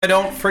I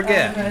don't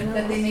forget.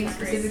 That they make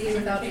specifically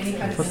without any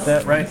kind of Put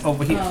that right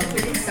over here.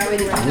 That way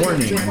they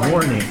don't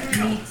Warning.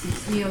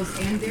 meats, meals,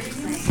 and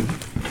dairies.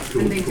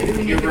 And they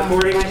typically You're make it on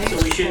recording, Friday,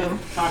 so we should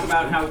talk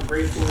about how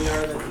grateful we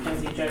are that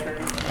Mackenzie checked her.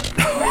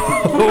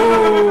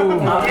 Oh!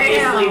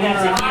 Obviously,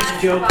 that's a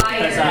huge joke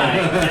because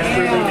that's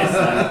really messed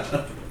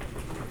up.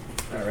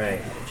 All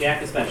right,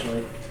 Jack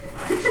especially.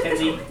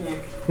 Kenzie.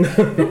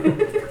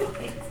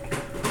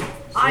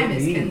 I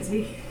miss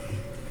Kenzie.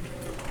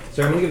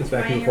 So I'm gonna give this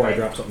back to you before I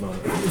drop something on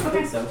it.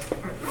 Okay, so.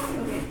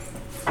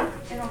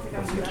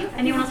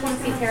 Anyone else want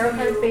to see tarot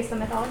cards based on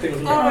mythology?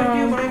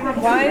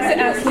 Why is it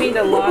asking me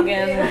to log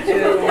in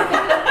to...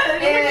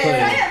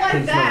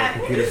 Like that.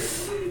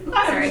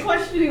 I've been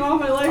questioning all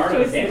my life Part of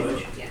the choices.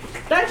 sandwich.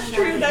 That's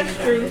true, that's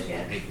true.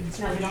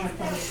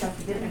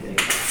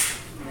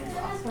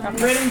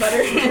 Bread and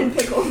butter and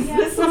pickles.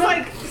 This was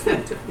like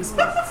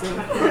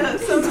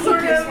some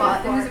sort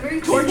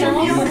of torture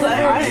meal.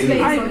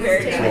 I'm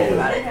very excited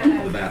about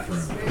it. The bathroom.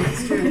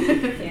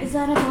 Is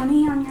that a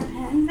bunny on your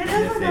pen?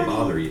 And if they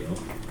bother you.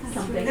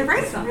 Something. They're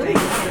very something.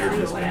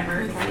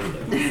 Whatever.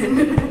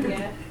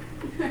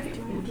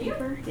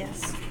 Paper?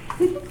 Yes.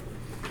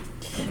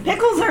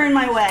 Pickles are in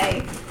my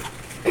way.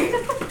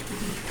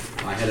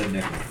 I had a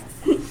nickel.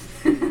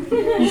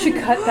 You should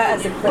cut that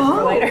as a clip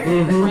for later.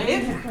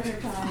 Right?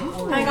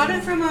 I got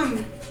it from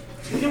I'm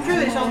sure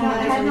they sell them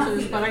at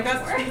places, but I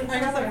got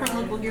that from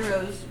Local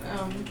Heroes.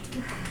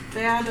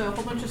 They had a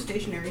whole bunch of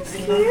stationery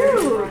things.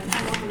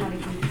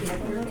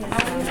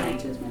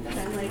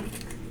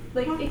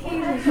 Like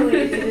occasionally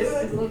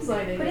it looks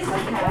like it's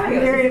I'm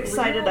very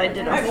excited I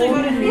did a whole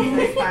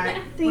new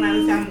pack when I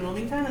was down in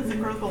Wilmington. It's a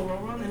Crystal Roll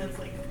Run and it's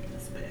like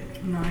this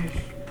big. nice.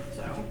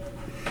 So,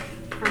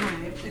 for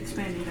my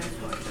expanding dice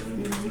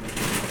collection.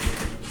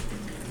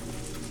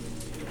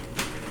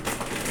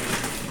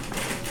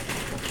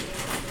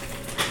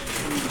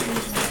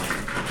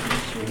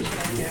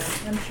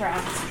 I'm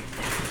trapped.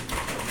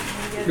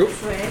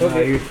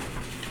 Okay.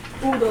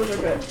 Ooh, those are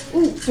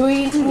good. Do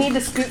we need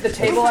to scoot the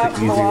table out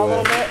from the wall a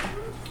little bit?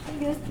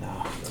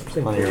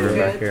 Plenty of room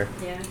back here.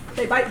 Yeah.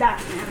 They bite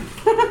back, man.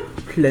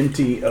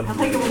 Plenty of I'll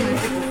take it when my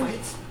pickle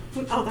fights.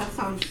 Oh, that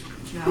sounds...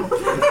 No.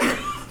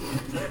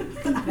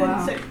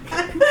 Wow.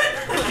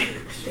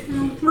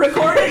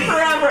 Recorded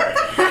forever.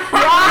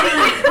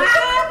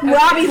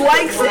 Robbie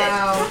likes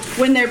it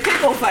when their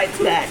pickle fights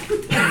back.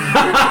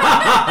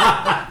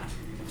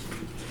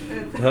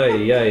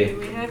 Hey.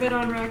 We have it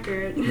on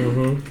record.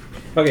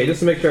 Okay, just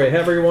to make sure I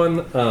have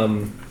everyone,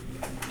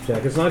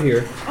 Jack is not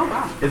here. Oh,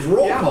 wow. It's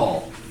roll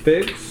call.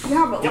 Figs,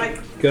 Yeah, but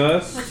like,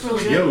 Gus, that's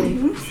really good.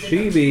 Yo.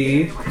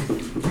 Shibi,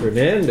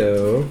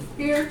 Fernando,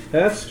 Here.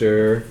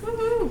 Esther,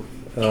 Woohoo.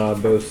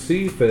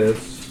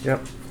 Bocephus,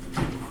 Yep.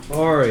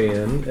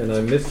 Arian, and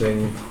I'm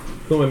missing.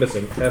 Who am I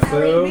missing?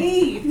 Esso.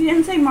 Me. You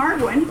didn't say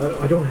Margwin.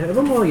 I don't have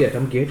them all yet.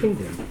 I'm getting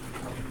them.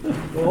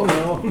 Oh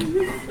no.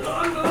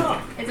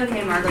 It's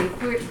okay, Margaret.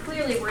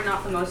 Clearly, we're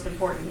not the most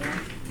important here.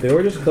 They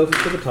were just closest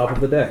to the top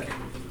of the deck.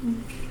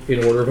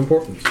 In order of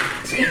importance.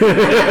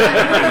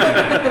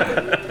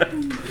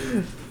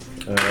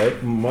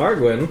 Alright,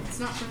 Margwin. It's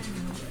not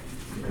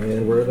funny.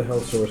 And where the hell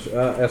source?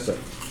 Essa.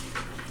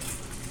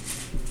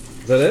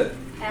 Is that it?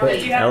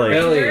 Ellie.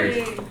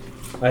 Ellie.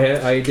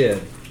 I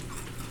did.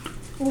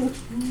 I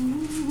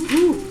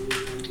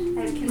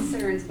have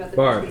concerns about the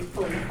Barb. baby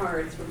pulling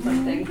cards from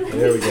something.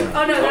 There we go.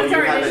 Oh no, that's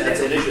our That's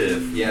initiative.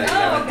 initiative. Yeah, you, Oh,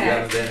 haven't, okay. you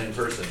haven't been in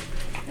person.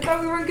 I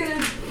thought we weren't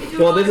gonna.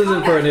 Well, this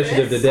isn't for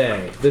initiative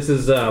today. This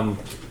is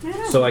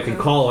so I can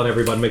call on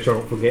everybody and make sure I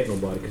don't forget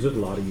nobody, because there's a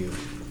lot of you.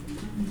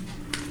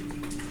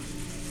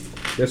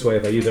 This way,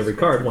 if I use every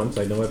card once,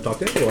 I know I've talked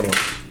to everyone once.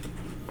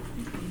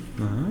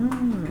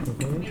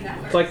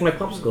 It's like my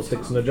popsicle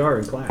sticks in a jar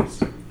in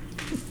class.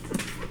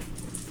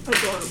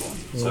 Adorable.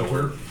 So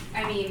we're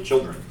I mean,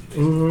 children.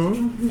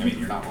 Mm-hmm. I mean,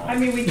 you're not wrong. I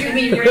mean, we do I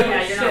mean, real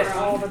yeah, you're not shit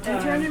wrong. all the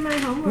time. in my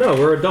homework. No,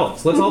 we're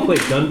adults. Let's all play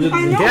Dungeons I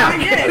and know, Yeah. I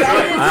did.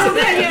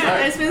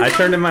 I spent I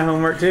turned in my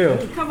homework too.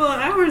 a couple of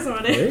hours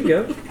on There it. you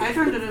go. I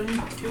turned it in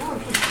 2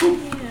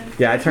 hours.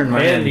 Yeah, I turned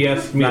mine And in. he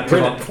asked me to Not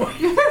print too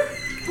it.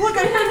 Look,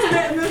 I printed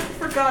it and then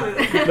forgot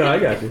it. No, I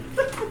got you.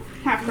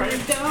 Half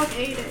credit. Dog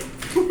ate it.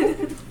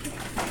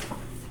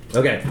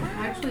 Okay.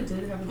 I actually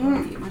did have a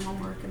dog eat my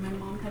homework, and my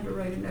mom had to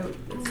write a note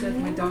that said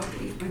my dog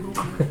ate my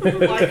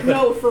homework. Like,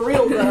 no, for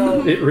real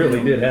though. It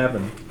really did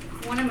happen.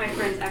 one of my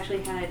friends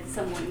actually had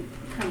someone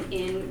come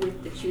in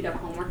with the chewed up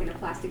homework in a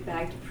plastic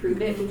bag to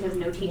prove it because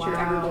no teacher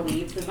ever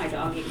believed that my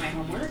dog ate my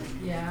homework.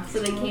 Yeah. So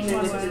they came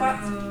in with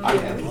I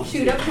have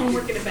chewed up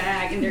homework in a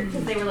bag, and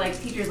because they were like,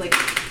 teachers like,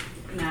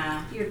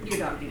 nah, your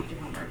dog didn't eat your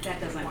homework. That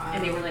doesn't. Wow.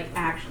 And they were like,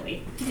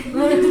 actually.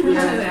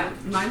 Yeah,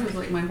 mine was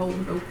like my whole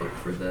notebook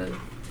for the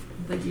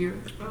year.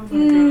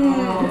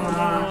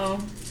 Wow.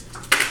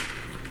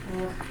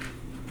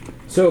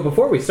 So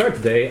before we start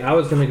today, I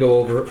was going to go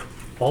over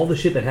all the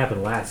shit that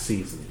happened last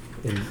season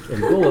in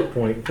bullet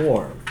point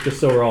form, just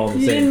so we're all on the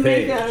You same didn't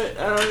make page.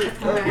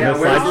 Yeah, No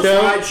where's the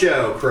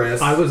slideshow? slideshow,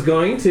 Chris? I was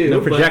going to. No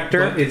but-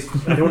 projector?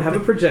 But I don't have a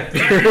projector.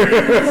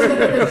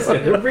 I was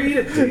going to read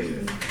it to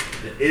you.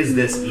 Is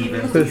this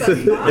even? Is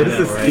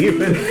this right?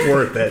 even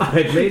worth it?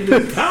 I made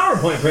this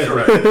PowerPoint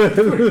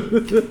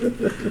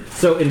presentation.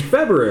 So in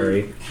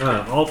February,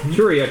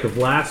 Alturiak of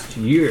last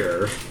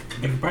year,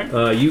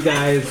 you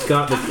guys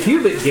got the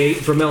Cubic Gate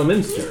from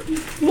Elminster.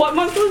 What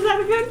month was that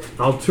again?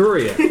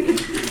 Alturiak.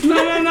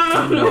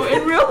 No,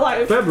 in real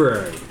life.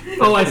 February.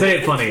 Oh, I say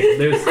it funny.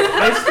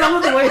 I spell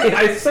it the way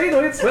I say it the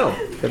way it's spelled.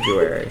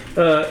 February.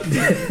 God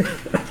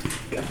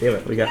damn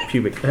it, We got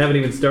pubic. I haven't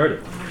even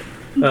started.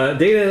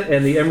 Dana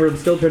and the Emerald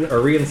Stiltern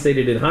are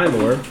reinstated in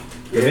Highmoor.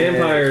 The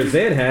vampire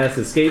Zanhas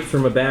escapes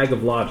from a bag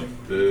of lodging.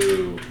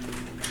 Boo.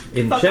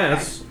 In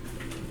chess,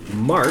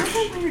 March.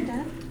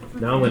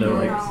 Now I'm gonna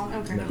like.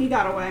 Okay. No. He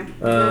got away.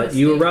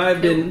 You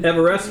arrived in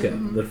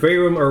Everesca. The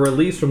Faerûm are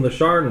released from the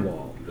Sharn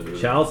Wall.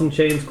 Chalice and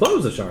Chains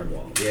close the Sharn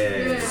Wall.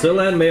 Yeah.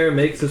 Silan Mayer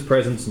makes his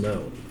presence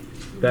known.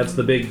 That's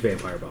the big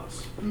vampire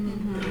boss.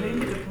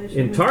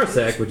 In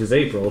Tarsak, which is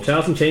April,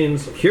 Chalice and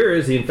Chains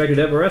cures the infected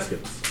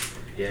Evereskans.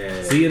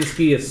 Yeah.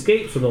 Siansky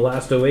escapes from the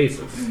last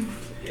oasis.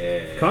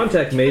 Yeah.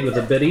 Contact made with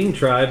the Bedin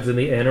tribes in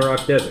the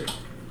Anarok Desert.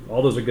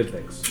 All those are good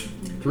things.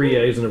 3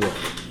 A's in a row.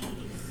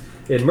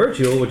 In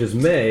Mertiul, which is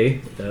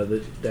May,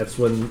 that's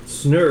when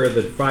Snur,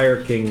 the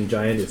Fire King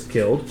giant, is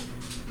killed.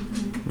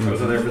 I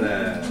wasn't there for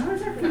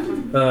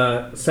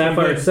that.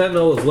 Sapphire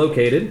Sentinel is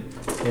located,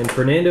 and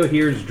Fernando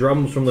hears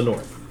drums from the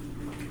north.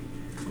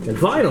 And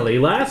finally,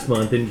 last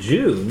month in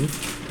June,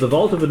 the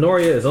Vault of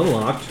Honoria is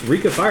unlocked,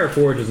 Rika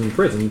Fireforge is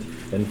imprisoned,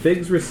 and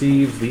Figs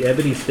receives the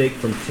ebony stake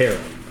from Terra.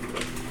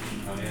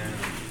 Oh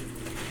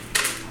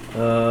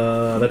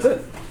yeah. That's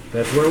it.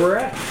 That's where we're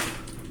at.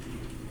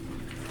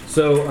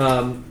 So,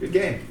 Good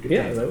game. Good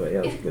yeah, game.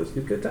 it was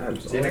good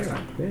times. See you next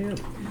time. Yeah.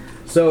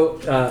 So,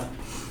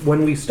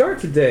 when we start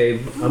today,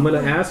 I'm going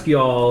to ask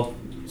y'all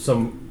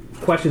some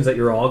questions that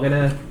you're all going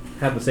to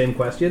have the same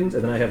questions,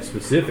 and then I have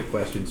specific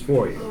questions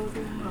for you.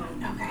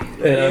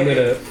 And I'm going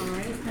to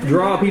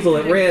draw people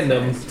at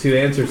random to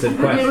answer said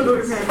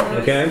questions.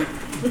 Okay?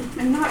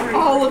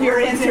 All of your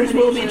answers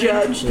will be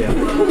judged. Yeah.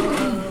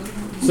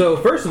 So,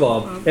 first of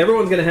all,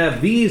 everyone's going to have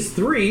these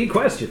 3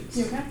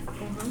 questions.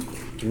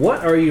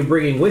 What are you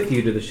bringing with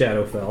you to the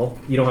Shadowfell?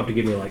 You don't have to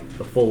give me like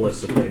the full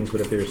list of things,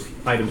 but if there's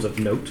items of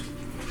note.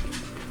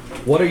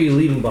 What are you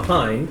leaving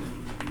behind?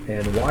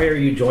 And why are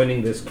you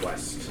joining this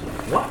quest?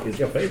 What is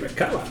your favorite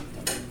color?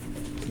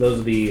 Those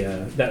are the,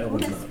 that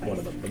one's not one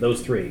of them, but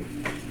those 3.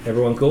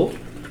 Everyone cool?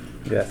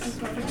 Yes.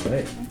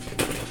 Right.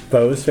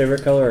 Bo's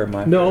favorite color or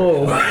my?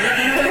 No!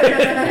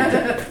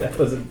 that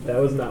was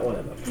not one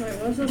of them. Wait,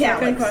 what's the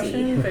Galaxy. second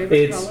question? Favorite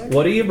It's color?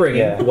 what are you bringing?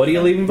 Yeah. What are you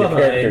leaving Your behind?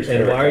 character's And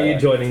favorite why are you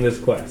color. joining this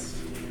quest?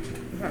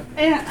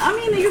 And I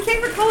mean, your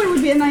favorite color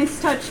would be a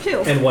nice touch too.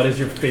 And what is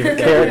your favorite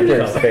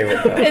Character's color?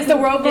 favorite color. Is the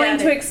world going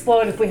to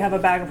explode if we have a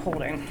bag of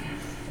holding?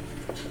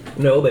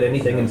 No, but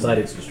anything inside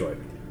it's destroyed.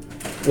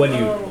 When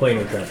you plane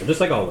or travel,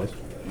 just like always. I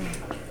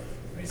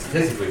mean,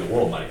 statistically, the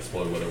world might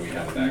explode whether we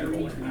have a bag or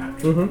holding or not.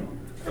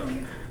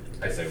 Mm-hmm.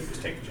 I say we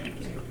just take a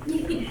chance.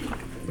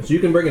 So you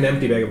can bring an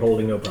empty bag of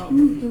holding, no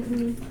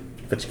problem.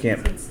 But you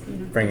can't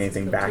bring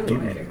anything back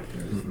in it.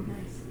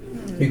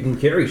 You can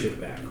carry shit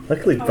back.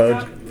 Luckily,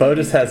 Bo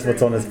just has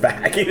what's on his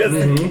back. He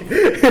doesn't.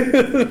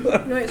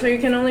 Wait, so you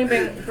can only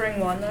bring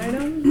one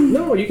item?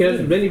 No, you can have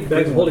as many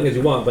bags of holding as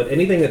you want, but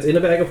anything that's in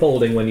a bag of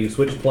holding when you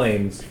switch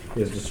planes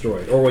is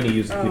destroyed, or when you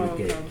use the cubic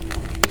gate.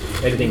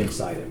 Anything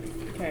inside it.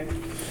 Okay.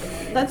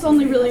 That's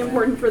only really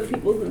important for the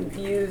people who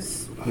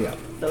use Yeah.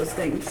 those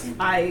things.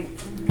 I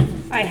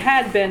I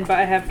had been, but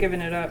I have given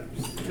it up.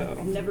 So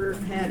never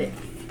had it.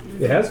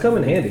 It has come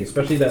in handy,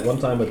 especially that one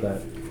time with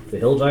the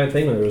hill giant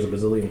thing when there was a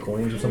bazillion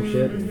coins or some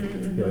shit.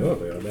 And you're like, oh,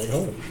 they got a bag of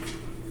holding.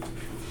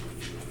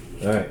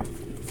 All right.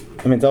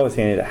 I mean, it's always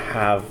handy to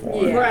have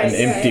one, an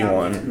empty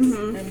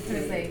one.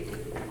 There's like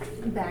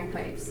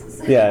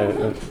bagpipes.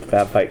 Yeah,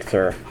 bagpipes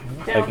are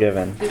a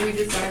given. Did we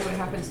decide what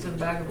happens to the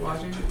bag of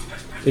lodging?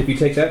 If you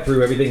take that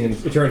through, everything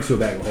it turns to a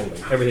bag of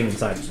holding. Everything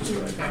inside is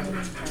destroyed. Yeah,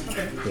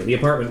 the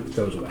apartment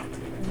goes away.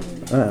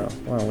 Oh,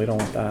 well, we don't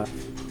want that.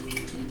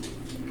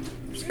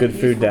 There's good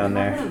food down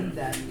there.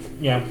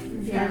 Yeah.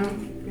 Yeah.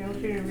 We don't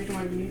see any reason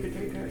why we need to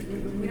take that.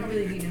 We don't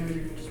really need another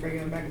just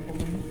regular bag of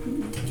holding.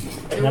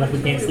 Not if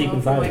we can't sleep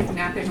inside Like it.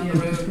 napping on the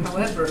road.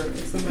 However,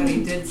 if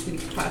somebody did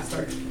sneak past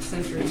our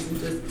sentries and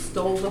just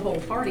stole the whole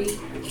party,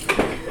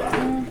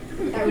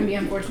 that would be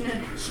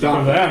unfortunate.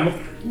 Stop For that. them.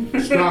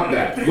 Stop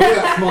that. Look at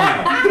that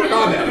smile.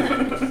 Stop that.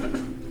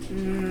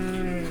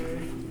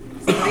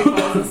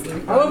 Somebody falls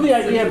asleep. I love the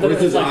idea that This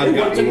it's is like, I've who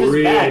got took this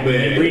real bag? And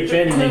big. they reach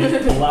in and they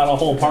just pull out a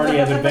whole party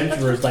of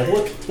adventurers. Like,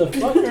 what the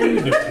fuck are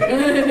you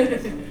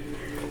doing?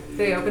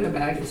 They open the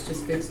bag, it's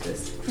just fixed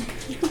this.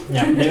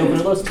 Yeah, they open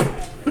it, listen.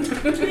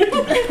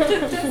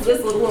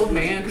 This little old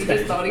man, he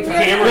just thought he found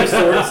Hammer,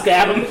 sword,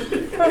 stab him.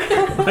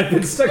 I've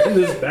been stuck in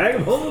this bag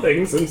of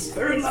holding since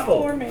 3rd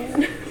level. poor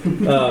man.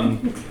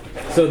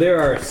 So there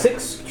are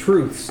 6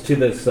 truths to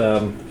this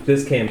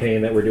this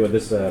campaign that we're doing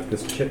this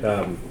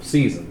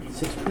season.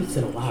 6 weeks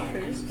in a while.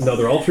 No,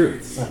 they're all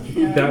truths.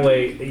 That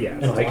way, yeah.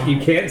 That's Like a lot. you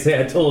can't say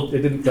I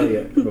didn't tell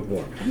you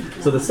before.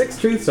 So the 6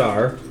 truths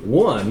are: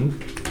 1,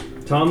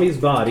 Tommy's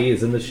body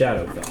is in the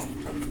Shadowfell.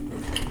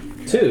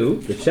 2,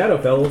 the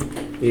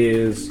Shadowfell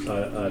is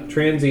a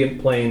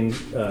transient plane.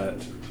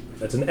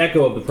 That's an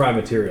echo of the Prime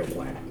Material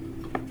plane.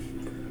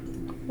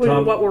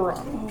 What we're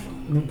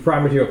wrong?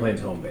 Prime Material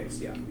plane's home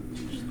base, yeah.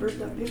 First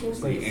that pickle.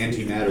 It's like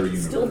antimatter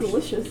universe. Still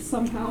delicious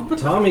somehow.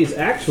 Tommy's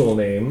actual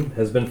name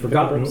has been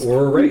forgotten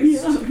or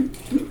erased.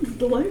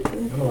 Delightful.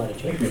 I'm allowed to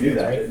change You do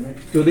that, didn't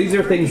you? So these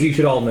are things you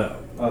should all know.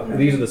 Okay.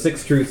 These are the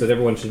 6 truths that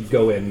everyone should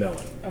go in knowing.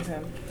 Okay.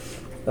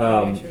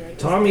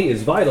 Tommy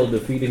is vital to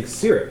defeating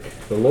Cyric,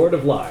 the Lord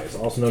of Lies,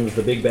 also known as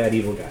the Big Bad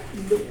Evil Guy.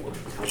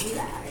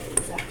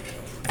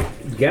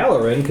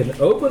 Galarin can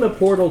open a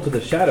portal to the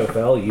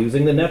Shadowfell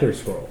using the Nether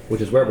Scroll,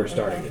 which is where we're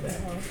starting today.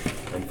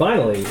 And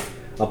finally,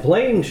 a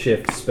plane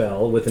shift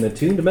spell with an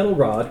attuned metal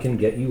rod can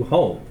get you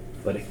home,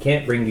 but it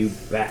can't bring you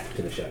back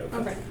to the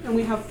Shadowfell. Okay, and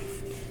we have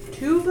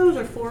 2 of those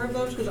or 4 of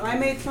those? Because I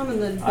made some and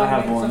then I Doug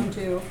have made one. some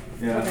too.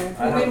 Yeah, Okay,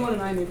 I you have- made one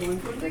and I made one.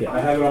 What are they Yeah. called?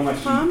 I have it on my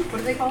sheet. What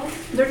are they called?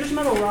 They're just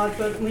metal rods,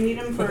 but we need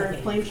them for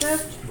plane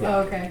shift. Oh,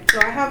 okay. So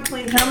I have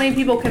plane shift. How many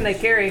people can they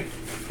carry?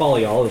 Follow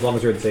y'all, as long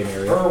as you're in the same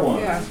area. Per one.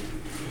 Yeah.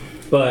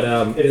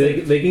 But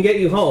they can get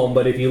you home,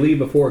 but if you leave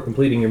before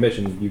completing your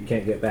mission, you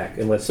can't get back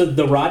unless. So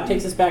the rod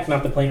takes us back,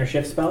 not the planar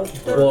shift spell?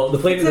 Well, the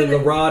plane, the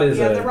rod is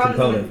yeah, a the rod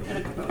component, Is in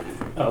a component.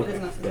 Oh, It okay.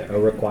 is not yeah, a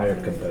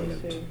required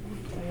component.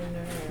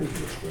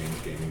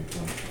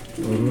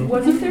 Mhm.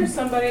 Wasn't there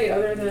somebody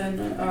other than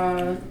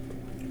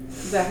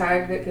the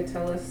hag that could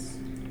tell us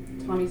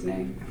Tommy's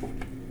name?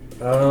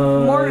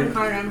 Morgan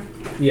Carnum.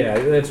 Yeah,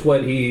 that's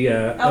what he.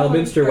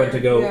 Elminster went to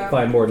go yeah.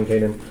 find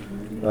Mordenkainen.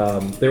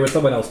 There was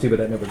someone else too, but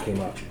that never came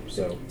up.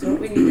 So Don't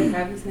we need to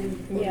have his name?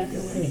 before we Yes. go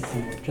I in?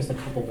 think just a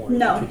couple more.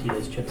 No.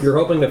 Tortillas chips. you're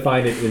hoping to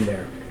find it in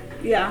there.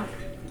 Yeah.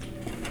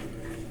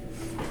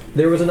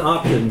 There was an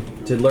option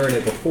to learn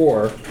it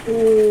before, but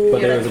Yeah,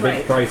 there was a that's big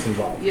right. price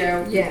involved.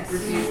 Yeah, we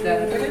refused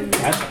that.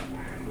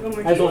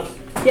 I just want.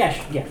 Yeah,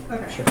 yeah,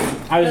 sure.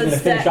 I was going to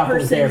finish off what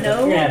was there, but you're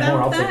going to have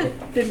more. I'll take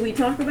it. Did we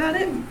talk about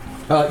it?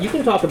 You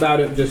can talk about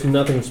it, just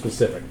nothing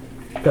specific,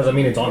 because I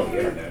mean it's on the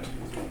internet.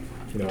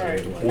 You know,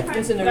 Right. like-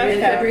 It's in the That is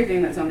recap.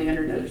 everything that's on the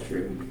internet is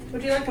true.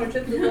 Would you like more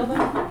chips as well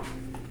then?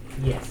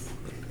 Yes.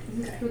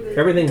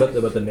 everything but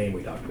the name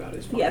we talked about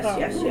is fine. Yes,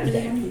 yes,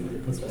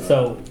 yes.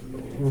 So,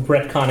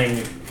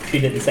 retconning, she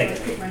didn't say it.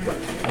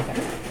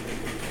 Okay.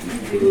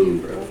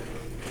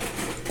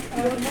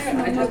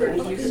 I never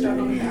used stuff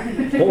on the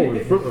internet. Holy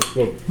fruit was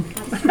good.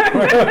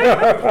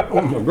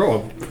 Oh my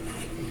god.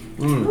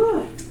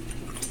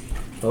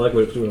 I like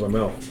what it's doing in my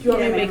mouth. Do you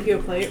want me to make you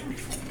a plate?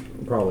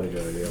 Probably a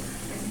good idea.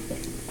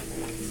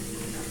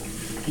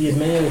 Eat as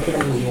many of the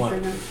pickles as you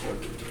want,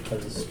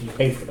 because you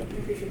paid for them.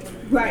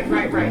 Right.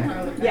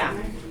 Yeah.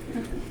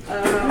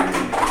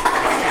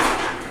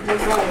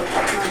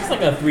 It's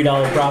like a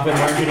 $3 profit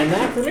margin in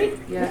that for me.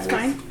 Yeah, That's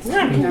fine.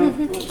 Yeah. No,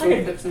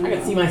 I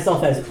could see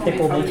myself as a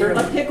pickle maker.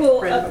 A pickle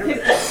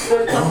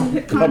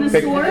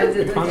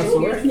connoisseur.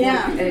 Connoisseur.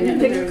 Yeah.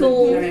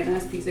 Pickle.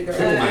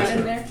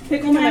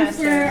 Pickle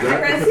master.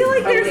 I feel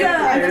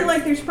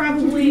like there's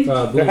probably.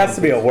 There has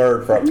to be a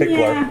word for a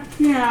pickler.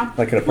 Yeah.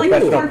 Like a Like a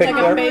professional part-time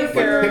pickler.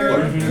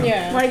 baker.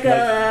 Yeah. Like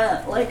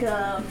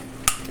a.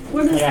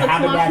 What is Like a the clock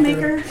haberdasher.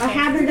 maker? A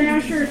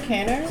haberdasher.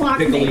 Canner? Clock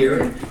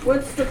Pickle-ear. maker.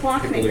 What's the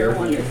clock maker Pickle-ear.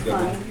 one? It's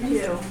fun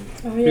too.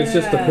 Oh, It's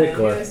just a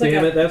pickler. It's like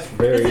Damn a- it, that's Is it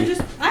very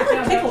just? I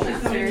like pickle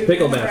master.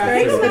 pickle master.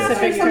 Very too.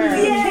 specific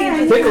term.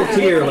 Yeah. Pickle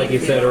tier, like you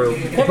said, or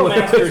Pickle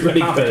Master is the pretty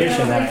good.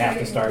 competition that I have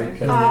to start.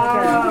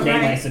 Because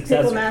name my Pickle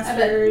successor.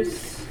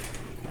 masters.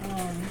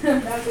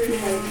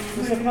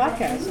 There's a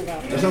podcast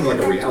about That sounds like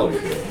a reality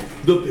show.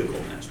 The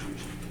Pickle Masters.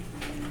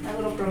 My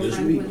little This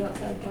girlfriend week. was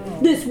outside.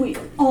 This week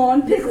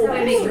on pickle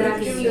That makes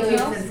masters. it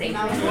a sensation.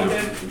 Oh,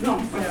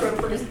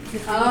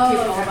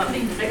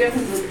 I guess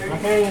it's weird. I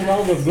can't even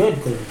know they're good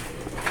because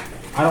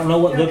I don't know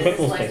what good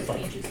pickles taste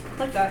like.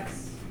 Like that.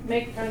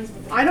 make friends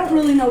with I don't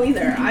really know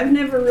either. I've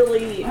never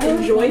really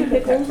enjoyed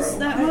pickles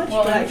that much,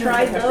 Well, but I I've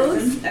tried tried those,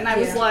 peppermint. and I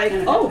was Yeah. like,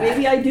 And oh, it's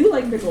maybe I do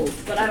like pickles,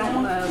 but I don't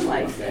want to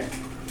like.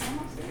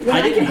 I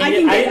didn't hate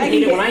it. I didn't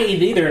hate it when I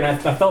ate it either, and I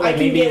felt like I can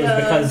maybe it was get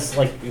a- because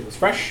like it was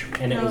fresh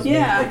and it was.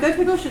 Yeah. A good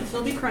pickle should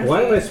still be crunchy.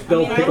 Why did I spell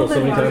I mean, I pickle so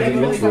don't many think times?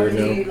 It I've gets weird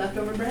now.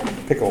 Leftover bread.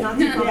 Pickle. Not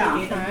too Yeah.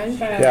 complicated.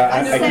 Yeah, I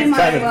keep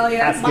trying to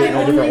ask it in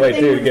a different way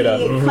too to get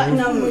a. Cutting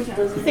them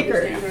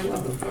thicker,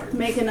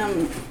 making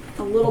them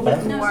a little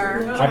bit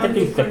more. I could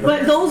do thicker.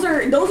 But those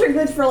are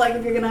good for like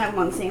if you're gonna have them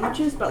on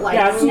sandwiches, but like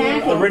Yeah, that's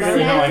snacking.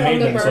 originally how I made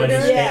them, so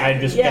I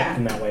just Yeah. kept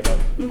them that way. But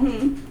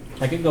Mhm.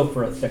 I could go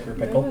for a thicker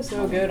That pickle. was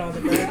so good on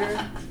the burger.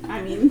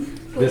 I mean.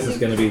 This is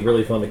going to be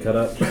really fun to cut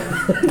up.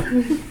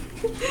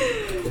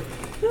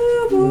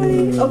 Oh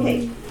boy.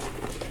 Okay.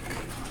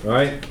 All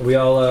right, are we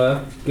all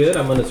good?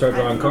 I'm going to start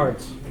drawing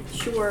cards.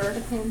 Sure. All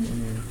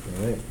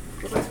right.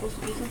 Was I supposed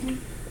to do something?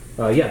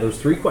 Yeah, those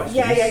 3 questions.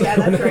 Yeah.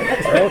 That's right.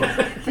 That's right.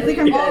 I think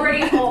I'm good.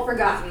 Already all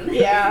forgotten.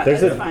 Yeah.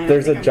 There's that's a fine.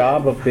 there's I a think I'm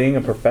job of being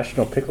a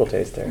professional pickle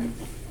taster.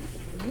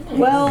 good.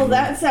 Well,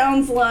 that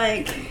sounds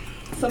like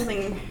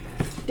something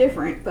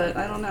different, but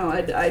I don't know.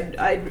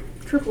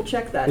 triple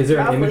check that. Is there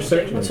an job image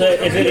search? listing. So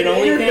is it an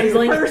OnlyFans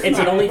link? It's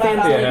an OnlyFans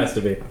Yeah, it link? has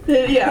to be.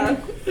 Yeah.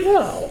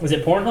 No. Is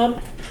it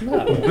Pornhub?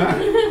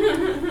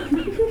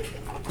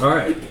 All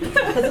right.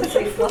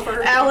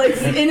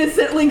 Alex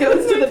innocently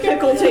goes to the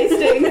pickle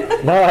tasting.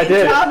 No, I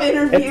did. Job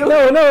interview.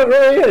 No, it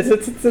really is.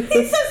 It's He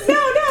says, no,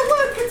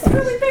 look, it's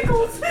really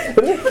pickles.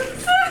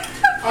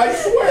 I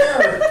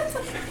swear!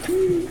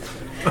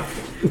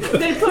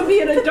 They put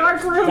me in a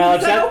dark room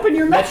Alex, and open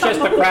your mouth. that's just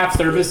the craft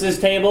services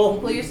table.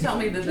 Please tell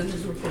me that this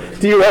is recorded.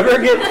 Do you ever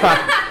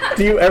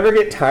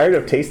get tired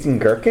of tasting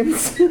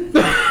gherkins? Do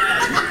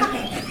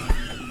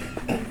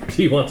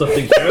you want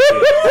something chunky?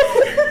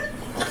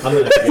 I'm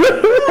gonna. You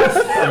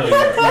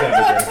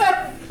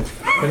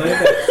Can I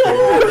have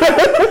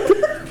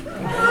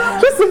that?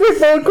 Just a big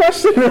bold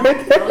question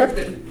right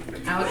there.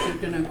 Alex is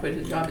gonna quit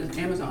his job at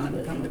Amazon and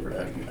become the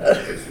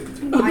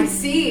professional. I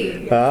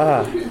see.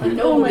 Ah.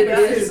 Oh my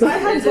gosh. I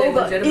had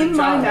Boba in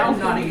my mouth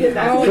when I did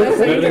that. Oh, that's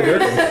Better than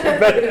gherkins.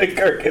 Better than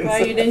gherkins. Why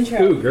you didn't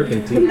show? Ooh,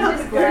 gherkin tea. I'm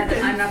just glad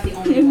that I'm not the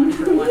only one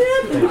for once.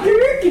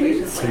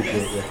 Gherkins.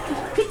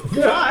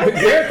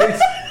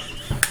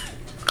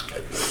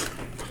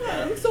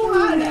 I'm so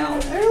hot now.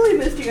 I really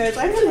missed you guys.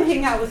 I'm gonna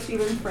hang out with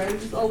Steven's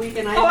friends all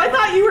weekend. I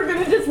thought you were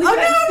gonna just leave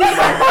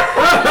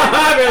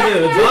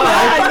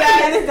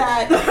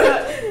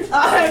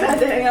I had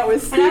to hang out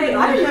with Steven.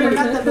 I've never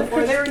met them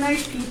before. They were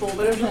nice people,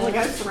 but it was just like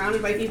I was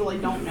surrounded by people I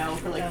don't know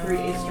for like 3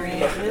 days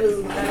straight. And it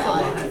was that's a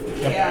lot.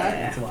 Yeah.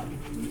 That's a lot.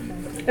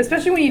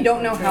 Especially when you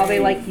don't know how they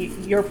like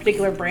your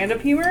particular brand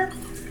of humor.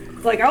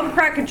 Like, I'll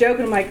crack a joke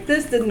and I'm like,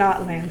 this did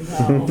not land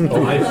well.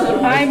 Oh,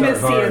 I miss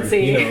start hard.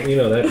 CNC. You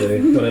know that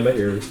day when I met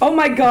yours. Oh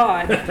my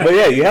god. But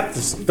yeah, you have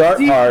to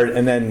start hard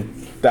and then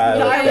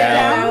dial it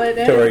down it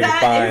to where you Is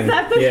find.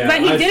 that the Yeah, But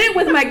he did it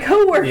with my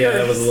coworkers. Yeah,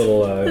 that was a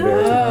little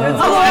embarrassing.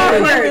 Oh, I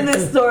remember in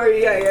this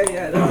story.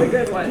 Yeah. That's a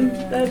good one.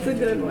 That's a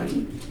good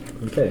one.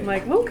 Okay, I'm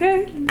like,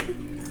 okay.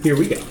 here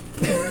we go.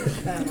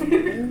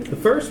 The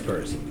first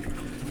person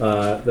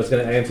that's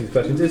going to answer these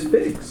questions is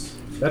Figs.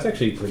 That's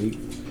actually pretty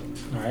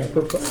Alright.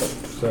 profound.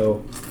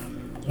 So,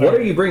 what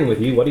are you bringing with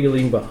you? What are you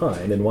leaving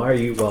behind? And why are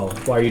you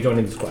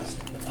joining this quest?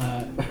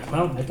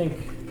 Well, I think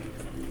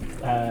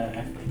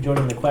I'm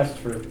joining the quest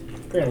for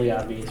fairly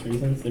obvious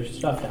reasons. There's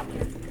stuff down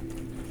here.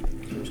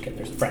 I'm just kidding.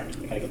 There's a friend.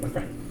 I gotta get my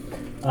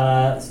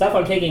friend. Stuff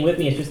I'm taking with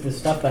me is just the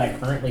stuff that I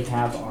currently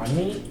have on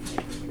me.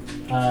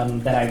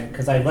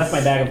 Because I left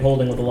my bag of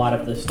holding with a lot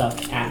of the stuff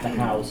at the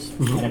house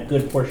and a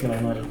good portion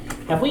of my money.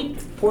 Have we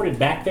ported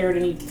back there at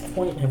any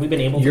point? Have we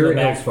been able to You're go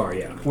in back? Hillsfar,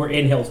 yeah. We're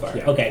in Hillsfar.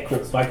 Yeah. Okay,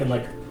 cool. So I can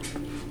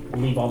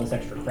leave all this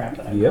extra crap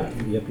that I've got.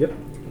 Yep.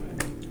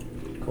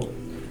 Cool.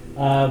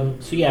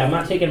 So yeah, I'm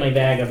not taking my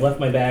bag. I've left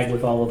my bag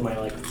with all of my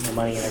my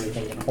money and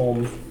everything at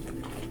home,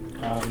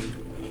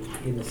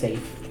 in the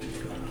safe.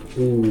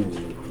 Ooh,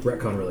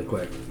 retcon really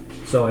quick.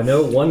 So I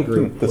know one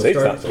group The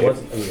safe's not safe.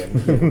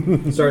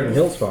 started in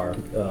Hillsfar,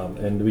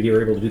 and we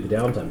were able to do the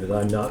downtime. Did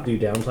I not do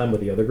downtime with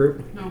the other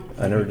group? No.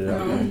 I never did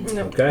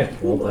that. Okay,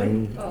 well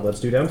then let's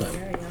do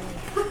downtime.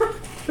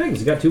 Thanks,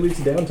 you got 2 weeks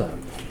of downtime.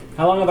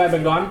 How long have I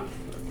been gone?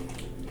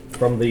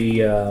 From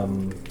the, a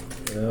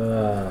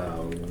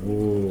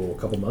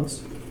couple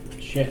months.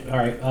 Shit. All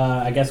right.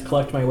 I guess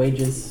collect my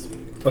wages,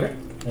 Okay.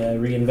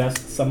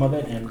 reinvest some of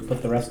it, and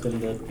put the rest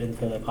into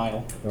the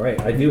pile. All right,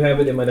 I do have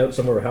it in my notes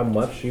somewhere how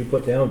much you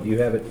put down. Do you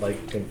have it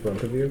in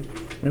front of you?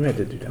 Maybe I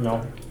did do that.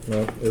 No,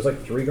 No, it was like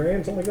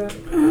 $3,000, something like that.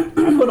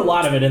 I put a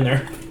lot of it in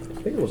there.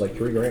 I think it was like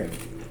 $3,000.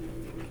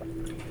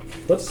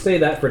 Let's say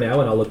that for now,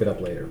 and I'll look it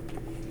up later.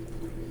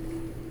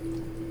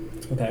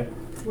 Okay.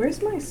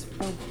 Where's my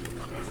spell?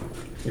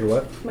 Your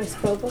what? My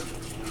spell book?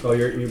 Oh,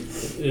 here you go.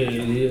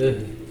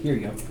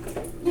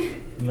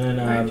 And then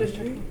Alright, just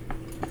checking.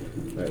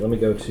 All right, let me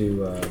go to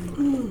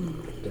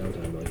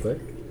downtime really quick.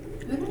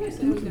 Who did I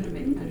say I was gonna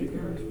make magic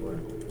arrows for?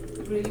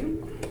 What are you?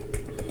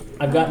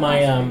 I've got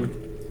my I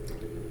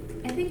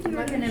think you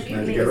were gonna be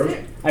Magic arrows?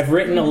 amazing. I've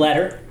written a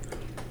letter.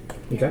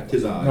 Okay.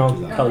 Tis I. No.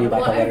 Tis I. Tell you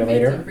about well, that letter I made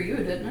later. some for you,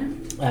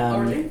 didn't I?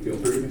 Already? Feel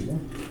free to make more.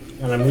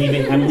 And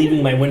I'm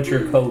leaving my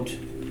winter coat. So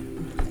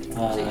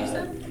you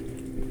said?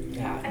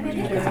 Yeah, I mean,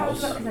 I at think the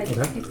house. because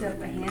I Okay. picked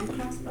up a hand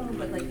crossbow,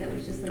 but that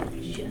was just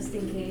just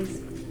in case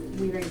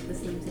we were in the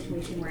same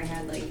situation where I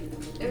had that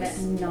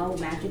no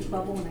magic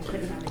bubble and I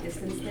couldn't have a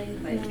distance thing.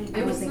 But I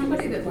It was don't think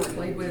somebody it that was we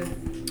played with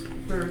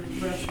for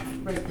Rush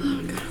right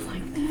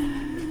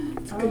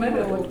Oh, maybe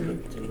it was me.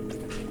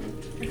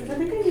 Because I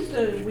think I used a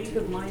week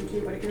of mine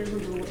too, but I can't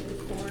remember what it was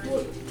for.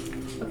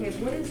 Okay,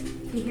 what does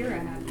Tahira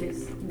have? Because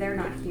they're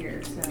not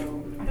here, so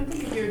I don't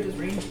think you're just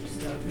ranged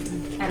stuff.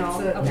 at all.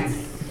 It's a- Okay.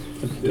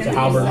 It's a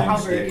halberd.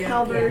 Halberd, yeah.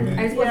 Halberd. I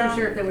just Yeah. wasn't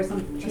sure if there was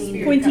some chain.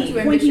 Spear. Pointy Too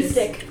ambitious.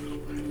 stick.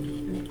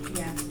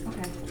 Yeah.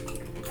 Okay.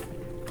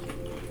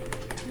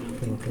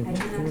 I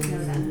did not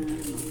know that.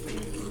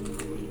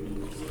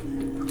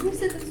 Who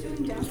is it that's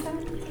doing downtime?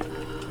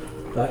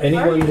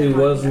 Anyone who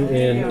wasn't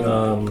in, I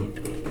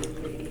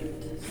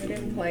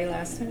didn't play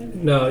last time.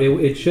 no,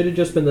 it should have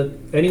just been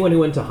anyone who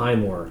went to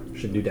Highmore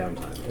should do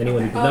downtime.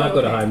 Anyone who did not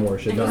go to Highmore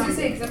should I was not. gonna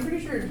say, because I'm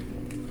pretty sure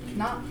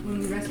Not when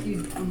we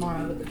rescued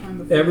Amara, but the time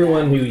before.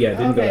 Everyone who didn't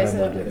go Okay, to so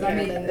Heimler did it. I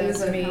mean, then it was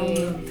that's a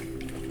me.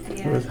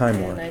 Where was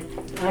Highmore?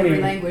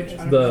 Every language.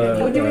 The-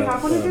 Oh, did we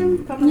have one of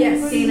them? Come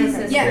Yes, on, Dana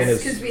everybody? says Yes,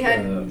 Dana's, because we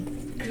had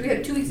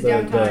 2 weeks of the-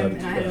 downtime,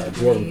 and I had the to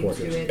Dwarven agree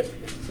Fortress. to it.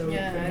 So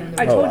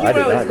I Oh, told you I what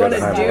did I was not go going to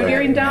to Highmore. do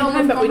during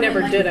downtime, but we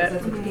never did it.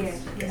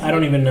 I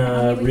don't even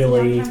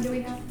really I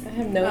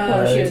have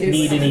no shoot.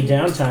 need any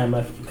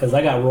downtime because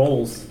I got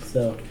rolls.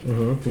 So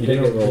Mm-hmm. the You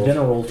did get rolls.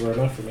 dinner rolls were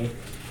enough for me.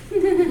 All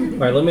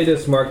right, let me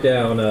just mark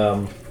down.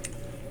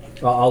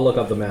 I'll look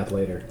up the math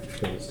later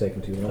because it's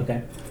taking too long.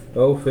 Okay.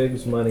 Oh,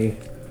 Fig's money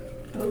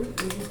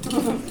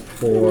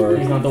for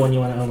He's not the one you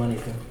want to owe money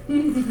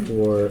to.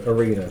 for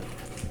Arena.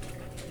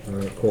 All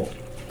right, cool.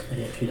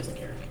 Yeah, she doesn't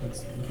care. You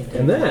can't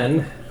And tell.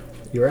 then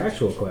your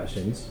actual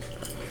questions.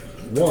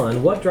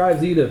 1, what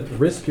drives you to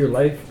risk your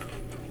life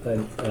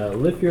and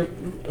live your?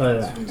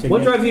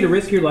 What drives you to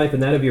risk your life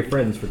and that of your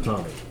friends for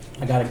Tommy?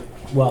 I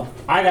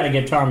gotta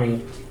get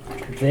Tommy.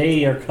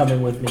 They are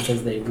coming with me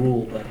because they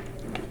rule, but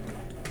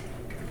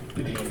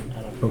I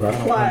don't. Okay. I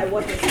don't Why?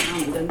 What does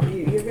sound?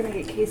 You're gonna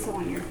get queso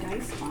on your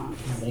dice box.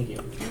 Thank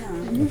you.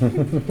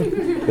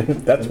 Yeah.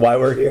 That's why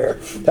we're here.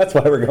 That's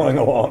why we're going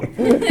along.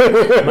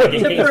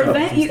 To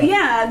prevent you,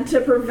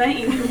 to prevent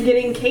you from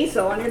getting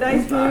queso on your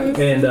dice box,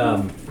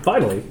 And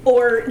finally,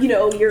 or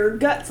your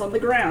guts on the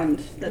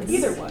ground. That's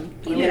Either one.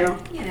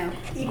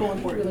 equal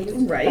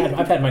important, right?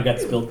 I've had my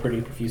guts spilled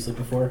pretty profusely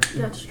before.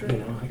 That's true.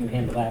 I can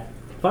handle that.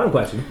 final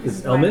question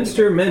is: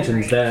 Elminster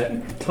mentions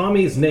that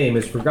Tommy's name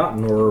is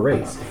forgotten or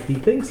erased. He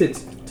thinks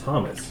it's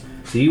Thomas.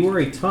 Do you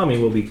worry Tommy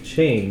will be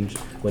changed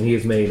when he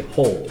is made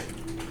whole?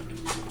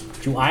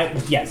 Do I?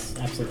 Yes,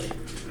 absolutely.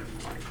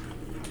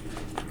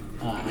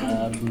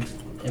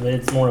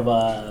 It's more of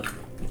a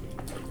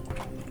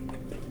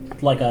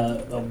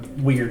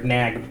weird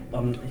nag.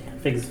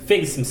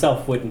 Figs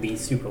himself wouldn't be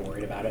super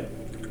worried about it.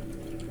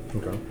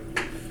 Okay.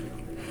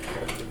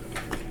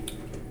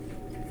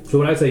 So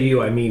when I say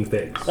you, I mean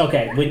Figs.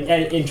 Okay,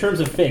 in terms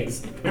of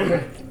Figs,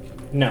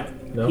 no,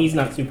 he's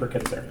not super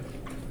concerned.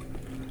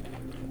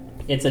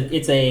 It's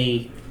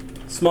a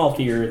small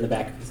fear in the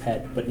back of his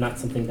head, but not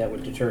something that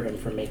would deter him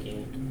from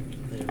making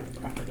the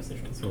proper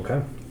decisions.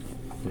 Okay.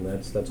 And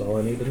that's all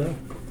I need to know.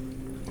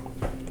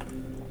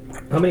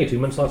 How many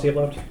attunement slots do you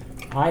have left?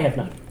 I have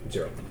none.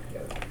 0.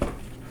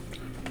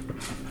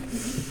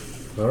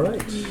 All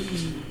right.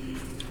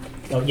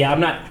 Oh yeah, I'm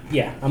not.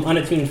 Yeah, I'm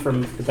unattuned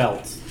from the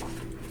belt.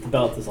 The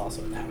belt is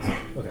also in the house.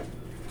 Okay.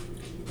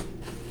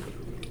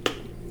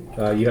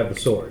 You have the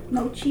sword.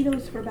 No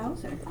Cheetos for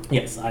Bowser.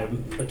 Yes,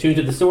 I'm attuned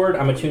to the sword.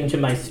 I'm attuned to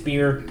my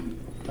spear,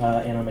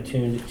 and I'm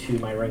attuned to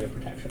my ring of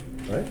protection.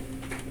 All right.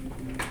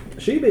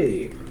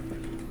 Shibi.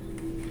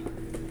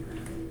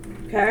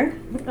 Okay.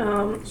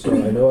 So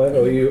I know I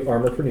owe you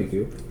armor for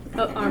Niku.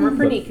 Armor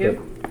for Niku.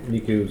 But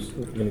Niku's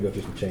going to go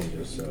through some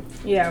changes, so.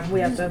 Yeah, we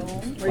have to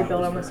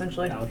rebuild them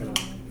essentially.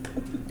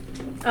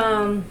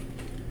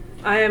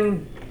 I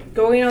am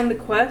going on the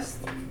quest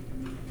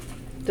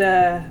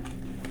to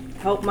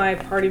help my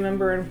party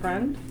member and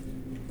friend,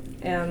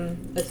 and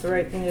it's the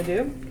right thing to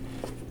do.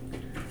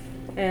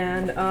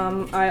 And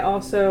I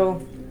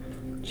also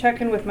check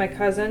in with my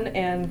cousin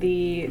and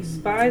the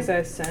spies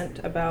I sent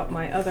about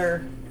my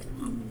other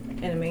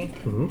enemy.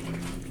 Mm-hmm.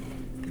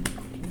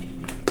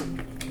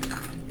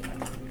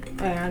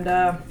 And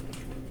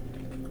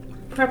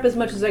prep as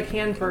much as I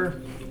can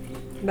for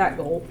that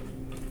goal.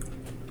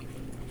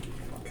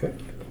 Okay.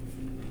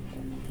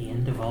 The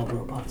end of all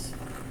robots.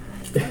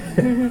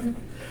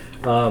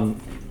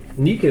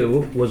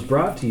 Niku was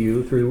brought to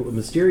you through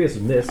mysterious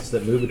mists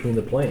that move between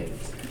the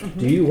planes. Mm-hmm.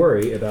 Do you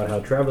worry about how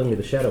traveling to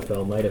the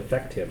Shadowfell might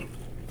affect him?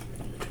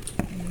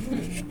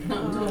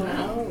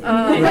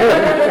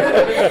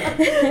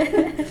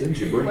 Didn't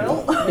you bring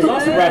It's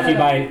also brought to you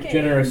by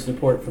generous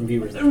support from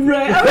viewers.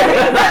 Right.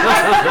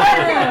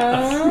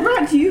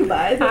 Brought to you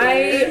by the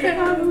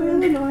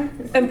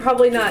I'm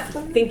probably not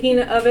thinking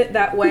of it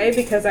that way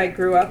because I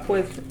grew up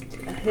with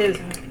his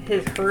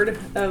herd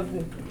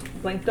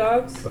of blink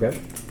dogs. Okay.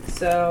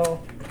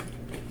 So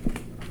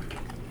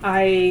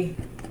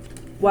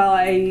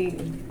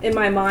in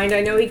my mind,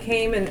 I know he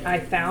came and I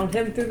found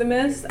him through the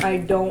mist. I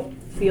don't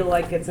feel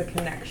like it's a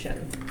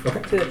connection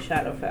to the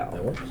Shadowfell.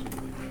 That works.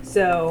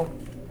 So,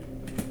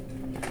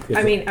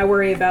 I mean, I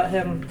worry about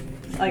him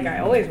like I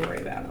always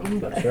worry about him.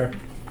 But Sure.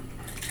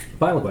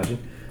 Final question.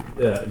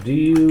 Do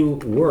you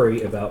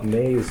worry about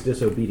May's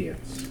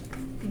disobedience?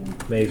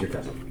 May's your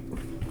cousin.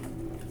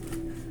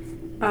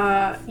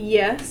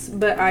 yes,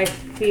 but I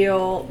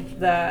feel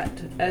that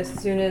as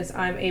soon as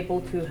I'm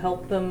able to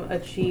help them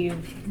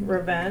achieve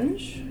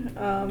revenge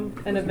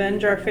and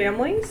avenge our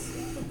families,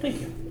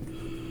 Thank you.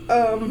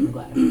 I'm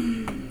glad.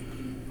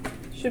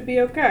 should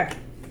be okay.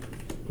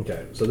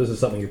 Okay, so this is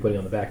something you're putting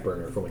on the back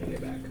burner for when you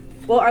get back.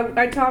 Well,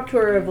 I talked to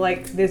her of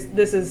like this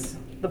is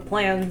the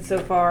plan so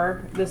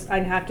far.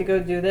 I'd have to go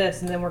do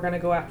this, and then we're gonna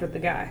go after the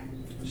guy.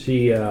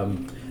 She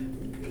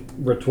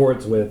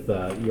retorts with,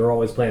 "You're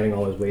always planning,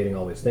 always waiting,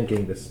 always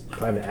thinking. This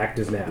time to act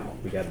is now.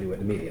 We got to do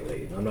it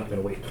immediately. I'm not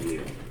going to wait for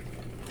you."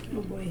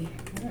 Oh boy.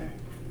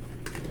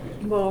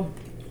 Well,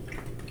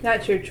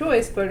 that's your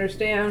choice, but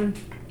understand,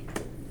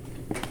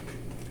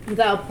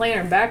 without a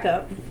plan or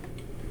backup,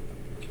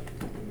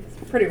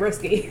 it's pretty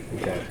risky.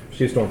 Okay.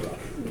 She storms off.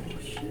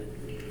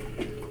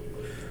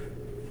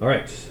 All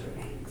right.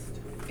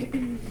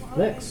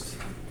 Next.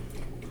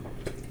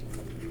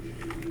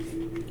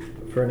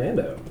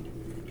 Fernando.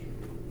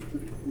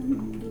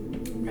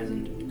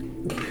 Present.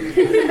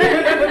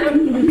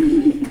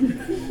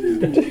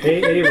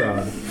 Hey,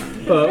 Ron.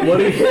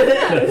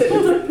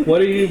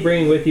 What are you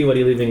bringing with you? What are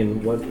you leaving?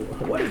 And what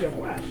is your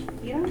flash?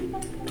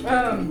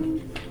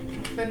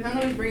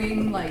 Fernando's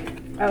bringing like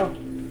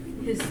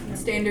his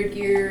standard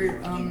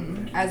gear.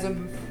 As of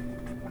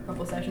a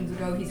couple sessions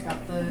ago, he's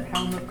got the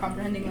Helm of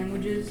Comprehending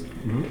Languages.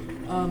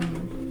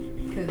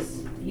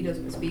 Because he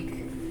doesn't speak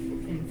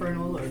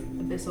Infernal or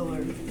Abyssal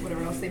or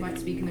whatever else they might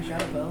speak in the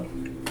Shadowfell.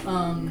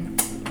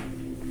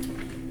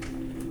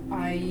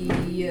 I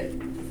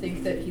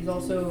think that he's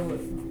also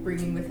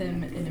bringing with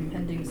him an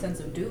impending sense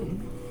of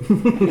doom.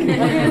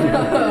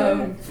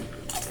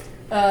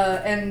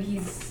 And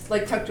he's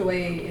like tucked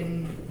away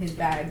in his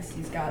bags.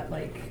 He's got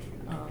like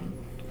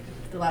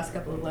the last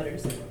couple of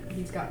letters that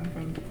he's gotten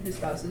from his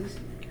spouses.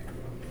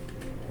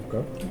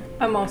 Okay.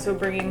 I'm also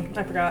bringing,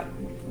 I forgot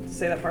to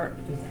say that part,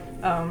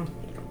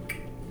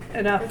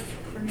 enough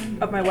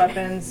of my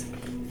weapons,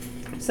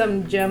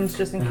 some gems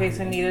just in case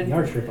I needed, The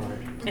archer bar.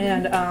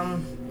 and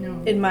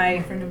No, in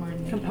my friend of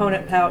mine,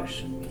 component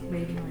pouch,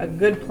 a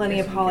good plenty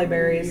of holly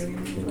berries.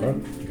 Okay.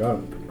 Got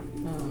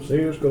it. See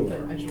you go.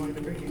 But I just wanted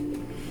to bring it.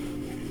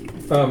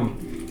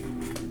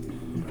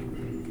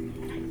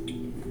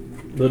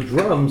 The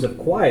drums have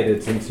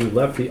quieted since you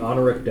left the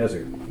Honoric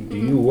Desert. Do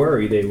you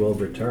worry they will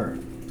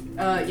return?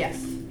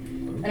 Yes,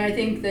 and I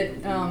think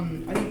that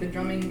the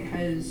drumming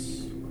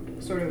has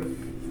sort of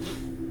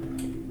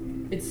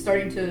it's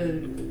starting to I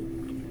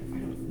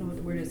don't know what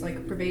the word is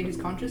like pervade his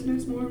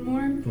consciousness more and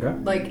more. Okay.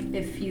 Like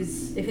if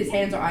his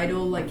hands are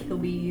idle, like he'll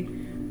be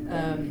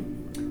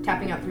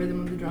tapping out the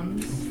rhythm of the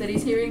drums that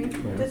he's hearing.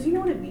 Does he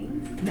know what it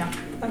means? No.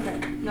 Okay.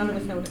 None of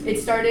us know what it means.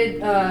 It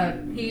started.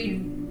 He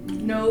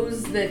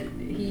knows that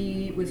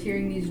he was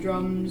hearing these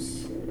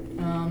drums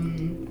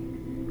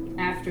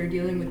after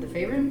dealing with the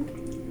Faerun,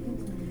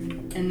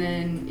 and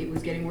then it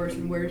was getting worse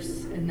and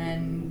worse, and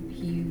then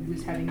he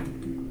was having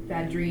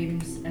bad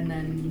dreams, and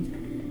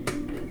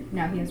then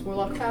now he has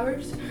warlock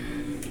powers.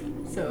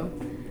 So.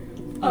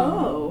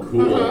 Oh.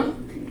 Cool. Uh-huh.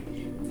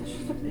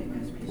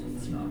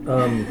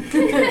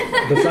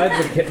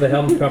 Besides the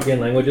Helm of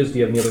Comprehend Languages, do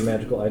you have any other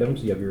magical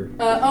items? Do you have your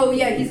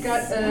He's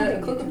got a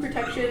cloak of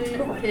protection.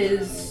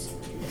 His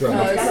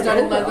drum?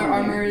 studded leather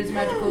armor is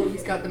magical.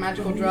 He's got the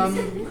magical drum,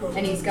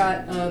 and he's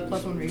got a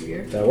 +1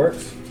 rapier. That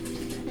works.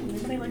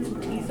 Anybody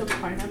like a piece of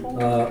pineapple?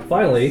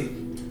 Finally.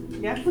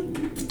 Yeah. I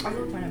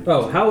love pineapple.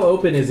 Oh, how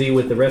open is he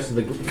with the rest of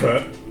the group?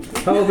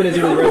 How open is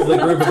he with the rest of the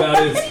group about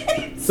his...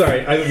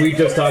 Sorry, we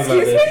just talked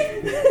about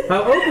this.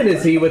 How open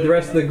is he with the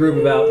rest of the group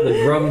about the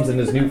drums and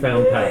his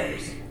newfound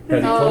powers?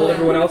 Has he told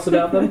everyone else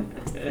about them?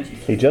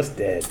 He just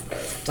did.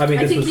 I mean,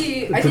 I this think was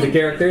he- to I the think-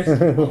 characters?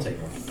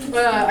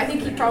 I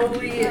think he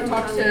probably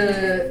talked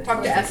to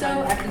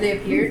Esso after they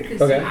appeared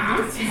because Okay.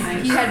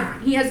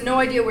 he has no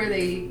idea where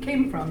they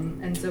came from,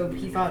 and so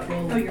he thought,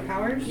 well, Oh, your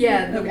powers?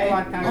 yeah, the Okay.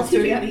 warlock powers. I'll So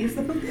teach he- you how to use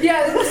them.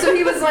 yeah, so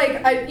he was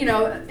like,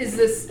 is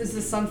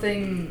this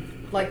something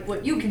like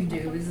what you can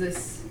do? Is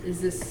this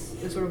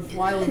a sort of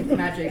wild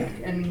magic?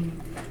 And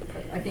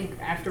I think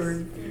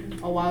after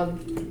a while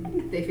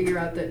they figure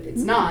out that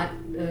it's not,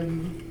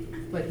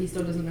 but he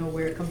still doesn't know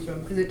where it comes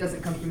from because it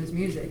doesn't come from his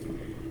music.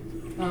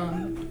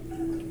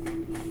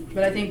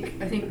 But I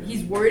think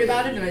he's worried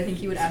about it, and I think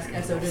he would ask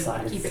Esso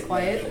to keep it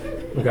quiet.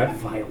 Okay.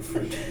 Vile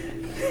fruit.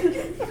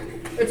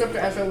 It's up to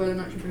Esso whether or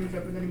not she brings it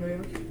up with anybody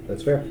else.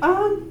 That's fair.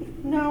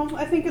 No.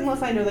 I think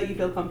unless I know that you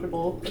feel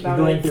comfortable You're about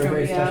going it. through a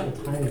very yeah.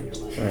 special time in your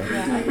life.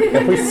 Yeah.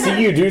 If we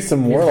see you do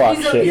some warlock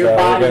He's a- shit, Your though, we're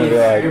body, gonna be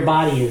like, your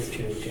body is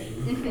changing.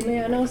 I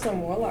mean, I know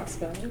some warlock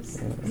spells,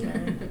 so I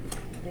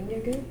think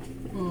you're good.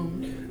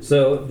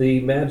 So the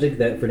magic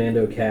that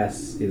Fernando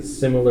casts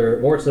is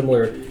more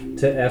similar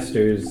to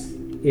Esther's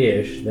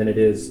ish than it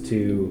is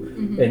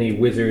to any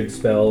wizard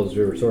spells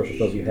or sorcerer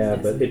spells you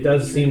have, but it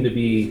does seem to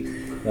be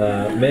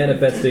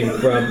manifesting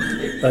from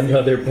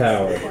another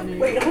power.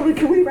 Wait, hold on.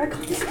 Can we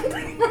retcon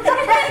something?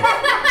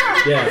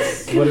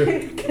 Yes.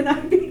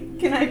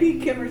 Can I be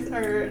Kimmer's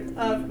or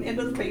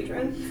Nando's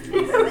patron?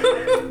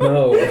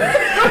 No.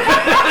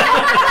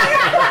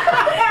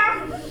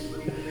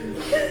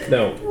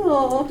 No.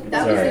 Oh.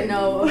 That was Sorry. a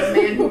no of a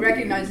man who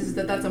recognizes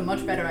that that's a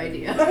much better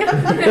idea.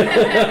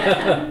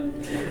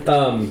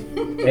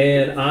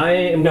 And I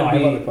am No, I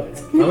gonna love be, the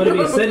place. I'm going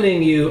to be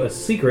sending you a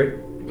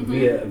secret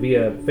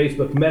via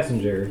Facebook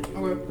Messenger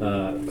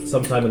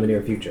sometime in the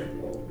near future.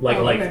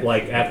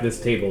 Like at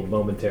this table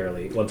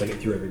momentarily once I get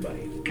through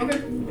everybody.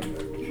 Okay.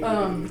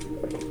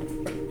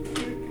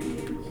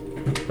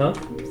 Huh?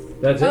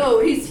 That's it? Oh,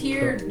 he's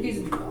here.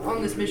 He's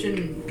on this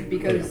mission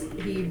because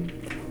he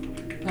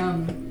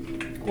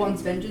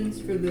wants vengeance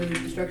for the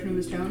destruction of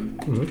his town.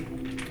 Mhm.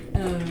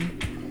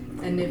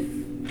 And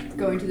if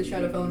going to the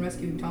Shadowfell and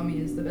rescuing Tommy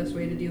is the best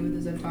way to deal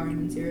with the Zentarim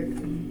and Sirik,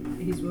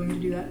 and he's willing to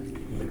do that.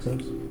 Makes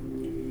sense.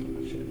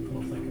 Shit,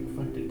 almost like,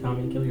 fuck, did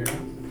Tommy kill your house?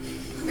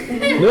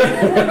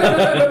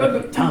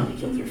 Tommy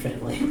killed your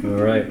family.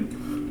 All right.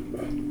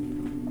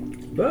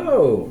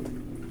 Bo.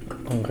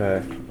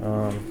 Okay.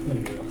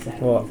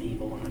 Sad Well, and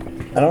evil.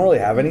 I don't really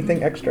have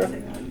anything extra.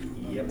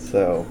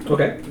 So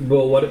Okay.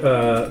 Well, what?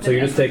 So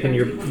you're just taking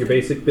your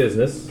basic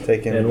business.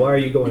 Taking- And why are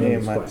you going on yeah,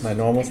 this quest? my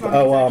normal stuff.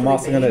 Oh well, I'm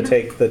also gonna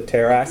take the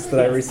Terrax that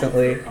I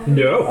recently.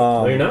 No,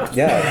 no, you're not.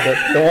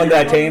 Yeah, the one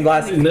that I tamed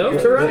last. No,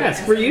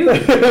 Terrax for you. On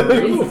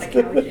the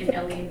couch in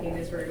Ellie and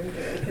Dana's room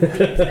because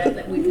we said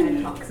that we've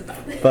had talks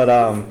about this. But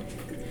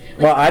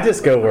well, I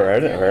just go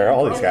where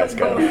all these guys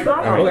go.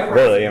 I mean,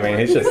 really, I mean,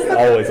 he's just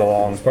always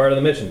along. It's part of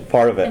the mission.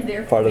 Part of And it.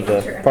 therefore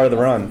Part of the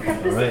run. All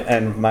right.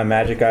 And my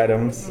magic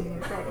items.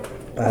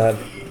 I have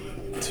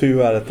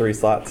 2 out of 3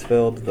 slots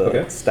filled: the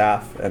Okay.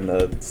 staff and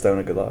the stone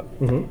of good luck.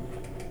 Mm-hmm.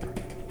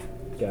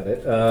 Got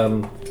it.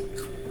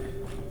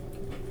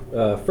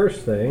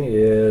 First thing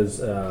is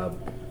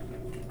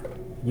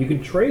you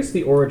can trace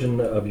the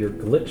origin of your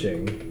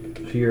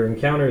glitching to your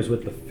encounters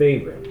with the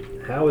favorite.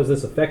 How has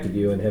this affected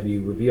you, and have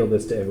you revealed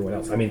this to everyone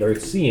else? I mean, they're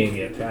seeing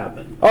it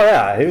happen. Oh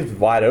yeah, he was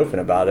wide open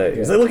about it. He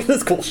was like, "Look at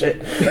this cool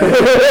shit."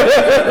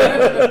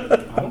 I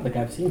don't think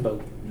I've seen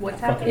both. What's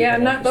Fucking happening? Yeah,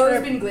 I'm not Bo's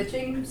sure. been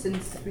glitching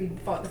since we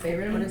fought the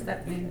favorite. What does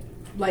that mean?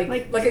 Like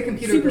a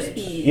computer super glitch.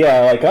 speed.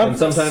 Yeah, like I'm And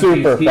sometimes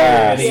super he's here,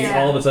 fast. and he Yeah.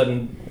 all of a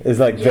sudden It's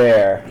like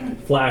there.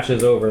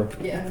 flashes over.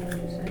 Yeah.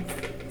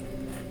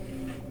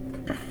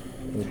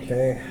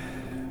 Okay.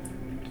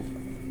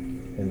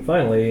 And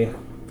finally,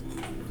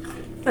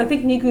 I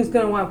think Niku's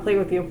gonna want to play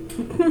with you.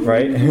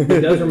 Right?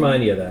 it does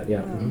remind you of that,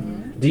 yeah.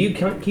 Do you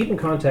keep in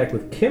contact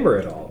with Kimmer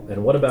at all?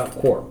 And what about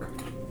Quark?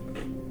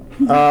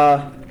 We've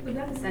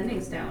got the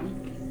sending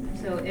stone,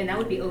 so and that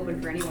would be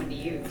open for anyone to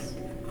use.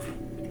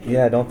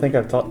 Yeah, I don't think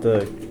I've talked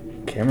to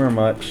Kimmer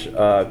much.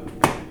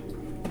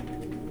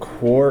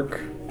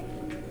 Quark.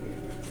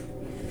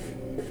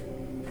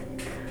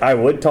 I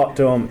would talk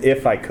to him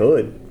if I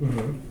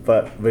could,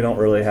 but we don't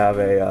really have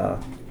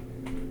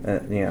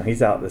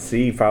he's out to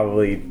sea.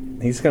 Probably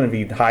he's going to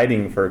be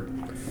hiding for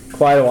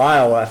quite a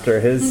while after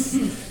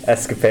his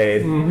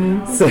escapade.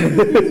 So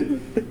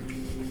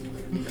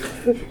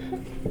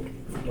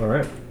All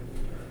right.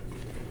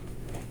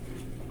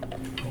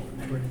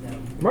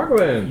 You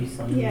Margwin!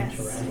 son Yes.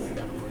 Terrax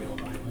down a real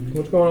island.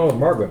 What's going on with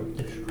Margwin?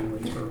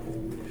 Destroyed her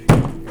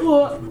whole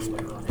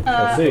Well,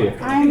 I see.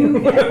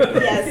 I'm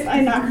yes,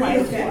 I knocked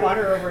my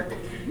water over.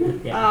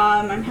 Yeah.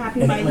 I'm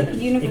happy And, my like,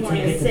 unicorn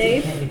it is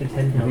can't safe. get to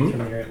 10 pounds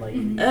from here at,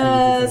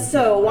 like,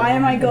 So why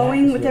am I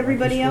going with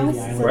everybody else?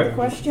 Is that the Right.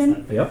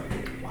 question? Yep.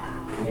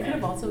 You could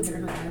have also hit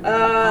her.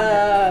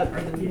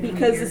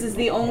 Because this is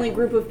the only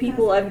group of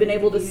people I've been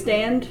able to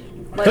stand,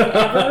 like,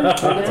 ever.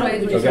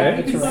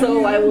 Okay.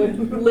 So I will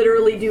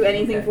literally do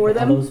anything for All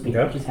them. those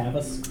people Okay. just have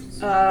a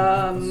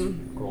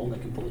Scroll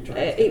that can pull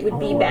the It would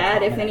be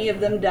bad if any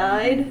of them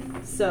died,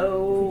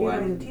 so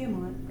I'm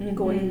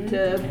going I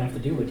to have to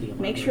do with you.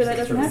 make sure that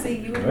doesn't happen. See,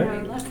 you and Right.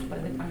 I left by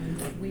the time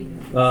that we.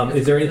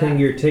 Is there anything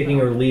you're taking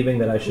or leaving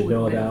that I should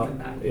know about?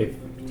 If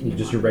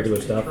just your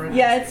regular stuff?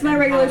 Yeah, it's my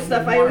regular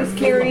stuff. I always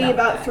carry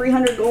about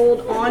 300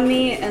 gold on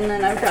me, and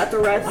then I've got the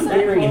rest I'm at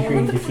very home.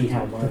 intrigued to see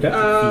how Mark Okay. would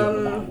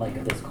feel about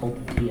like this cult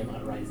of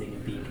Tiamat rising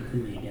and being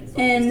completely against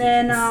all And these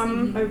then,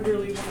 things. I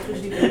really wanted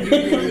to do that. It'd be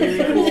really,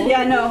 really cool.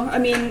 yeah, no, I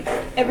mean,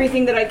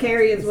 everything that I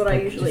carry is what I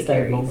Like, usually just that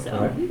carry, moment, so.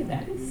 like,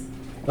 that is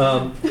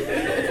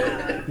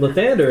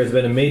Lathander has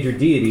been a major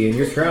deity in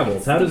your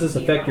travels. How does this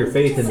affect your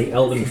faith in the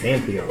Elven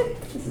pantheon?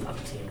 this is not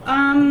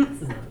Tiamat.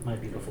 This is not my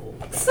beautiful.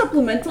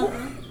 Supplemental.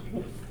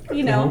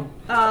 You know,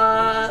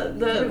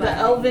 the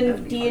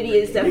elven deity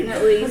is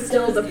definitely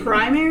still the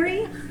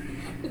primary.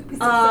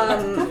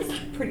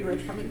 Pretty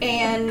rich coming.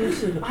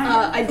 And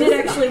I did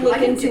actually look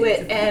into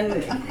it,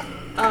 and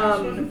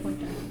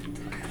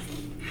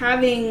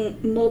having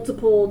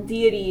multiple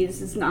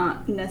deities is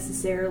not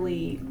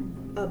necessarily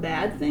a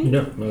bad thing.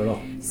 No, not at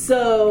all.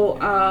 So,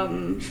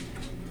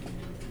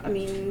 I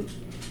mean,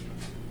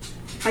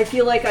 I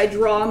feel like I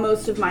draw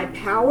most of my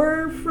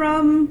power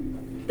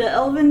from the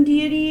elven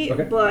deity,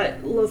 Okay.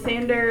 but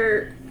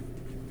Lathander,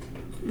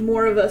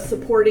 more of a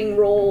supporting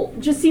role,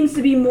 just seems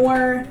to be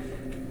more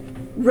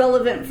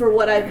relevant for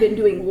what I've been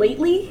doing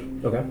lately.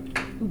 Okay.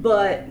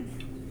 But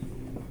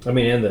I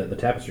mean, and the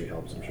tapestry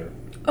helps, I'm sure.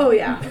 oh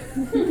yeah,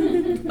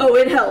 oh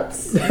it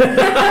helps.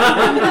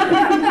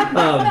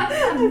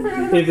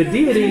 If a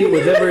deity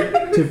was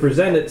ever to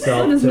present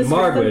itself Does to Mr.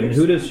 Margwin, Thunders-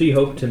 who does she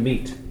hope to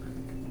meet?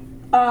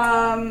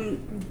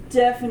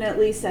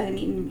 Definitely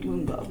Sahani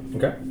Moonbow.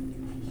 Okay.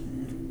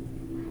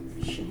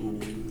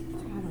 Shani,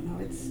 I don't know.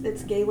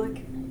 It's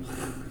Gaelic.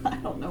 I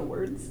don't know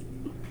words.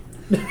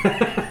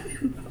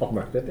 I'll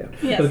mark that down.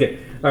 Yes. Okay.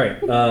 All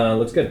right.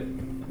 Looks good.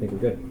 I think we're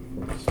good.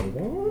 Let's move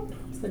on.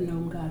 What's the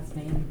gnome god's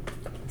name?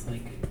 It's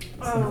like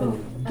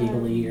something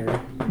giggly or.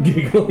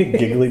 Giggly.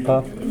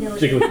 Jigglypuff. No,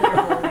 it's Jiggly.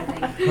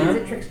 I think.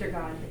 It's a trickster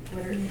god.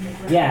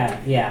 Yeah,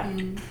 yeah.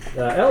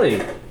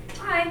 Ellie.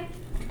 Hi.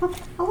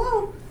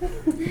 Hello.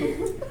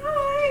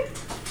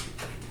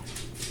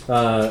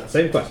 Hi.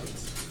 Same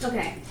questions.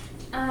 Okay.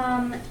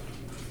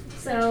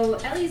 So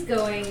Ellie's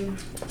going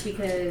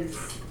because,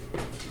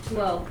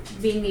 well,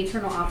 being the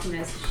eternal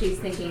optimist, she's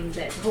thinking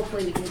that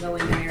hopefully we can go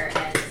in there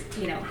and,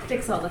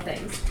 fix all the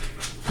things.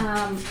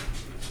 And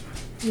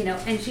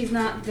she's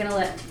not gonna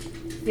let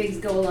Figs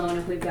go alone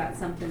if we've got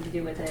something to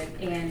do with it.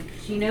 And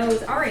she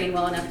knows Arian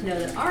well enough to know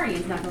that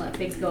Arian's not gonna let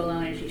Figs go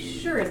alone, and she's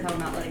sure as hell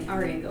not letting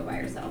Arian go by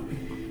herself.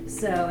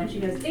 So, and she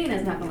knows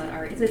Dana's not gonna let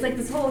Arian. So it's like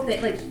this whole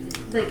thing, like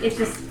it's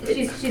just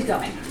she's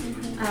going.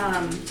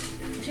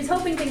 She's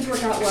hoping things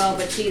work out well,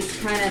 but she's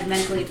kind of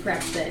mentally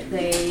prepped that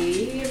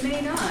they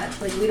may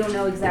not. Like, we don't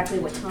know exactly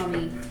what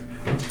Tommy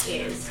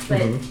is,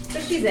 but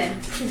she's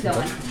in. She's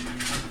going.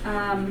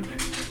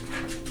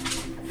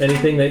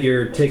 Anything that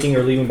you're taking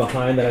or leaving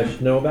behind that I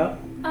should know about?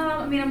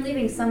 I'm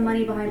leaving some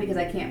money behind because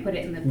I can't put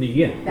it in the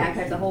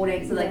bagpipes of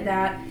holding, so like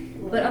that.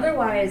 But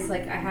otherwise,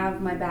 like, I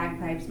have my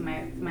bagpipes,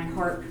 my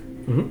harp,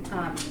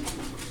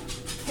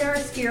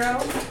 Chiaroscuro.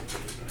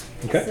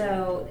 Okay.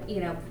 So,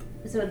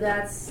 so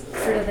that's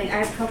sort of thing. I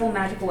have a couple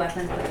magical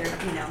weapons, but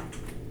they're,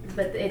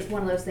 but it's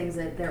one of those things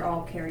that they're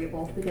all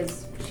carryable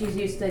because she's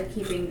used to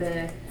keeping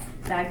the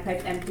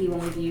bagpipes empty when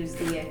we've used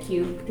the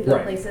cube to go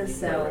places.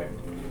 So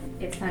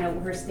it's kind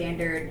of her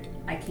standard.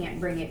 I can't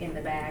bring it in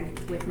the bag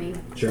with me.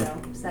 Sure.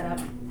 So set up.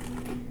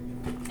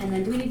 And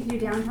then do we need to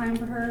do downtime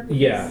for her?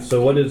 Yeah.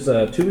 So what is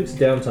 2 weeks of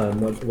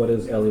downtime? What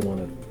does Ellie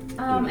want to?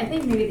 I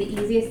think maybe the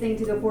easiest thing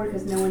to go forward,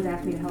 because no one's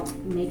asked me to help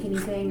make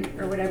anything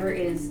or whatever,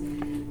 is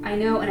I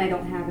know, and I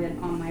don't have it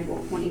on my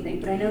Roll20 thing,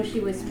 but I know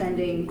she was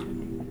spending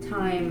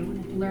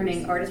time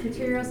learning artist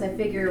materials. I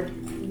figure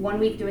 1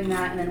 week doing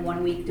that and then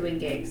 1 week doing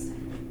gigs.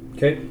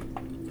 Okay.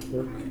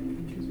 Work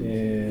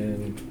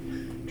and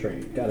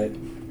train. Got it.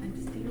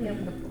 Yep.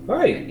 All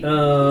right.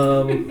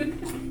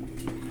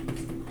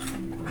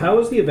 How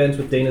has the events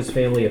with Dana's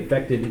family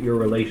affected your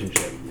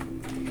relationship?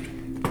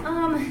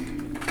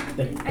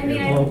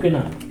 They're broken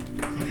up.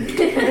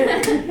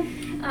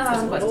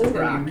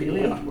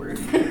 Really awkward.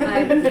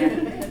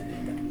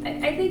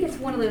 I think it's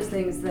one of those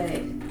things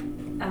that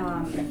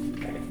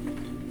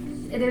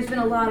there's been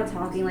a lot of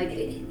talking. Like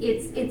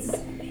it's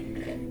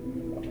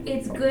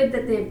good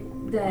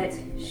that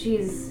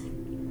she's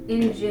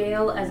in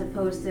jail as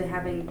opposed to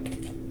having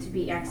to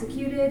be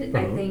executed.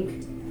 I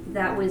think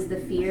that was the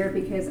fear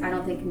because I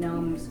don't think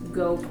gnomes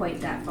go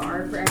quite that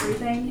far for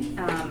everything.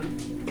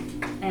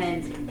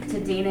 And to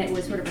Dana, it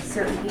was sort of a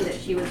certainty that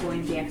she was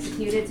going to be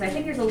executed. So I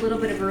think there's a little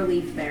bit of a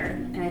relief there.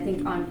 And I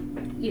think on,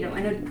 I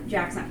know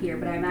Jack's not here,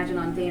 but I imagine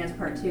on Dana's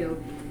part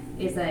too,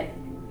 is that,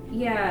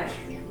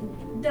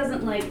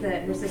 doesn't like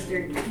that her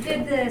sister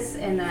did this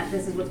and that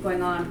this is what's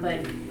going on,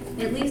 but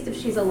at least if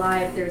she's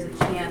alive, there's a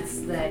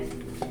chance that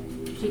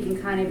she can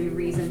kind of be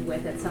reasoned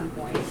with at some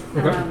point.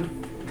 Okay.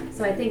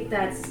 So I think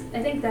that's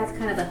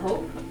kind of the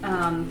hope,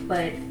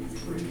 but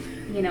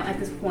at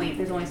this point,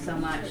 there's only so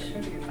much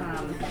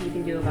you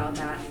can do about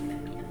that.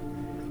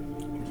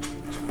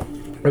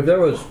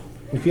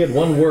 If you had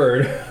one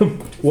word,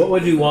 what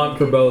would you want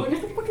for both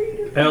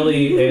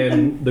Ellie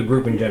and the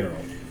group in general?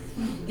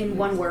 In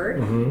one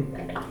word? I'm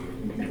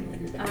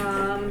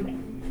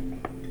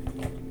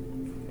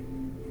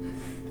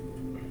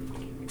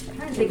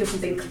trying to think of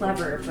something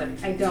clever, but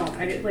I don't.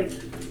 I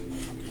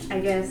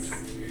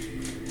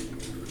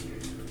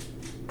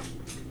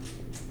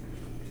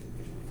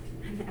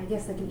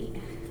guess I can eat.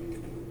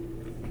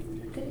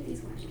 I'm good at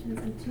these questions.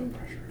 I'm too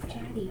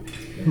chatty.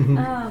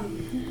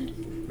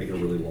 Make a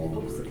really long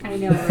word. I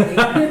know, right?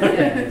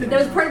 That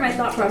was part of my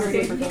thought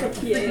process. Was pick a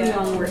freaking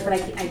long word, but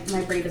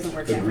my brain doesn't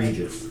work that way.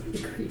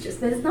 Egregious.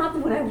 That is not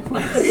what I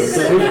want.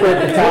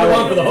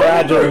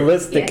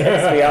 Fragilistic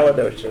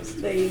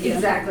expialidocious.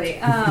 Exactly.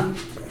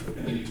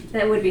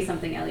 That would be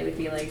something Ellie would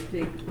be like,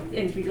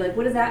 and be like,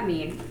 "What does that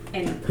mean?"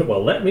 And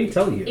well, let me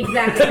tell you.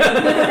 Exactly.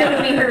 That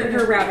would be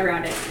her route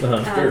around it.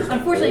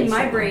 Unfortunately,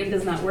 my brain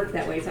does not work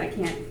that way, so I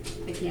can't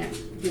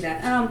do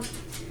that.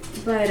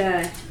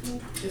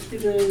 Just do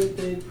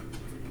the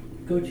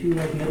go to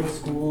like middle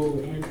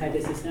school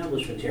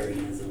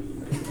anti-disestablishmentarianism.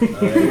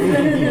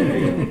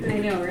 I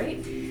know, right?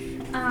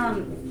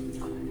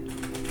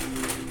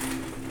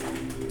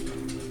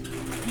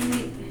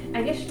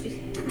 I guess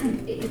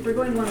if we're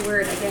going one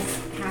word, I guess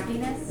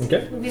happiness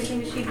would be the thing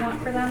that she'd want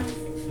for them.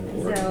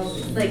 So,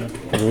 like,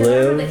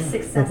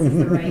 success is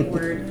the right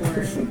word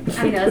for.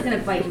 I know it's gonna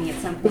bite me at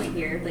some point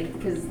here, like,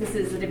 because this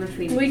is the difference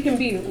between. You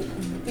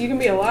can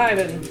be alive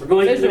and we're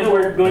going to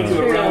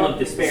a realm of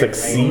despair.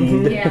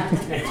 Succeed. Right? Yeah.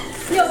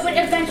 No, but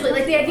eventually,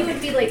 like, the idea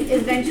would be like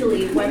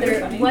eventually,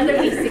 whether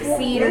we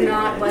succeed or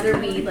not, whether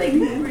we like,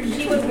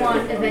 she would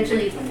want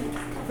eventually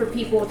for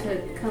people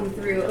to come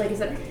through. Like I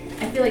said,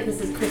 I feel like Chris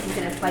is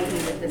gonna fight me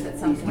with this at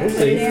some point.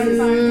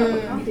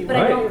 But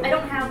I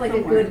don't have like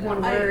a good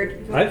one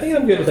word. I think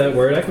I'm good with that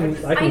word.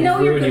 I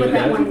know you're good with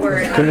that one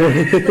word. Why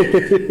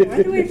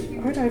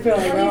do I feel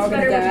like Ellie's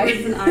better with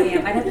words than I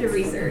am. I'd have to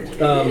research.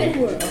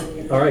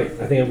 All right,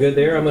 I think I'm good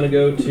there. I'm going to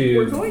go to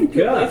We're going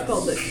to a place Gus.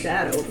 called the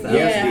Shadowfell.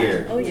 Yes,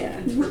 dear. Oh yeah.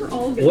 We're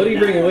all gonna What are you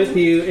bringing die. with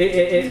you?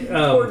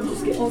 Or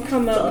just get I'll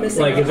come up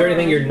missing. Like, is there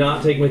anything you're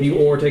not taking with you,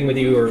 or taking with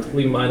you, or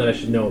leaving behind that I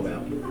should know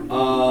about?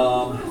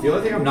 The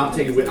only thing I'm not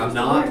taking I'm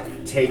not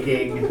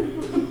taking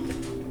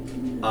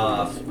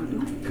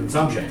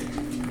consumption.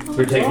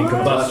 You're taking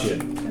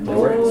combustion.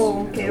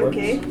 Oh,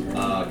 okay.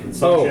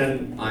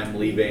 Consumption, I'm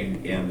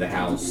leaving in the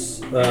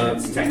house. And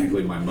it's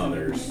technically my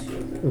mother's.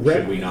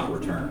 Should we not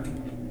return?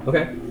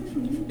 Okay.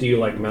 Do you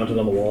like mount it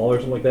on the wall or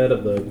something like that?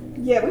 Of the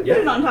Yeah, we put Yeah.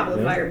 it on top of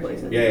the Yeah.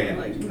 fireplace. Yeah.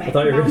 Like, I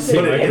thought you were going to say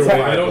Put it in the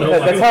microwave. I don't know.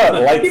 That's how it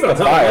lights Keep it on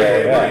the top of fire.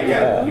 microwave. Right,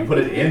 yeah. You put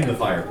it in the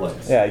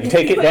fireplace. Yeah, you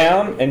take it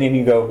down and then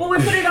you go. Well, we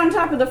put it on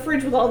top of the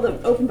fridge with all the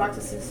open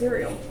boxes of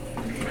cereal.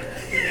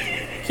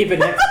 Keep it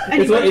next.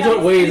 It's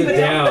what weighs it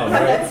down,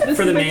 right? That's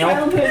For the mail?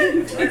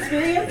 childhood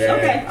experience? Yeah.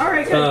 Okay,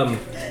 alright, good.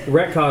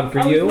 Retcon for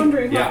I was you.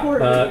 wondering Yeah. how poor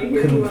it would be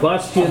here.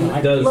 Combustion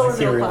I does my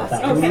cereal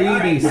without Okay.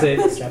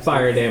 3d6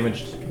 fire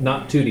damage,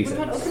 not 2d6.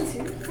 Well,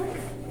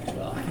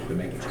 I think we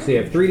make it. So you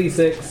have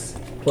 3d6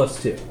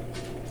 plus 2,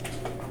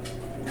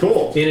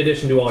 Cool. in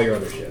addition to all your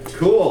other shit.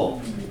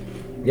 Cool.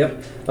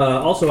 Yep.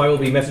 Also, I will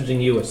be messaging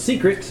you a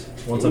secret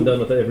once I'm done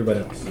with everybody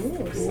else.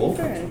 Cool.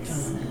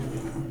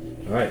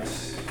 All right.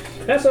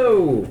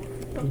 Esso.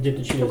 You did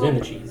the Cheetos in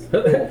the cheese.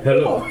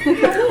 Hello.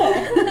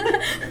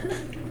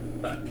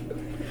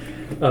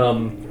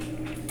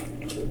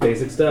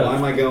 Basic Why stuff.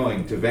 am I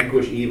going? To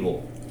vanquish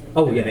evil.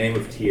 Oh, in yeah. the name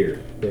of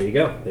Tyr. There you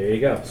go. There you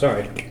go.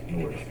 Sorry.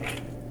 No worries.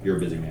 You're a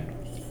busy man.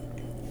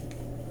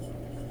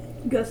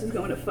 Gus is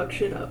going to fuck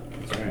shit up.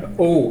 That's all right.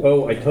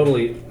 Oh, I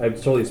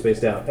totally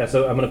spaced out.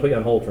 So I'm gonna put you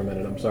on hold for a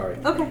minute. I'm sorry.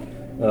 Okay.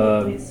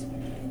 Please.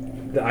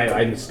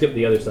 I skipped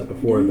the other stuff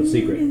before the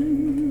secret.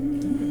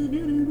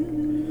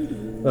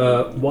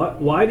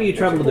 Why do you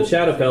travel to the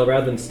Shadowfell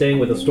rather than staying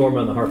with the Storm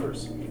on the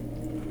Harpers?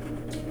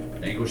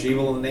 Vanquish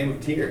evil in the name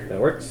of Tyr.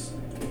 That works.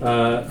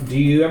 Do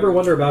you ever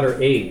wonder about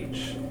her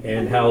age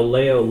and how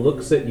Leo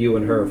looks at you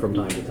and her from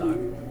time to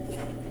time?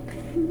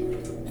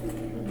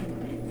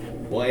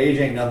 Well, age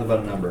ain't nothing but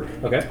a number.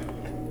 Okay.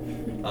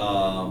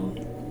 Holla.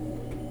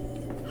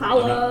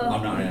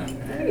 I'm not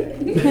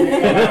really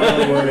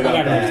worried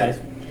about that.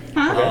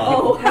 Huh?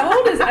 Oh. How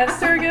old is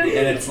Esther again?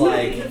 And it's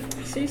like,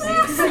 She's a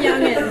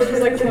youngin'.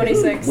 She's like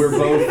 26. we're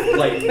both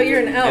like, But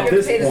you're an elf. at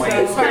this Okay, point,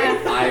 so sorry.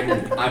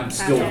 I'm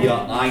still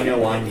young. I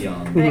know I'm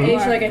young. I age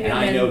like a And human.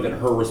 I know that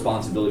her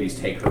responsibilities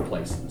take her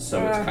places.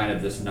 So it's kind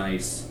of this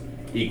nice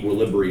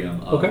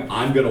equilibrium of Okay.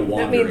 I'm going to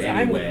wander means I'm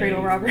anyway. the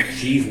cradle robber.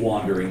 She's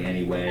wandering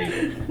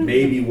anyway.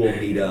 Maybe we'll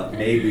meet up.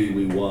 Maybe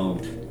we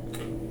won't.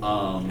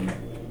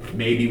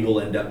 Maybe we'll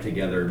end up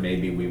together.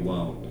 Maybe we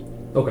won't.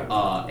 Okay.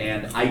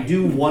 And I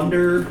do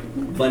wonder,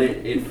 but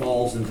it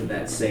falls into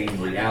that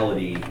same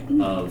reality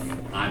of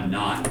I'm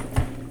not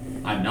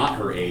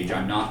her age.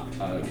 I'm not,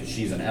 because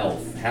she's an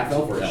elf. Half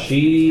elf or elf?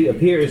 She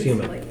appears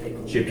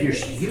human. She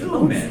appears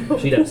human.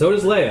 She does. So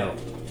does Leo.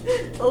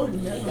 Oh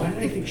no. Why did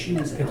I think she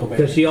was elf?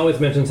 Because she always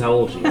mentions how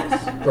old she is,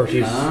 or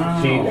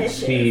Oh.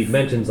 she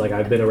mentions like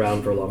I've been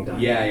around for a long time.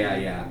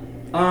 Yeah.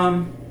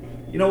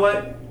 You know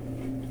what?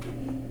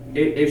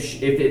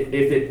 If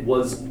it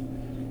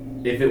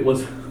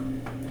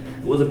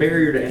was a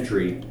barrier to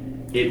entry,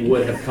 it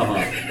would have come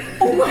up.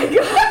 Oh my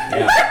god.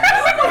 Yeah.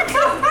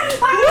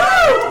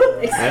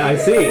 I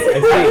see.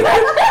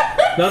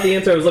 Not the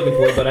answer I was looking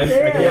for, but I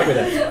can work with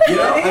that. You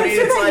know, I mean,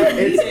 it's like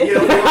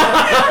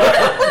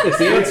It's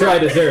the answer I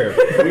deserve.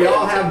 we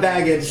all have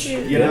baggage,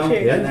 you know,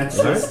 Yeah. and that's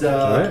All right. just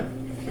All right.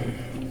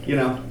 you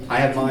know, I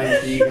have mine,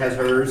 she has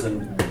hers,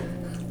 and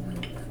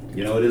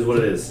you know, it is what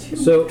it is.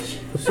 So,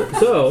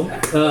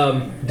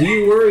 do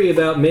you worry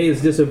about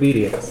May's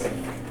disobedience?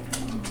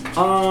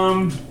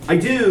 I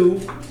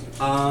do,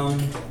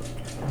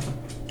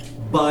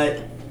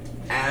 but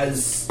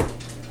as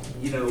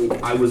you know,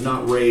 I was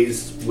not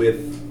raised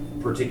with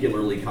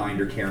particularly kind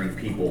or caring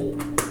people,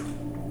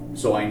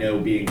 so I know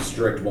being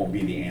strict won't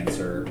be the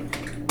answer,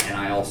 and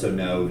I also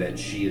know that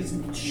she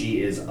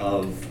is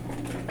of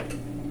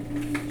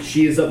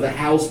the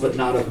house, but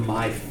not of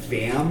my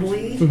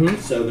family.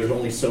 So there's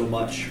only so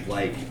much,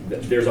 like,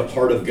 there's a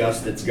part of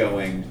Gus that's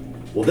going,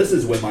 well, this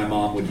is when my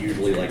mom would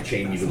usually, like,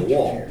 chain me to the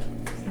wall.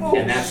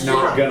 And that's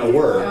not gonna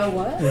work. Oh,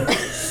 what?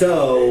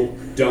 So,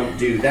 don't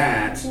do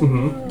that.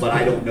 But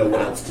I don't know what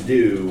else to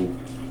do.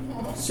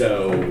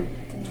 So,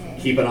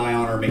 keep an eye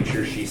on her, make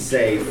sure she's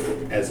safe,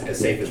 as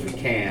safe as we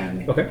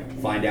can. Okay.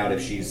 Find out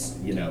if she's,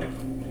 you know,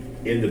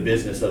 in the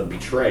business of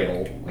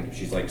betrayal, like if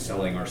she's like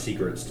selling our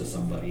secrets to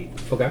somebody.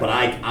 Okay. But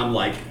I'm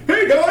like,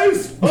 hey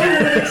guys, I'm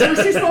gonna make sure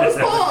she's not a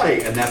spy,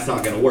 and that's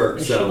not gonna work.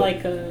 Is so she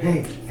like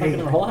hey, fucking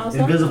her whole house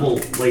up?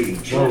 invisible lady,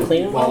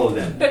 Clean follow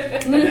them.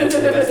 That's the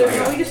best I We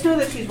got. just know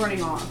that she's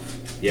running off.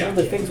 Yeah,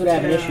 The things would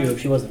have an issue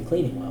if she wasn't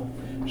cleaning well.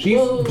 She's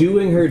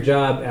doing her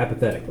job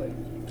apathetically.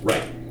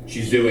 right.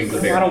 She's doing the.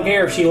 I don't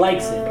care if she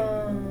likes it.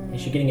 Is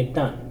she getting it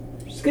done?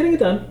 She's getting it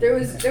done. There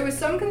was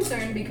some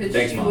concern because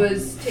Thanks, she Mom.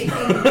 was taking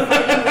fighting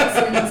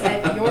lessons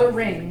at your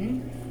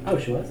ring, Oh,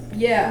 she was?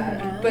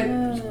 Yeah, but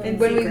In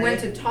when we secret. went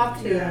to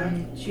talk to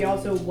them, she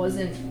also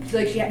wasn't,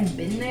 like, she hadn't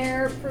been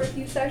there for a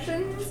few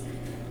sessions,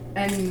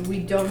 and we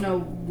don't know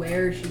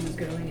where she was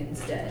going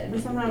instead.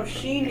 And somehow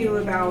she knew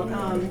about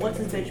what's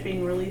his bitch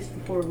being released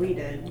before we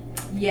did.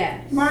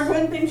 Yes.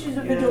 Margwyn thinks she's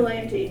a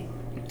vigilante.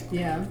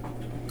 Yeah.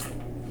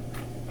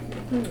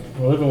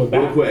 We're living with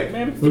Real Bat- quick,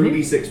 Man.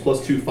 3d6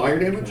 plus 2 fire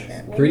damage.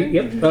 3.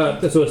 Yep.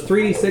 So it's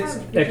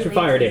 3d6 extra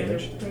fire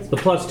damage. The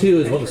plus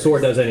 2 is what the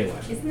sword does anyway.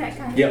 Isn't that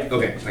kind of? Yep,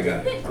 okay, I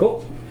got it.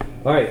 Cool.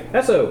 All right,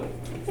 Esso,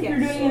 You're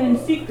doing it in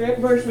secret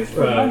versus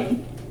for Right.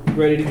 money.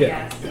 ready to go.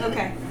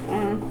 Okay.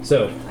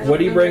 So, what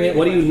do you bring it?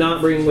 What do you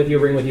not bring with you?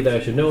 Bring with you that I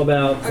should know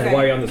about, and Okay.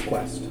 why are you on this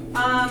quest?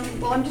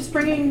 Well, I'm just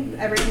bringing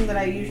everything that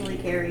I usually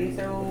carry.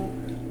 So,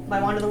 my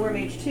Wand of the Worm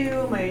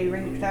H2, my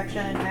Ring of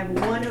Protection. I have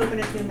one open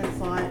attunement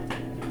slot,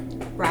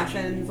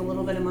 rations, a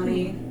little bit of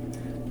money.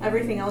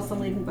 Everything else I'm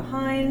leaving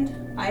behind.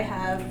 I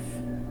have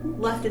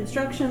left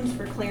instructions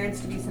for Clarence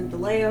to be sent to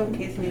Leo in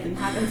case anything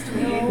happens to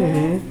me.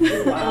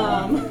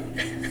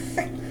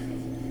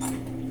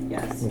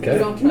 Yes. Okay. You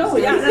don't No,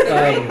 trust yeah, us.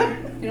 that's right.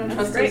 You don't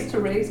trust us to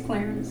raise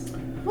Clarence.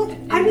 Well,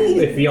 I mean,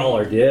 If y'all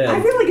are dead. I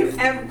feel like if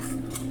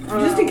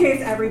just in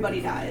case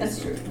everybody dies.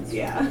 That's true.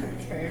 Yeah.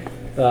 Fair.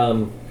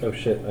 Oh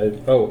shit. You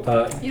don't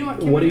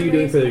want What are you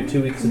doing for the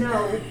 2 weeks?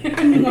 No.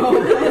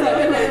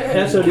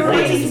 Esso,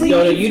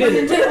 you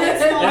didn't.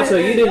 Esso,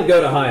 you didn't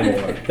go to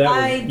Highmore. That was,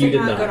 I you did did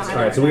not not. go to All right,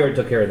 Highmore. so we already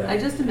took care of I that.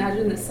 just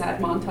imagine the sad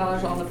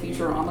montage on the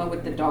Futurama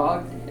with the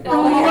dog. And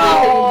Oh, like no.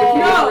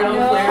 everything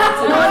No.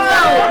 around No.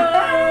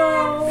 Clarence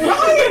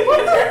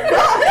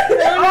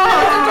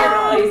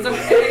and it's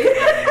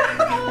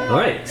okay. All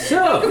right, so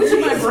Welcome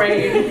to my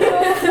brain.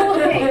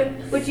 Okay,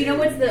 but you know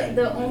what's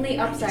the only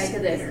upside to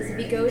this is if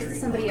he goes to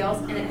somebody else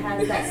and it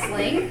has that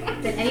sling,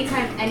 then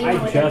anytime anyone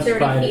I within just 30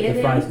 find feet of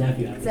the Fry's him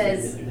nephew episode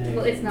says, the other day.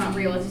 well, it's not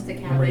real, it's just a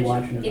I'm cabbage,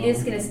 rewatching it it is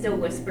all. going to still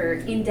whisper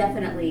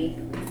indefinitely,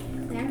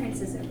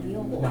 Clarence is a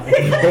real boy.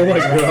 oh my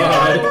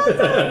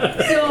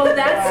god. So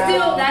that's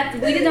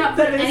still, we did not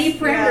put That is- any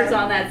parameters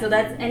yeah. on that, so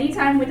that's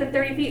anytime within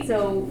 30 feet,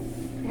 so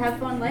have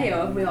fun,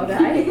 Leo, if we all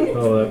die.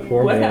 Oh, that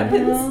poor What man.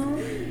 happens?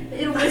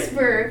 It'll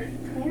whisper,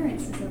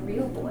 Clarence is a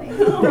real boy.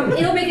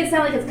 It'll make it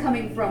sound like it's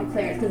coming from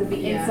Clarence because it'll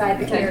be inside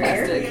the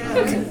carrier.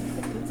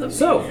 Fantastic.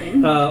 So,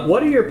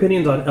 what are your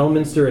opinions on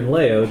Elminster and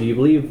Leo? Do you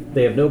believe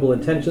they have noble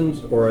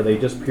intentions, or are they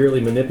just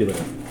purely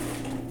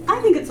manipulative? I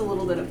think it's a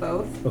little bit of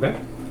both. Okay.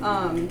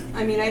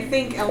 I mean, I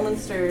think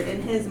Elminster,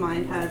 in his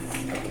mind,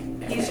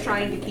 he's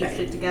trying to keep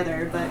shit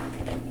together, but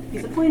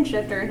he's a plane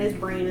shifter and his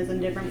brain is in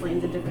different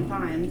planes at different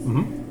times.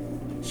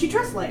 Mm-hmm. She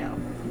trusts Leo.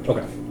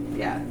 Okay.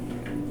 Yeah.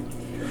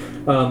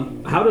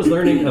 How does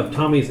learning of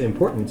Tommy's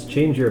importance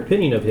change your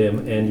opinion of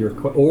him and your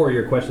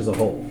quest as a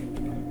whole?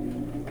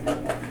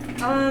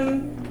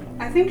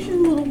 I think she's a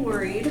little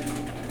worried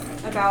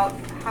about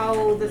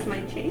how this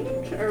might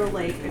change, or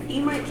like if he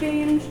might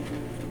change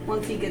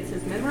once he gets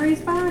his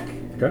memories back.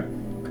 Okay.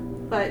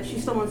 But she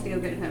still wants to go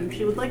get him.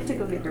 She would like to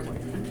go get her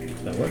boyfriend.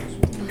 That works.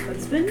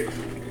 Husband?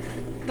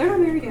 They're not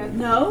married yet.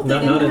 No, they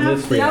Not didn't in have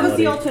this to. That was the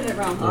reality. alternate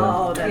realm.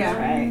 Oh, that's Yeah.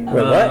 right.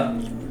 Wait,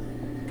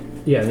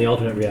 what? Yeah, in the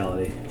alternate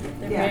reality.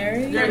 They're Yeah.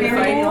 married? They're in the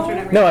married in the fight?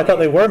 alternate No, I reality. thought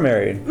they were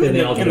married. In the In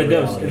the alternate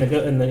ghost,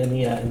 reality. in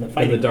the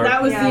fighting. dark.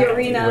 That was Yeah. the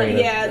arena. Arena.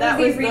 Yeah, that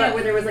was the arena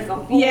where there was like a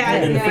whole Yeah,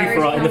 in the yeah.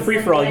 free-for-all, in the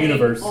free-for-all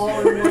universe. Oh,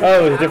 it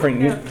was a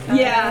different.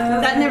 Yeah,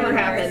 that never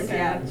happened.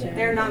 Yeah,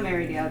 they're not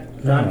married yet.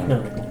 Not,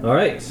 no. All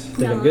right.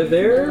 Think I'm good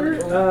there.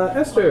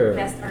 Esther.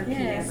 best RP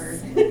Yes. ever.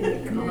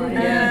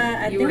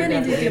 I You think were I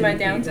need to do my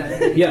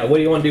definitely downtime. Yeah, what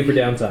do you want to do for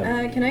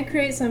downside? Can I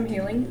create some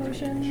healing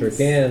potions? Sure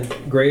can.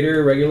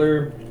 Greater,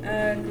 regular,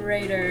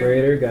 Greater.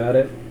 greater, got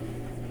it.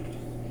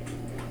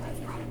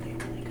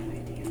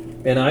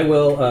 And I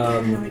will,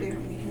 No idea.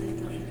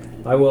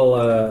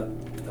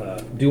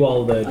 do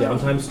all the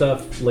downtime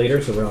stuff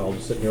later, so we're not all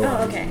just sitting here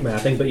Oh, okay.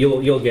 mathing, but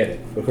you'll get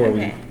it before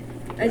Okay.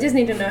 I just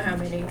need to know how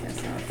many and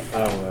stuff. we.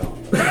 I don't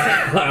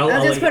know.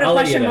 I'll just put a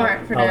let you question know.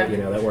 mark for I'll now. let you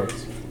know, that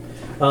works.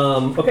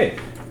 Okay,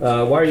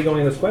 why are you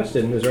going on this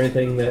question? Is there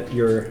anything that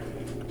you're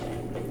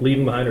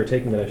leaving behind or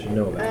taking that I should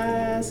know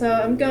about? So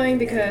I'm going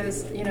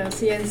because,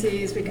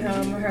 CNC's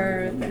become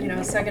her,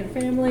 second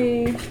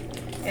family.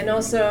 And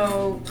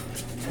also,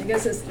 I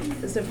guess is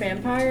the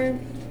vampire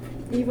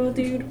evil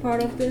dude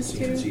part of this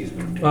too?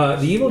 The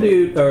evil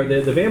dude, or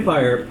the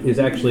vampire, is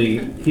actually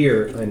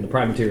here in the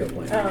Prime Material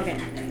Plane. Oh, okay.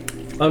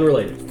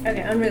 Unrelated.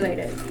 Okay,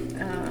 unrelated.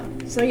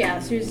 So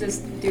yeah, she's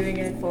just doing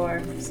it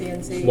for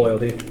CNC.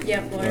 Loyalty.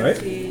 Yep,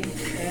 loyalty.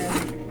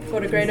 And for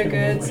the greater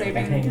good,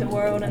 saving the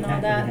world and all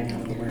that.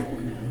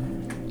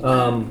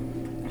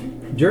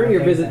 During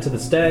your visit to the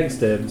Stag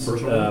Stibs,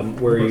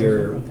 where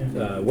your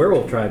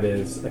werewolf tribe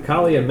is,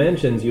 Akalia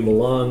mentions you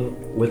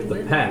belong with the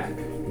pack.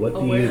 What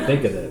do you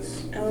think of this?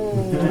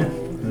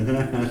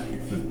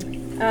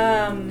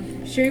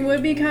 She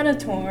would be kind of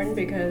torn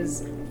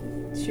because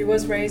she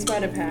was raised by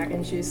the pack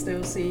and she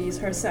still sees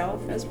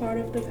herself as part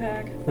of the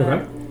pack.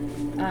 Okay.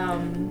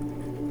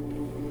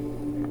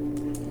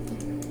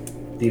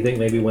 Do you think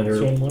maybe when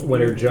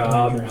her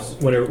jobs,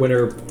 when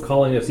her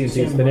calling of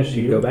CNC is finished,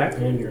 she'd go back?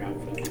 And your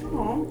outfit.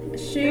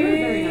 She They're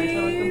very nice.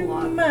 I like them a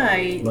lot.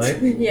 might.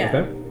 Might? Yeah.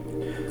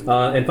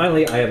 Okay. And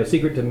finally, I have a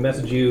secret to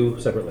message you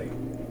separately.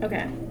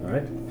 Okay. All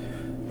right.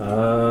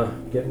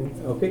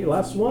 Okay.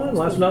 Last one.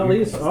 Last but not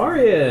least,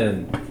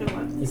 Aryan.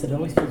 He said it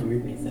always feels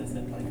weird when he says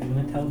that. Like, I'm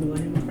gonna tell who I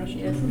am in Russian.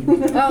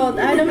 Yes. Oh,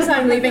 items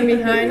I'm leaving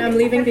behind. I'm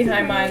leaving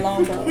behind my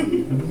longbow.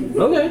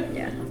 Okay.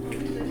 Yeah.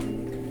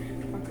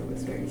 Parker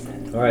was very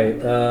sad. All right.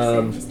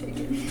 Sam just take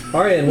it.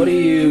 Aryan, what are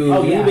you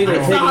Oh, yeah, leaving or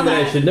I taking saw that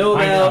I that. should know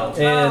I about,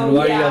 know. and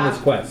why are you on yeah. this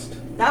quest?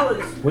 That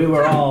was. We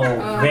were all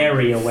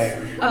very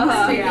aware.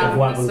 Yeah, Of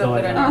what was stuff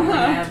going that I on.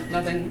 normally have,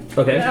 nothing.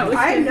 Okay.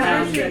 I've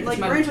never Um, seen, like,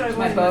 my, granted, I've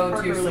my only bow,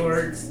 met 2 Parker, like,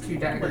 swords, 2 like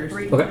daggers.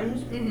 3 Okay.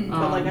 times. Mm-hmm.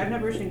 But, like, I've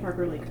never seen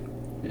Parker, like,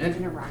 And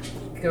interact.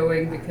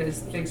 going because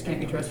things can't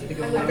be trusted to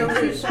go Like, don't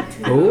alone.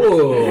 shoot.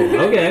 Ooh.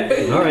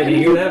 Okay. All right. Do you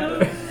hear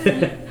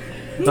that?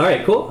 All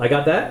right. Cool. I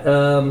got that.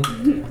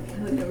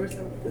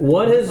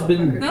 What has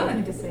been No.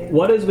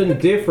 What has been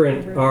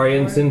different,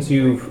 Aryan, since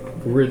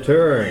you've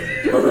returned?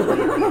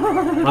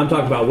 I'm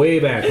talking about way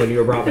back when you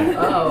were brought back.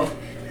 Oh,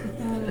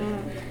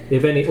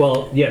 If any,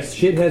 well, yes,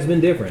 shit has been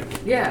different.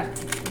 yeah,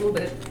 a little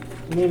bit.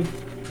 I mean,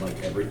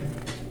 Like everything.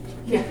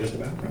 Yeah. Just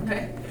about.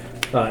 Okay.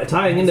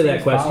 Tying into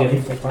that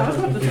question,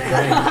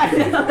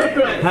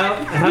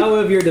 how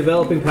have your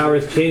developing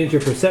powers changed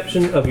your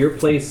perception of your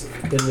place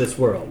in this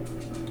world?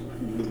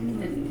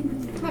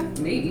 Fuck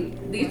me.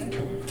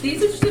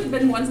 These should have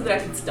been ones that I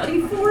could study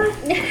for.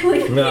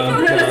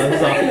 No,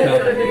 it's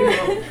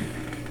not.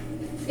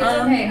 It's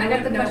okay. I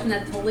got the question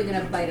that's totally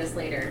gonna bite us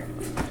later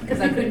because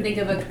I couldn't think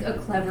of a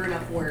clever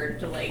enough word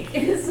to like.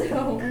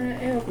 So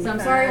I'm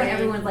sorry when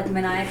everyone's like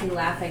maniacally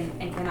laughing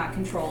and cannot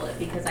control it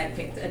because I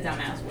picked a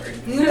dumbass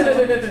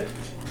word.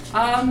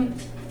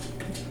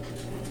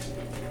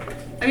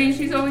 I mean,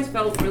 she's always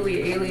felt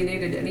really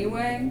alienated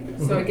anyway,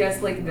 so I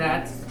guess like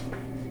that's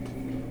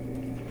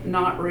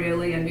not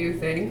really a new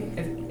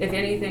thing. If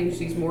anything,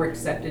 she's more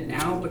accepted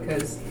now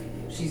because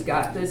she's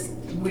got this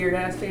weird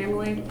ass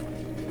family.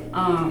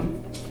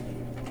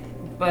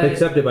 But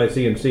Accepted by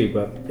CMC,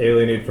 but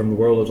alienated from the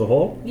world as a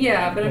whole?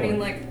 yeah, but I mean,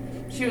 like,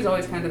 she was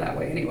always kind of that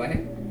way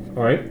anyway.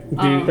 All right.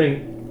 Do you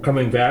think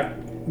coming back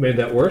made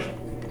that worse?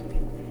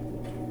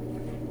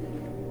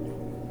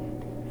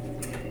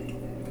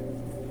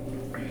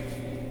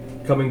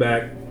 Coming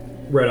back,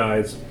 red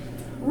eyes,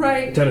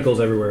 Right. tentacles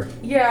everywhere.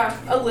 Yeah,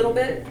 a little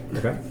bit.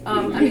 Okay.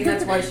 I mean,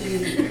 that's why she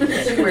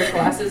wears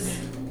glasses.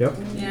 Yep.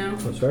 You know.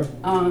 That's fair.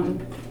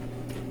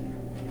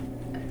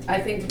 I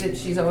think that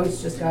she's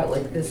always just got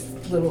like this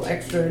little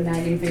extra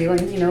nagging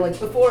feeling, you know, like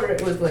before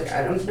it was like,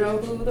 I don't know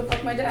who the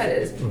fuck my dad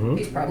is. Mhm.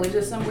 He's probably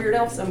just some weird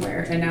elf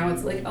somewhere. And now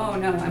it's like, oh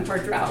no, I'm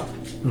part drow.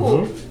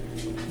 Cool.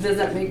 Does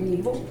that make me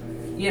evil?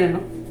 You know?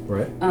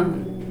 Right. No,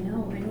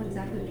 I know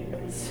exactly what you're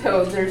doing.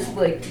 So there's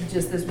like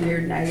just this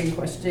weird nagging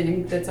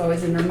questioning that's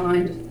always in her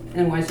mind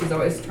and why she's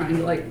always trying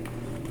to like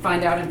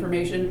find out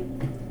information.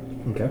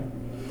 Okay.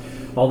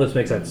 All this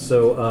makes sense.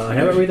 So I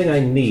have everything I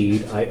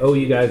need. I owe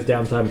you guys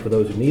downtime for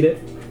those who need it.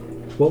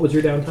 What was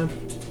your downtime?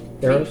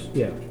 Arrows?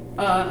 Yeah.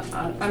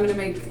 I'm gonna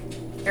make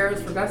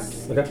arrows for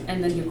Gus Okay.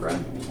 and then do Grub.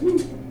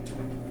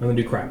 I'm gonna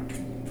do crap.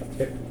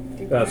 Okay.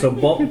 So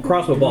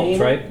crossbow bolts,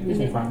 right?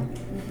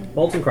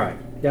 Bolts and cry.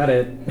 Got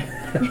it.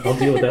 I'll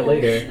deal with that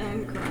later.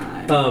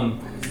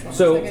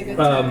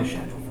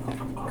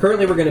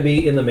 Currently we're going to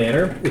be in the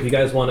manor. If you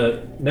guys want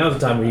to, now's the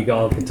time where you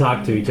all can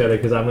talk to each other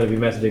because I'm going to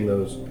be messaging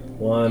those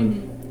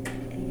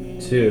 1,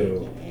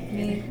 2,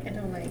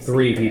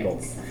 3 people.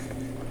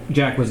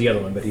 Jack was the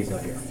other one, but he's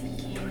not here.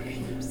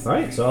 All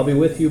right, so I'll be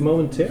with you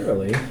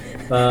momentarily.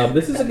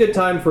 This is a good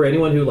time for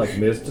anyone who like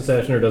missed a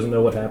session or doesn't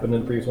know what happened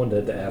in the previous one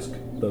to ask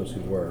those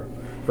who were.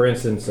 For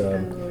instance,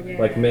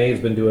 like May's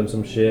been doing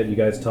some shit. You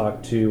guys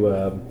talked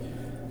to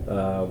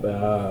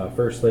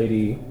First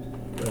Lady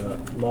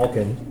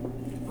Malkin.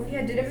 Oh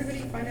yeah, did everybody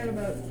find out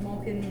about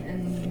Malkin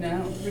and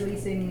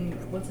releasing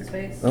what's his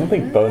face? I don't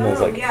think Bo knows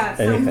like yeah,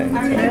 so anything.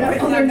 I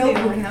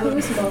mean,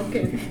 Who's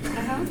Malkin?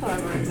 I have thought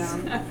I wrote it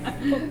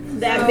down.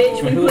 That So-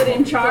 bitch we put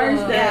in charge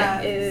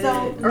that Yeah, is.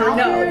 so or no,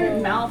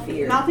 Malthir-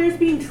 Malfear. Malthir's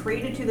being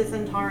traded to the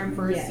Centarum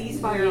for a Yeah.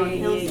 ceasefire on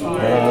Hillstar.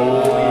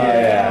 Oh,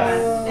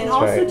 yeah. And That's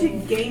also right. to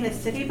gain a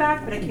city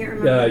back, but I can't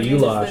remember. the name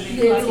of Ulash. the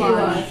city.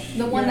 Ulash.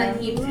 The one that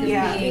keeps just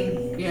Yeah.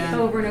 being Yeah.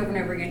 over and over and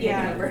over again taken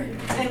Yeah. over.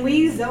 And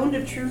we zoned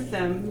of truth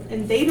them,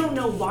 and they don't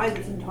know why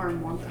the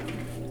Centarum want them.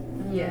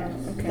 Yeah.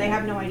 They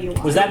have no idea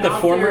why. Was that the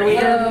former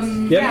leader? Yep.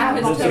 Yeah,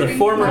 it's So the Toby.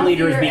 former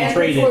leader is being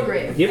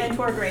traded. Yep. And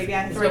Torgrave,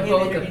 yeah, his So right hand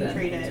both man are of being them.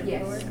 traded.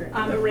 Yes.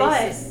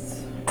 But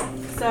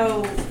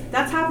so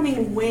that's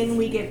happening when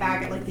we get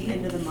back at like the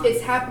end of the month.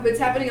 It's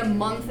happening a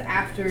month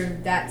after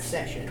that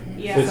session.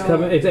 Yeah. It's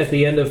coming. It's at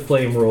the end of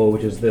Flame Roll,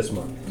 which is this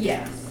month.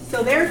 Yes.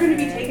 So they're going to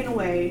be taken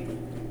away,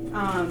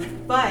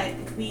 but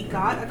we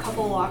got a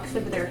couple locks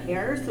of their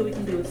hair, so we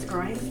can do a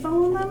scrying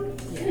spell on them.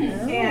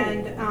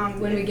 And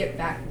When we get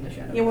back from the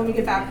shadow. yeah, when we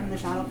get back from the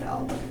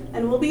Shadowfell,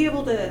 and we'll be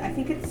able to, I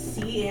think it's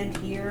see and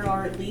hear,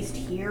 or at least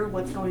hear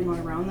what's going on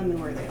around them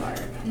and where they are.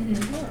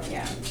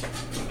 Yeah.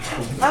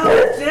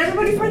 Oh, did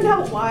everybody find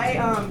out why?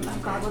 Oh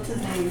God, what's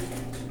his name?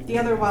 The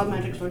other wild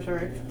magic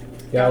sorcerer.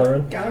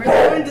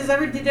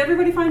 Galerin? Did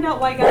everybody find out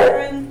why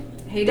Galerin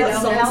Hated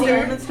does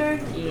Elminster. Elminster?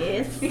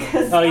 Yes.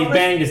 Because Oh, he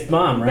banged his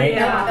mom, right?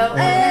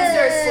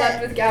 Elminster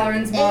slept with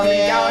Galerin's mom,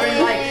 and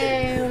Galerin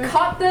like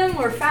caught them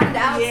or found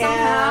out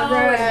somehow,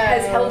 and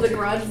has held a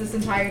grudge this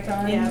entire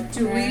time. Yeah.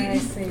 Do we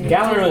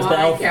Galerin was the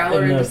elf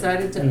Galerin in the,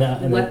 decided to in the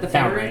let the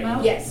town, ferret right?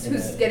 out? Yes,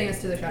 who's getting us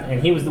to the shadow?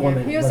 And he was the one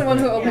that. He was the one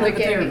who opened Like the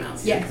the gate. ferret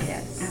mouse.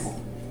 Yes.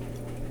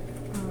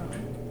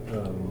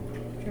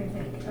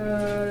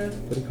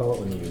 What do you call it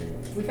when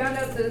you We found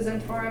out the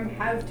Zentarum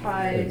have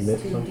ties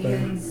Admit to something?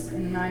 demons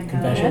in the Nine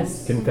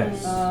Confessions? Hells.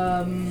 confess?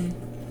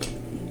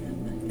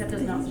 That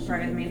does not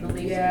surprise me in the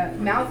least. Yeah,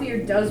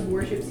 Malthier does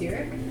worship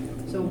Cyric.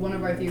 So one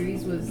of our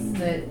theories was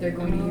that they're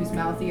going to use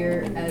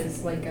Malthier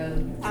as like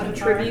a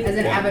tribute. as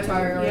an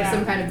avatar or Yeah.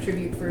 some kind of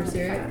tribute for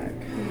Cyric.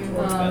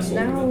 Or a vessel.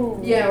 No.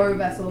 Yeah, or a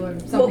vessel or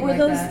something What were like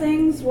those that.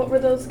 things? What were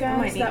those might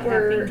guys need that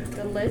were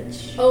the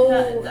lich?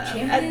 Oh,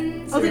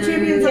 champions. Oh, the or-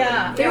 champions.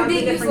 Yeah. They were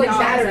being used like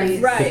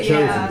batteries. Right. The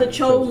Yeah. The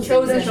chosen.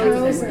 Chosen. The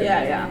chosen.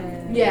 Yeah.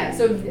 Yeah,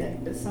 so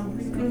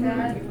something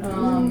like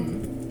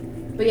that.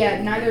 But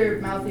yeah, neither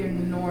Malthier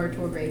nor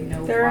Torgrave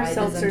know There are why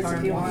the seltzers if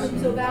Zentarum you want.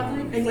 want. So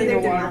badly. And neither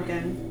Flavor did water.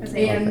 Malkin.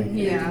 And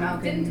neither Yeah.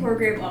 Malkin. Didn't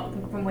Torgrave, well,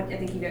 from what I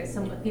think you guys,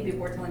 some people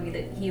were telling me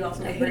that he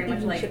also was very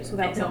much like,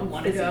 I don't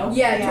want to go.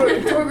 Yeah,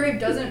 Torgrave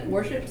doesn't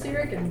worship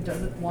Cyric and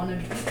doesn't want to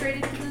be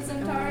traded to the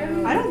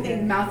Zentarum. I don't think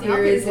And Malthier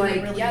Malthier is didn't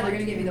like, really yeah, they're want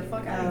gonna get me the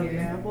fuck out of here.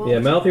 Yeah. Well, Yeah,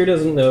 Malthier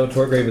doesn't know.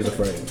 Torgrave is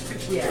afraid.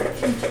 Yeah.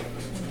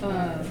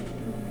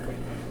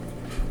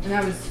 And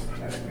that was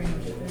pretty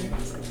much it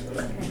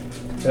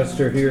there.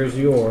 Esther, here's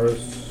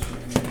yours.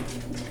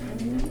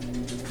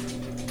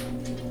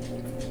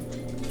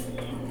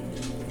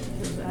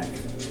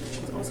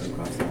 It's also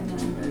crossed the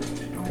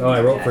line, but Oh,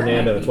 I wrote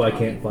Fernando. That's why I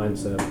can't find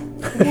Seb.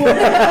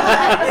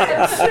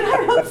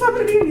 I wrote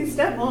somebody in his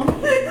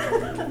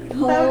stepmom.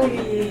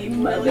 Holy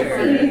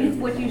mother.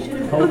 What you should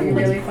have Holy done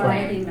was really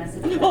quietly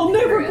message. I'll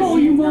never call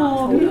you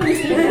mom.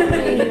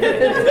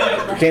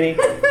 Jenny,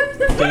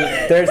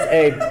 there's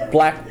a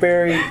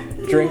blackberry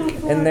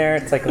drink in there.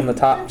 It's like on the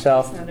top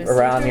shelf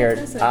around your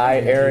eye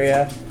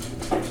area.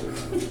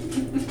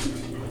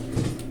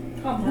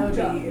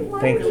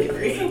 Thank you.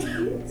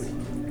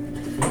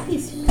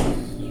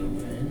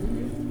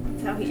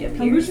 How he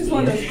This is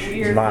one of those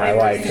weird. My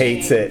wife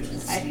hates it.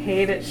 I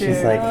hate it too.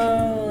 She's like,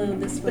 oh,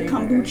 this The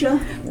kombucha.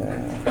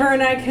 yeah, Her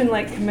and I can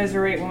like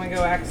commiserate when we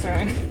go axe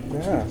throwing.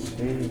 yeah,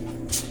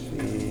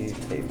 she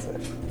hates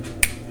it.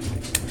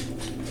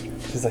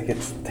 She's like, it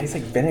tastes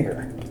like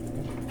vinegar.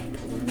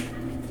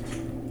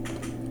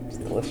 It's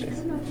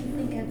delicious.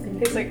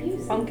 Tastes like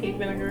funky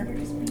vinegar.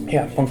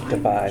 Yeah,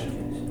 functified.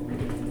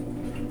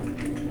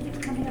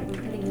 Coming up and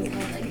putting his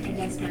head like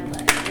against my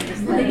leg. And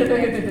just laying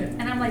there.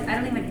 And I'm like, I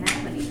don't even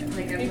have any.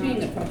 Like, I'm you're being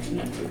not,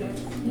 affectionate.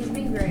 he's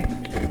being very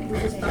affectionate,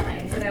 which is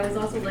fine. But I was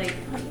also like,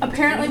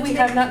 Apparently, we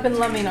have not been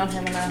loving on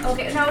him enough.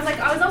 okay. And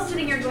I was also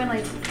sitting here going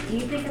like, do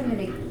you think I'm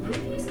gonna include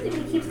you? And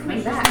he keeps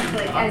coming back,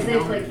 like as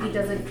if like he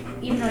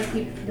doesn't, even though I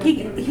keep. don't get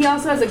him. He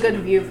also has a good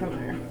view from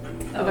there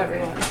of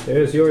everyone.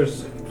 There's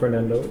yours,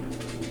 Fernando.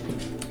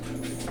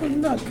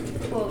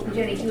 Well,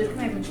 Jenny, he was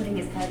coming up and putting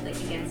his head like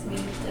against me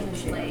and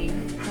just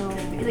laying. Like so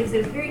it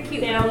was very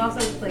cute. And I was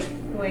also like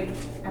going,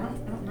 I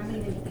don't have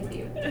anything to give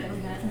you. I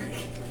don't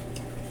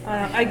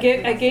have.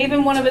 I gave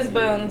him one of his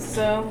bones,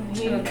 so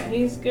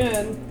he's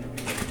good.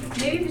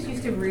 Maybe I'm just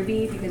used to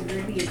Ruby because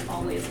Ruby is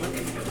always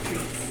looking for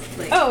treats.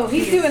 Like, Oh,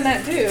 he's she is- doing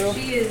that too.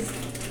 She is,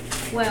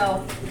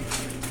 well,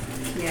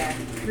 yeah.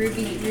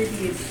 Ruby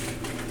is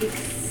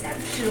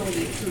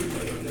exceptionally food.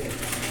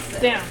 So.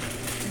 Damn.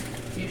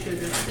 You should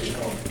just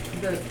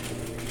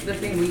the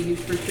thing we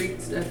use for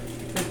treats at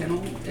the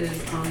kennel is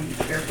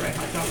air fried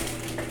hot dogs.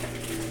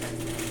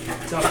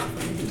 So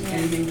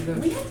anything to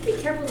We the have to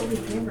be careful what we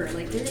give her.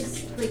 Like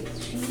there's like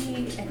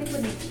I think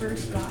when we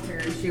first got her,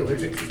 is she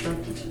allergic to stuff?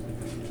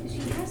 she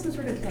has some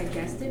sort of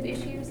digestive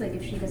issues. Like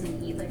if she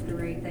doesn't eat like the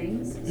right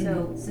things,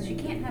 so she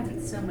can't have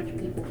so much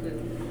people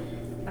food.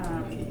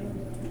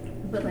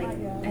 But like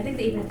I think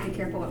they even have to be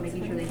careful about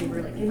making sure they give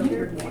her like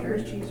filtered water.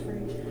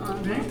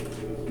 Right?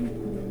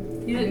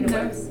 You didn't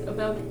know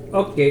about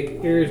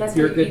Okay, that's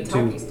you're how you eat good too.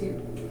 Takis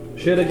too.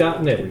 Should have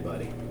gotten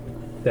everybody.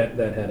 That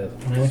had a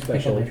When I went to pick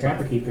up special. my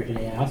Trapper Keeper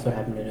today, I also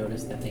happened to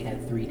notice that they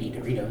had 3D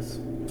Doritos.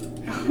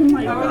 Oh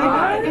my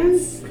god.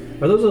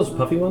 Are those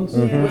puffy ones?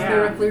 Was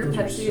there a clear Those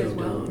are Pepsi so as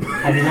well? dumb.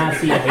 I did not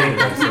see I a hate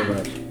them so Did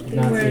much.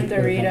 not We're see a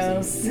clear Pepsi.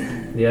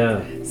 Doritos.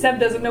 Yeah. Seb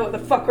doesn't know what the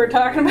fuck we're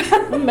talking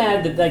about. I'm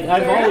mad that like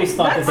I've always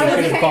thought that they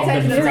That's should have called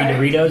them okay.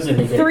 3 Doritos and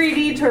they did.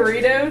 3D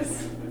Doritos.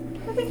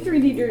 I think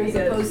 3D As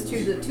Doritos. opposed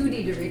to the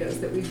 2D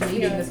Doritos that we've been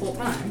eating this whole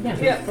time. Yeah,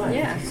 Yeah. it's fine.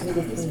 Yeah,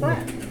 it's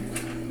flat.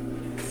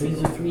 These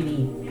are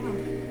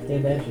 3D. They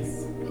have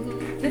edges.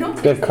 They don't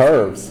They have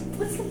curves.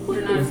 What's the They're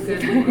point? not as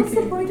good. What's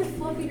the point of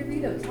fluffy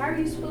Doritos? How are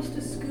you supposed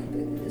to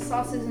scoop the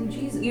sauces and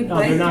cheeses? You No,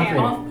 they're bite not good.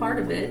 off part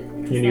of it. You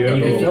And you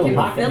can fill the You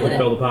pocket. fill it.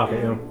 Fill the pocket,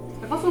 yeah.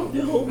 I've also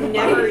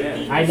Never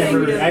eat. I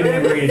never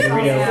ate a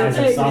Dorito as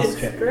a sauce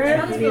chip.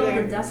 That was what all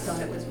the dust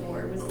on it was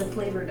for. Was the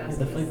flavor dust.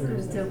 The flavor It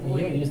was to you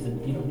avoid. don't use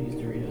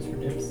Doritos for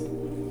dips.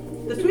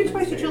 The sweet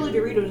spicy chili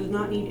Doritos does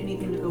not need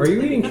anything to go Are you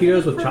with it. eating Nothing Cheetos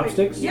is with perfect.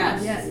 chopsticks?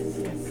 Yes.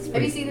 Yes.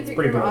 Have you seen the picture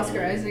pretty of good.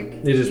 Oscar Isaac?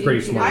 It is eating pretty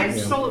Cheetos? small. I Yeah.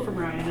 stole it from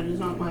Ryan. It is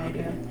not my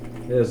idea.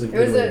 It was a It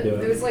good was way to do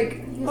it was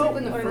like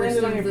when the I first landed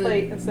of on your the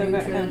plate instead of new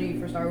at him. trilogy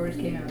for Star Wars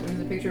came out. There was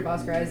a picture of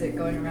Oscar Isaac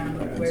going around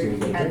where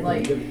seems he like had it.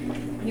 like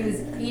he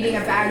was eating a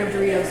bag of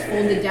Doritos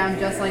folded down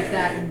just like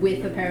that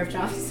with a pair of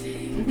chopsticks.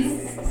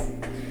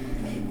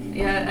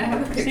 Yeah, I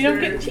have a picture. So you don't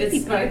get cheesy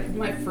it's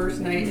my first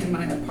night in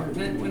my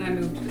apartment when I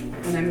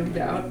moved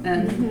out,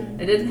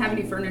 and I didn't have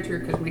any furniture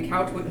because my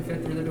couch wouldn't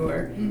fit through the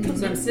door.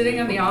 So I'm sitting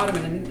on the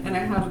ottoman, and I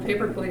have a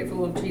paper plate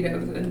full of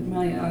Cheetos and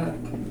my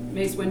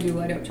Mace Windu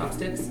light up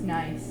chopsticks.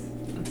 Nice.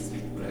 That's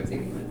what I was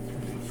eating with.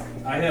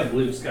 I have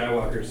Luke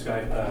Skywalker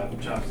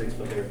chopsticks,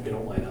 but they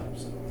don't light up.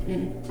 So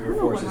your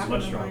force is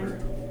much stronger.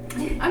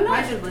 I'm I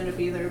not. should light up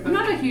either, I'm but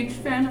not a huge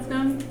fan of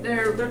them.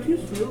 They're too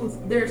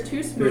smooth. They're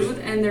too smooth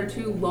and they're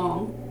too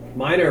long.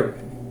 Mine are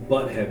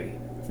butt heavy.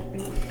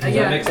 Does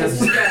Yeah, that make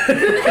sense?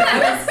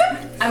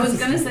 I was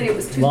gonna say it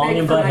was too Long big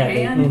and for my butt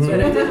heavy. hand,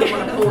 but I didn't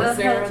want to pull a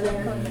Sarah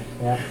there.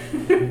 Yeah.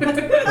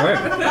 All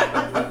right.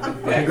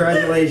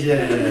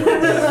 Congratulations.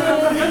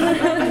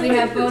 We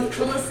have both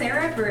full of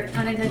Sarah for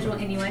unintentional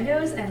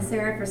innuendos and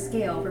Sarah for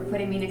scale for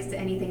putting me next to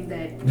anything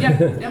that Yeah. is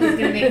going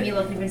to make me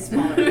look even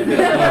smaller.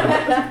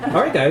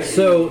 All right, guys.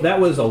 So that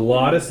was a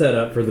lot of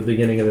setup for the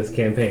beginning of this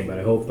campaign, but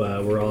I hope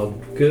we're all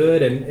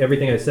good and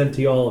everything I sent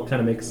to y'all kind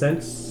of makes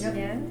sense.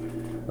 Yeah.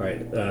 All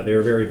right. They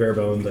were very bare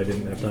bones. I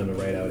didn't have time to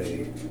write out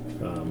a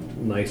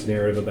nice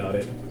narrative about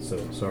it, so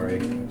sorry.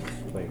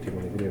 Playing too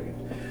many video games.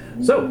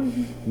 So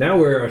now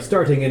we're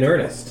starting in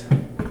earnest.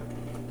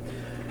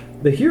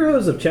 The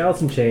heroes of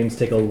Chalice and Chains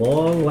take a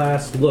long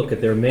last look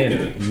at their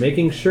manor,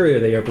 making sure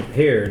they are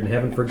prepared and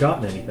haven't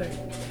forgotten anything.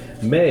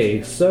 May,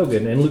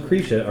 Sogan, and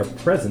Lucretia are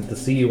present to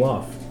see you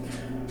off.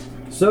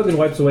 Sogan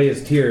wipes away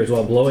his tears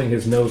while blowing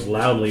his nose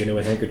loudly into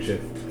a handkerchief.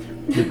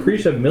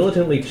 Lucretia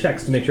militantly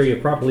checks to make sure you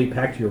have properly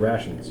packed your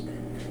rations.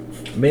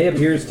 May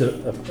attempts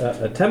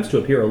to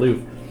appear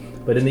aloof,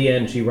 but in the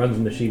end she runs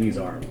into Shivi's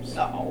arms.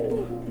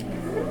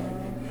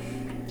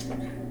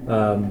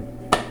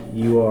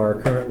 You are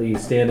currently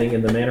standing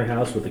in the manor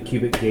house with the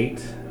cubic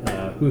gate.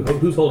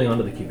 Who's holding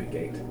onto the cubic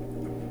gate?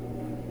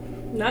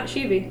 Not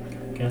Shivi.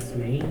 Guess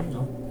me.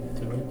 No.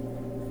 That's all right.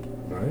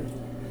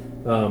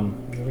 All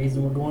right. The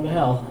reason we're going to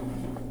hell.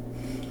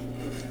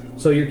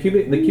 So the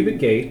cubic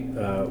gate,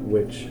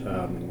 which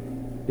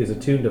is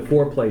attuned to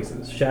 4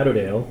 places: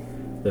 Shadowdale,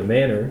 the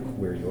manor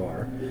where you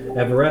are,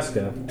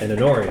 Everesca, and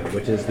Honoria,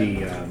 which is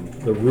the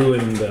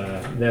ruined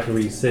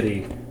Netherese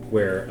city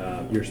where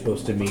you're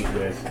supposed to meet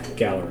with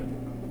Galarin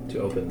to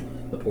open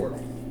the portal.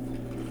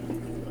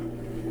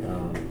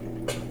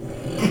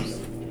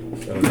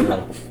 Oh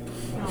no.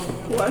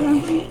 What?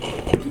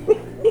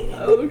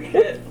 Oh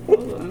shit.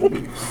 Hold on.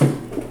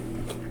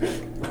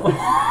 I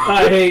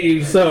hate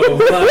you so much.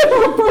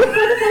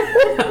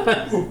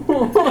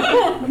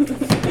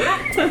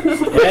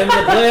 And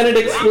the planet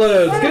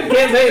explodes. Good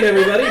campaign,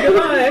 everybody.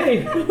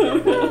 Goodbye.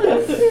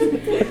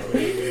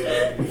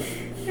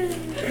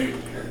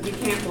 You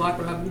can't block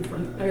Robin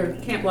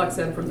can't block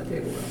Seb from the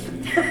table.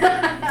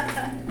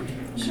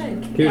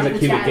 Here's a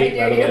cubic gate,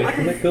 by the way.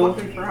 Isn't that cool?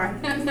 fucking fry.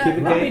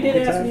 Cubic Robbie gate. did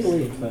good ask me to times.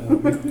 leave, so.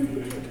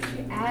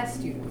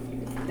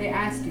 They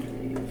asked you to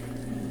leave.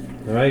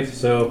 All right.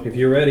 So if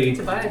you're ready,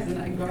 Tobias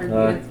and I guard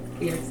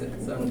the exit,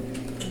 so.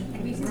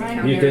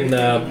 you can.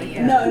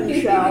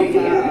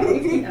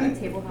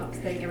 Table hops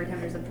thing every time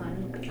there's a pun.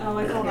 Oh,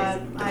 I saw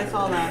that. I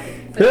saw that. I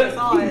Huh.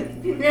 saw it.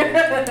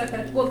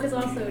 Well, because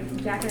also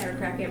Jack and I were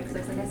cracking up because I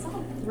was like, I saw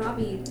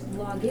Robbie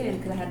log in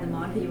because I had the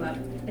mod view up.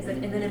 I said,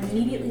 and then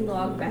immediately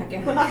log back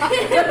out.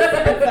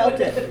 I felt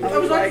it. I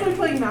was actually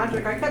playing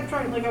Magic. I kept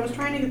trying, I was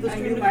trying to get the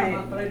stream to come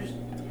up, but I just,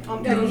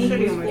 I'm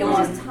shitty on my It was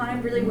phone. just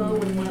timed really well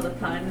with one of the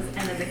puns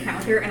and then the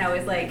counter, and I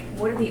was like,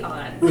 what are the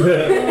odds?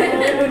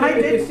 I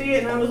did see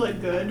it and I was like,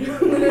 good.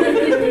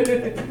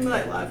 And then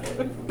I laughed.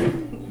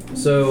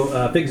 So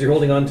Figs, you're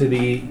holding on to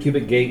the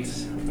cubic gate.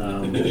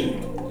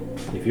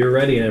 If you're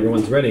ready and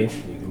everyone's ready, you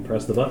can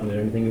press the button. Is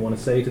there anything you want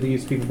to say to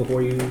these people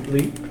before you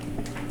leave?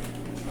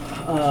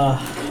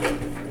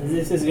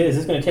 Is this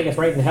going to take us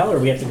right into hell, or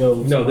we have to go?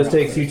 No, this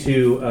somewhere takes you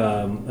to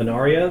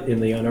Anaria in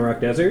the Anarak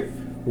Desert,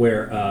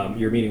 where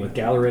you're meeting with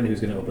Galarin, who's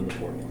going to open the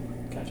portal.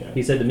 else? Gotcha.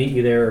 He said to meet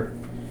you there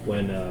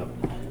when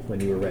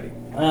you were ready.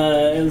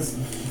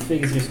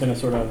 Fig is just going to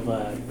sort of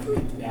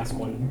ask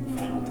one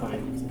final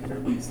time if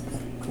everybody's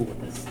cool with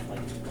this.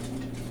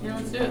 Yeah,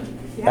 let's do it.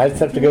 I just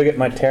have to go get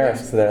my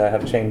terrorists that I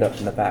have chained up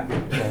in the back.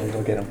 I'll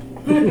go get them.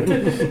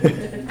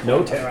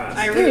 No terrors.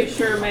 I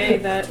reassure May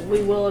that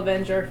we will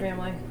avenge our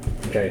family.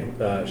 Okay,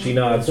 she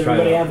nods. Does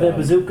everybody have their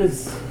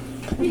bazookas?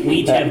 We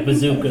each have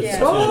bazookas.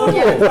 Yeah. Oh!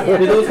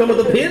 Did those come with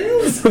the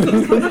pins?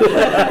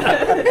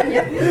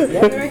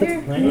 Right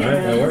here. Right All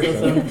right, that works.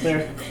 So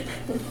there.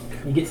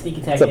 You get sneak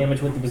attack It's a-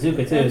 damage with the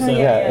bazooka too. So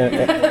Yeah.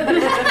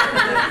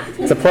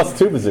 It's a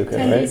 +2 bazooka,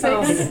 right?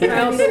 Oh, I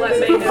also let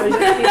May know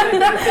she's my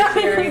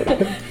beneficiary.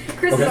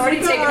 Chris has already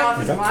taken off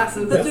his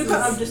glasses. The Duca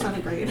of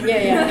Disintegrate.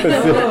 Yeah.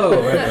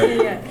 Oh,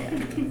 right.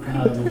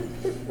 Um,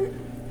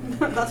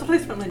 That's what I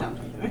spent my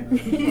downtime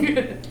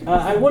doing.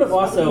 I would have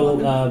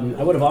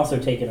also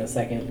taken a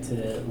second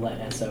to let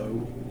Esso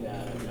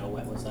know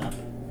what was up.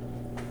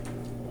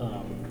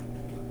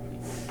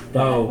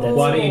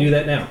 Why don't you do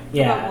that now?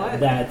 Yeah,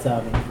 that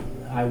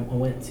I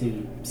went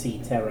to see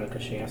Terra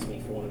because she asked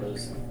me for one of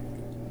those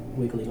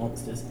wiggly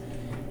monsters,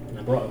 and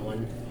I brought her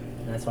one,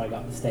 and that's why I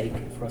got the steak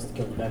for us to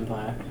kill the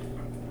vampire.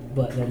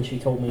 But then she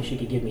told me she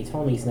could give me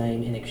Tommy's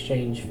name in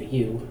exchange for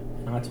you,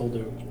 and I told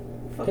her,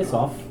 piss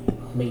off,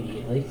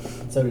 immediately,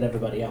 and so did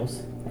everybody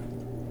else.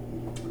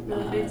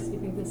 No face, you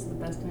think this is the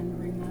best time to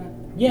bring that up?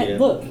 Yeah,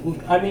 look,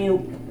 I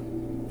mean...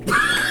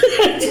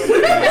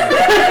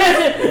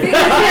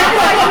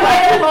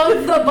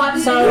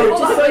 So,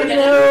 just so you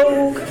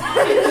know...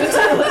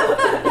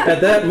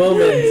 At that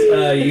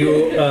moment,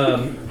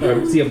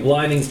 you see a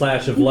blinding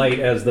flash of light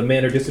as the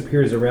manor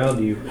disappears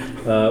around you.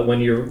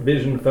 When your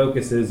vision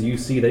focuses, you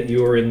see that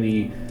you are in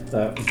the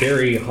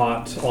very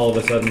hot, all of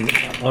a sudden,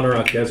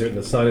 Anurach Desert, and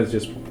the sun is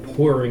just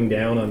pouring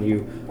down on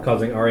you,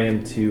 causing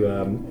Arian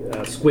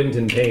to squint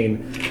in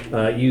pain.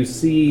 You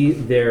see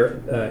their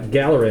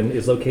Galerin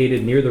is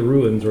located near the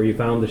ruins where you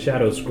found the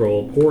Shadow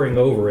Scroll, poring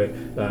over it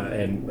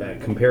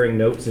and comparing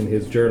notes in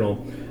his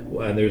journal.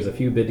 And there's a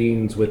few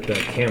Bedines with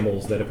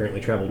camels that apparently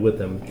traveled with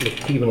them,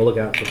 keeping a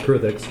lookout for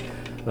Kruthix.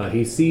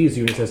 He sees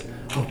you and he says,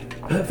 "Oh,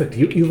 perfect,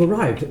 you've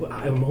arrived.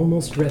 I'm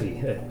almost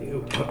ready.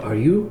 Are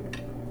you?"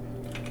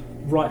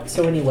 Right,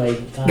 so anyway,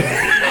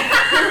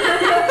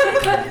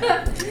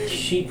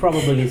 she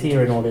probably is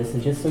hearing all this,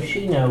 and just so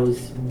she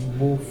knows,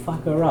 we'll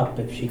fuck her up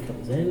if she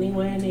comes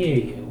anywhere near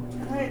you.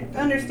 I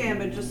understand,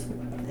 but just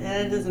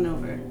it isn't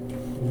over.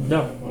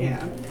 No.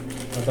 Yeah.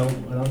 I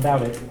don't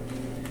doubt it.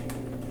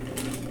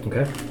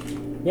 Okay.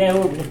 Yeah.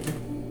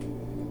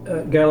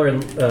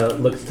 Galerin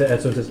looks to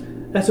Esso and says,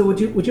 "Esso, would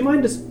you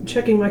mind just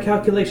checking my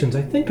calculations?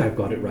 I think I've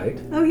got it right."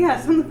 Oh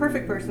yes, I'm the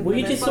perfect person. Were for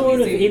you this. just Let me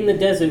sort of see. in the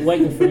desert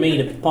waiting for me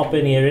to pop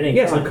in here any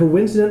Yes, I'm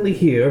coincidentally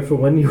here for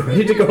when you're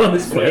ready to go on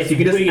this quest. You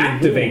can just Really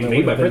activate warm,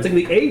 me by pressing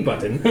the A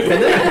button. And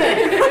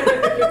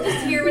then,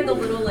 Just here with a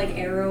little like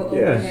arrow over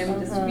Yeah. him,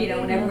 just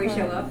whenever we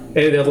show up.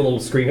 and a little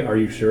screen, "Are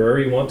you sure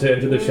you want to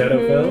enter the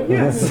Shadowfell?"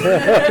 Yes.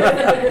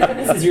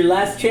 This is your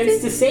last chance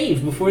to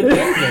save before the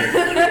end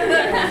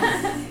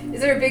game. Is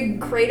there a big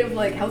crate of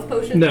like health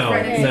potions? No,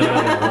 right next no, to no, it?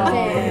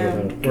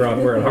 no. We're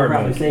on hard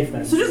Probably mode. safe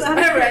then. So just out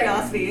of Alright.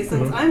 curiosity,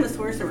 since I'm a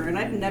sorcerer and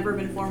I've never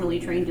been formally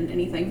trained in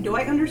anything, do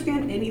I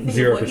understand anything of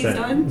 0%. what he's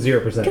done?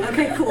 0%.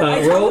 Okay, cool.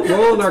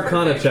 Roll an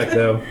Arcana check,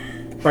 though.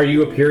 Are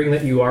you appearing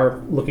that you are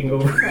looking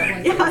over?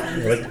 Yeah.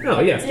 You're like, oh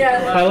yes,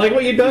 Yeah. I like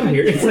what you've done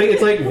here.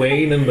 It's like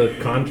Wayne and the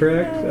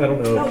contract. I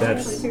don't know Oh, if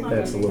that's actually,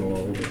 a little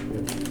old.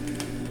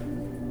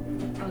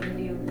 Oh, the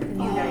new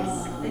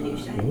dice. The new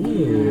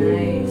shiny.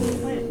 Ooh.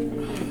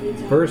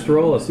 First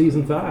roll of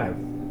season 5,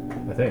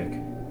 I think.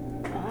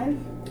 5? I mean, I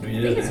it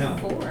think is it's now.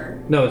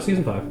 4. No, it's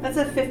season 5. That's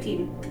a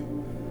 15.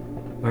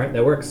 All right,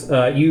 that works.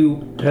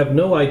 You have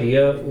no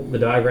idea the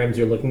diagrams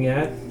you're looking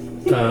at,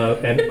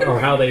 or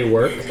how they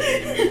work.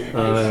 It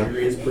sure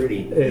is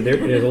pretty.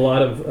 There's a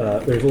lot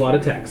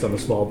of text on a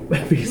small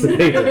piece of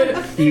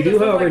paper. You do,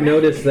 however,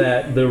 notice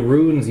that the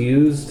runes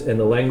used and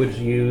the language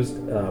used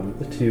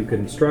to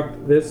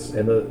construct this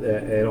and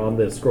on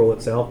the scroll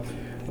itself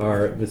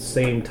are the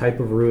same type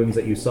of runes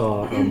that you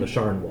saw on the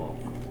Sharn wall.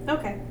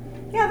 Okay.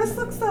 Yeah, this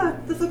looks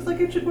like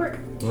it should work.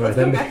 All right, Let's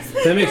go, guys.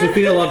 that makes me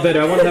feel a lot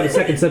better. I want to have a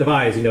second set of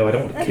eyes. I don't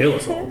want to kill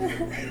us all.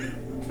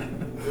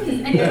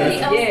 Anybody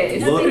else?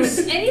 Yes. Looks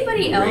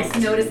Anybody else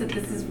great. notice that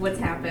this is what's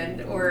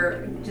happened,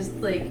 or just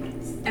like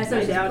as I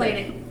was just doubt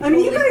playing it? I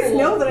mean, you totally guys cool?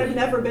 know that I've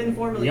never been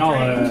formally Y'all,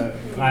 trained.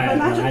 My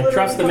magic I literally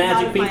trust the comes out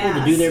magic of my people to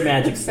ass. do their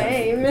magic stuff.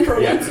 Same.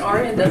 Perhaps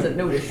Aryan doesn't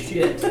notice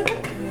shit.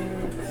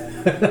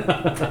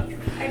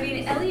 I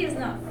mean, Ellie is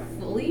not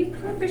fully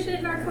proficient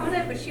in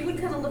Arcana, but she would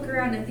kind of look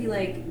around and be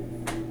like,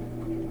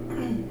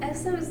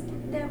 "Esso's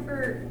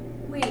never.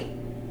 Wait,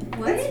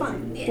 what? It's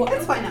fine. It-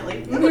 It's fine,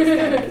 Ellie.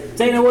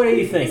 Dana, what do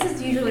you think? This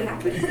is usually what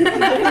happens."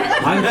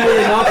 I'm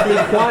feeling awfully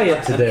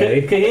quiet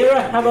today.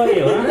 Kahira, how about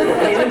you?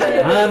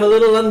 Huh? I'm a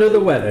little under the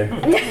weather,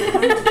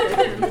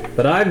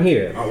 but I'm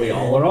here. Are we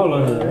all? We're all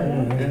under there.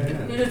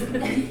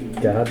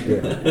 God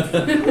damn. I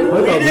thought we were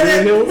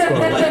in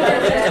Hillscore.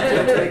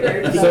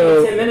 So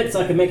So, 10 minutes,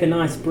 I could make a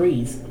nice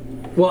breeze.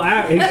 well,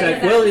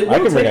 exactly. Well, it I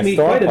will can bring take a me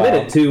storm quite a cloud.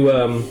 minute to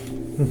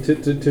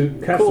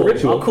cast Cool. the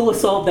ritual. I'll cool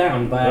us all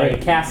down by Right.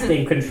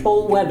 casting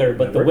control weather,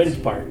 but That the works.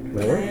 wind part.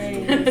 That works.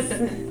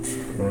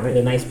 All With right.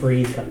 a nice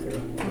breeze come through.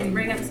 Can we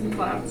bring up some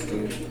clouds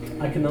too?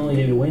 I can only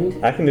do the wind.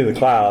 I can do the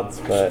clouds,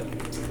 but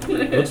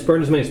Let's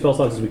burn as many spell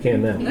slots as we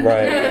can now.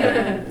 right.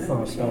 It's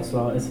not a spell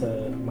slot, it's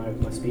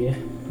my spear.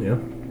 Yeah.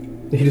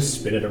 You just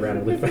spin it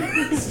around really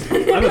fast.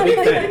 I'm a big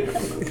fan.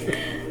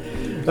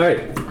 All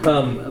right.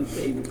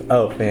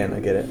 Oh, fan, I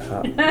get it.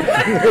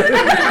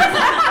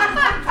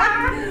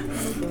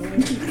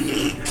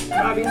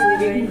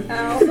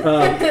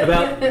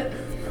 About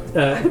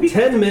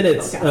 10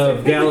 minutes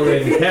of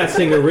Galerin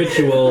casting a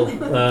ritual.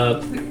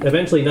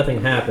 Eventually,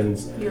 nothing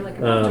happens. You're like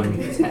about to turn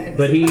his head.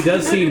 But he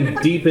does seem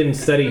deep in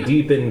study,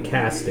 deep in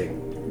casting.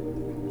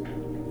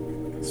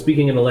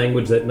 speaking in a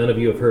language that none of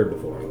you have heard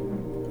before.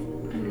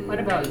 What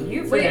about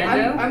you, Wait,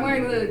 Fernando? I'm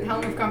wearing the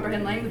helm of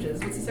comprehend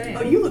languages. What's he saying?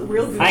 Oh, you look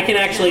real good. I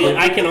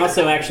can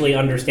also actually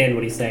understand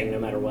what he's saying no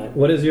matter what.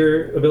 What is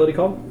your ability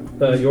called?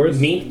 Yours?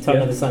 Me, Tongue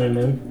Yeah. of the Sun and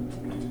Moon.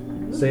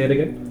 Say it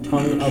again.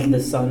 Tongue of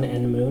the Sun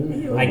and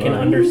Moon. I can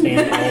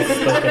understand all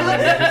spoken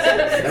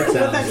languages.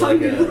 That sounds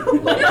like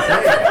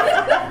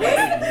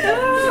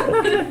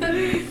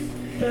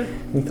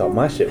You thought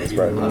my shit was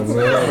broken.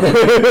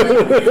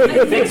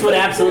 Fix would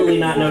absolutely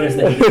not notice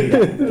that he could do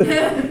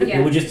that. Yeah.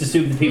 He would just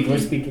assume that people are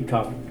speaking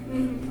common.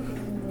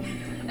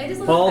 I just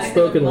love All the fact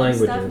that spoken with love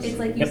languages. Stuff, it's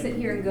like you sit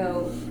here and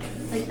go,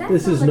 like, that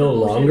This sounds is like no a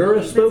bullshit longer a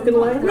belief, but spoken it's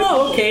not. language?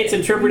 Oh, okay, it's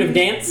interpretive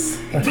dance.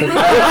 I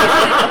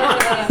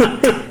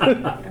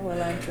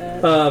like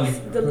that.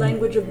 The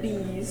language of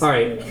bees. All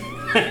right.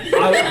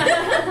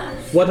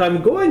 What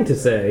I'm going to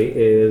say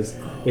is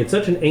it's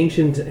such an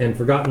ancient and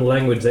forgotten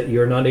language that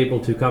you're not able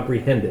to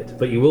comprehend it,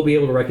 but you will be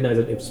able to recognize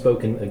it if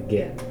spoken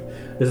again.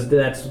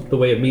 That's the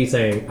way of me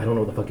saying, I don't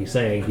know what the fuck he's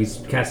saying. He's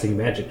casting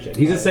magic shit.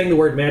 He's just saying the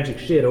word magic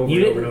shit over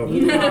and over and over.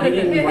 You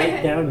didn't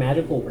write down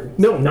magical words.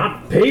 No,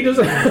 not pages.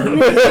 It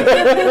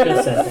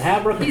just says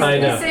abracadabra. I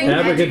know. saying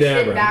magic shit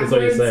Abracadabra is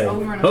what he's backwards over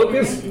saying. and over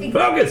Focus! again.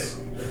 Focus!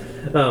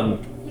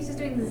 He's just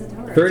doing the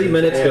Zatara. 30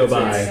 minutes go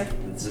by. yeah.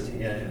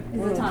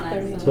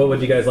 Zatana. So what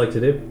would you guys like to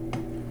do?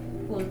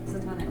 Well,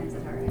 Zatana and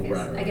Zatara, I guess.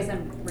 Right. I guess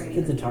I'm ready.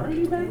 Did Zatara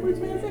do backwards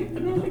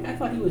magic? I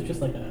thought he was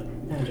just like a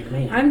magic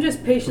man. I'm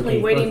just patiently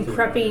Okay, waiting, both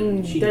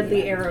prepping She-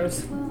 deadly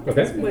arrows.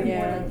 Okay.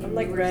 Yeah, I'm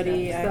like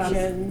ready,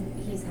 action.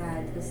 He's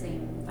had the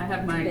same. I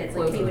have my bits,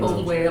 clothes he would pulled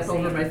teach way the up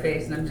over same my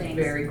face, and I'm just things.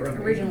 very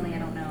grumpy. Originally, I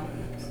don't know.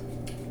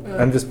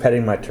 I'm just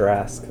petting my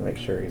Tarask to make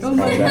sure he's calmed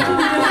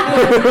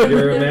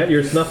down.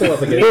 You're snuffle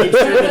up again. Making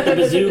sure that the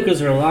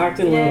bazookas are locked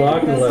and loaded.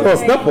 Locked and Well,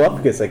 loaded.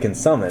 Snuffleupagus I can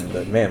summon,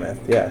 but Mammoth,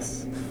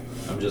 yes.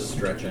 I'm just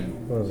stretching.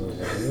 I'm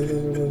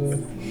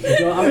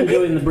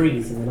enjoying the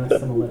breeze and the nice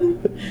summer weather.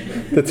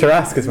 The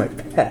Tarask is my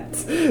pet. I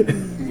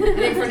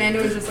think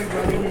Fernando was just like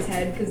rubbing his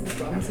head because the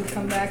thumbs have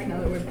come back now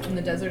that we're in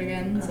the desert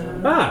again. So.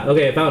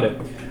 Okay, I found it.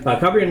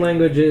 Comprehend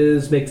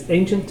languages makes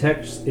ancient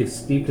text is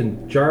steeped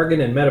in jargon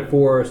and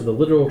metaphor, so the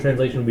literal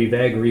translation would be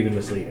vague or even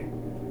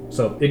misleading.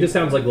 So it just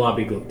sounds like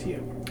gobbledygook to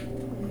you.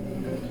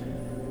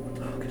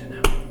 Oh, good to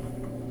know.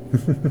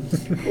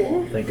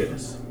 Thank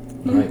goodness.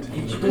 All right.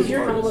 Does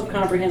your Helm of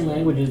Comprehend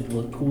languages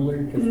look cooler?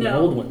 Because the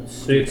old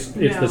ones. It's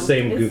the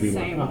same goofy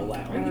one. Oh, wow.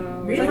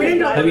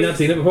 Have you not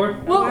seen it before?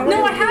 Well,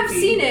 no, I have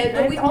seen it,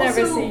 but we I've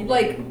never also seen it.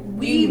 like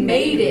we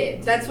made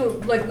it. That's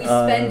what like we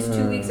spent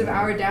 2 weeks of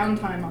our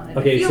downtime on it.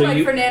 Okay, I feel so like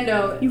you-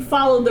 Fernando. You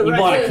followed the You rest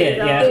bought a of kit, it,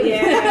 yeah. though.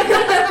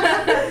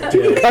 Yeah.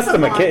 You can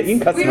custom a kit. You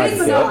can We made customize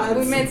some a mods. kit.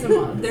 We made some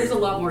mods. There's a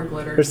lot more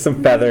glitter. There's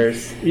some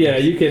feathers. Yeah,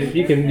 you can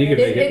make it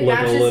It look a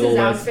matches little his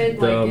less outfit.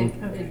 dumb.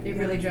 Like it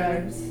really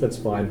drives. That's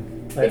fine.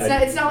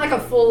 It's not like a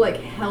full like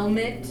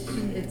helmet.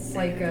 It's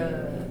like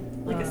a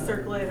Like a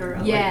circlet or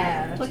a,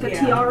 yeah, Like a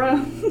Yeah.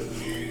 tiara.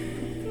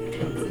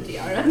 it's a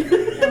tiara. And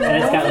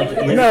it's got like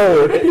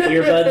No.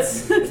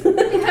 earbuds.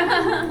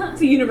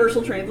 It's a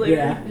universal translator.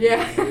 Yeah.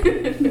 Yeah.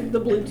 The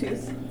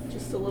Bluetooth.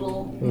 Just a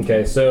little.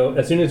 Okay, so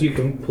as soon as you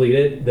complete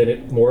it, then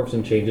it morphs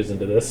and changes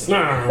into this. It's the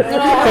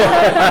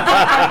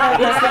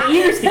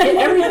ears to get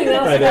everything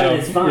else I know. out.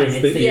 It's fine. It's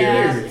It's the the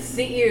Yeah, ears. it's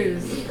the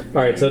ears.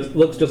 All right, so it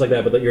looks just like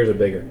that, but the ears are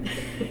bigger.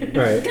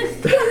 All right.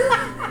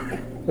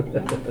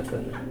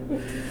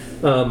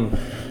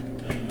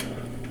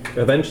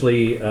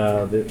 Eventually,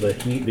 the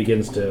heat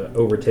begins to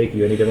overtake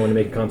you. I need everyone to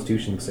make a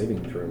Constitution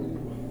saving throw.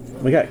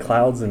 We got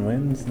clouds and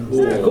winds. And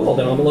stuff. Cool.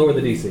 Then I'll lower the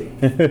DC.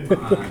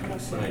 I'm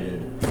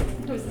excited.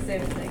 It was the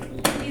same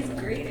thing. He's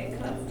great at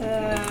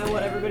custom.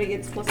 What, everybody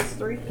gets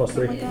 +3? Plus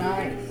 3.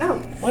 Nice. Oh.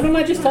 Why don't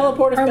I just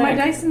teleport us Are my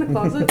back? dice in the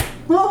closet?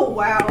 Oh,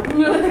 wow. Okay.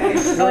 Where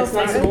it's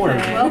nice and warm.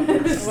 Well,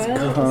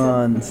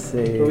 Con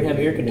Where we have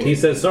air save. conditioning. He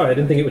says, "Sorry, I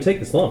didn't think it would take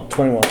this long."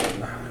 21. I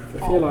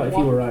feel like if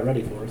you were not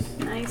ready for us.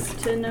 nice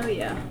to know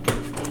ya.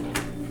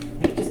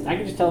 I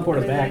can just teleport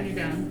us back.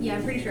 Yeah,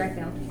 I'm pretty sure I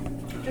failed.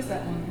 Just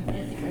that one.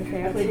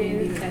 Okay, I played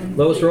D&D 10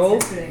 Lowest roll?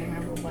 yesterday, and I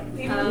rolled like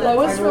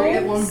lowest I rolled roll?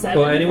 at one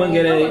Well, anyone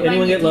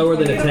get lower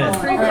than a 10?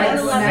 Alright,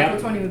 so I Yep.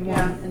 rolled 20 with one,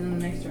 and then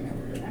the next turn I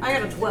rolled an I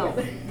got a 12.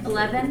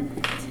 11.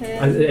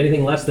 10.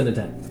 Anything less than a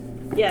 10?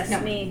 Yes, No.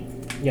 me.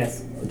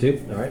 Yes. 2.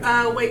 All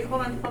right. Wait,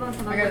 hold on. I got a What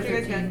you guys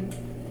 13. get?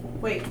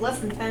 Wait, less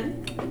than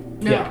 10?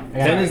 No. Yeah. I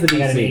got 10 is the I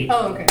got an DC. 8.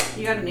 Oh, okay.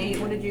 You got an 8.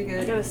 What did you I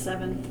get? got a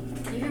 7.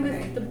 Even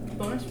with the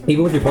bonus from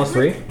Even with your plus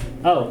 3.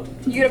 Oh,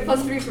 You get a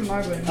 +3 from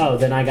Marvin. oh,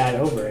 then I got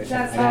over it.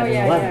 That's- I got oh, an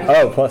yeah, 11.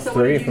 yeah. Oh, plus So what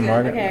 3 did you from get?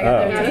 Margaret. Okay, I Oh.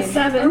 got I got a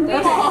 7.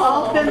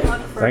 Oh, good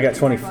luck for I got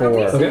 24.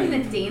 Okay. Okay.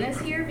 Even Dana's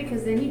here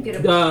because then you get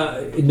a. No,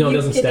 it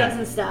doesn't It stack.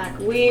 doesn't stack.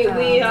 We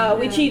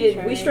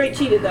cheated. We straight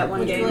cheated that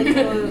one Would you game. like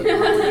to roll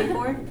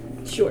a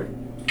d4? Sure.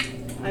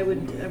 I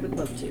would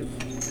love to.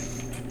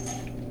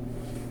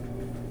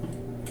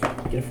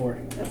 Get a 4.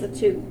 That's a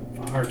 2.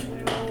 Heart.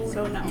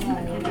 So no.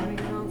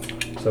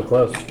 So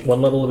close.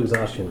 1 level of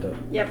exhaustion to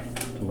Yep.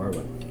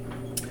 Marlin.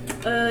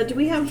 Do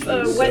we have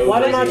Why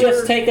don't I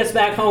just take us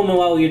back home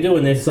while you're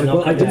doing this? And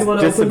Well, I didn't want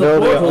to open the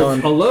Disability portal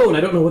on- alone.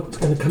 I don't know what's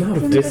going to come out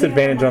of it.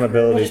 Disadvantage on We'll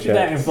ability just be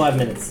back in checks. 5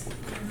 minutes.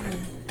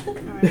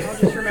 Alright, I'll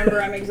just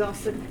remember I'm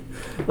exhausted.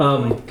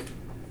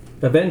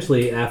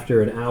 Eventually,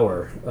 after an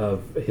hour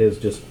of his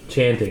just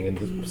chanting and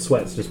the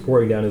sweat's just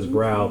pouring down his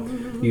brow,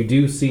 you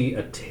do see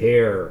a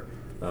tear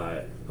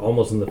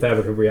almost in the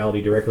fabric of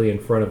reality directly in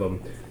front of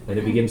him, and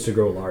it begins to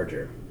grow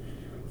larger.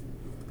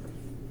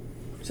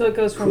 So it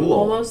goes from Cool.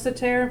 almost a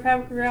tear in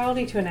fabric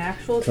reality to an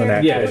actual To an tear?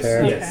 actual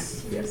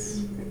Yes, tear. yes.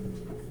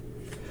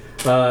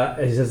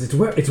 And he says,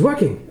 it's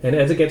working! And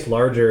as it gets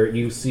larger,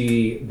 you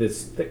see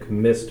this thick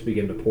mist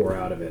begin to pour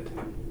out of it.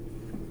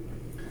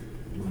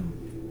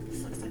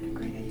 This looks like a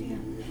great idea.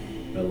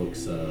 That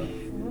looks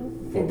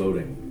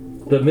foreboding.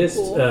 The mist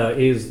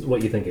is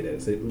what you think it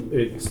is.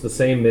 It's the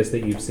same mist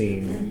that you've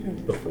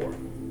seen before.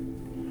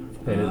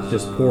 And it's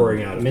just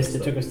pouring out of Mist it.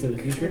 that took us to the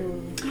future.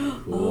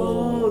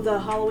 Oh, the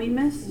Halloween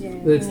mist?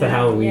 It's the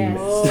Halloween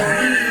mist.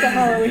 The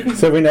Halloween.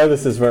 So we know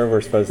this is where we're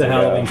supposed The to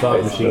Halloween go.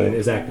 fog machine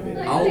is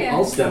activated.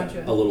 I'll step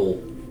a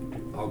little.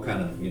 I'll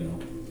kind of,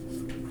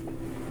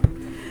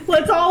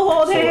 Let's all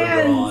hold sword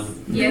hands. drawn.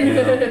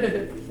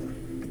 Yeah.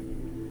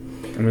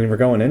 I mean, we're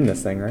going in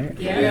this thing, right?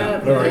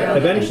 Yeah. All right.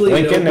 Eventually,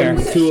 Link it in there.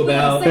 opens to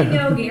about. Say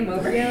no, game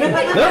over.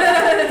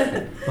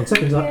 1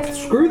 second.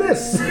 Screw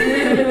this. No,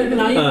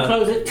 you can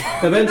close it.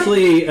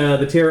 Eventually,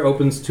 the tear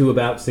opens to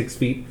about 6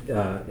 feet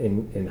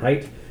in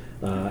height,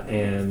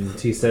 and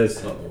he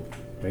says,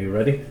 "Are you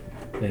ready?"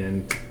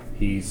 And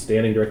he's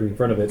standing directly in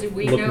front of it, Do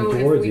we looking know if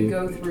towards we you.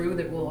 go through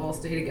that we'll all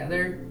stay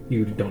together?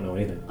 You don't know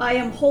anything. I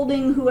am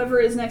holding whoever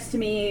is next to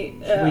me,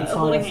 We tie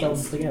holding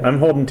ourselves hands. together. I'm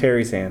holding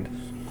Terry's hand.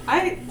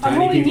 I'm Tiny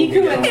holding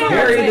people Niku can and get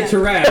Harry the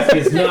Tarrasque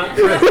is not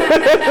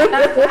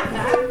present.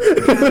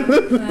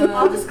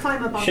 I'll just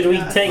climb up on Should we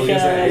take him with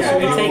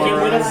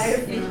us?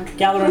 Alive.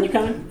 Galaron, you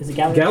coming? Is it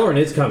Galaron? Galarin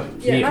is coming.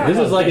 This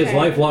is like his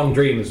lifelong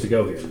dream is to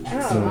go here.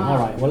 All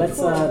right. Well, let's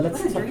What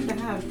a dream to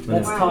have.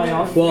 tie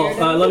off.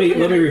 Well, let me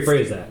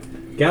rephrase that.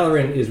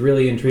 Galarin is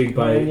really intrigued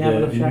by You have the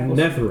enough shackles?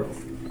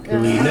 Netheril,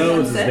 who he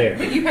knows is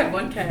there. You have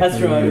one cat. That's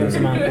right. There's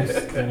some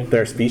animals.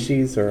 Their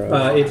species or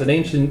It's an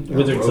ancient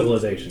wizard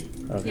civilization.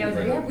 Yeah,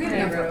 we have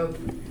enough rope.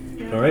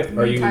 All right,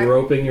 are you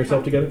roping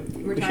yourself together?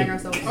 We're tying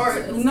ourselves.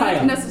 Or tie not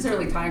up.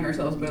 necessarily tying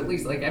ourselves, but at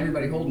least like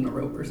everybody holding a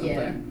rope or something.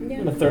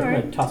 I'm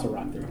gonna toss a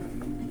rock through.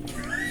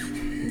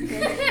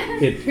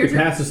 It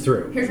passes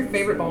through. Here's your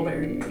favorite ball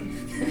bearing.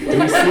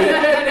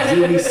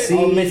 Do we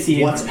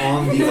see what's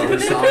on the other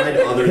side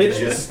other than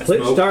just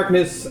Pitch smoke?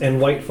 darkness and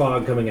white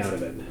fog coming out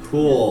of it.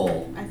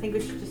 Cool. I think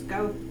we should just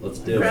go. Let's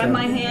do Grab it.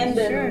 my hand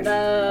and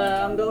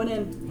I'm going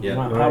in. Yeah. Come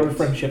on, All power right. of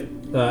friendship.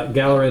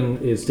 Galarin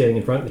is standing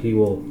in front. He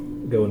will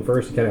go in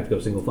first. You kind of have to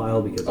go single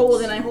file because. Oh, well,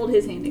 then I hold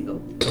his hand and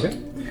go. Okay.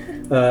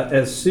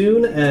 As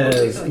soon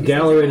as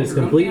Galarin is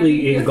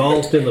completely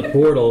engulfed in the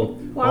portal,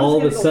 Well, I was all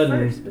of a gonna go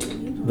sudden, first, but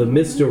then you- the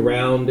mist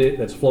around it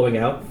that's flowing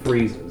out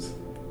freezes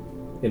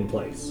in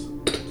place.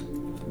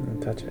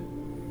 touch it.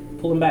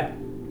 Pull him back.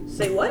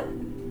 Say what?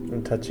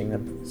 I'm touching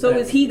him. So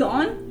is he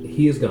gone?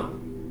 He is gone.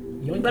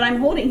 But I'm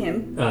holding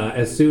him.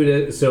 As soon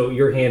as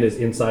your hand is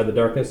inside the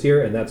darkness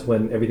here, and that's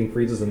when everything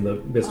freezes and the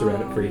mist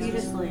around it He freezes.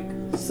 just like.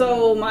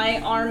 So my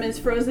arm is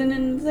frozen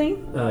in the thing?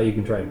 You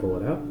can try and pull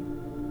it out.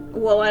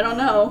 Well, I don't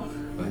know.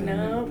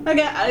 No. Okay,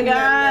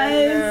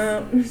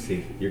 guys.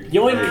 See,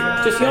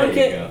 Yoink! Just yoink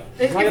it.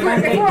 If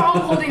we're all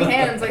holding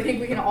hands, I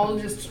think we can all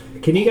just.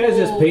 Can you guys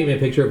just paint me a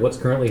picture of what's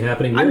currently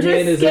happening? Your I'm just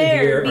hand is in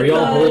scared here. Are y'all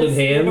because holding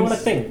We're doing a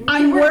hands? thing.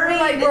 I'm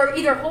worried. We're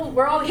either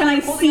we're all Can I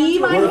either holding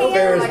see onto my a rope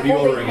hand? or like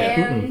holding Deodorant it.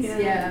 hands.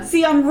 Yeah.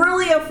 See, I'm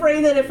really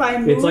afraid that if I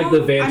move, It's like the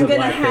Vanta I'm gonna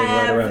Black thing right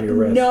have around your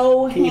wrist.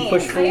 no Can you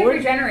push hands. I can forward?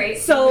 regenerate.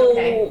 So,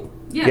 okay.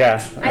 Yeah.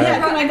 can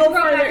I go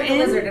back further with the in?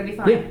 lizard? It'll be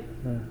fine. Yeah.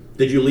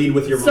 Did you lead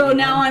with your So money?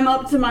 now I'm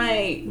up to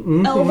my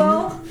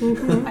elbow.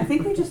 I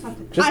think we just have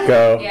to. Just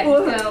go. Yeah,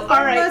 just go. All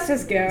right. Let's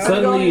just go.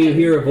 Suddenly you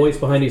hear a voice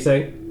behind you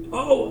saying,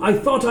 "Oh, I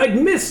thought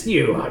I'd missed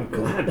you. I'm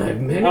glad I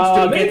managed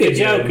Oh, to make get it the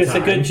joke. in It's a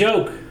time." good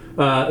joke.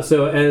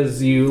 So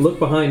as you look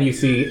behind, you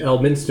see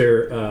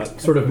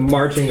Elminster sort of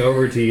marching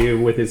over to you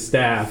with his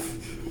staff,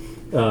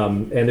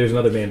 and there's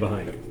another man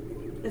behind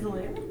him. Is it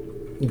later?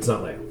 It's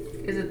not Leo.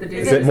 Is it the dude?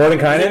 Is it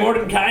Mordenkainen?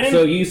 Mordenkainen?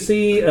 So you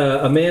see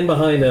a man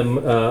behind him,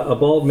 a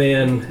bald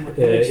man.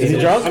 Is he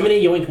drunk? How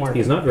many yoink marks?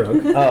 He's not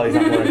drunk. Oh, he's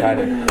not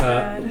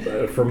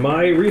Mordenkainen. For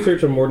my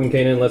research on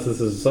Mordenkainen, unless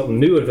this is something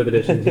new in 5th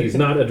edition, he's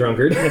not a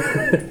drunkard.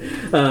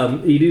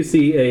 You do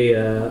see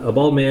a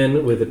bald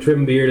man with a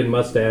trim beard and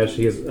mustache.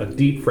 He has a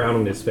deep frown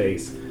on his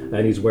face,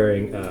 and he's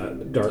wearing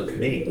dark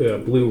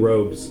blue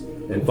robes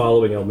and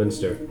following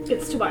Elminster.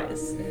 It's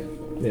Tobias.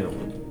 You know,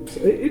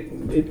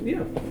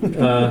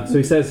 so so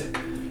he says,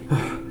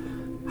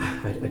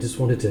 I just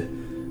wanted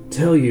to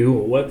tell you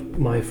what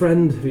my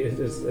friend,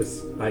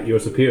 your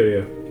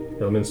superior,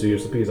 Elminster, your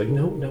superior, is like,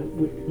 no,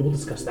 we'll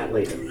discuss that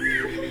later.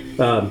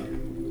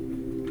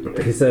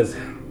 He says,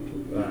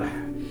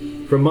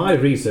 from my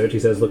research, he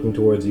says, looking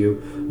towards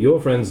you, your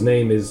friend's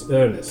name is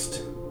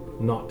Ernest,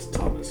 not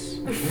Thomas.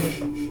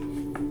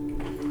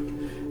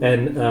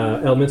 And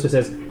Elminster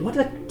says, "What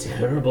a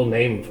terrible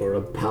name for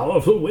a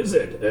powerful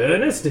wizard.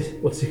 Ernest,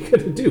 what's he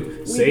going to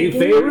do? Save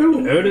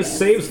Faerun? Ernest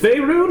saves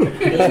Faerun?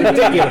 It's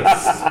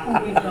ridiculous."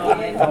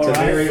 It's a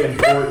very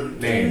important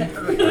name.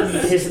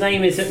 His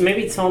name is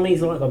maybe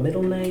Tommy's like a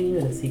middle name,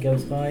 and as he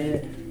goes by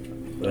it.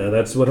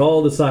 That's what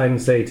all the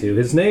signs say too.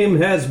 His name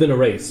has been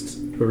erased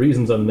for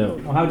reasons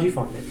unknown. Oh, how'd you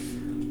find it?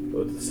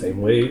 Well, the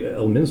same way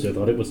Elminster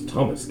thought it was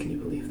Thomas. Can you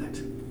believe that?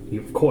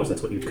 Of course,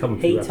 that's what you've come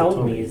to. He after told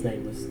Tommy. me his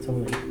name was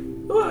Tommy.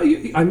 Well,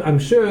 I'm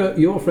sure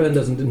your friend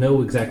doesn't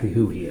know exactly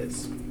who he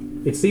is.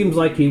 It seems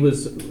like he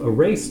was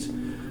erased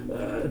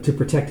to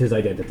protect his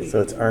identity.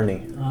 So it's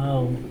Ernie.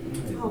 Oh.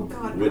 Oh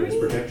God. Witness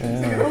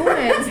protection.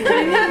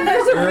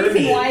 There's a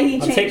reason why he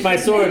I'll changed. take my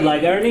sword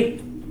like Ernie.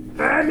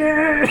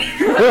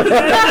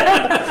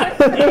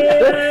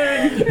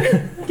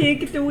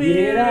 Take it You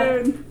hear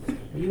that?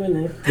 You in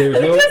there?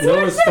 There's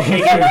no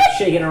response.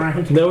 Shaking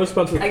around. No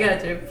response. I got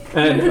it too.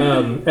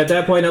 And at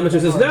that point,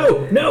 Elminster says,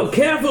 "No,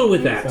 careful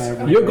with that.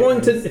 Sorry, You're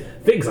going to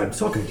Figs. I'm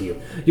talking to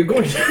you. You're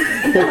going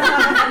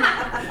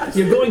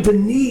to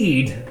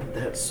need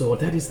that sword.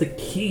 That is the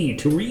key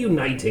to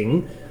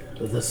reuniting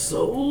the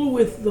soul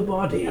with the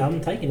body." I'm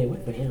taking it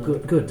with me. Yeah.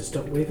 Good.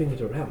 Stop waving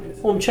it around.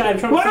 Oh, I'm trying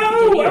to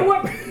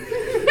Whoa!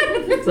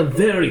 It's a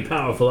very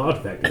powerful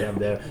artifact you have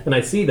there, and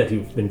I see that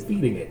you've been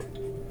feeding it.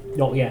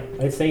 Oh yeah,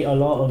 I'd say a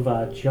lot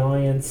of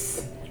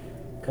giants,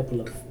 a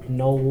couple of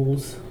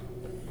gnolls.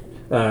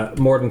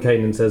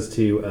 Mordenkainen says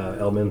to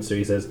Elminster,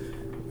 he says,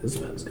 "This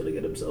man's going to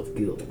get himself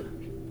killed."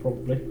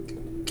 Probably.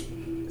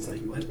 It's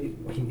like, well,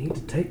 we need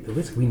to take the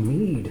risk. We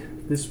need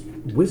this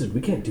wizard. We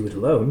can't do it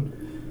alone.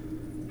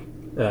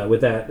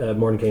 With that,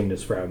 Mordenkainen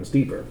just frowns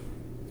deeper.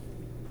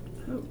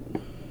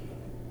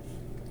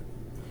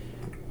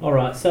 All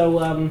right. So,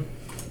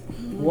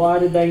 why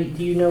did they?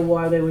 Do you know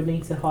why they would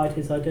need to hide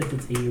his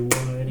identity, or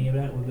why any of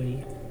that would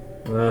be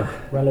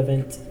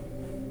relevant?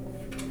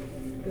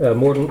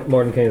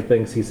 Mordenkainen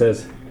thinks. He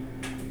says,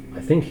 "I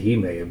think he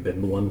may have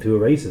been the one to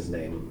erase his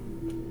name."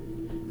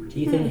 Do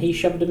you think he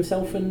shoved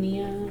himself in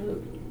the,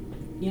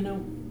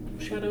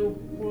 shadow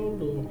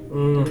world,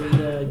 or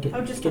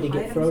Just did to he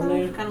hide get thrown there?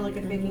 himself, kind of like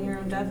a faking your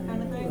own death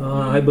kind of thing.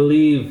 I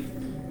believe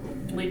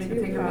Leaving the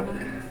finger back.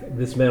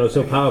 this man was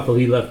so powerful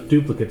he left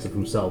duplicates of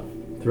himself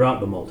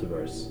throughout the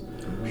multiverse.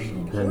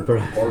 And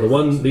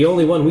the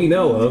only one we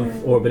know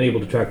of or been able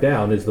to track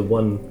down is the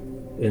one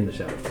in the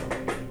Shadowfell.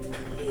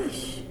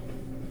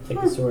 Take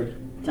the sword.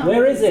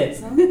 Where is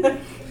it? I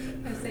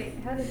was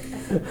saying, how did I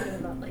feel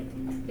about like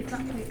it's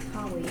not quite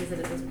Holly, is it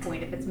at this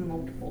point? If it's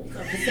multiple of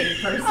the same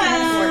person, or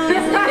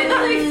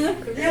is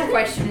it The real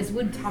question is,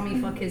 would Tommy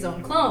fuck his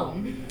own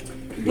clone?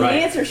 The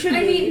answer should be.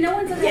 I mean, no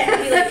one's ever gonna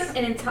be like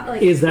an entire.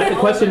 Like, Is that the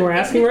question we're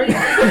asking right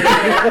now?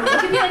 It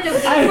could be like a I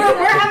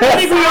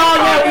think we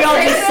all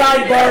just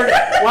sidebarred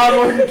while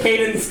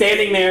Mordenkainen's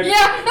standing there.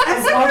 Yeah.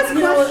 As long as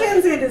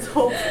questions, it is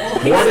hopeful.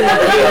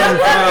 Mordenkainen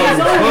frowns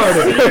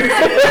harder.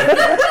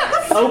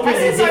 Open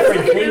to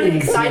different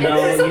things, you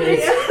know.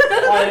 Somebody- I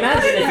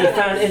imagine if he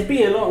found, it'd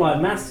be a lot like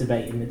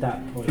masturbating at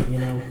that point, you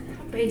know.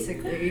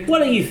 Basically. What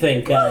do you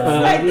think?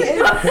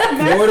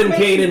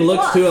 Mordenkainen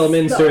looks to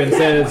Elminster and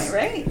says,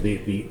 Right?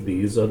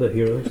 These are the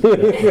heroes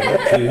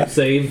to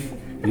save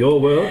your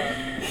world.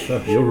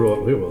 Your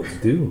world's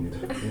doomed.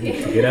 You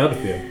need to get out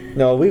of here."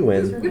 No, we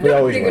win. We've We done a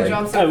always pretty good win.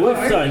 job so Oh, we've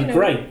far. done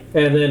great.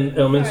 And then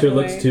Elminster By the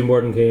looks way. to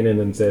Mordenkainen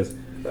and says,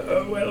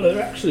 "Well,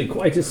 they're actually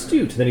quite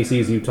astute." Then he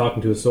sees you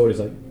talking to his sword. He's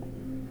like,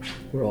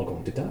 "We're all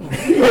going to die."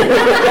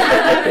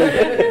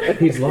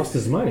 He's lost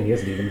his mind and he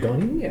hasn't even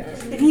gone in yet.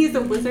 If he's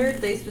a wizard,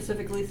 they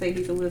specifically say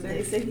he's a wizard.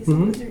 They say he's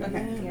Mhm. a wizard.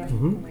 Okay.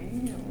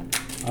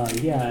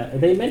 Yeah,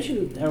 they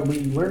mentioned, or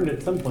we learned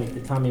at some point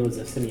that Tommy was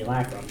a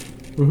simulacrum,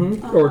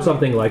 Or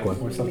something like one.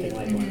 or something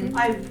like one.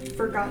 I've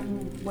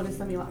forgotten what a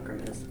simulacrum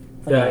is.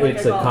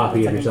 It's a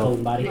copy It's of like a yourself.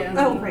 clone body. Yeah.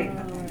 Oh, right.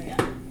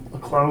 A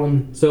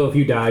clone. So if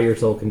you die, your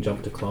soul can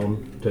jump to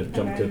clone, to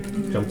jump to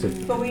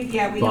But we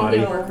Body.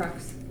 don't know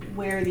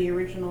where the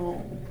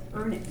original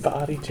urn is.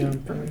 Body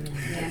jumper.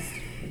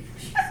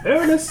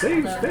 Ernest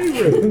saves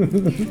Faerun. I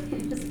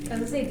was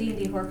gonna say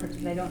D&D Horcrux,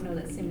 but I don't know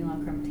that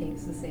Simulacrum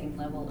takes the same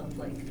level of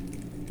like.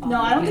 No,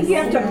 I don't think you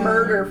have to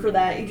murder for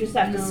that. You just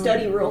have to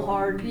study real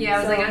hard. Yeah, I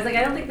was So- like,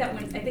 I don't think that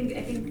one. I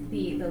think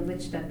the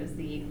witch stuff is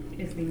the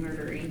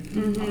murdering.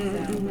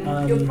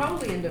 You'll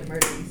probably end up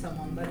murdering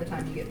someone by the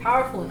time you get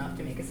powerful enough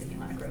to make a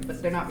simulacrum,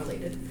 but they're not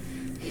related.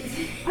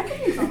 I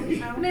can use all these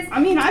now. But it's- I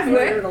mean, I've What?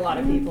 murdered a lot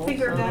of people.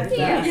 Figured that.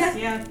 Yeah.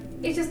 Yeah.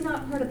 It's just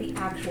not part of the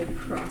actual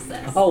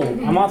process. Oh,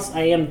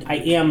 I am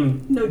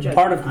No judgment.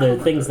 part of the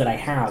things that I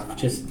have.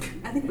 Just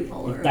I think we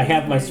all are. I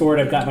have my sword,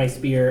 I've got my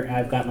spear,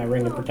 I've got my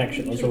ring of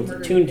protection. Those are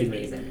attuned to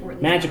me.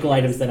 Magical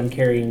items that I'm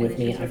carrying with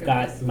me. I've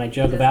got my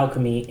jug of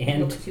alchemy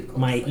and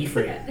my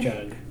Ifrit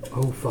jug.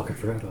 Oh fuck! I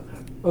forgot about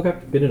that. Okay,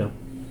 good to know.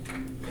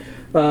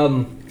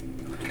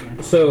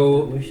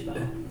 So Wish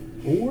though,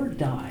 or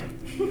die.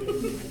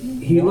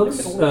 he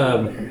looks.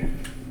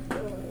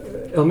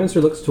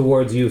 Elminster looks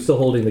towards you, still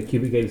holding the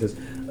cubic gate. And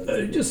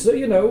says, "Just so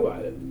you know,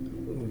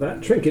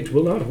 That trinket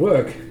will not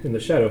work in the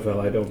Shadowfell,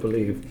 I don't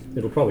believe.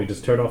 It'll probably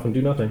just turn off and do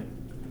nothing.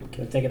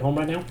 Can I take it home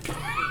right now?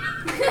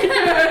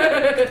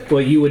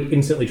 Well, you would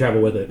instantly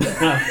travel with it.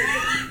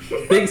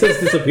 Things has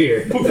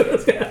disappeared.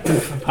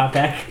 Pop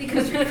back. And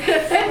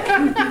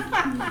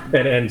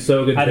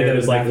Sogan Had to go there to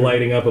is the like bathroom.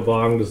 lighting up a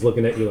bong, just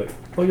looking at you like,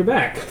 oh, you're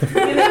back. Give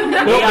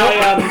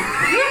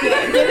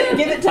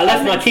it to I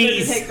left him my and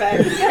keys. Take back.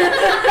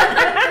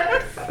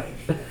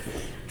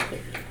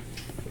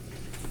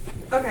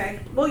 Okay.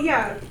 Well,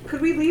 yeah.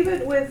 Could we leave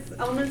it with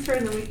Elminster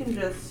and then we can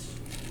just,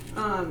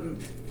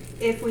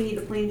 if we need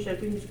a plane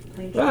shift, we can just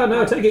plane shift.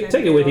 No, take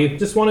it with you.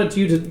 Just wanted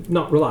you to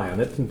not rely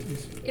on it.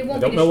 It won't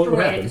I don't be know what would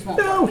destroyed, happen. it just won't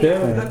No, fall.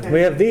 no. Okay. We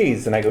have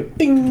these, and I go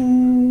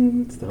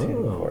ding. It's the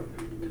Oh.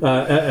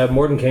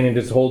 Mordenkainen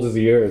just holds his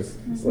ears.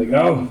 It's like,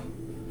 oh.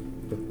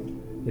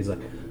 He's like,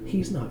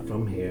 he's not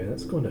from here.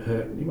 That's going to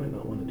hurt. You might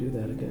not want to do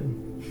that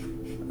again.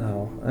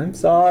 Oh, I'm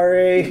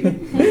sorry.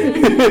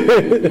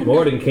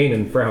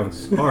 Mordenkainen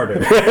frowns harder.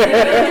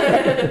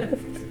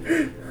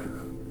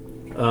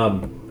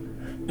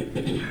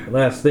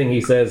 Last thing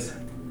he says,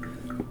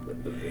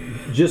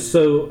 just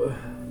so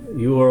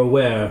you are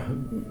aware,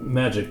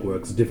 magic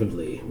works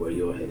differently where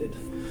you're headed.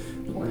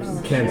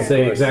 Can't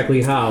say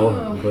exactly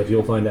how, but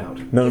you'll find out.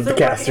 None of the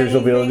casters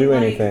will be able to do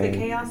anything. Like the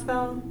chaos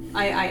spell?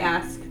 I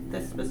ask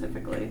this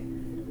specifically.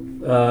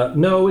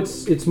 No,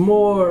 it's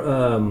more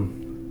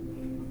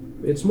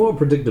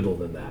predictable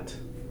than that.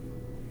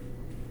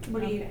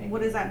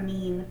 What does that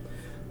mean?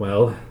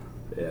 Well,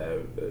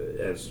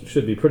 as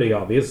should be pretty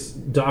obvious,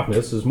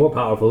 darkness is more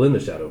powerful in the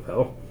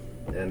Shadowfell,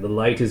 and the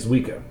light is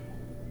weaker.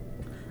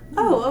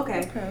 Oh,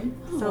 okay.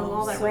 So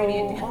all that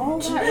radiant damage. All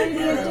that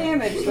radiant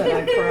damage that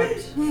I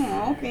correct.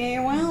 Oh, okay,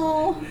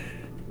 well.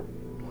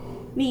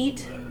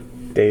 Neat.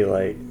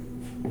 Daylight.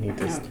 Need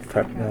to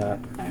prep that.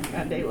 I've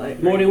got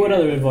daylight. Morty, what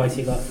other advice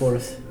you got for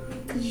us?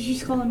 Did you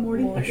just call him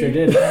Morty? I sure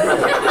did.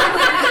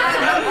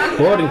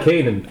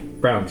 Mordenkainen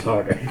frowns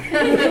harder.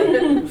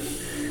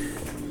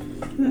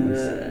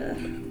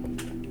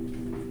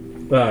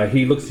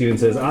 He looks to you and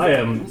says, I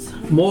am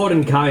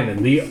Mordenkainen,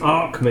 the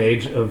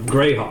Archmage of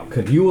Greyhawk,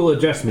 and you will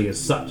address me as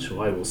such,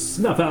 or I will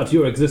snuff out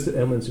your existence.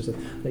 Ellen's just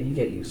like, you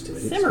get used to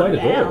it. It's Simmer quite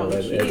down, adorable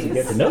as you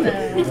get to know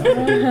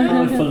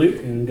them.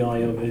 Falutin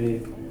guy over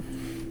here.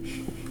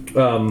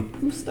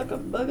 Who stuck a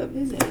bug up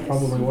his ass?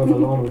 Probably with a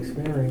lot of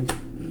experience.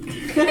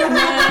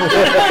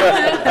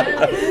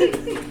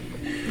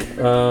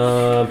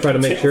 I'm trying to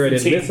make sure I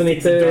didn't miss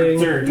anything.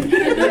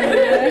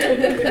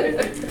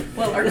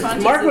 Well, our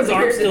Mark was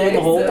arm still in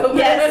the hole.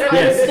 Yes,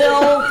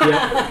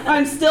 Yes.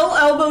 I'm still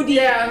elbow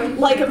deep,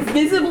 like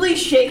visibly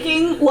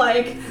shaking.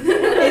 Like, is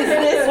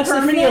this What's the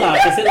permanent? feel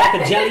like? Is it like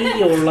a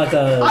jelly or like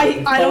a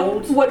I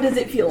cold? don't. What does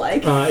it feel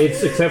like?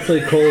 It's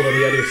exceptionally cold on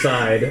the other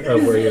side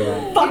of where you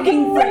are.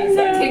 Fucking freezing.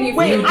 Can you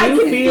Wait, You I do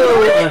can feel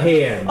it. a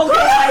hand. Okay,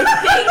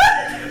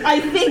 I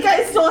think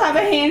I still have a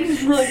hand 'cause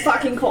it's really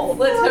fucking cold.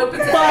 Let's hope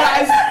it's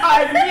But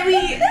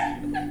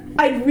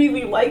I'd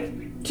really like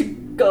to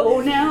go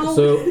now.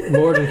 So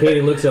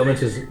Mordenkainen looks at him and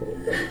says,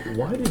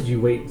 why did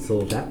you wait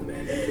till that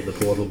man entered the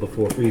portal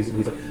before freezing?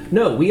 He's like,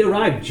 no, we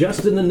arrived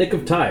just in the nick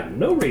of time.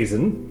 No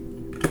reason.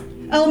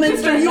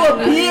 Elminster, you a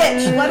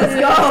bitch! Let us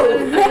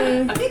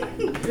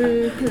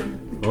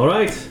go! All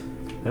right.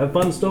 Have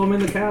fun storming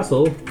the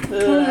castle.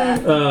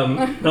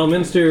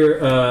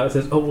 Elminster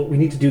says, oh, well, we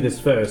need to do this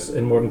first.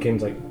 And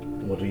Mordenkainen's like,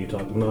 what are you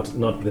talking?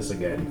 Not this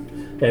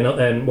again.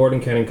 And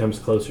Mordenkainen comes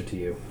closer to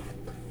you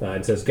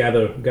and says,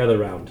 gather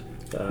round.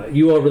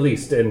 You are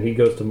released. And he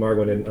goes to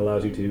Margwyn and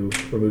allows you to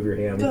remove your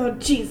hand. Oh,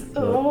 jeez.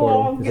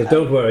 Portal. He says,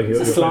 don't worry,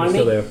 your friend's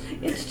still there.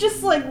 It's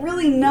just like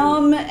really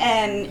numb,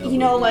 and you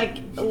know, like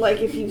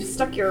if you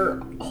stuck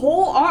your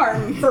whole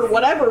arm for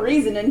whatever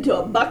reason into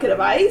a bucket of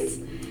ice.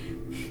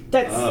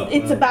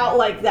 It's about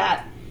like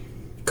that.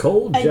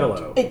 Cold And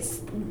jello. it's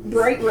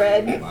bright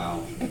red.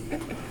 Wow.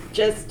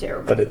 Just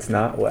terrible. But it's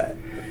not wet.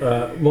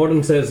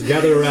 Morden says,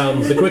 gather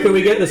around. The quicker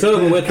we get this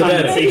over with, the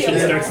better. Condensation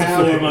starts to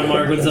form on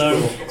Margaret's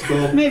arm.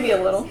 Maybe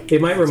a little. It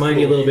might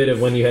remind you a little bit of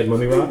when you had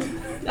mummy rot.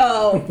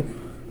 Oh.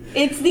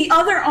 It's the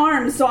other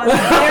arm, so I'm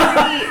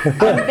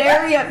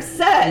very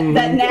upset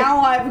that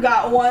now I've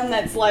got one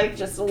that's like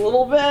just a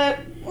little bit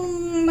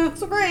not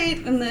so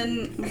great, and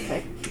then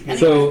okay.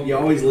 So You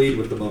always lead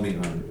with the mummy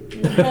arm.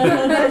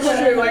 That's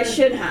true. I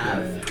should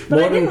have.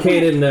 But I didn't-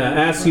 Mordenkainen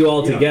asks you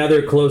all to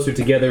gather closer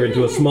together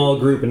into a small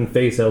group and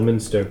face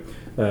Elminster,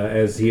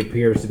 as he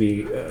appears to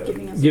be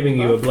giving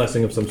you a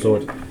blessing of some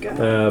sort.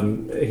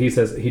 He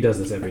says he does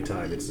this every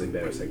time. It's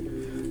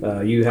embarrassing.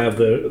 You have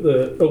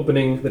the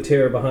opening, the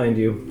tear behind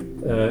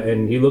you,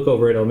 and you look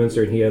over at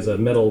Elminster, and he has a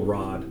metal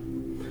rod,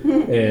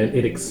 and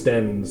it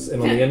extends,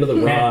 and on the end of the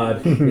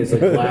rod is a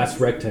glass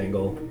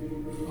rectangle.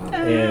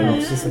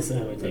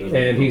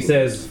 And he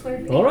says,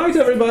 all right,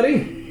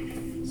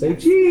 everybody, say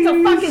cheese. It's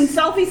a fucking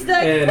selfie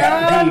stick.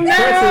 And he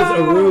presses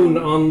a rune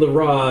on the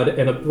rod,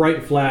 and a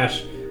bright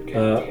flash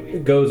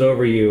goes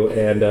over you,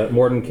 and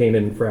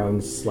Mordenkainen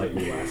frowns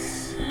slightly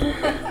less.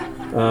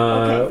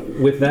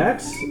 With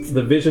that,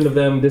 the vision of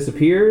them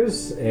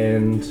disappears,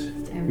 and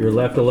You're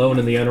left alone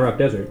in the Unrock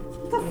Desert.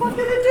 What the fuck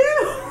did it do?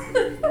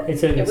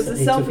 It was a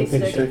selfie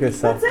stick. Took a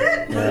selfie. That's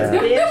it?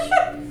 Yeah.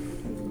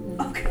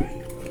 Bitch.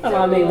 Okay. Well,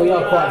 I mean, we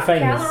are quite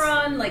famous.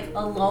 Galaron, like,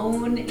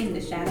 alone in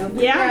the shadow.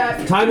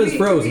 Yeah. Time is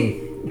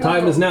frozen.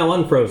 Time is now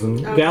unfrozen.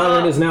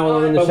 Galarin is now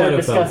alone in the But we're Shadowfell.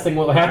 discussing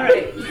what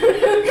happened.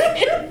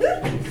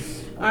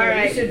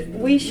 Alright.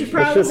 We should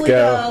Let's just probably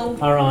go.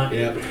 go. All right.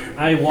 Yep.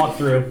 I walk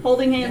through.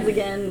 Holding hands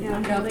again.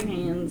 I'm holding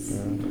hands.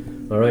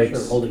 All right.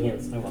 Sure, holding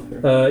hands. I walk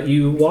through.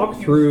 You walk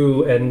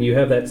through, and you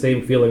have that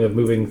same feeling of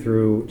moving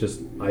through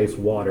just ice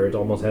water. It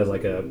almost has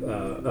like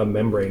a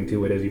membrane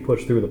to it as you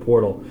push through the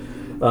portal.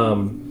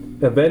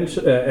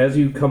 As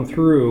you come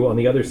through on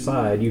the other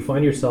side, you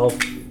find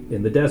yourself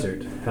in the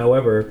desert.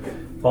 However,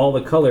 all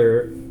the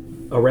color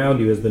around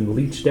you has been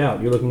bleached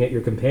out. You're looking at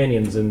your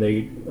companions, and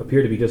they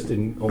appear to be just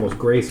in almost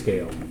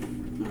grayscale.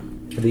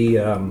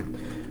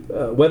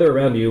 The weather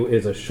around you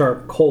is a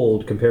sharp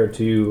cold compared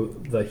to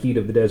the heat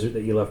of the desert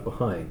that you left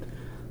behind.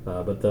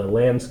 But the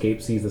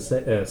landscape seems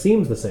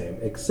the same,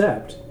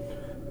 except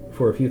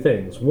for a few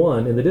things.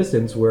 One, in the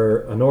distance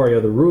where Honoria,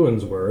 the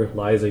ruins were,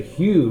 lies a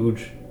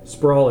huge,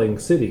 sprawling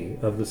city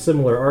of the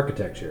similar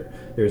architecture.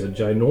 There's a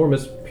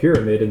ginormous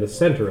pyramid in the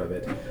center of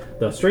it.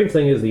 The strange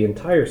thing is the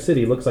entire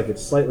city looks like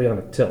it's slightly on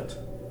a tilt.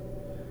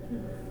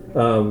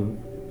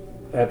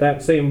 At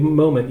that same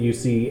moment, you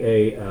see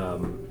a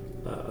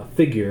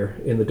figure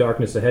in the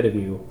darkness ahead of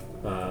you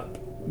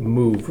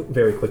move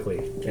very quickly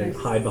and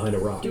hide behind a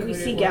rock. Do we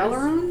see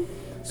Galaron?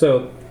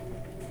 So,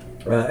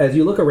 as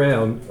you look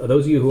around,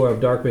 those of you who have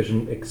dark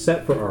vision,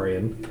 except for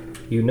Arian,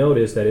 you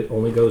notice that it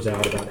only goes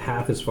out about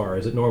half as far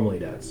as it normally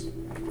does.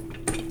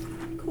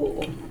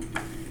 Cool.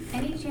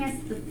 Any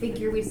chance the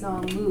figure we saw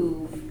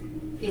move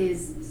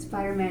is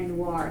Spider-Man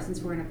Noir,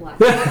 since we're in a black.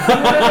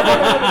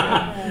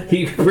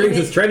 He brings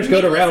his trench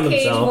coat around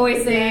Cage himself.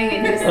 voicing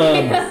and just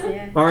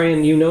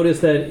Arian, you notice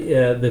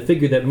that the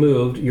figure that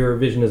moved, your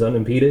vision is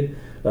unimpeded,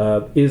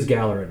 is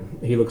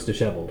Galarin. He looks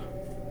disheveled.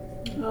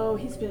 Oh,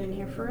 he's been in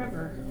here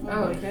forever.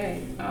 Oh,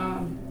 okay.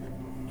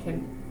 Okay.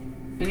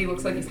 And he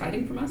looks like he's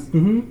hiding from us?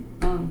 Mm-hmm.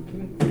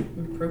 Can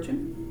we approach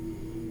him?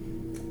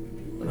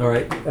 All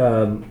right.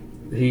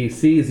 He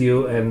sees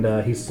you,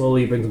 and he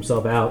slowly brings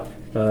himself out.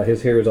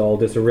 His hair is all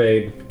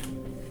disarrayed.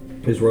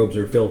 His robes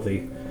are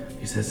filthy.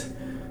 He says,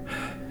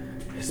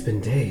 "It's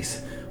been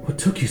days. What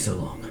took you so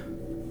long?"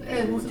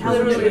 Tell us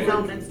it was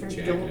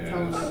Elminster. Don't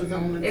tell us it was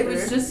Elminster.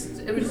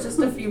 It was just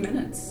a few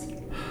minutes.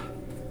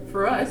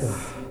 For us.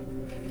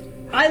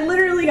 I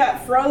literally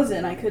got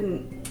frozen. I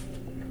couldn't.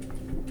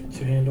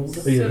 Two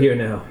handles. Are you here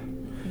now?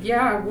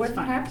 Yeah, what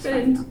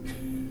happened?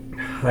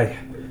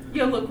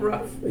 You look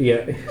rough. Yeah,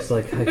 it's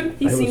like I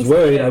was seems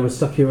worried. like I was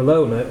stuck here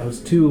alone. I was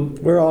too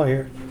We're all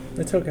here.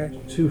 It's okay.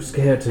 too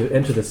scared to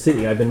enter the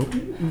city. I've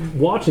been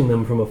watching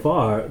them from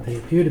afar. They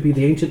appear to be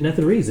the ancient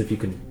Netherese, if you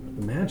can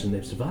imagine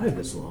they've survived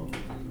this long.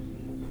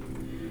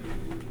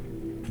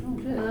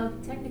 well,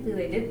 technically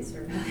they didn't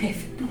survive.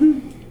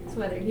 That's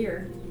why they're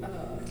here.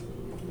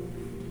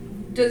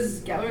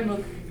 Does Galarin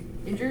look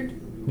injured?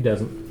 He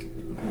doesn't.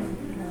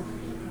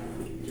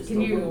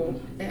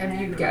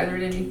 Have you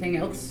gathered anything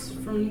else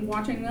from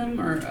watching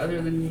them, or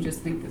other than you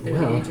just think that they're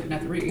the Well, ancient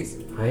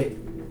Netherese?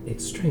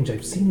 It's strange.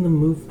 I've seen them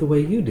move the way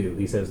you do,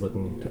 he says,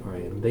 looking to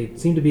Arian. They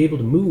seem to be able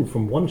to move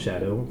from one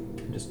shadow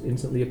and just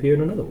instantly appear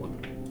in another one.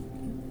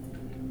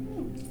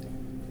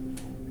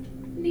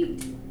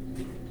 Neat.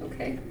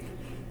 Okay.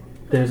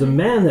 There's a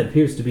man that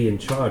appears to be in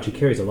charge. He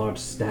carries a large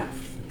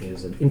staff. He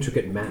has an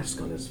intricate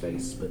mask on his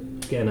face. But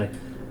again, I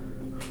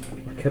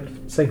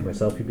kept saying to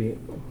myself, he'd be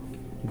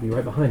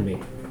right behind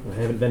me. I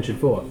haven't ventured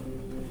forth.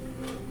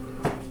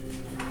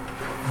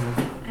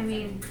 I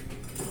mean,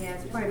 yeah,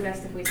 it's probably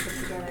best if we stick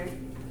together.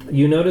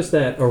 You notice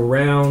that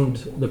around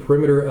the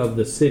perimeter of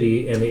the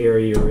city and the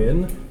area you're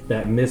in,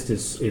 that mist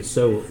is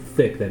so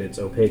thick that it's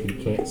opaque.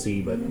 You can't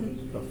see but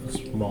a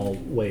small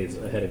ways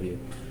ahead of you.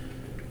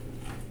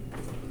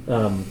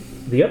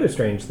 The other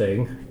strange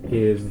thing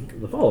is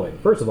the following.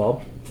 First of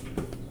all,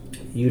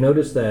 you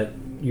notice that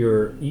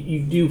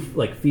you do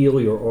like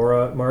feel your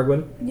aura,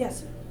 Margwin.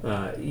 Yes.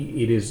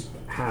 It is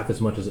half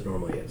as much as it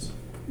normally is.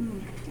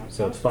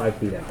 So it's 5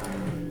 feet out.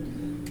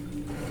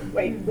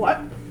 Wait, what?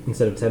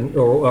 Instead of 10,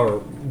 or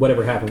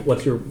whatever happened.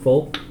 What's your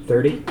full?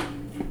 30?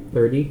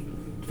 30?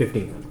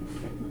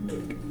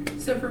 15.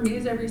 So for me,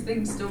 is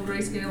everything still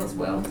grayscale as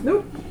well?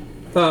 Nope.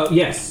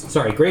 Yes.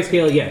 Sorry.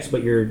 Grayscale, yes,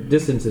 but your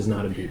distance is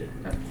not impeded.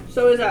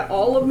 So is that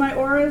all of my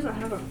auras? I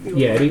have a few.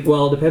 Yeah, it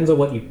depends on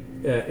what you...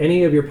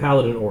 any of your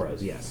paladin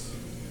auras, yes.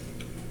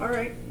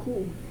 Alright,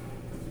 cool.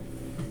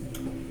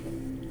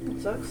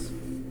 That sucks.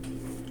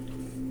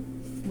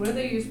 What do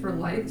they use for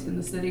lights in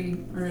the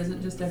city, or is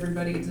it just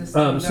everybody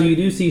existing? So you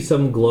do see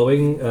some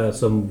glowing,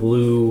 some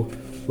blue,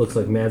 looks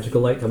like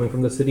magical light coming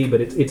from the city, but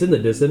it's in the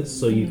distance,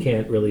 so you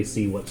can't really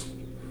see what's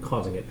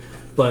causing it.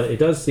 But it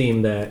does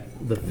seem that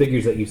the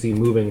figures that you see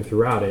moving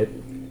throughout it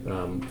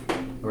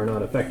are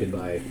not affected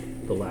by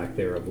the lack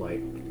there of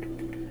light.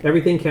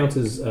 Everything counts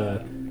as,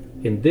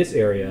 in this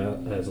area,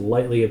 as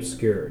lightly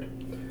obscured.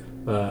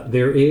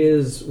 There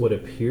is what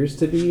appears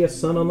to be a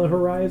sun on the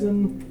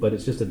horizon, but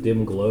it's just a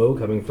dim glow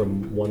coming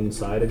from one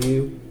side of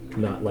you,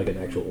 not like an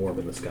actual orb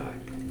in the sky.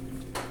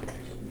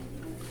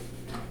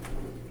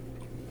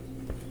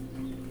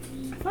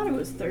 I thought it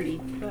was 30,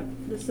 but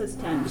this says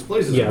 10. This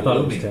place is Yeah, I thought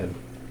it was gloomy. 10.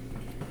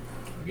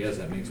 I guess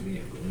that makes me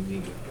a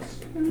gloomy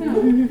ghost.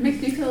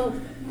 Makes me feel.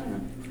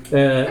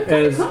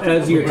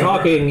 As you're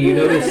talking, you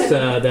notice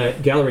that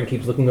Galarin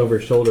keeps looking over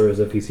his shoulder as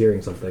if he's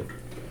hearing something.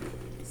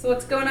 So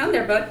what's going on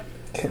there, bud?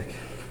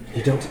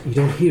 You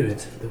don't hear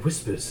it. The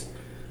whispers.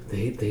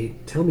 They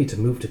tell me to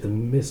move to the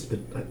mist, but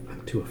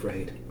I'm too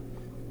afraid.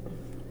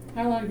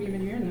 How long have you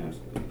been hearing those?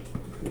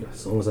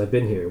 As long as I've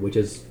been here, which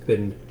has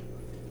been,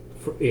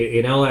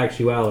 in all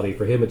actuality,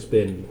 for him it's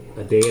been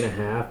a day and a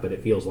half, but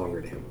it feels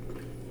longer to him.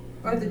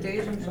 Are the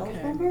days themselves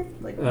longer?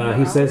 Like He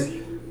hours? says,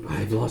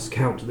 I've lost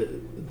count.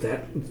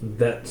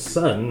 That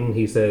sun,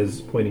 he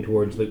says, pointing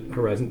towards the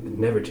horizon,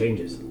 never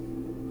changes.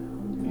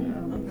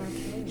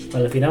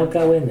 Well, if you don't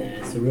go in there,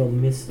 it's a real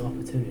missed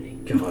opportunity.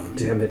 God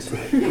damn it.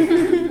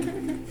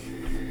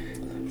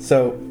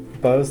 So,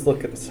 Bo's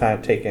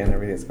trying to take in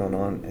everything that's going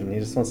on, and he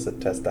just wants to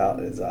test out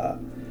his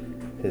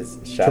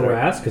shadow.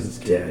 Harass, because it's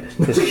dead.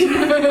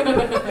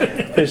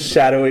 His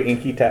shadowy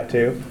inky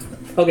tattoo.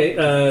 Okay,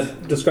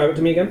 describe it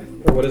to me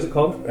again. Or what is it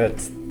called?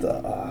 It's the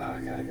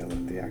I gotta go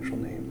look the actual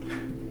name.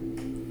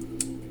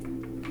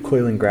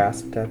 Coiling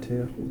grasp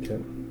tattoo. Okay.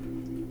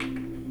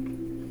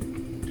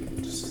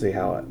 Just to see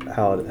how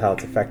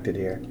it's affected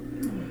here.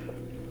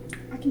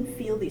 I can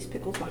feel these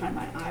pickles behind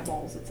my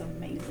eyeballs. It's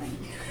amazing.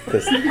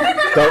 This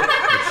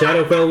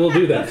Shadowfell will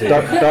do that to you.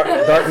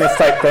 darkness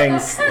type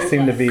things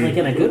seem to be. Like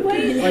in a good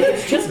way? Like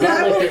it's just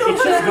garlic.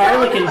 It's just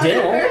garlic and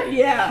dill.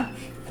 Yeah.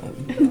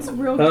 It's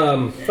real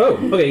good.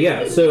 Okay,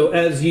 yeah. So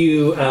as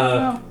you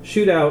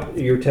shoot out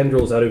your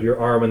tendrils out of your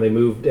arm and they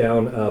move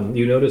down,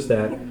 you notice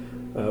that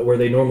where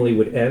they normally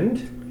would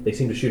end, they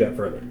seem to shoot out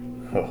further.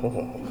 How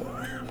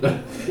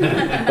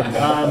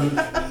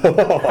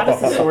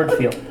does the sword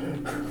feel?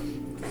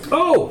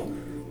 Oh!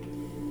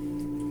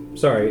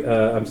 Sorry,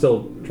 I'm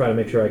still trying to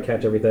make sure I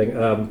catch everything.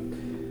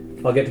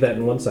 I'll get to that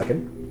in 1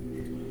 second.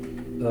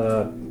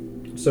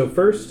 So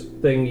first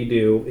thing you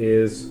do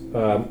is,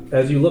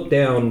 as you look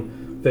down,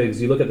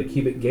 Figs, you look at the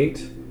cubic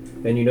gate,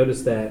 and you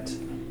notice that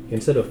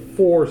instead of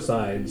 4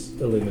 sides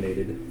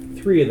illuminated,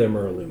 3 of them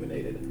are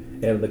illuminated,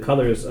 and the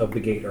colors of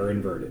the gate are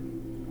inverted.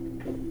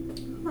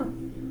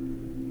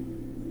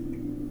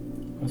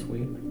 That's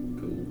weird.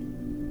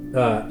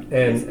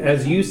 And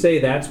as you say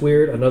that's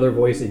weird, another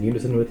voice in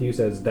unison with you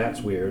says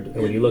that's weird,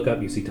 and when you look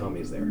up, you see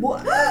Tommy's there.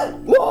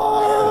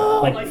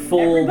 Like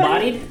full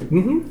bodied?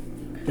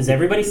 Mm-hmm. Does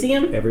everybody see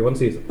him? Everyone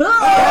sees him. We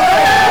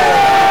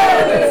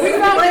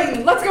found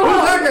him. Let's go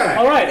home.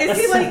 All right. Is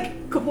he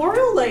like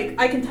corporeal? Like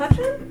I can touch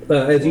him?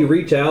 As you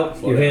reach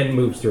out, your hand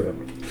moves through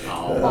him.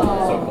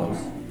 Oh, so close.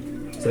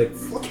 It's like,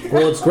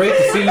 well, it's great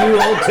to see you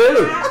all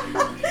too.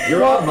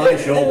 You're on my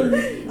shoulder.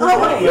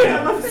 Oh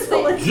yeah, I'm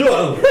so like.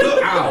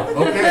 Ow.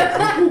 Okay.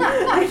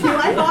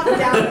 I hopped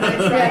down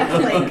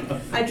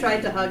and I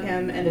tried to hug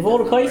him, and Of all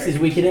the places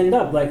we could end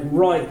up, like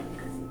right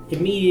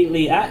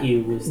immediately at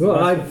you was. Well,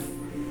 I've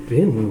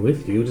been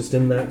with you just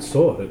in that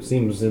sort. It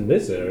seems in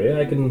this area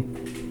I can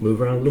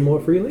move around a little more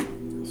freely.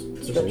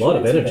 There's a lot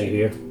of energy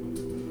here.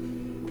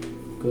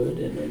 Good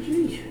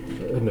energy.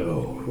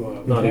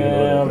 No, not even a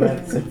Well, little.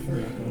 that's it for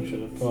I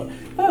should have thought.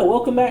 Oh,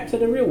 welcome back to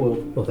the real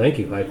world. Well, thank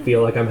you. I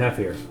feel like I'm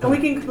happier. And we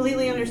can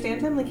completely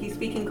understand him, like he's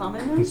speaking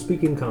common now? He's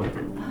speaking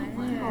common.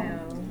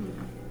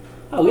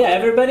 Oh yeah,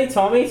 everybody,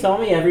 Tommy,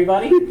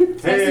 everybody.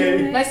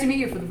 Nice to meet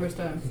you for the first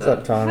time. What's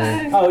up,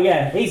 Tommy? Oh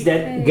yeah, he's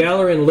dead.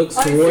 Galarin looks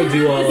towards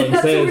you all and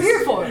That's what we're here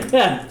says, for.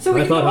 Yeah. So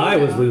we I can thought go I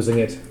home was now. losing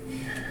it.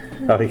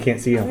 Oh, he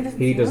can't see him.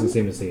 He doesn't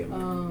seem to see him.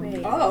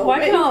 Oh, Why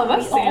can all of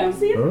us we see all him?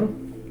 see him?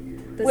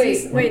 Huh?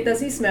 Wait, does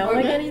he smell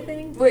Okay. like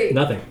anything? Wait,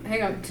 Nothing.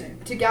 hang on.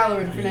 To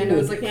Galarin, Fernando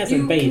is like, He can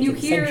hasn't you bathed in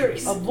hear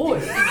centuries. a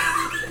voice? Is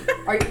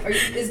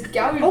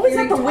Galarin Oh, is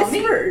hearing that the Tommy?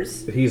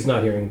 whispers? He's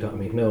not hearing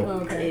Tommy. No. Oh,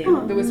 okay.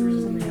 The whispers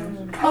or something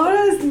else. How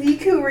does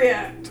Niku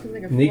react?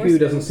 Like a Niku force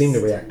doesn't ghost. seem to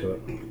react to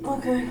it.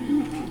 Okay.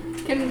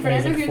 Can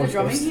Fernando like hear the force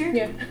drumming ghost. here?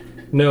 Yeah.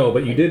 No,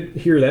 but you did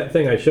hear that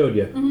thing I showed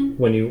you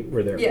when you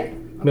were there. Yeah.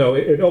 No,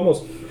 it's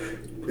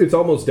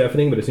almost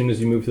deafening, but as soon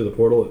as you move through the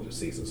portal, it just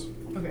ceases.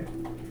 Okay.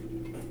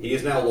 He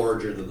is now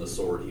larger than the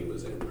sword he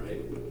was in, right?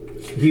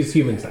 He's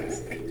human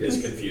size. This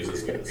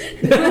confuses kids.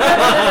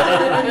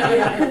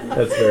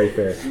 That's very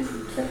fair.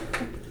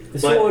 The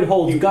sword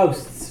holds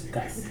ghosts,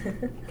 guys.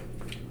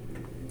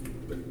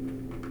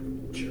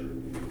 Sure.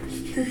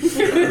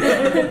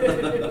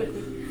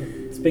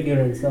 It's bigger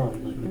inside,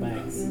 like the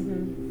bags.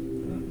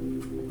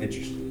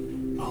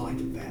 Interesting. Oh, I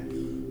did that.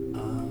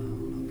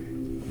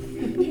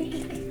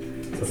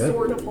 Okay.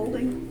 Sword of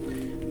holding.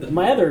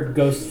 My other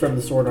ghosts from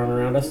the sword aren't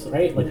around us,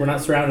 right? Like we're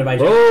not surrounded by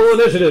Roll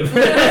initiative.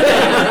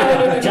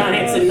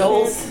 giants and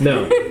gnolls.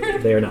 No,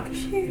 they are not.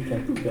 Okay,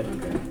 good.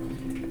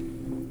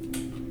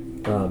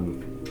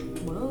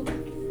 Well,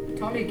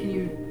 Tommy, can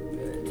you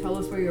tell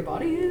us where your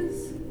body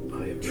is?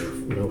 I have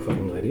no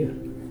fucking idea.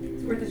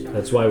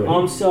 That's why we're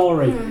I'm here.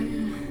 sorry.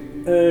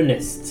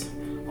 Ernest.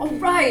 Oh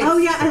right. Oh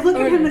yeah, I look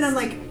at him and I'm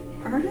Ernest.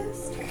 like,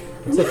 Ernest?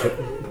 It's such a-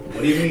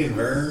 What do you mean,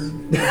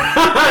 Vern?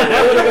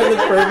 that would have been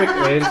the perfect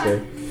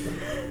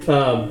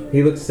answer.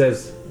 He looks and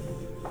says,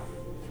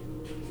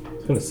 I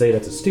was going to say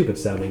that's a stupid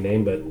sounding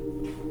name, but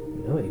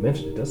now that you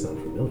mentioned it, does sound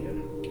familiar.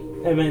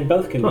 I mean,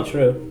 both can be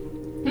true.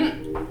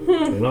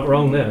 You're not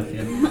wrong there.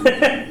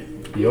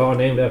 You are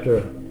named after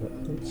a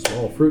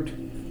small fruit.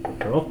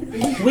 Well,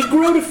 We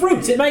grow the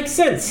fruits. It makes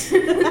sense.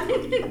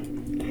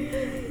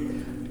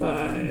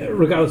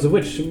 regardless of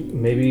which,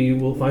 maybe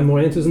we'll find more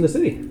answers in the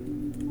city.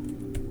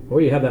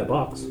 Or you have that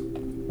box.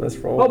 Let's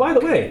roll. Oh, by the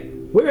way,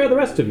 where are the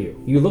rest of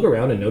you? You look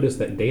around and notice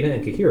that Dana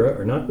and Kahira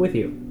are not with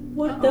you.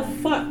 What the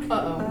fuck?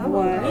 Uh-oh.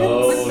 What?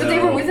 Oh, But they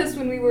were with us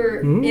when we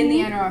were Hmm? in the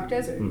Anarok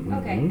Desert.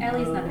 Okay,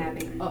 Ellie's not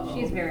happy. Uh-oh.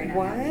 She's very not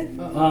happy.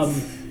 What?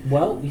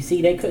 Well, you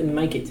see, they couldn't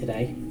make it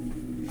today.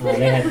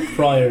 They had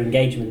prior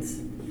engagements.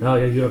 Oh,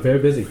 yeah, you are very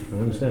busy. I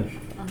understand.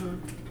 I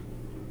don't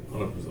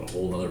know if it was a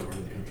whole other part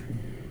of the country.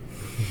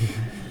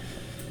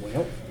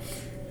 Well,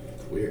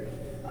 It's weird.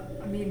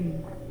 I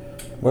mean,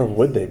 Where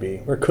would they be?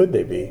 Where could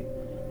they be?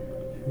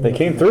 They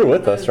came through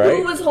with us, Who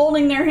right? was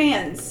holding their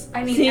hands?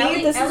 I mean, See,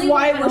 Ellie- this Ellie is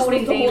why would've we're been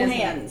supposed to hold holding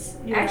hands.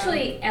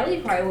 Actually,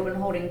 Ellie probably would have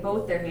been holding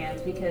both their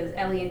hands because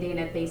Ellie and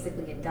Dana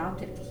basically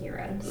adopted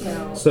Kahira.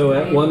 So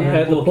at the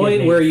We'll point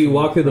give where me you some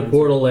walk through the friends.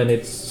 portal and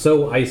it's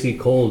so icy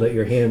cold that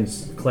your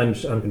hands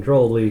clench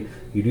uncontrollably,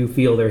 you do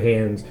feel their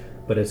hands.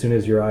 But as soon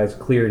as your eyes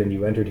cleared and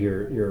you entered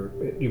here,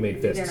 you made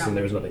They're fists not and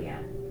there was moving,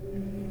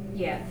 nothing.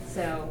 Yeah.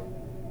 So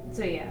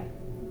yeah.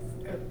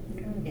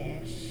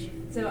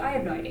 So I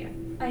have no idea.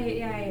 I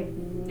have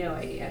no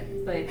idea.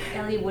 But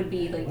Ellie would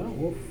be like,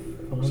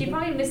 she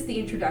probably missed the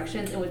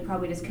introductions and was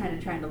probably just kind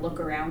of trying to look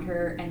around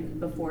her and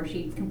before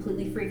she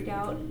completely freaked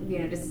out,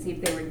 just to see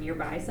if they were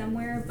nearby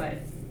somewhere. But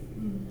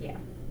yeah.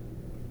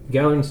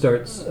 Gallon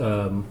starts.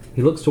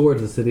 He looks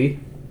towards the city,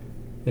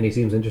 and he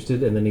seems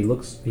interested. And then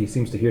he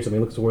seems to hear something.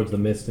 He looks towards the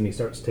mist, and he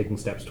starts taking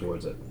steps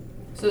towards it.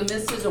 So the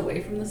mist is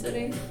away from the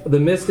city? The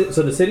mist.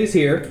 So the city's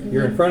here.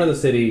 You're in front of the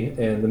city,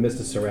 and the mist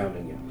is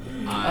surrounding you.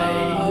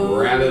 I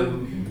grab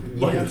him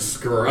by the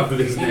scruff of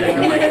his neck.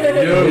 I'm like,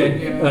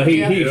 Okay. no.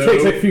 He No.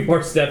 takes a few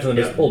more steps and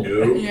then just pulls.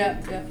 No. yeah.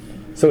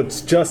 So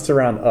it's just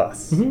around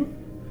us. Mhm.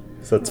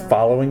 So it's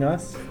following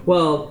us.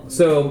 Well,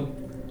 so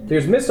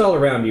there's mist all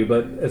around you,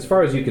 but as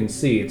far as you can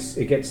see,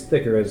 it gets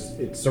thicker as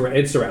it's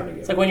surrounding you.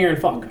 It's like when you're in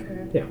fog.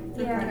 Yeah.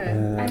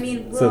 Yeah. I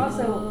mean, we're so-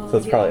 also so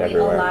it's probably the only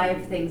everywhere.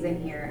 alive things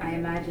in here. I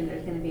imagine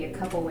there's going to be a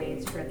couple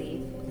ways for the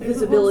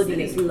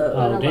Visibility is low.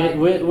 Oh, alive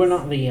we're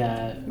not the We're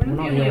not the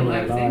only only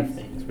alive alive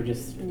things. We're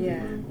just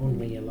Yeah.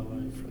 only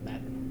alive from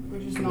that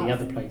Which is from not the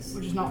other place.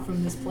 Which is not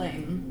from this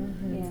plane.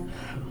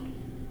 Yeah.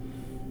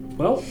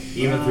 Well,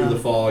 Even through the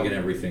fog and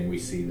everything, we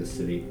see the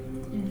city.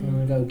 I'm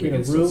gonna go We get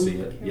can a still see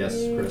room, it. Yes,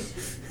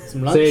 Chris.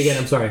 some lunch. Say again.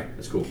 I'm sorry.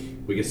 It's cool.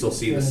 We can still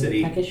see the The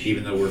city, package?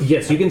 even though we're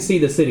Yes, you can see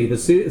the city. The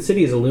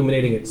city is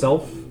illuminating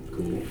itself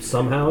cool.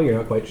 somehow. You're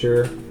not quite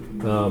sure.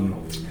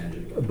 Magic.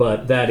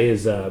 But that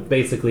is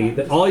basically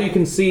all you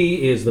can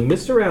see is the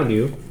mist around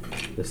you,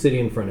 the city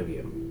in front of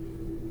you,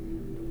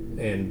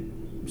 and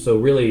so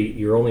really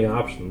your only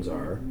options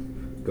are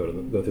go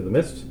through the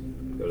mist,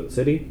 go to the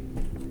city,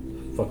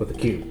 fuck with the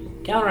cube.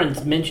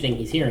 Calran's mentioning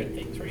he's hearing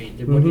things, right?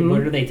 Mhm.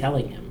 What are they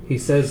telling him? He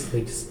says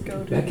they just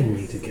beckon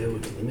me to go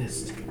into the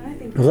mist.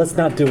 Well, let's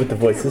not do what the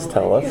voices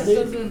tell us.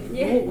 Well,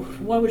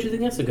 why would you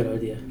think that's a good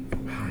idea?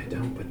 I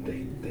don't, but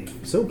they're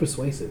so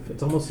persuasive.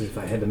 It's almost as if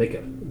I had to make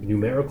a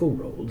numerical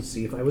roll to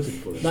see if I was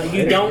influenced. No, by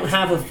you it. don't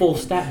have a full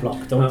stat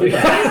block. Don't do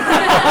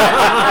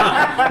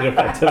that. You don't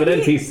have to have an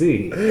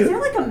NPC. Is there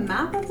like a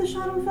map of the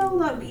Shadowfell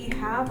that we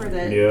have, or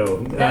that No,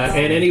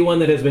 and any one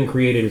that has been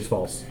created is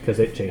false because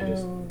it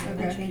changes.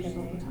 that changes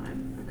all the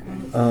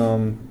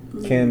time?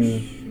 Okay. Can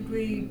Should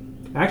we?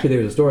 Actually,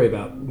 there's a story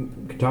about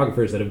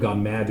cartographers that have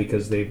gone mad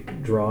because they've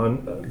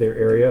drawn their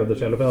area of the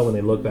Shadowfell. When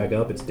they look back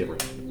up, it's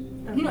different.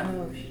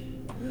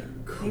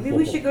 Maybe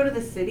we should go to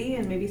the city,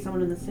 and maybe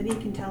someone in the city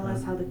can tell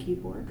us how the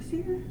cube works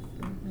here.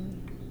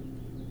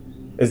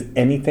 is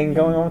anything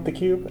going on with the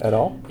cube at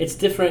all? It's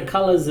different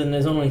colors, and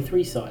there's only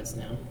 3 sides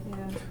now. Yeah.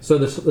 So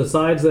the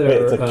sides that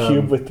Wait, are it's a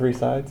cube with 3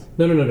 sides.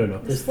 no.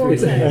 There's 3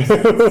 It's sides.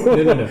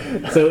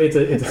 no. So it's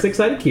a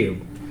 6-sided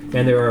cube,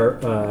 and there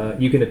are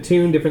you can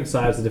attune different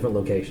sides to different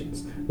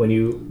locations.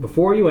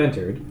 Before you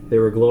entered, they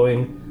were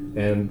glowing,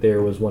 and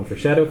there was one for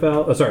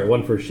Shadowfell.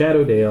 One for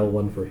Shadowdale,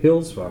 one for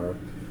Hillsfar,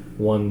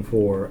 one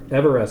for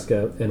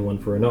Everesca, and one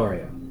for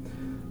Inaria.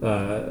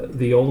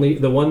 The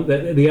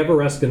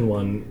Everescan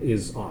one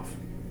is off.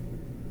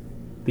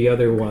 The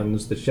other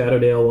ones, the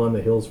Shadowdale one,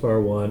 the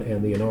Hillsfar one,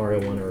 and the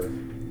Inaria one are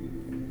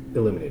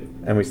illuminated.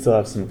 And we still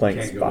have some blank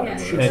Can't go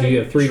spots. anywhere. And you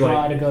have three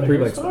Try blank to go to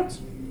blank Hillsfar? spots.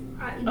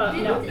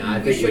 No. Nah, I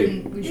We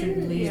think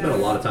shouldn't leave. spent a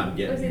lot of time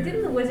getting here.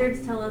 Didn't the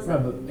wizards tell us No,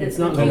 that but it's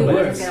the not cube going to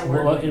work. wasn't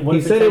going to work?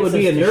 He said it would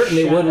be inert and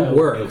it wouldn't It'll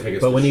work. take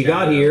us But to when you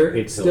got Shadow here,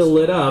 it's still Hills.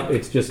 lit up.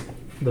 It's just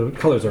the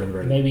colors are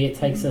inverted. Maybe it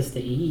takes us to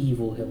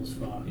evil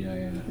Hillsfar.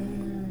 Yeah.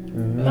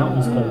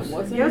 Mountains close.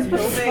 Wasn't Yes, it but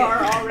built they far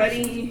are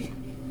already.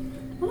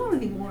 Well, not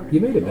anymore.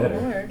 You made it better.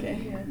 Oh,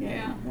 okay.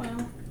 Yeah.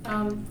 Well.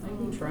 I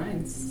can try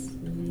and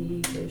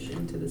sneak-ish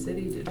into the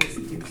city to just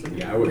do some.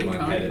 Yeah, I wouldn't mind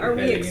recon. heading. Are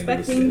we heading into the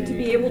expecting to city.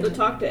 be able to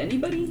talk to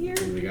anybody here?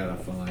 We gotta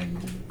find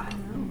I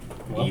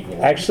don't know.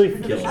 evil.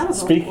 Actually, Kill.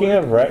 speaking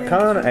of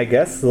retcon, I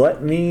guess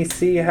let me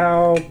see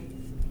how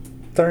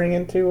turning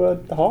into a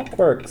hawk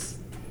works.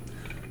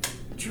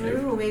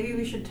 True. Maybe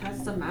we should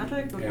test some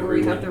magic before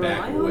we have to Everyone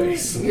back rely on away.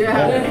 it.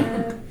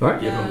 Yeah. All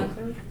right. Yeah.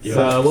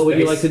 So, what would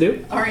you like to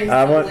do? Ari's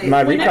I want totally-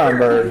 my recon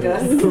bird.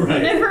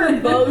 Whenever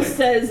Bo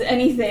says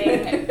anything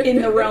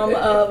in the realm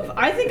of,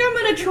 I think I'm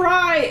gonna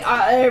try,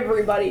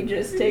 everybody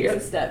just takes a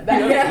step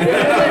back.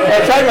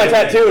 I tried my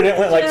tattoo and it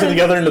went like to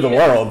the other end of the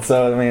world.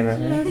 So I mean,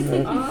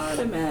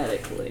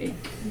 Automatically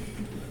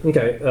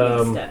Okay.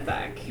 step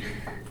back.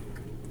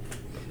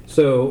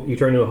 So you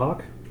turn into a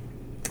hawk.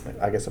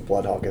 I guess a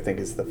blood hawk I think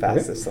is the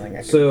fastest thing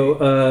I can.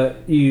 So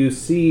you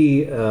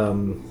see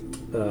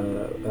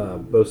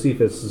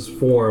Bocephus'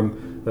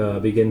 form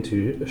begin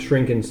to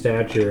shrink in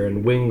stature,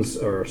 and wings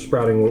are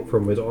sprouting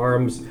from his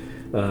arms.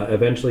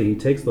 Eventually, he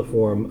takes the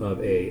form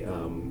of a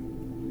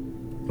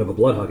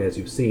bloodhawk, as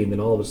you've seen. Then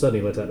all of a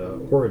sudden, he lets out a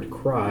horrid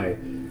cry.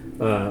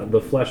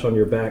 The flesh on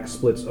your back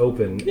splits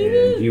open,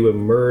 and you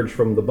emerge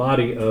from the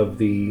body of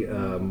the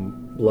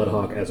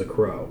bloodhawk as a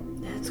crow.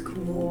 That's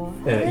cool.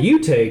 You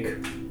take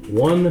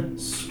 1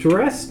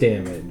 stress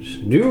damage.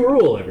 New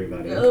rule,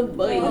 everybody. Oh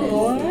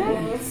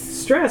boy.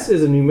 Stress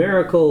is a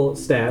numerical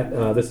stat.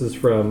 This is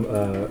from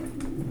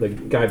the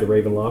Guide to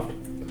Ravenloft.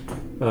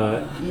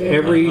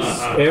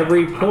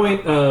 Every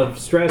point of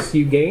stress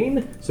you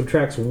gain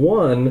subtracts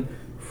 1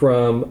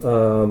 from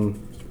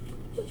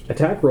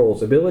attack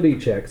rolls, ability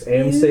checks,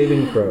 and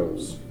saving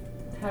throws.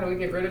 How do we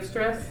get rid of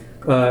stress?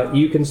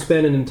 You can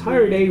spend an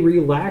entire day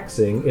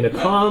relaxing in a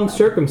calm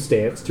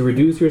circumstance to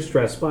reduce your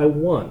stress by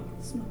 1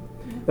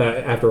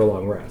 after a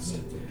long rest.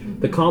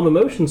 The calm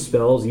emotion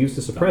spells used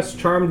to suppress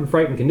charmed and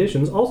frightened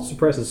conditions also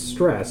suppresses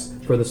stress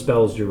for the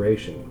spell's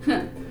duration.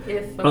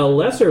 If A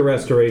lesser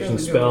restoration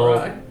doesn't go spell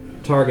awry.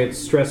 targets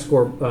stress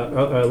score.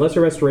 A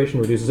lesser restoration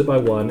reduces it by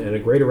 1, and a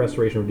greater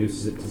restoration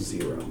reduces it to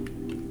 0.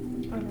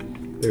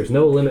 There's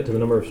no limit to the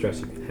number of stress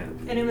you can have.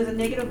 And it was a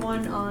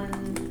 -1 on.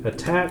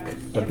 Attack,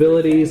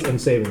 abilities, and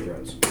saving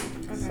throws.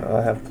 So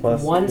I have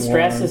plus 1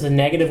 stress is a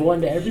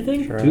 -1 to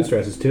everything? 2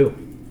 stress is 2.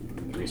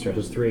 3 stress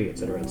is 3,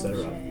 etc., etc.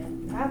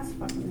 That's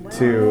fucking well.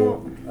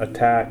 to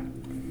attack,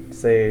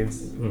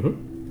 saves,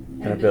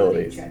 Mm-hmm. and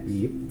abilities.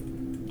 Yep.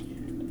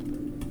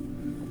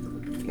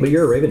 But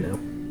you're a raven now.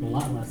 A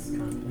lot less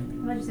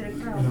confident Why'd you say a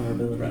crow? in our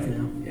abilities Right.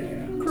 now.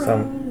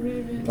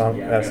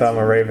 Yeah. So I'm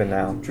a raven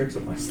now. Tricks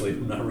up my sleeve.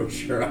 I'm not real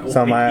sure. I So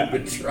won't my-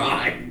 even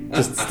try.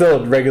 Just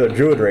still a regular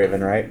druid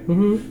raven, right?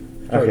 Mm-hmm.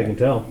 Sorry, you Okay. can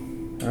tell.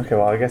 Okay,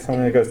 well I guess I'm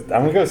gonna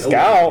go I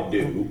scout.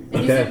 do.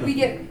 And you said we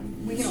can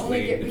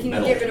Swing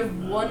get rid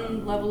of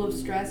 1 level of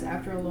stress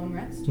after a long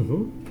rest.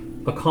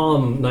 Mm-hmm. A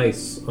calm,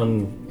 nice,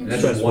 And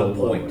that's just unstressful 1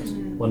 level point. rest.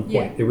 1 point.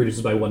 Yeah. It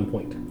reduces by 1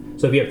 point.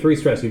 So if you have 3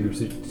 stress, you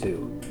reduce it to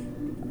 2.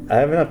 I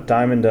have enough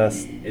diamond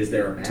dust Is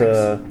there a max?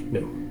 to.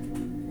 No.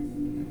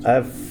 I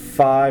have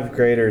 5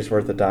 graders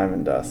worth of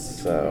diamond dust,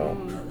 so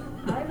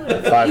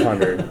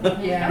 500.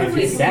 Yeah. I If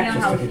would it's know that,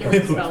 how just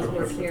healing spells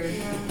work here.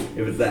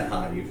 If it's that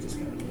high, you've just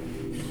got to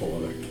pull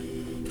other.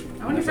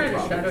 I want to try to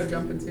shadow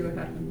jump and see what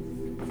happens.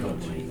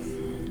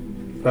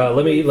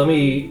 Let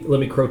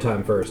me crow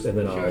time first, and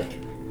then I'll. Sure.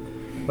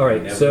 All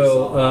right. Never So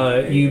saw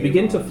you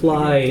begin to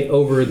fly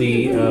over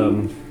the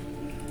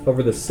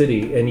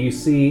city, and you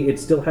see it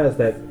still has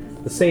the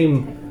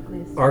same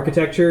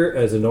architecture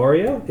as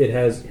Honoria. It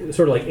has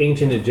sort of like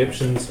ancient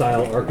Egyptian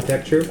style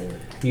architecture.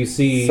 You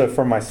see. So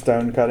for my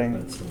stone cutting,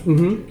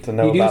 Mhm. to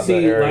know You do about the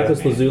see area.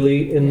 lapis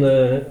lazuli in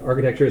the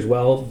architecture as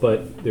well,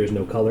 but there's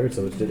no color,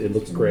 so it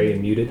looks gray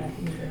and muted.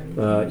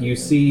 You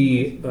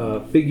see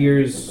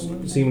figures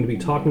seem to be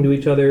talking to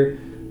each other.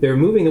 They're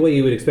moving the way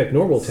you would expect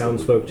normal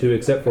townsfolk to,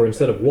 except for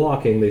instead of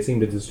walking, they seem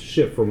to just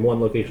shift from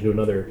one location to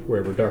another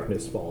wherever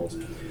darkness falls.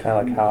 kind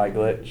of like how I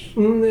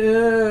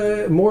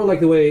glitch. More like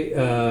the way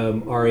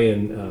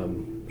Aryan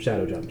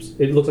shadow jumps.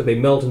 It looks like they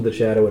melt into the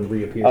shadow and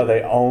reappear. Oh,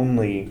 they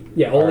only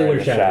only are when in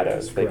the shadows.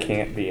 shadows. They Correct.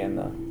 can't be in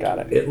the. Got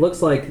it. It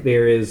looks like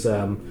there is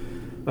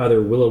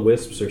either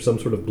will-o-wisps or some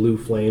sort of blue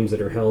flames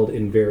that are held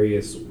in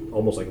various,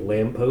 almost like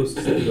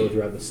lampposts that go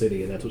throughout the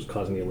city, and that's what's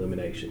causing the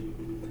illumination.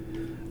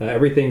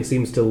 Everything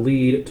seems to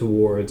lead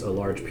towards a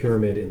large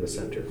pyramid in the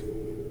center.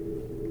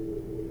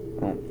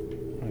 Oh,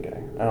 okay.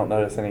 I don't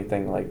notice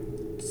anything like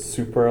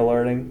super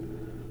alerting.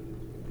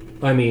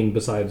 I mean,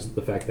 besides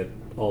the fact that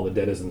all the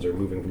denizens are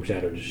moving from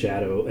shadow to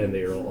shadow, and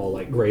they're all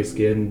like gray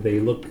skinned, they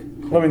look.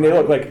 I mean, they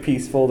look like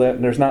peaceful.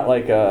 There's not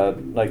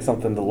like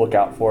something to look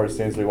out for as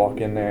soon as we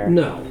walk in there.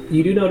 No,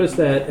 you do notice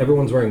that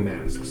everyone's wearing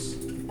masks.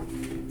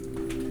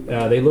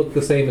 They look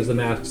the same as the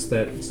masks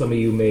that some of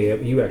you may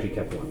have. You actually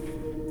kept one.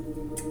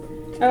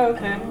 Oh,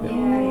 okay.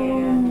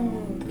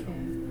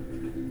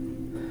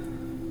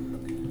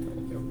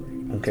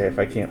 Okay, if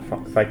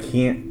I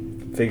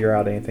can't figure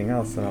out anything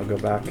else, then I'll go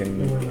back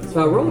and.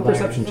 Roll a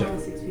perception check.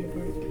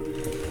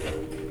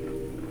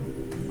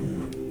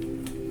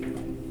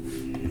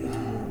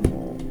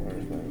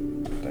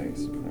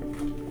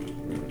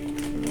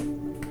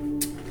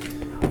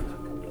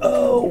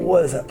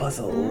 what is that? Plus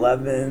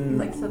 11,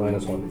 Like something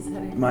Minus 1. was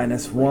heading-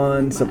 minus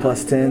 1, so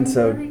plus 10,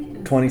 so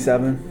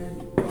 27.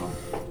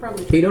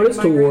 Probably You notice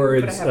migraine, but I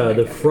towards haven't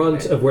the had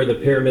front that. of where the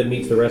pyramid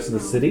meets the rest of the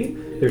city,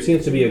 there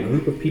seems to be a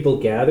group of people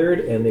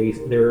gathered, and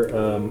they're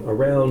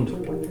around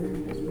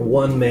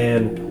one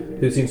man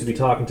who seems to be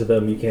talking to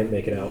them. You can't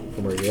make it out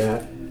from where you're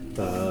at,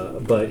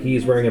 but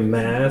he's wearing a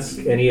mask,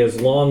 and he has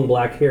long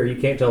black hair. You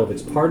can't tell if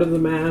it's part of the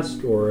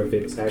mask or if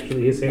it's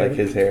actually his hair. Like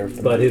his hair.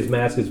 But his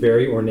mask is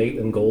very ornate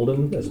and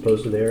golden, as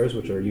opposed to theirs,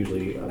 which are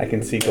usually... I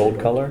can see gold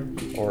color,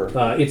 or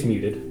it's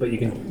muted, but you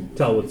can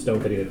tell with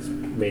stone cutting that it's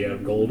made out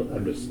of gold.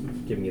 I'm just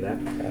giving you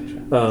that.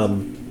 gotcha.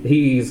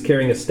 He's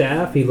carrying a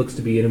staff. He looks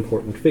to be an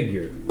important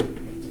figure.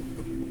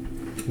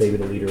 Maybe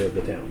the leader of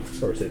the town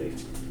or city.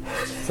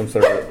 Some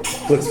sort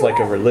of looks like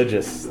a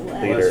religious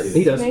leader.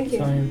 He does. Thank you.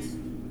 Science.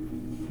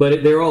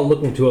 But they're all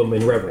looking to him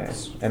in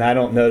reverence. And I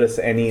don't notice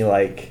any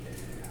like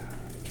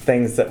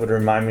things that would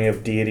remind me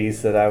of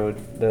deities that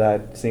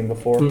I'd seen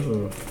before.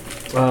 Mm-mm.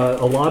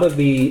 A lot of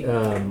the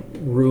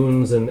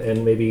runes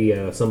and maybe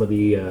some of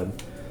the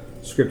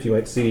script you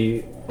might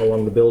see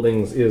along the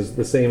buildings is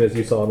the same as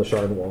you saw on the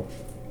shard wall.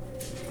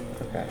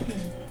 Okay.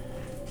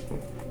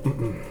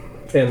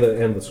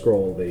 And the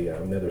scroll, the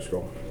nether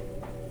scroll.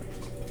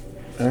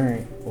 All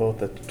right. Well,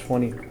 the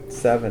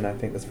 27, I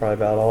think that's probably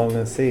about all I'm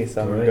going to see.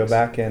 So I'm going to go Right.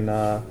 back and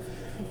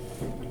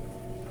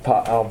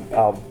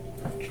I'll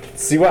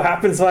see what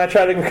happens when I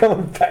try to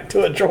become back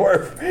to a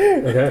dwarf.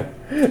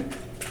 Okay.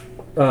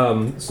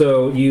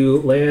 So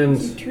you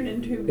land Turn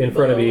into in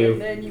front of bow, you.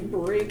 and then you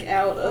break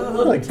out a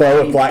little Like bow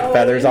with tiny black bow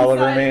feathers all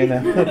over me.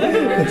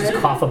 inside. Just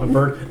cough up a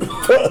bird.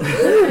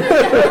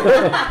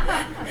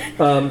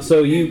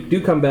 So you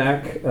do come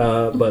back,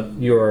 but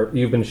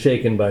you've been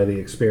shaken by the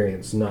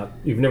experience.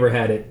 You've never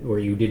had it where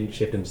you didn't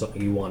shift into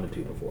something you wanted to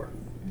before.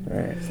 All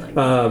right.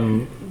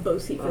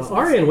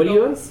 Arian, what are you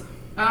doing?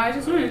 I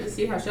just wanted to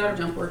see how shadow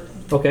jump worked.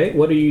 Okay,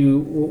 what are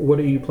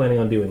you planning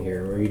on doing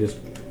here? Are you just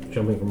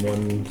jumping from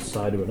one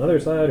side to another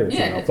side, or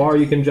seeing Yeah, how far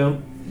you can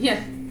jump?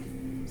 Yeah.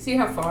 See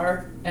how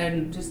far,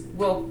 and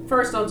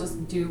first I'll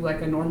just do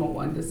like a normal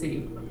one to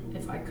see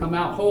if I come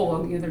out whole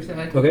on the other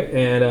side. Okay,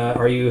 and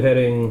are you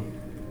heading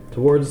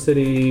towards the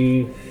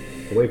city,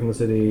 away from the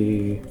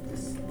city?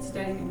 Just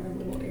staying in our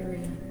little area.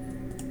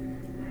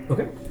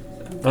 Okay.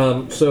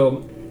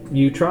 So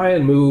you try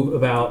and move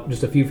about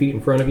just a few feet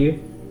in front of you,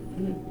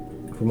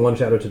 from one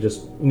shadow to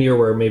just near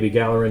where maybe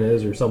Galarin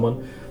is or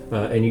someone,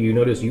 and you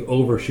notice you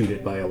overshoot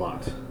it by a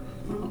lot.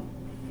 Oh.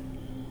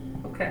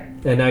 Okay.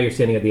 And now you're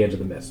standing at the edge of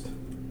the mist.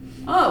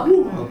 Oh.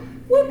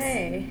 Whoops.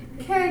 Hey.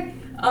 Okay.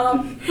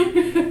 I'll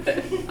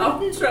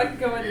try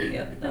going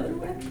the other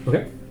way.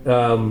 Okay.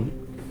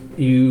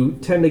 You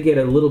tend to get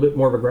a little bit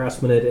more of a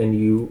grasp on it, and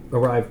you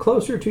arrive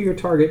closer to your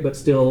target, but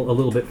still a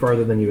little bit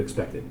farther than you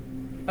expected.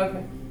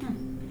 Okay.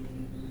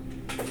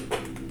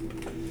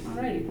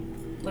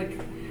 Alrighty.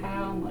 Like,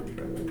 how much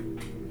further?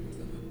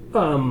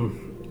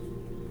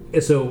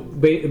 So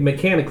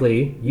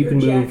mechanically, you can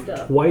You're move jacked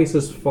up. twice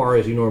as far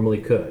as you normally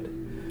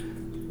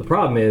could. The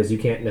problem is you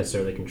can't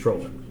necessarily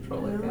control it.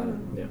 Oh my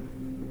god. Yeah.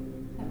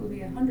 That would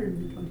be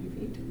 120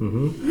 feet.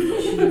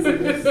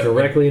 Mm-hmm.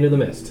 Directly into the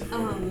mist.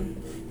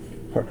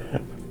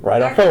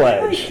 Right off the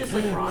Like, ledge. just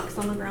like rocks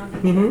on the ground.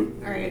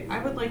 Mm-hmm. All right, I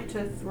would like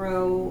to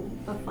throw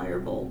a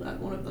firebolt at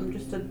one of them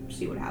just to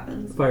see what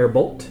happens.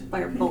 Firebolt.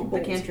 Firebolt,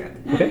 the cantrip.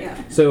 Okay.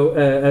 Yeah. So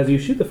as you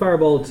shoot the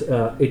firebolt,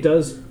 it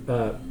does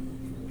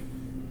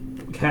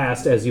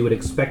cast as you would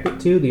expect it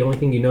to. The only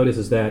thing you notice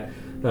is that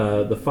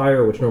the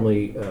fire, which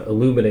normally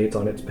illuminates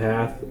on its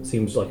path,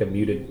 seems like a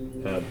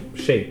muted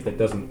shape that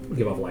doesn't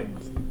give off light.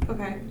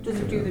 Okay. Does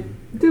it do the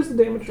Does the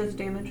damage? does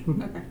damage?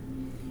 Mhm. Okay.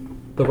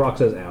 The rock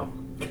says ow.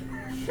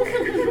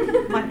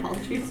 My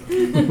apologies.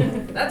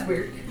 That's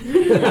weird.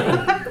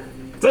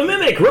 It's a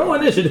mimic! Roll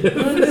initiative!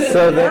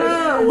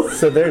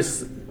 So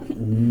there's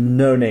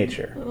no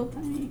nature. Little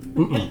tiny.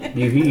 Mm-mm.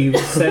 You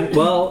sense,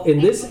 well,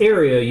 in this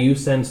area, you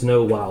sense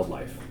no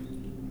wildlife.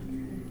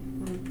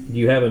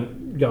 You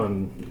haven't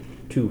gone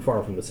too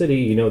far from the city.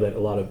 You know that a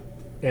lot of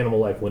animal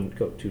life wouldn't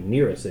go too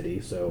near a city,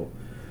 so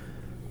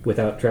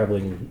without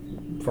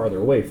traveling farther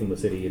away from the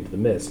city into the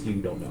mist, you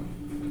don't know.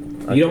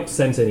 You don't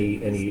sense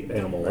any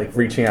animal life. Like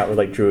reaching out with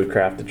like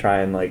druidcraft to try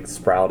and like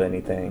sprout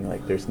anything.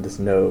 Like there's just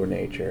no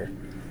nature.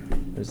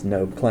 There's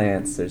no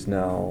plants. There's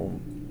no.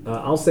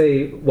 I'll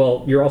say,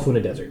 well, you're also in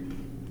a desert.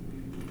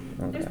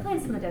 There's Okay.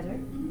 plants in the desert.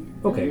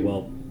 Okay,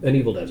 well, an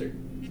evil desert.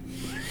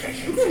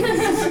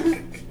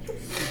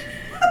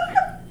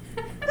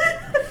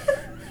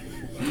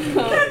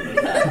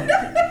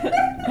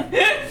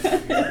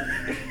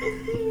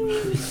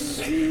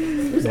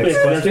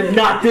 Next question.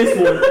 Not this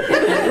one.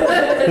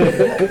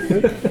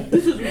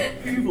 This is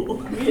evil.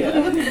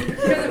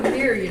 Because of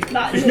fear, you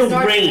There's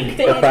no rain.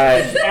 If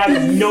I,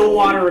 There's no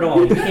water at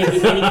all. You can't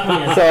get any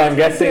plants. so I'm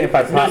guessing if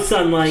I No pop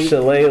sunlight.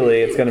 shillelagh,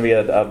 it's going to be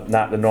a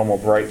not the normal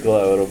bright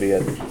glow. It'll be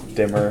a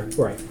dimmer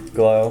Right.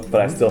 glow,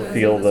 but I still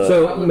feel the.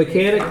 So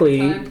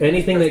mechanically,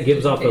 anything that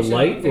gives off the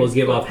light will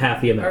give off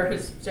half the Or amount.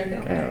 his check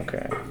out.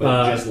 Okay.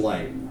 But just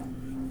light.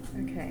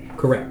 Okay.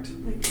 Correct.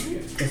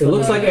 It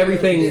looks like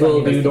everything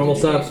will do normal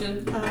stuff,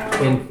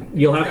 Investigation. and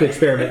you'll have to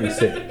experiment in the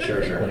city.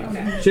 Sure.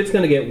 Like, shit's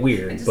gonna get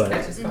weird, Just but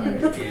catches fire.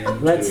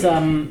 Let's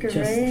Great.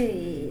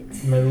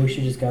 just maybe we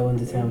should just go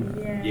into town.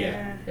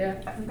 Yeah.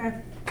 Yeah. Okay.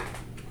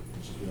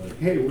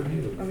 Hey, we're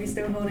new. Are we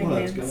still holding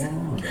What's hands? going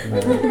on? I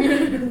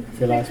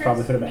feel like it's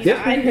probably for the best.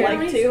 Yep. I'd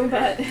like to,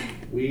 but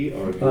We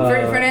are.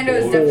 Fernando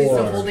is definitely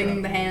still four.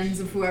 holding the hands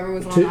of whoever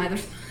was on Two. either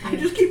side. I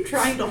just keep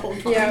trying to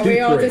hold on. Yeah, we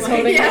all just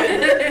holding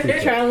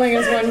hands, traveling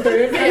as one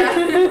group.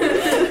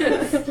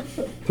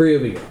 Three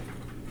of you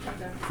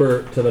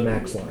to the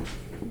max line.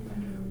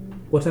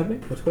 What's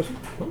happening? What's the question?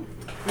 What?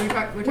 We're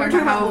talking talking about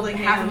about how holding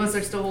half of hands.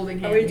 us are still holding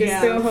Are hands. we just Yeah.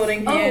 still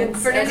holding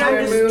hands? Fernando, as I'm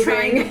we're just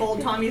trying to moving? hold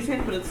Tommy's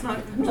hand, but it's not.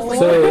 I'm just like,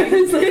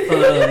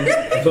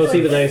 So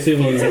Stephen, I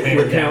assume you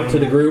recount to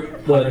the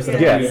group what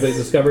Yes. they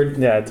discovered.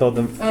 Yeah, I told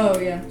them. Oh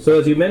yeah. So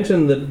as you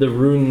mentioned the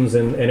runes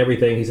and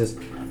everything, he says,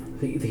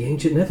 the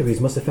ancient Netheries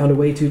must have found a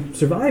way to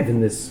survive in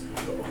this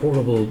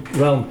horrible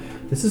realm.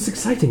 This is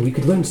exciting. We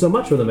could learn so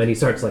much from them. And he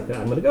starts like,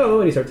 I'm going to go,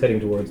 and he starts heading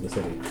towards the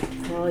city.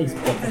 Well, he's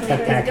put the Does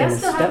backpack in Gus his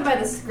still have him step. by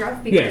the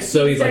scruff? Because Yes,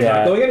 so he's like, Yeah.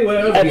 not going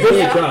anywhere. At He's this-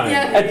 really trying.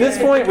 Yeah. At this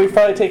point, we've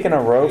probably taken a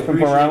rope and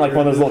put around like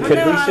one of those little kid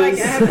leashes.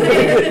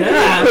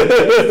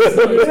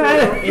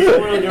 It's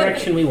going in the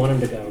direction we want him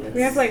to go.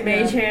 We have like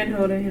mage hand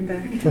holding him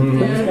back. Let's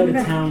go to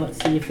town.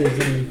 Let's see if there's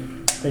any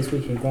place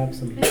we can grab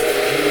some.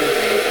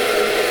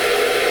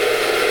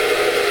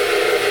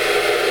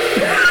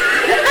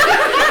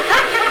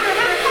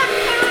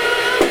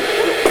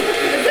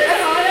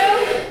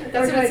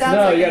 That's what it sounds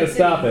No, like. you got to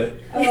stop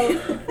it.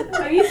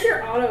 I used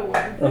your auto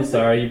one. I'm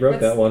sorry, you broke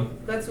that one.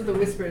 That's what the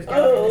whisper is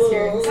gathering is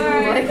hearing. So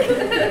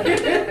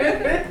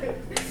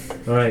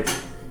All right.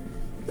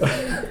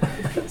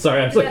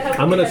 Sorry, I was like,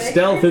 I'm going to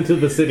stealth into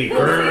the city.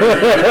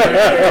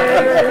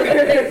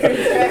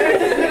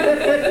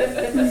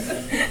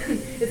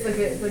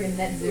 It's like a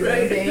net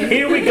zero game.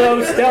 Here we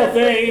go,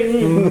 stealthing.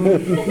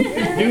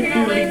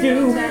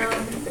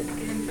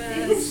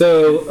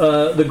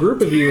 So the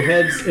group of you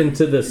heads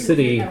into the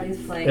city.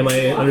 Am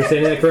I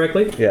understanding that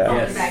correctly?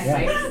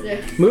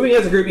 Yeah. Moving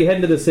as a group, you head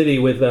into the city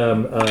with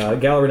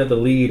Galarin at the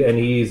lead, and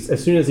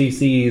as soon as he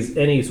sees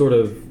any sort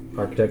of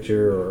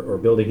architecture or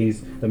building,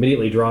 he's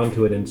immediately drawn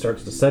to it and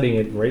starts to studying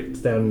it and writes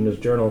down in his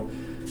journal.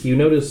 You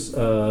notice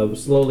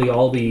slowly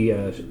all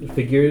the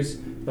figures,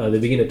 they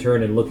begin to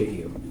turn and look at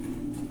you.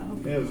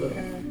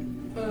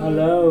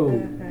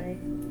 Hello.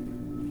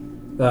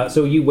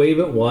 So you wave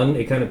at one,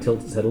 it kind of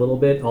tilts its head a little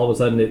bit. All of a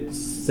sudden, it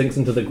sinks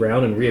into the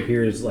ground and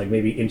reappears like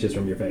maybe inches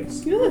from your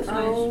face.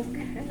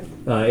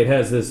 It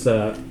has this.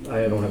 I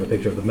don't have a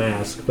picture of the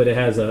mask, but it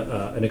has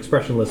an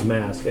expressionless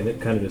mask, and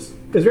it kind of just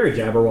it's very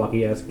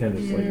Jabberwocky-esque, kind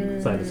of just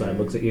like side to side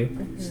looks at you.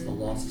 It's the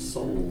lost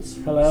souls.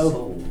 Hello.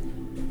 Soul.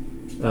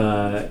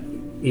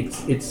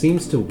 It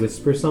seems to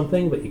whisper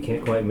something, but you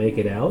can't quite make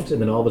it out. And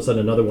then all of a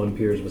sudden, another one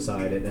appears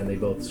beside it, and they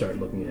both start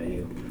looking at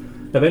you.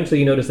 Eventually,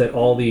 you notice that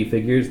all the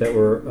figures that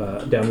were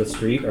down the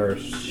street are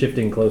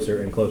shifting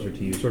closer and closer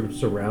to you, sort of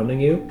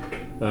surrounding you.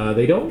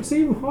 They don't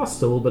seem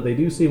hostile, but they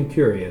do seem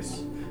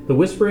curious. The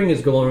whispering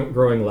is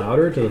growing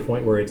louder to the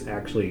point where it's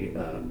actually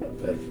a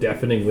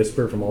deafening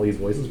whisper from all these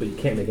voices, but you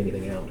can't make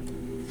anything out.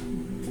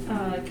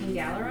 Can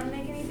Galaron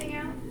make anything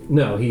out?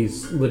 No,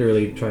 he's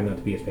literally trying not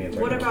to be his pants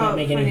right What now. about Can't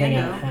make anything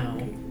Fernando? out. How?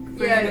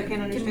 Fernando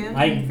can't understand.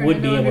 I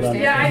would be able to.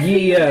 Yeah,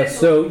 Yeah,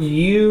 so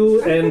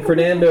you and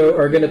Fernando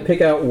are going to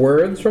pick out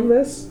words from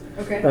this.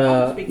 Okay.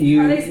 Are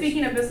they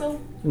speaking Abyssal?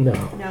 No.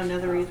 No,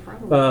 Netherese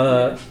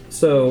probably.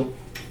 So,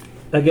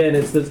 again,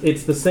 it's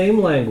the same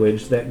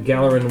language that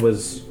Galarin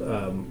was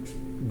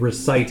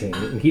reciting.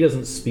 And he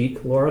doesn't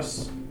speak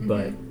Loris,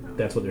 but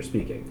that's what they're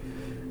speaking.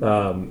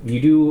 You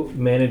do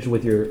manage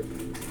with your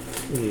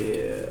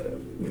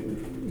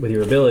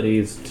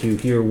abilities to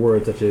hear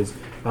words such as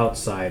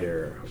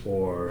outsider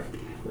or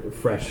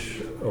fresh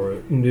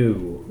or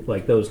new,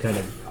 like those kind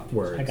of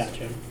words. I got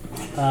you.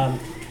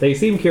 They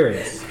seem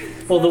curious.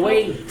 Well, the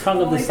way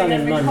Tongue of the Sun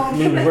and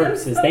Moon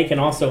works is they can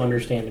also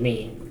understand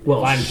me.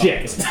 Well, I'm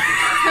shit.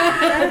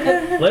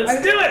 talking.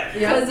 Let's do it!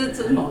 Because it's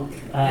a monk.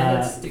 And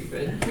it's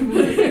stupid. I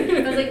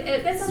was like,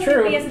 that sounds like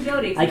True. a BS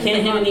ability. I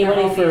can't hit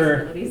anybody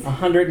for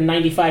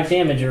 195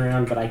 damage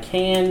around, but I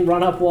can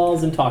run up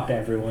walls and talk to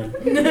everyone.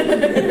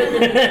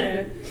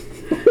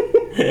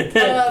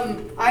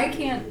 I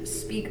can't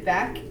speak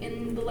back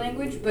in the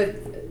language, but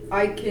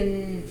I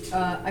can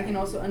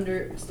also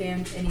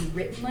understand any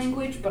written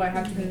language, but I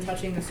have to be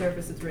touching the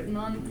surface it's written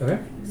on. Okay.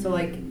 So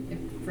like if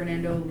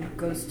Fernando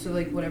goes to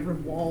like whatever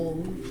wall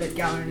that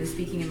Galarin is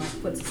speaking and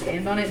like puts his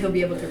hand on it, he'll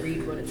be able to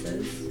read what it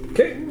says.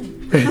 Okay.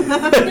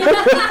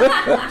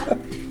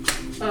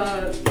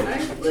 I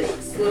like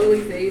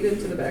slowly fade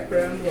into the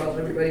background while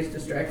everybody's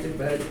distracted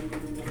by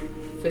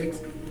figs.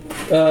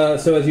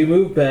 So as you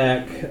move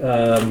back,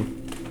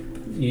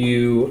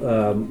 you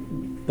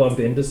bump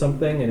into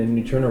something, and then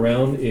you turn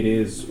around. It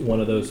is one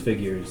of those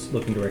figures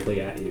looking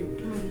directly at you.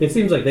 It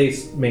seems like they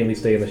mainly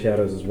stay in the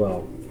shadows as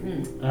well.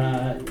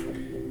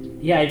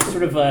 Yeah, it's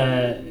sort of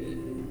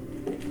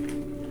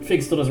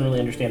Fig still doesn't really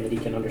understand that he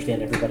can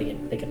understand everybody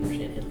and they can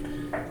understand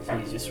him. So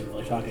he's just sort of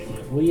like talking.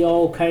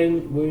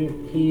 We're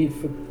here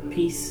for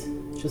peace.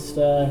 Just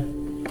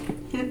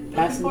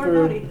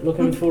passing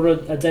looking for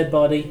a dead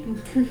body.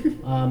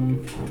 Well,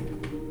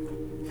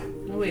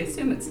 we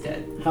assume it's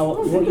dead.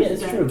 Well, yeah,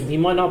 it's true. He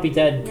might not be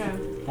dead. Yeah.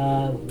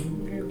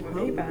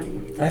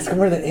 Ask him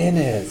where the inn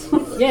is.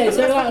 Yeah, is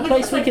there a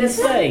place we can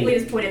stay? We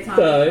just point at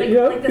Tommy.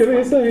 Give me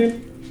a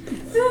second.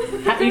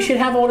 You should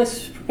have all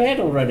this prepared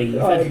already.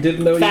 You've I had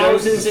didn't know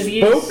thousands you of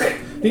years. spoke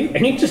the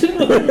ancient.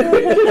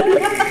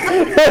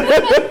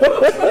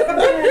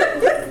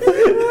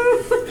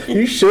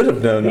 You should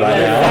have known by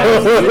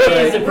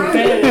Years of now.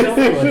 prepared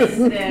documents.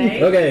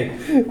 Okay.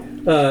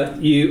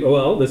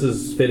 This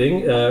is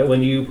fitting.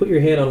 When you put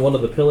your hand on one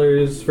of the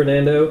pillars,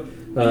 Fernando,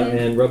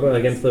 and rub it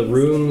against the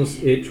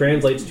runes, it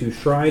translates to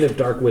Shrine of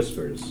Dark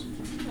Whispers.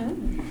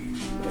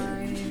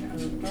 Shrine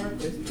of Dark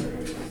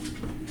Whispers.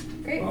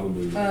 Great.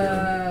 Probably.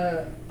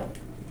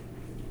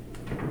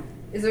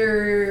 Is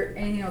there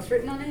anything else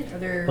written on it? Are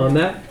there? On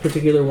that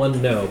particular one,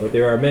 no, but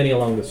there are many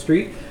along the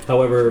street.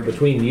 However,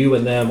 between you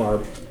and them are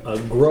a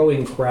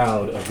growing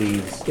crowd of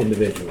these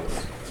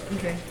individuals.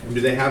 Okay. Do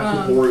they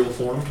have corporeal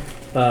form?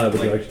 Would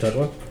you like to touch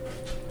one?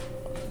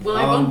 Well,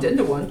 I bumped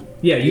into one.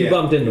 Yeah, you Yeah,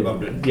 bumped into you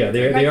bumped one. into Yeah,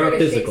 they Might are try to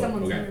shake physical.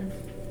 someone's Okay. hand.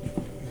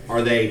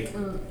 Are they?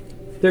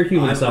 They're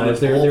human I'm a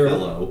sized. tall They're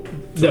fellow.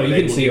 No, are you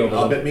they can see looking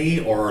over up them. at me,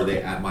 or are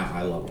they at my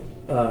eye level?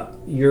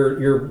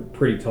 You're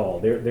pretty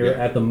tall. They're Yeah.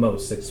 at the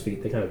most 6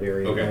 feet. They kind of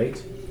vary in Okay.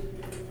 height,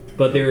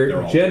 but they're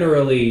They're all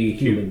generally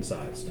human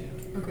sized.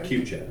 Okay.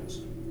 Cute shadows.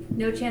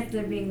 No chance of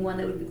there being one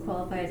that would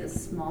qualify as a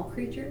small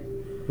creature?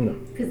 No,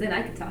 Because then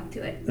I could talk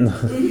to it.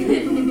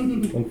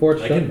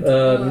 unfortunately,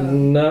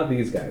 not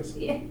these guys.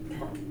 Yeah.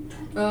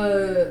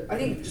 I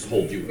think Just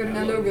hold you.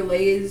 Fernando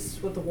relays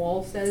what the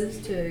wall says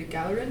to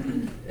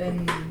Galerin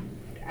and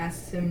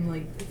asks him,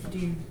 like, do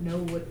you know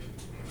what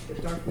the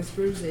Dark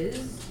Whispers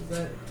is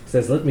that...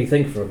 Says, let me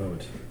think for a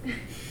moment.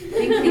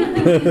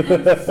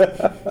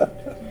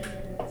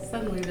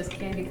 Suddenly, this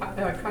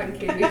cotton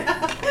candy.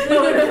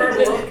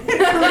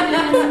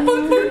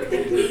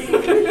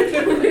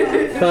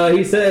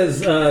 He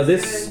says,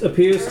 this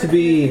appears to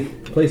be a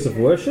place of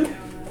worship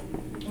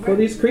for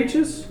these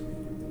creatures.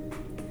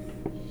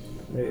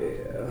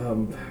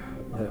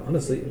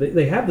 Honestly,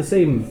 they have the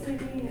same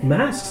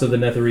masks of the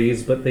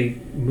Netherese, but they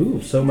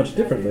move so much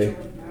differently.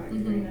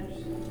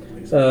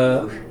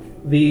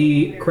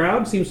 The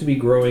crowd seems to be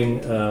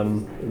growing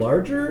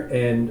larger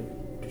and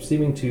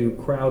seeming to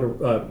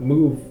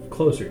move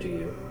closer to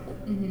you.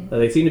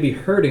 They seem to be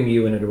herding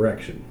you in a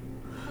direction.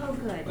 Oh,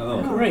 good.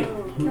 Oh. Great.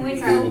 Can we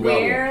tell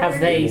where? Have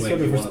they We'll make sort you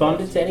of one of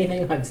responded us. to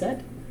anything I've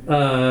said?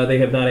 They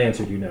have not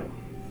answered you, no.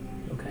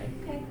 Okay.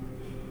 Okay.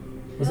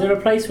 Is there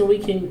a place where we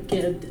can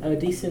get a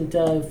decent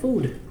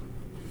food?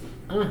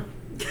 Like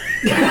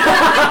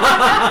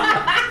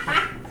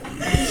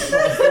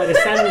a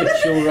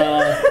sandwich or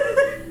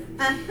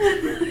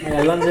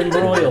a London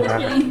broil.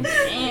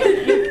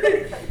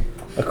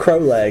 A crow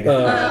leg.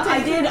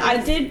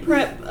 I did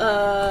prep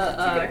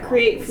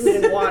create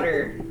food and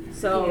water,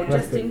 so Yeah.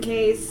 just in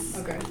case.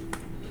 Okay.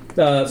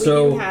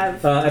 do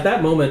have at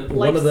that moment,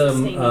 one of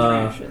them life-sustaining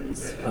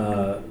rations.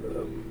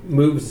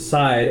 moves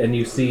aside, and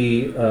you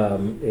see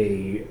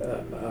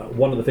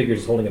one of the figures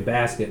is holding a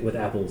basket with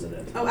apples in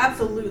it. Oh,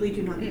 absolutely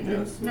do not eat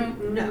those.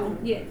 No.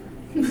 Yeah.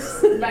 He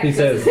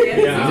says,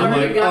 Yeah, I'm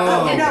like,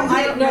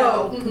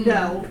 oh.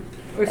 No.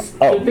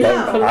 Oh,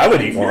 well, I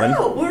would eat one.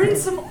 No, we're in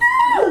some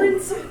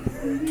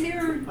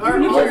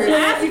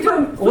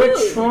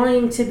We're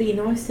trying to be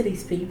nice to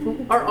these people.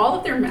 Are all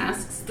of their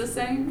masks the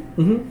same?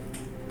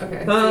 Mm-hmm.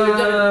 Okay.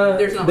 So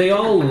there's not they like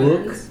all different look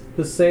patterns.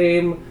 the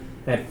same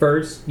at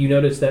first. You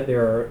notice that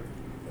there are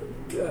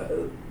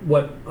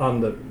what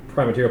on the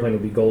prime material plane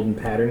would be golden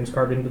patterns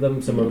carved into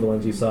them, similar to the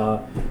ones you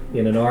saw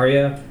in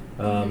Anaria.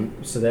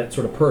 So that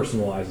sort of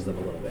personalizes them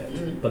a little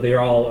bit. But they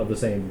are all of the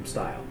same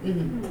style.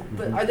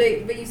 But are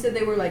they? But you said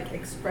they were like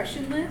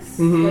expressionless.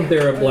 Mm-hmm. Like,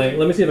 They're a blank.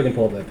 Let me see if I can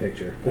pull up that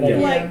picture. Are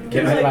they Like-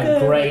 Can I- like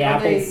gray are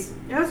they- apples?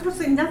 I was supposed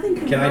to say nothing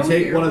can Can I grow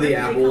take here. one of the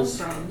Where did they come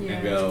apples from? Yeah.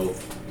 and go,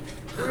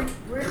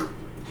 Where-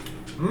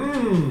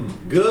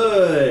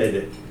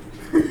 good.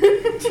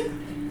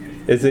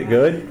 Is it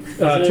good?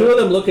 Two of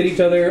them look at each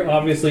other,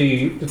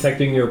 obviously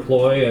detecting your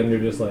ploy, and they're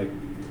just like,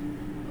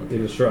 they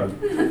just shrug.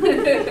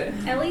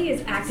 Ellie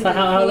is actively So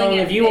how pulling long at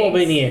have you all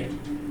been things.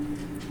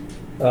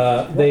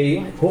 here?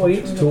 They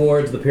point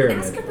towards the Ask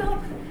pyramid. about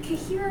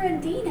Kahira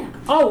and Dina.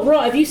 Oh,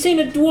 right. Have you seen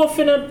a dwarf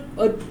in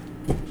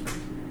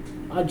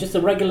just a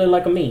regular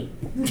like a me?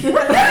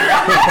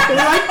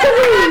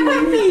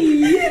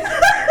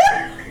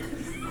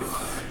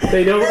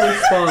 They don't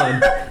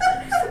respond.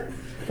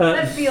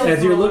 feels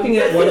As you're wrong. looking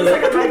at one of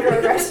It's like a the,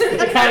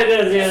 microaggression. It kind of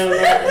does, yeah.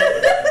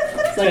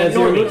 It's like as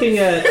you're normie. looking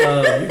at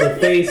the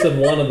face of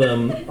one of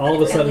them, all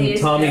of a sudden Ellie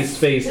is Tommy's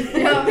face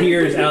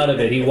appears out of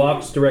it. He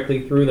walks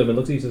directly through them and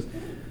looks at you and says,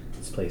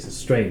 "This place is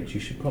strange. You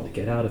should probably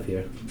get out of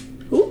here."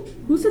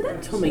 Who said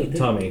that? Tommy.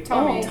 Tommy.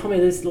 Tommy. Tommy,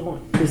 there's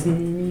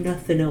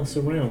nothing else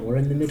around. We're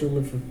in the middle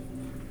of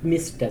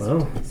mist desert.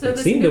 Well, So they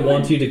this seem to new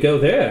want one- you to go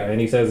there. And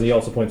he says, he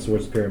also points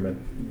towards the pyramid.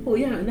 Well,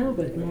 yeah, I know,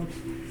 but no.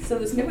 So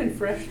this new and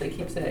fresh, they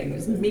keep saying,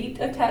 is meat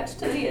attached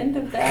to the end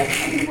of that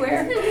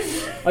anywhere?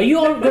 Are you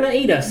all gonna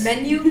eat us?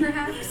 Menu,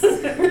 perhaps?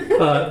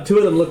 Two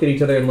of them look at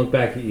each other and look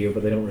back at you,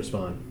 but they don't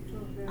respond.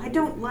 I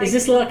don't like. Is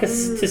this like a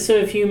to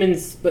serve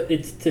humans, but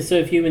it's to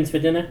serve humans for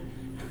dinner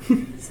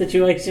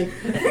situation?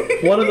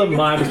 One of them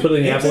mimes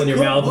putting the apple in your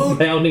mouth and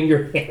pounding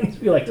your hands.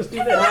 You're like, just do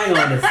that. Hang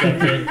on a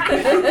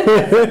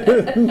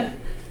second.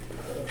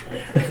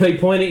 They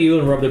point at you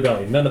and rub their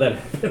belly. None of that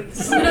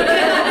happens.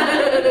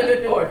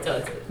 Or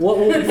does it? What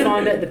will we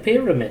find at the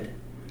pyramid?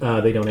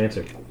 They don't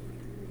answer.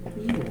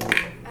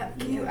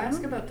 Can you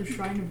ask about the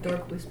Shrine of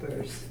Dark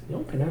Whispers?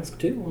 You can ask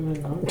too. I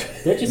mean,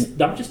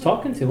 I'm just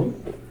talking to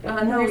them.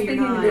 No, you're speaking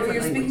not. a different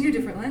You're speaking language. a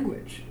different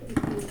language.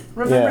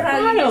 Remember Yeah. how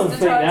you I don't used to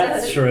think talk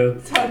that's to,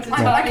 true. talk to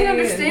I Tommy can and-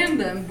 understand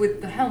them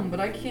with the helm, but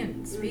I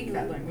can't speak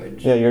that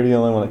language. Yeah, you're the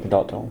only one that can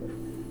talk to him.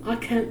 I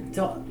can't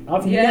talk.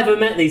 I've Yeah. never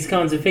met these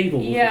kinds of people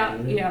before. Yeah,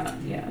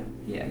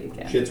 you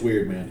can. Shit's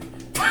weird, man.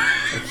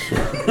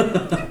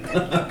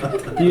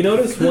 You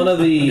notice one of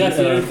the That's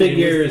the only thing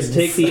figures with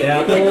take the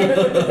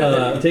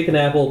apple, take an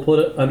apple, put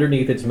it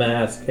underneath its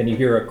mask, and you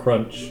hear a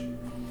crunch.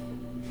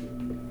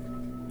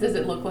 Does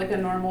it look like a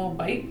normal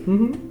bite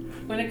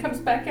Mm-hmm. when it comes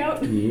back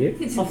out? Yeah. I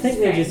think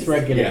they're just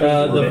regular.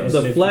 Yeah. people.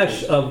 The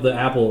flesh of the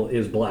apple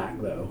is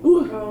black, though.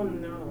 Oh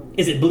no.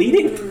 Is it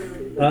bleeding?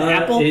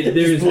 Apple? There's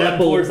There's blood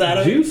apple pours out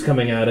of it? juice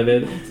coming out of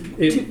it.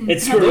 It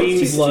It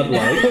screams. looks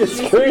blood-like.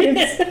 Screams.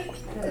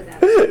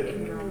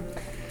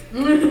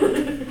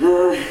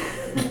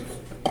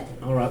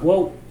 All right.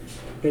 Well,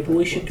 maybe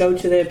we should go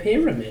to their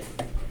pyramid.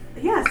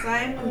 Yes,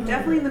 I'm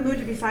definitely in the mood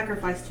to be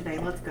sacrificed today.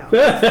 Let's go.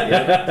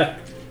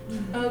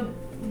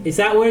 Is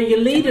that where your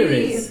leader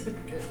is?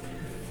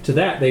 To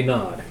that, they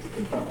nod.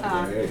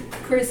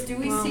 Chris, do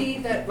we see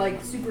that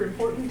like super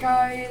important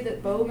guy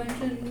that Bo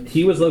mentioned?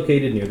 He was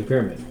located near the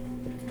pyramid.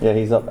 Yeah,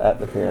 he's up at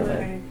the pyramid.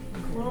 Okay.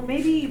 Well,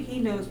 maybe he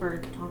knows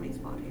where Tommy's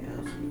body is.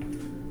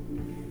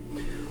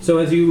 So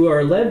as you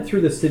are led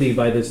through the city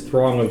by this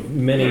throng of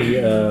many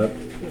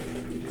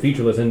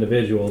featureless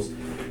individuals,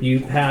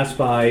 you pass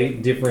by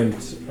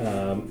different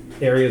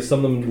areas.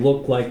 Some of them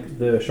look like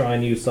the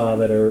shrine you saw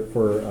that are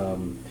for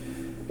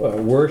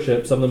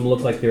worship. Some of them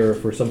look like they're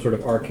for some sort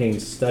of arcane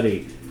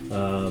study.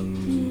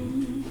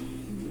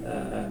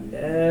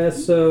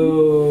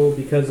 So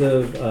because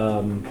of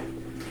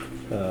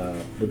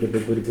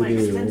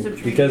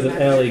because of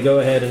Ellie, go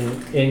ahead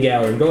and in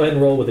gallery, go ahead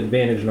and roll with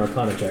advantage in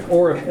Arcana check.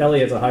 Or if Ellie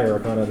has a higher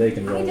Arcana, they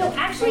can I roll. know,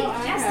 actually,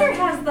 Esther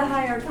has the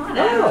high Arcana.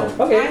 Oh,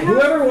 okay.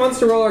 Whoever wants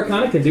to roll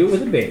Arcana can do it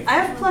with advantage. I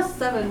have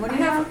 +7. What do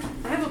you have?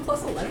 I have a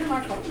 +11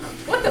 Arcana.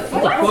 What the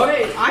fuck? What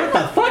the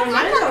fuck? Wait, I'm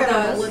not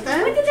gonna roll it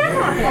then. When did that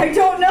happen? I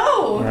don't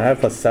know. I have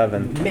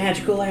 +7.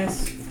 Magical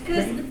ass.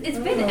 Because it's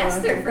been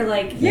Esther for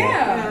like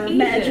Yeah. ages.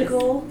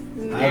 Magical.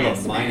 I have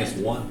a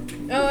 -1.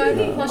 Oh, I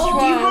think plus Oh,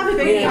 do you have a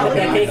big Yeah, intelligence?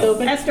 that cake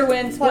open. Esther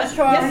wins. Plus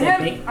What? 12.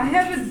 Yes. I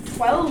have a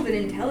 12 in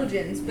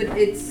intelligence, but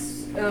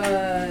it's I'm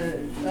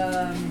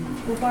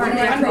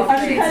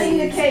cutting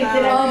the cake.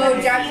 Did Oh,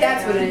 everybody Jack, see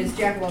that's it? what it is.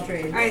 Jack of all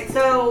trades. Alright,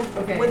 so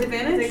Okay. with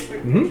advantage?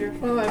 Mhm.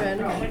 Oh, my bad.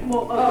 Okay.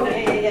 Well, oh,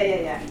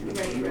 yeah.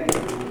 You're right.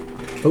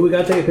 Oh, we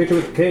gotta take a picture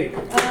with the cake.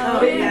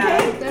 Oh,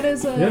 yeah. That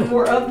is a Yeah.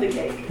 Or of the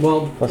cake.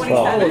 Well, Plus all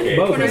 12. of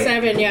both.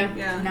 27. Yeah.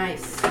 Yeah.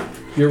 Nice.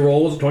 Your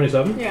roll was a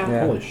 27? Yeah.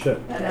 Yeah. Holy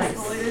shit. That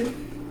escalated.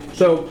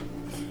 So,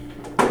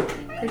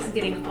 Chris is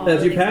getting all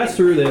as you the pass things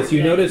through this, you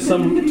today. notice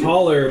some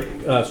taller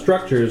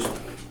structures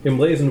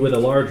emblazoned with a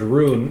large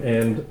rune,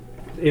 and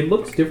it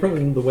looks different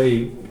than the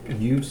way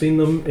you've seen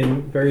them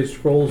in various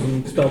scrolls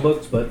and spell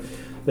books, but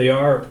they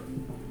are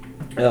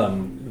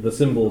the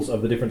symbols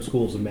of the different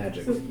schools of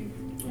magic.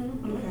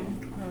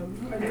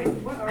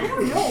 I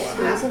don't know.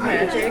 Schools of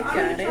magic.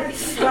 Got it.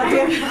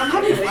 I'm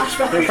having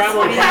flashbacks. They're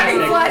probably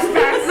Having plastic.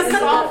 flashbacks. This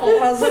is awful.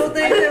 Puzzle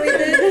thing that we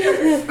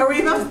did. Are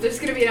we about There's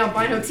gonna be an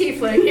albino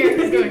tiefling here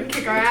who's gonna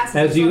kick our asses.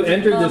 As you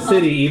enter the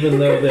city, even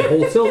though the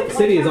whole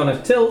city is on a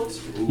tilt,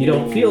 you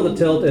don't feel the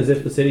tilt as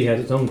if the city has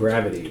its own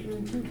gravity.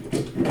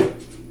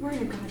 We're in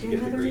a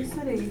goddamn other new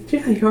city.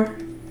 Yeah, you are.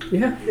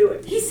 Yeah.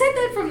 He said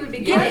that from the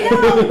beginning.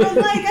 No, but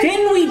like,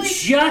 Didn't we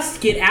just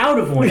get out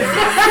of one?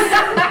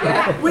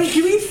 wait,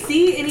 do we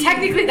see any?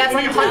 Technically, that's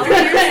like 100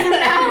 years from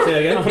now.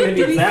 Say again? Maybe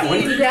Do we it's that see one.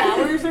 any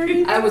flowers or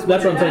anything? I was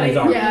That's what I'm saying these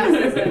are.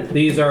 Yeah.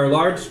 These are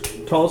large,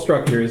 tall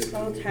structures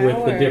with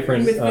the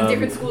different With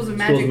different schools of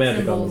magic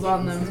symbols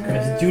on them.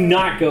 Do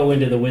not go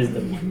into the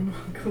wisdom.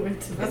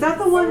 Is that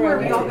the one where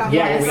we all got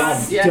Yeah, we all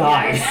lost?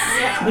 died.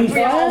 We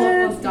all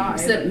almost died.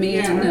 Except me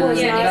and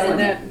Yeah, Ellen.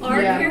 except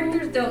our Yeah.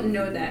 characters don't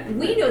know that.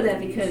 We know that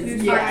because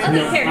Yeah. our other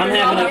No, characters I'm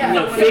having yeah.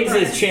 no. Figs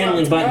is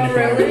channeling button. Oh,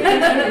 really?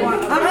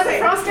 I'm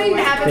saying, Frostmaiden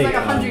happens like Hey,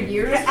 100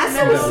 years. yeah, from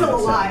Esther now. was still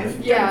alive.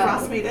 Yeah.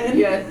 Frost made it.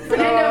 Yeah. But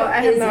I know I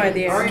have no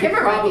idea. Or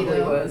Kimmer Probably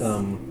probably though.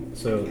 was.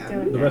 So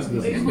the rest of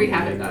this is We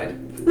haven't died.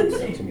 We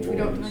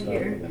don't die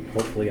here.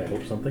 Hopefully, I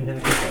hope something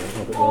happens. I don't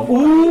know if it will.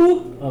 Ooh.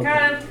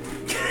 Okay.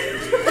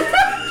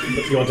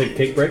 But you want to take a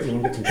cake break? You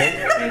want to get some cake?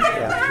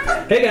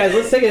 Hey guys,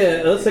 let's take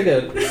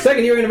a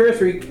second year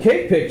anniversary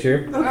cake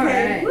picture.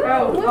 Okay. Alright.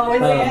 Oh,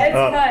 his head's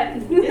cut.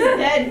 It's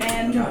dead,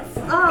 man.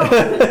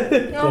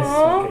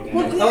 Oh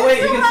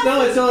wait, you can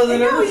still it still has an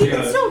No, you anniversary can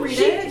on it. still read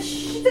it.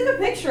 She took a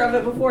picture of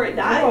it before it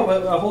died. Oh,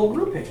 but a whole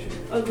group picture.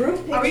 A group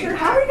picture?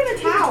 How are you going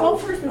to take a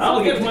 12-person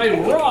I'll get my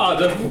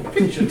rod of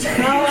pictures.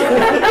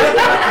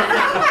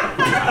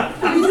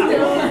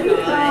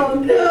 Oh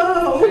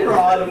no!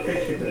 Rod of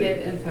pictures. Get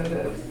in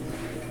photos.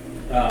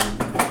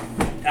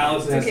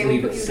 Alex has Okay, to we'll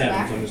leave put at you 7,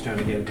 back. so I'm just trying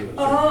to get into it.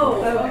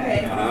 Oh,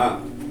 okay.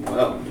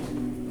 Well,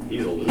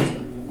 he's a loser.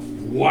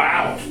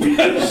 Wow.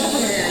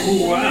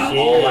 Wow.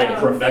 All like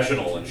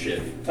professional and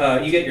shit.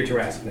 You get your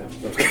Jurassic now.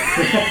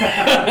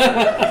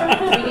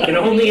 Can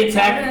only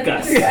attack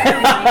Gus.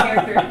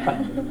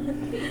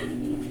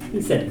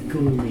 He said,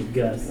 "Only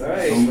Gus."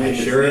 Alright. I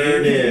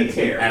sure did,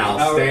 and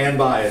I'll stand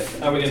by it.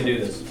 How are we gonna do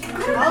this?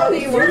 Oh,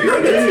 you were You're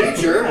a good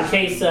teacher. In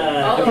case,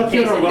 Oh, in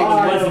case it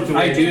wasn't to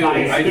I do.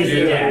 I his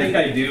do. I dad. think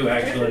I do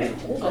actually.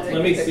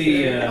 Let me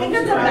see. I think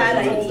that's a bad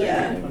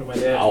idea. One of my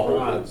dad's I'll hold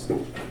rods.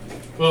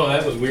 Oh,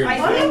 that was weird. I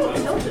think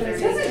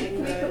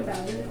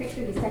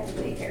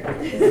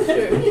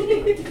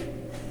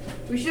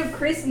We should have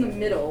Chris in the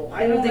middle,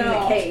 I don't holding the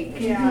know. cake.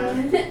 Yeah.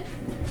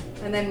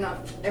 And then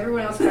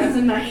everyone else grabs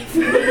a knife.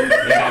 Put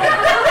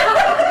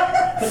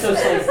those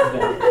slices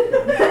back.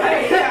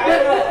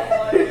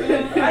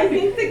 I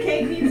think the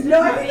cake needs to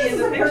be in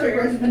the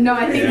picture. No,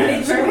 I think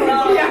it's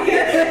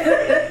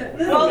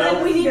Well,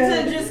 then we need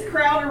to just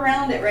crowd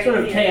around it right Sort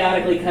of here.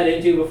 chaotically cut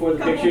into before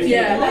the pictures.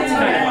 Yeah, that's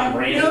kind of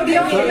random. No, the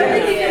only thing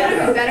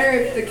that would be better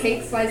if the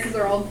cake slices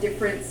are all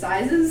different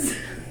sizes.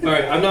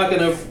 Alright, I'm not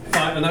gonna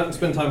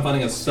spend time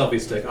finding a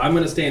selfie stick. I'm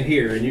gonna stand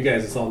here and you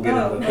guys just all get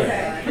Oh, in the thing.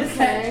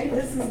 okay.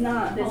 This is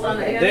not. This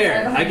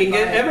There, I can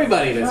get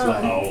everybody this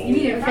way. You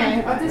need it,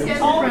 okay? I'll just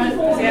get All in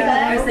people front. in Yeah, the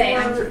I was saying,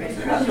 back.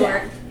 I'm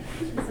short.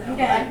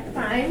 Okay,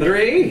 fine.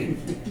 3,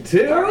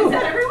 2,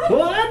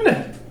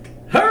 1.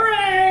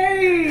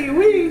 Hooray!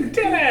 We did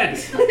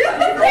it!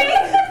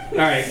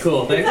 Alright,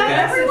 cool. Thanks,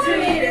 guys. I'm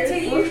gonna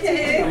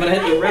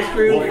hit the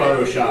restroom. We'll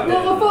Photoshop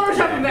Well, we'll it.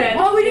 Photoshop a bit.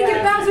 Oh, we didn't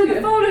get Bowser in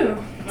the photo.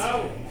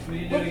 Oh, will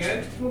you do it again?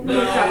 We'll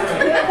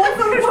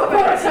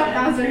Photoshop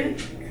Bowser.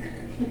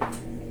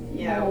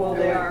 Yeah, well,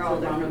 they are all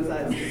different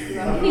sizes. He's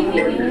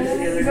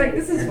like,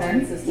 this is fun.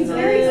 He's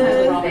very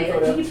small today.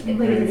 Like, he keeps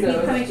coming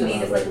to me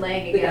and just like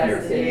laying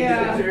against it.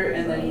 Yeah.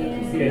 And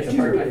then Yeah, it's a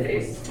part of my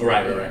face.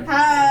 Right. Okay.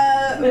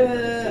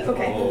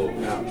 Oh.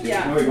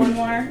 Yeah, one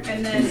more,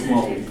 and then.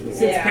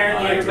 Since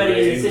apparently everybody in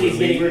the city's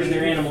getting rid of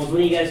their animals,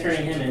 when are you guys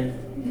turning him in?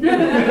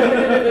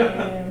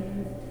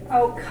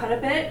 Oh, cut a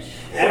bitch.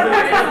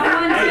 Everyone,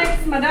 Someone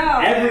fix my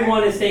dog.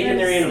 everyone is taking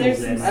their animals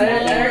There's in. some I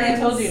already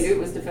small told ones. you Newt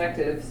was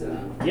defective, so.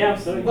 Yeah,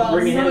 so you're Well,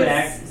 bringing so him is-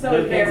 back. so So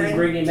is Kansas Baron.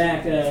 bringing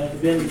back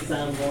Ben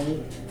sounds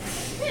only.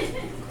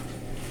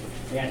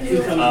 I got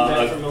 2 coming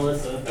back from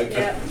Melissa.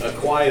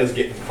 Aquaya's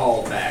getting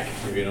called back,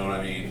 if you know what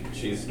I mean.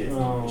 She's getting,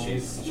 Oh.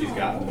 she's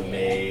got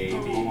maybe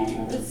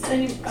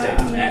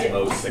At at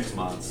most 6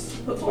 months.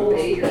 But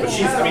But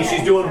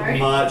she's doing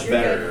much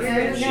better.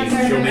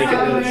 She'll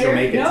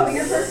make it No, to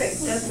you're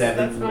perfect. That's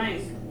 7. fine.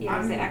 Yeah,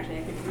 actually, I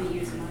could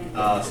reuse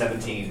mine.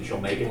 17.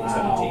 She'll make it to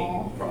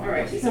 17. Probably.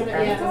 Alright, she's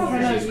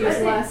Yeah, She's great.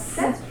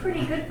 That's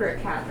pretty good for a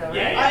cat, though, right?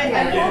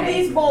 Yeah, I pulled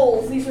these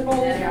bowls. These are bowls.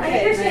 I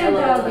understand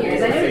dog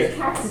years. I know these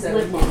cats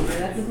live longer.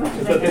 That's as much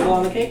as I Put pickle know.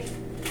 on the cake?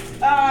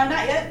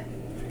 Not yet.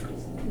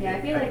 Yeah,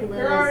 I feel like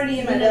They're already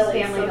in my Lila's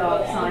belly, family so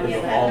dog, they'll Sonia,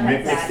 all that all has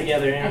mixed that.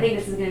 together, yeah. I think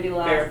this is going to be the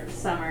Fair. last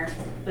summer,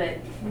 but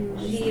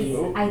she's,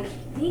 I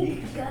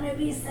think, gonna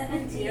be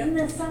 17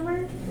 this summer.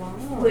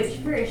 Which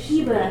for a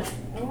Sheba,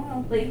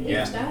 like,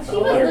 Yeah. she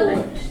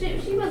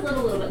was a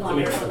little bit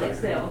longer, but like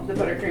still. The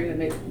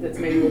buttercream that's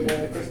made with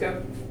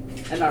Crisco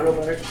and not real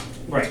butter.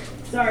 Right.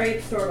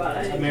 Sorry, store bought.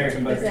 I didn't-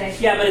 American butter. Say.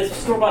 Yeah, but it's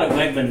store bought at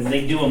Wegmans.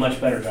 They do a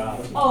much better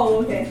job. Oh,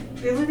 okay.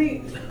 Say, so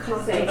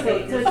it's a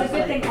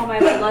good thing all my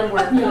blood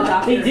work for the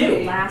doctor They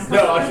do. last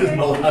No, I just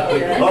know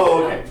that.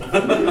 Oh, okay.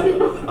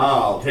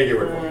 I'll take your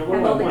word for it.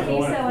 And all the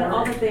queso and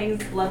all the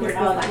things, blood work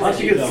all that. Unless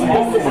you get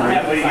small for it,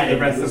 that way you get the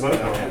rest of both.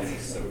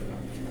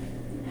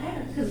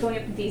 Because going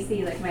up to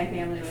DC, like my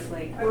family was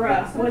like,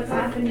 Bruh, what's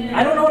happening?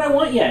 I don't know what I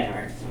want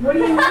yet. What do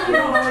you mean?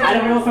 I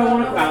don't know if I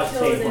want to. I'll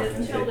stay for it.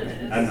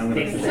 I'm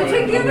gonna- So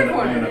take the other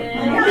corner.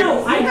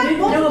 No, I didn't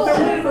know if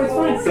I wanted to. It's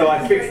fine. So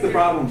I fixed the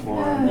problem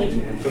for him.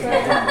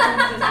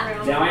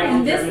 Now I am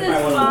and this is determined if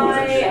I want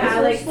to why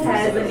Alex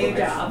has a new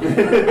job.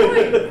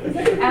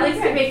 Alex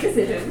can make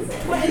decisions.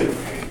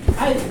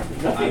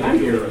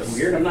 I'm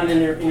weird. I'm not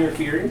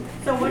interfering.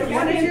 So what is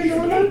your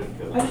doing?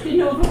 I just didn't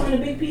know if I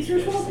wanted a big piece or a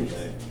small piece.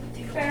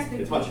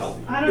 It's much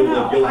healthier. I don't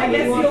know. I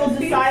guess you'll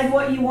decide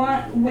what you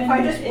want when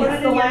I just put it's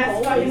it the in your last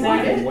bowl, time you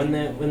want it. When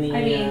the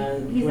I mean,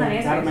 he's when not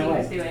it's out of my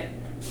answering, so way.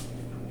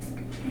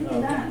 you just do it.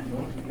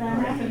 That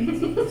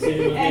happens.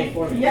 Decision you made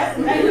for me. Yep,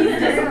 and he's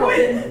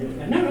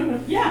disappointed. No.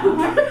 Yeah.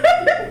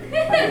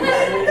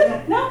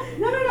 No,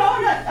 I'm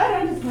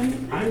not disappointed.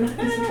 I'm not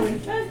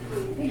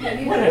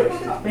disappointed.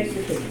 Whatever. Makes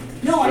me think.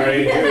 No, I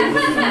Right.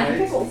 think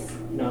pickles.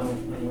 No, I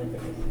don't like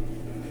pickles.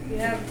 You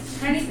have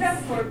tiny cup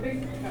or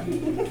big cup?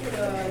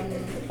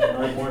 I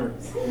like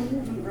worms.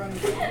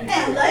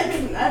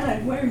 I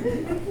like worms.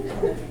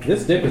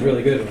 This dip is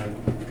really good, man.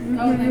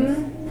 Oh, thanks.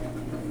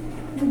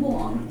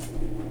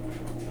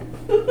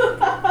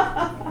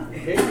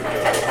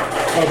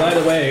 Oh, by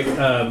the way,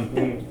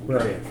 where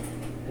are you?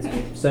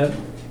 Seb?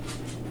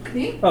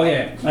 Me? Oh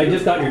yeah, I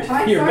just got your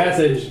Hi, sorry.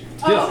 message.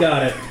 Just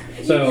got it.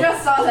 So You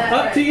just saw that.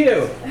 up right? to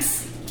you.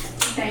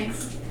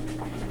 Thanks.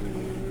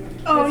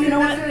 Oh, you know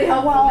what? That's really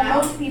helpful Well, now.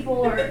 most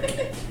people are.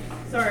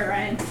 Sorry,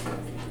 Ryan.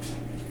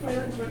 Oh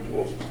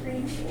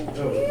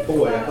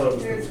boy, I thought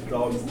it was the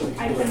dog's thing.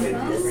 I can move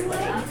this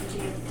way.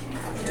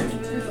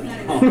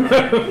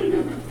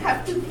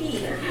 Have to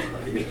pee. I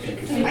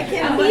How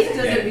can't much pee.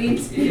 does it mean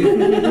to you?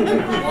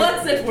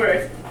 What's it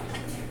worth?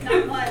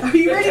 Not much. Are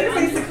you ready to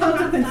face the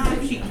consequences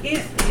if she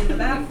can't be in the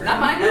bathroom? Not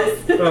my house.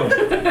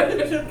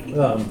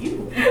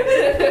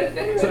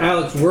 So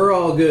Alex, we're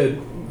all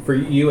good for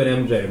you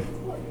and MJ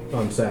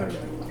on Saturday.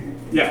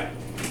 Yeah.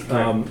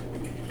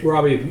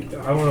 Robbie, I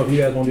don't know if you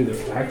guys want to do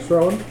the axe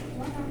throwing.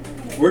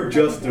 We're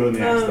just doing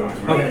the axe throwing.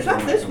 Okay. Is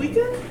that this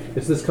weekend?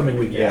 It's this coming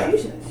weekend. Yeah.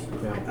 Jesus.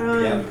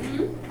 Yeah.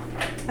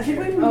 I think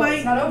we it's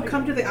might not open.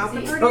 come to the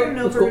after party. Okay, Or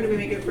no, that's we're cool. going to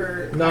make it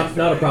for. Not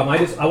a problem.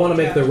 I want to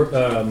make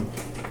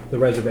the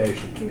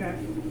reservation. Okay.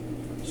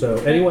 So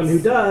anyone who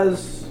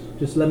does,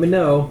 just let me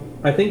know.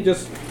 I think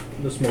just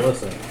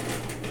Melissa.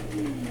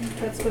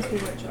 That's supposed to be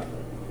white chocolate.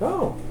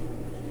 Oh.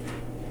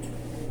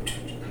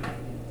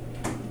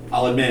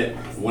 I'll admit,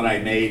 when I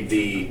made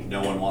the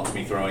no one wants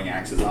me throwing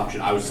axes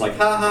option, I was just like,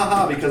 ha ha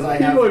ha, because I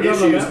have People are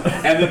dumb on issues.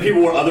 that. And then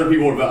other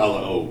people were,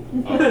 oh.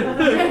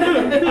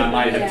 I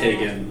might have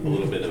taken a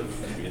little bit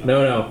of,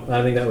 No,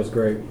 I think that was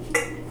great.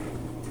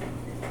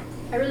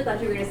 I really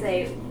thought you were going to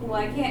say, well,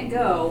 I can't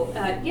go.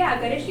 Yeah,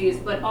 I've got issues,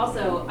 but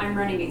also I'm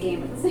running a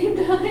game at the same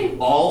time.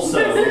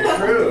 Also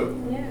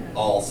true. Yeah.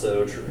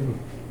 Also true.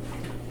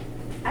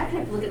 I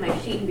have to look at my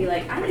sheet and be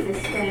like, I need to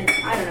spend,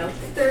 I don't know,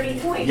 30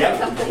 points Yep. or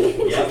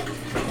something. Yep.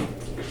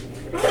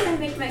 How can I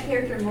make my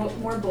character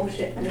more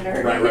bullshit than a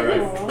nerd? Right.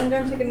 Oh, I'm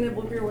gonna take a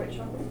nibble of your white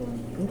chocolate.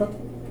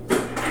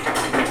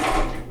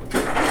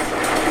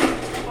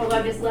 Although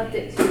I've just left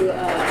it to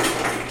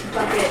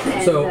bucket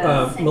and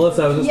So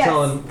Melissa, I was just Yes.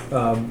 telling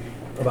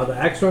about the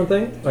axe throwing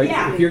thing. Like,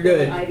 Yeah. if you're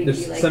good, Ivy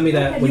just be like, send me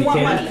that when you want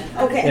can, money.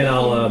 Okay. and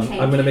I'll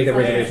I'm gonna make that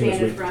reservation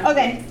this week.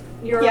 Okay.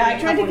 You're Yeah, I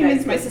already tried to a couple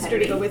convince nights my ahead sister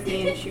of to go me. with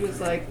me, and she was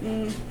like,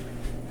 no.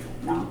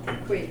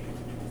 Wait.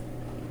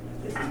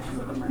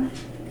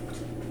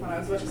 When I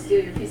was about to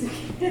steal your piece of Oh,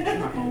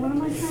 what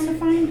am I trying to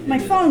find? My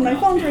phone. My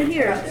phone's right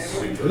here.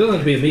 It doesn't have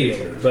to be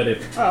immediately, but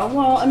if Oh,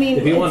 well, I mean,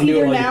 If you it's wanna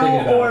do it either while you're thinking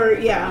now about or,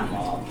 yeah.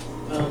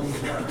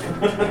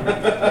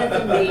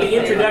 The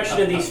introduction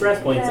to these stress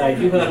points, I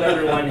do hope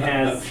everyone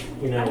has,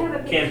 I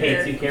have a campaign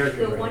picture. 2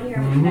 character. The one year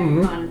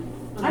Mhm.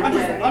 I'll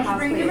just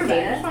bring give her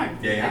back. It's fine.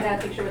 Yeah, I yeah. got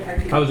a picture with our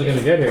two. how was it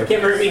gonna get here?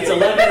 Kimber meets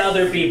 11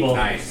 other people.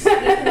 Nice. Because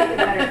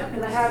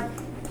I have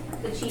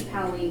the cheap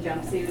Halloween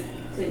jumpsuit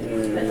to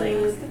but like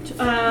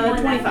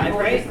 25,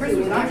 right? Chris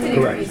was not kidding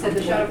when Correct. he said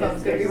the Shadowfell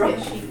was going to be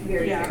rough.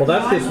 Yeah. Well,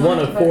 that's just one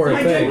of 4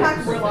 My things.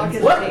 jetpack warlock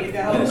is ready to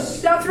go.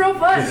 That's real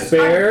fun.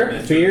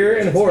 Despair, fear,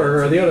 and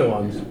horror are the other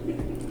ones,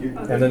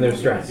 and then there's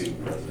stress.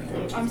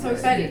 I'm so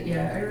excited.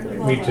 Yeah, I really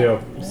Me too.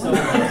 So, I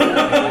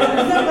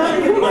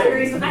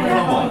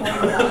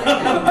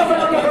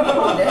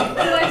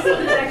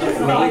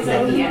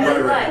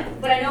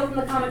but I know from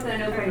the comics and I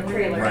know from the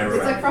trailer. Right.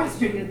 It's like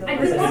frustrating. I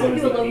just wanted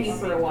to do a Loki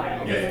for a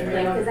while, Yeah.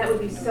 because that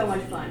would be so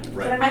much fun.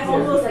 Right. But I'm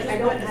almost like I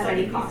don't have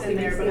any costumes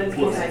there, but but it's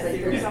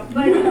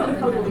I know a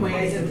couple of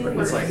ways to do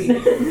It's like, So,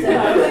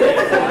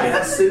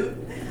 that suit,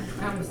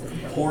 I was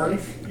thinking. horn,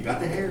 you got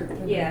the hair.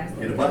 yeah.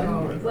 Hit a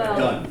button. Well,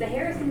 Done. the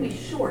hair is going to be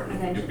short You'll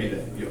eventually. be the,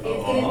 It's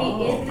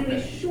going to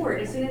be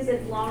short as soon as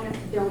it's long enough to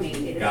donate.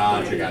 It is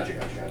Gotcha. gonna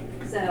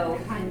be- So,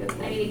 I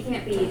mean, it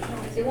can't be,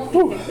 it won't be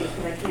pixie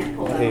because I can't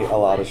pull I that ate off. a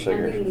lot of I'm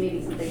sugar. thinking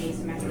maybe something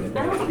asymmetrical. I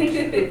don't think it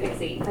should be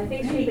pixie. My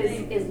face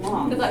shape is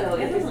long, so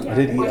it doesn't. I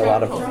did eat a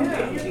lot of the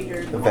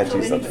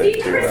veggies up there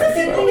too.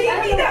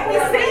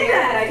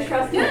 I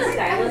trust my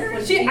stylist.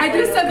 When She, I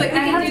just said like, I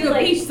can do a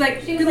piece. She's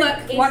like, she good was luck,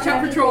 like, watch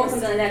out for asymmetrical or trolls.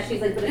 something like that.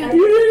 She's like, but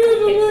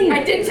if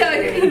I did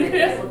tell you.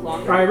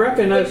 I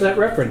recognize that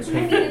reference. I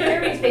mean,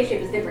 everybody's face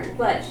shape is different,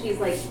 but she's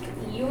like,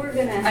 you were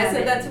gonna have I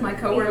said it that to my be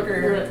a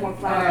coworker little bit more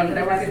flattering, that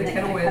I the work rest in of the it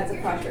kennel kind of cuts with.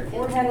 across your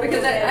forehead a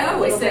Because little bit, I a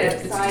always little say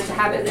bit it's side just a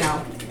habit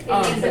shoulders.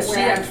 now. It makes But it she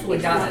where actually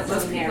it's got not it. so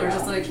Most people are narrow.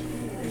 just like,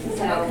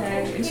 So,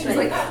 and she's but,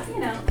 like, you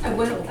know, I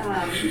will. but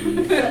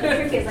the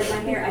trick is like my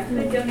hair, I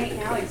could donate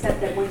now, except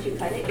that once you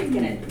cut it, it's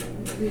gonna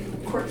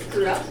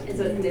corkscrew up, and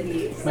so it's gonna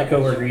be. my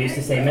coworker used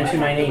to say, mention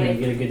my name and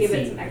you get a good Give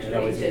it seat. some I'd extra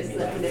always inches do so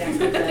that. that when it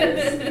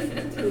actually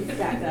does poof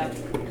back up.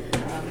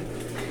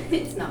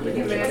 It's not You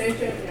can ridiculous.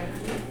 manage it. Yeah.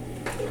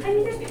 I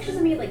mean, there's pictures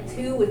of me at like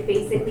 2 with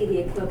basically the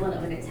equivalent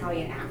of an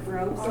Italian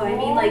afro. So I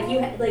mean, like you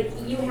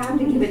have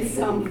to give it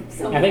some.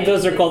 I think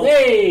those are called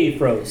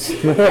afros.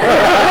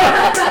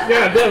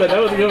 Yeah, damn it,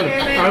 that was good.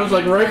 I was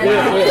like right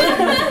there.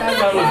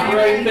 That was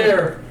right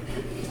there.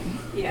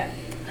 Yeah.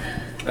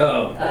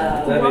 Oh,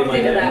 that made Walked my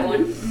into day. that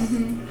one.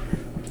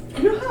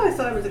 I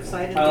said I was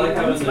excited. I like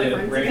to having meet my the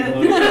friends brain again.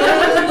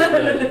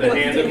 emoji, the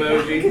hand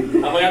emoji.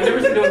 I'm like, I've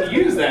never seen anyone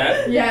use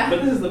that. Yeah.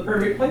 But this is the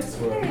perfect place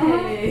for it. I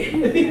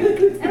don't know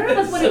if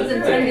that's what it was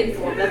intended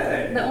for, but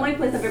that's the only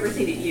place I've ever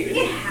seen it used.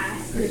 It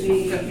has to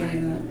be. Definitely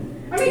not.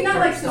 I mean, not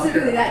like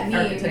specifically that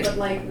meme, Archetype. but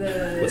like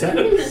the. What's that?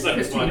 So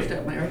Chris funny. changed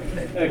up my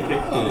archetype.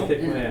 Oh.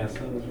 Kicked my ass.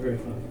 That was very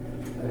fun.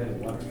 I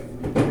had water.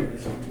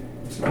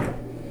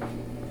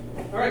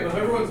 All right, well, if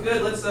everyone's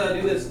good, let's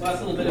do this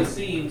last little bit of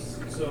scenes.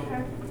 So,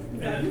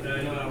 and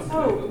I know Alice.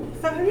 Oh,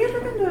 so have you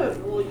ever been to?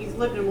 Well, you've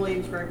lived in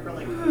Williamsburg for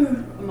like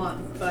a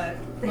month, but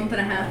Month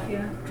and a half,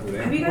 yeah.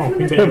 have you guys Oh,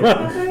 been to been a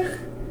Culture month. Cafe?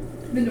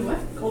 Been to what?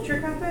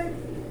 Culture Cafe?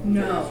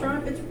 No.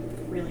 Restaurant? It's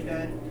really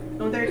good.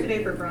 I went there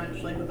today for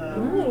brunch, like with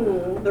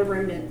the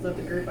remnants of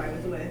the group I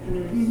was with, and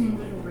it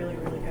was really,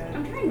 really good.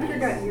 I'm trying to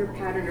figure out your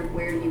pattern of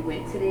where you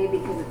went today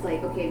because it's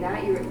like, okay,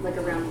 that you're like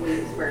around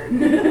Williamsburg.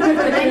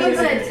 But then you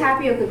said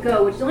Tapioca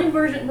Go, which the only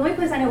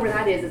place I know where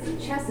that is in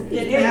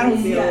Chesapeake.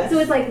 Yeah. So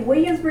it's like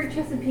Williamsburg,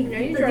 Chesapeake. Yeah,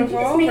 you Like, did you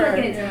drove just make like over,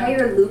 an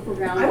entire loop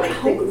around I would like the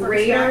hope first,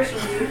 greater?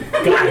 actually.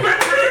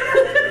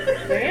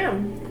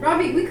 Damn.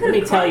 Robbie, we could Let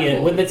me tell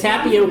you, when the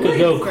Tapioca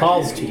Go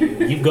calls to you,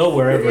 you go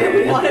wherever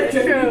it Well, is.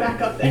 I've driven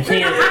back up there. You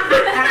can't.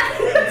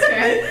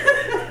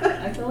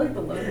 I feel like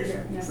the loader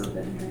here. I've never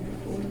been here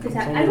before. It's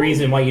the only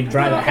reason why you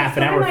drive a half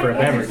an hour for a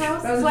beverage.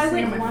 That's why I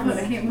went once.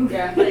 I can't move.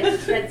 Yeah. But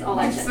that's all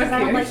I said. 'Cause I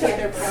don't like Okay.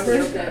 their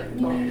tapioca.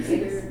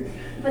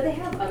 But they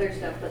have other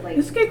stuff, but like.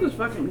 This cake was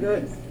fucking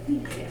good.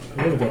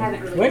 I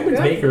haven't really. Wegman's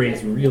Bakery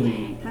is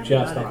really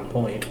just on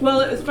point. Well,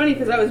 it was funny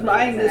because I was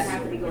buying I this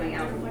have to be going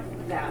out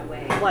that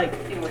way. like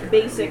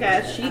basic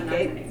ass sheet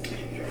cake,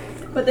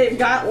 but they've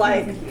got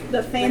like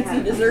the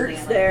fancy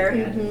desserts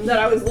there that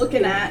I was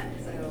looking at,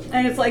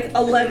 and it's like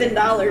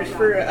 $11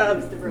 for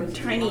a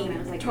tiny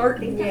tart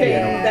thing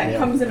that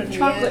comes in a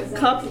chocolate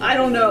cup. I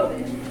don't know.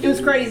 It was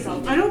crazy.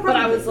 I know, But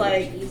I was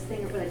like,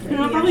 You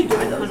know, probably did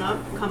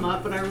come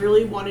up, but I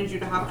really wanted you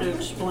to have to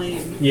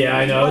explain. Yeah,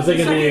 I know. I was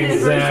thinking the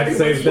exact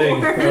same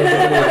thing. I was thinking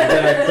the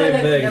exact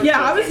same thing.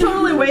 yeah, I was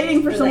totally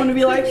waiting for someone to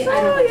be like,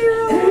 oh,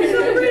 you're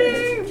celebrating.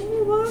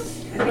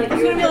 I was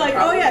gonna be like,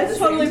 oh yeah, it's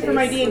totally for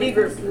my D&D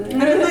group.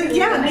 And I was like,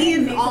 yeah, me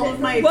and all of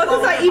my. Well,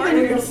 because I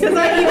even thought,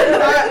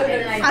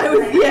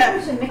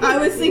 I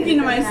was thinking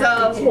to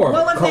myself, More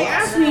well, if they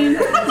cost. ask me,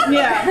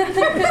 yeah,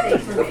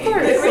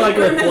 It's like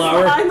a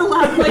flower. behind the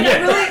lab, like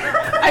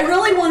I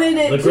really wanted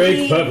it The to great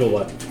be, purple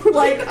one.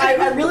 like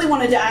I really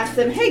wanted to ask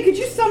them, hey, could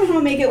you somehow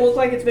make it look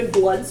like it's been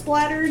blood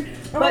splattered?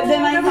 But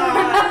then I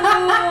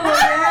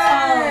thought,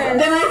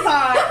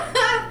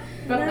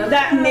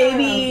 that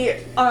maybe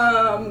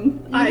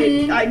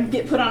I'd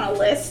get put on a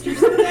list or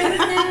something.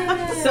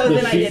 So The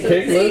then I sheet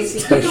cake didn't.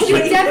 list?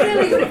 We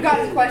definitely would have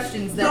gotten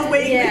questions then. The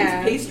way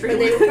Yeah, pastry. but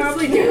they would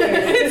probably do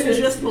it. It's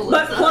just But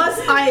Melissa. plus,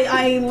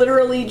 I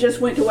literally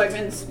just went to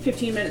Wegmans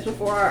 15 minutes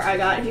before I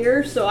got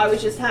here, so I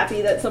was just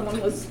happy that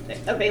someone was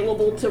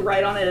available to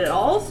write on it at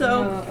all.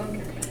 So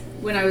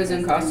When I was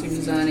in costume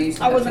design, I used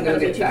to I have to wasn't go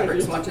gonna get be too fabric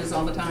picky. swatches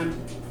all the time.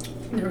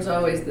 There was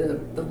always the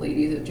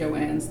ladies at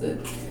Joann's that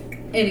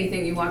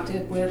anything you walked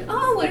in with,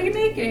 oh, what are you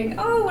making?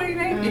 Oh, what are you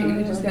making? And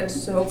I just got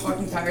so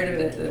fucking tired of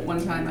it that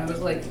one time I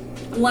was like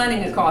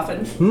lining a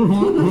coffin.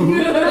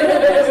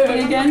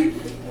 Again?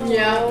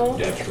 Yeah.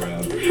 Death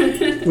shroud.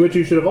 Which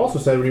you should have also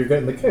said when you were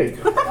getting the cake.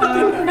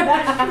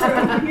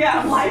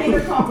 yeah, lighting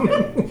a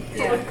coffin.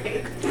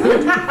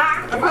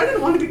 If I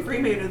didn't want to be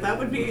cremated, that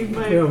would be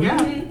my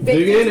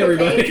Dig in,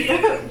 everybody.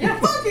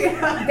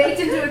 Baked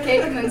into a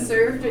cake and then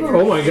served.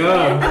 Oh my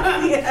god.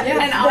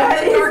 And I'll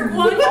have the dark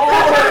one.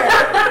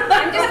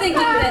 I'm just thinking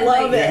that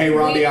like Hey,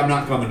 Robbie, I'm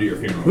not coming to your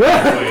funeral.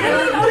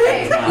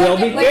 Okay. There'll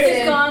be like cake.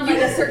 it's gone like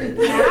a certain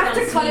You have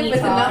to cut it with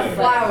enough Sweeney Todd,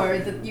 flour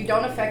that you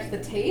don't affect the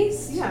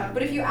taste. Yeah.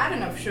 But if you add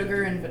enough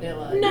sugar and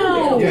vanilla,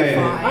 No. it'll be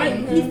Yeah.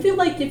 fine. You feel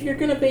like if you're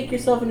gonna bake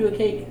yourself into a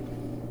cake,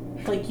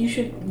 like we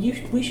should be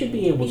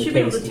able You to should be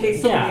able taste to it.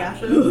 taste some of the Yeah.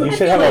 ashes. You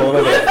should have a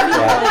little bit.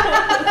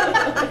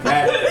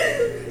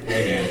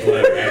 Hey man,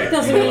 hey. It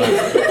doesn't mean I'm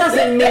just that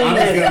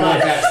gonna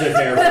let that sit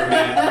there for a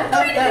minute. I'm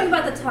trying to think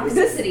about the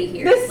toxicity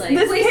here. This like,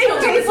 this please cake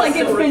don't do tastes this like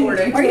still it's been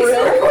recording. grilled.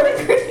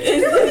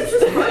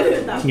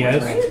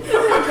 Yes.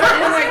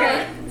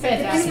 Do you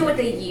know what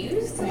they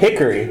used?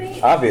 Hickory,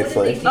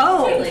 obviously.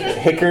 Oh.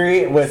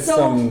 Hickory with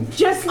some.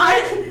 Just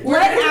let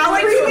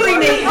Alex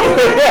cremate you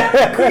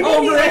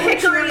over a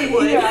hickory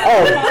wood.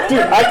 Oh, dude,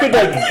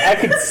 I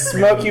could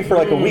smoke you for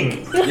like a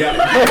week. Yeah.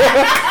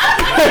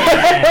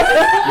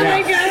 Oh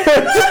my god.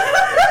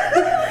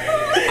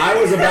 I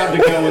was about to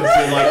go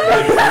into like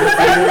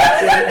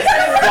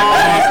Fall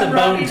off the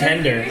bone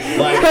tender.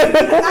 like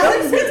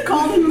Alex gets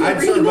called him I'd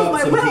serve up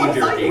some tea jerky at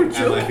my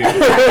funeral.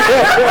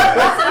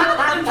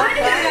 I'm trying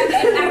to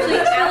figure out actually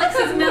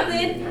Alex's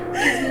method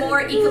is more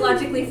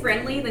ecologically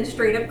friendly than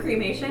straight up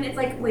cremation. It's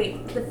like,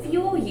 wait, the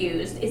fuel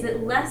used, is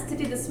it less to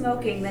do the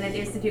smoking than it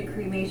is to do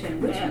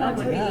cremation? Which one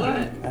would be?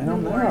 I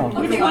don't know.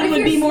 Which one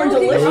would be more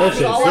delicious?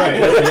 Delicious, All right. I-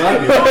 That's the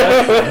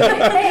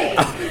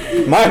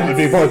obvious. Mine would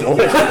be more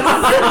delicious.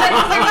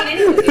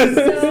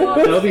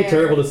 That would be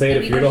terrible to say at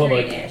a funeral.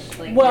 Like,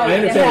 Well, I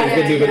understand what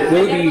you can do, but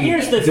will it be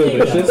Here's the thing.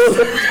 delicious?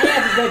 I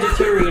have a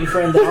vegetarian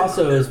friend that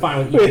also is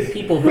fine with eating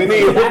people. We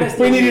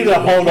need you to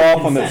hold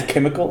off on those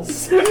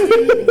chemicals.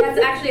 That's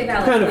actually a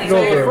valid Kind of point.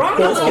 go for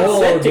Ron is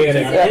all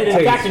consenting organic and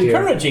in fact taste here.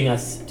 encouraging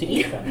us to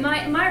eat them. My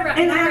And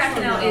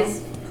actually, rationale no.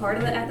 is part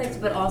of the ethics,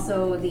 but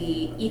also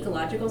the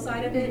ecological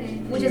side of it,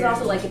 which is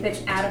also like if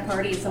it's at a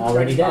party and someone's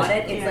Already already bought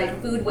dead. it, it's Yeah.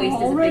 like food waste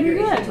Already is a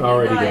bigger dead. issue to me.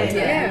 Already But- dead.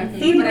 Yeah.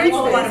 Food But I waste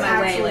won't go out of is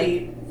my way, actually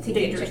like, to get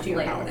dangerous to Chick-fil-A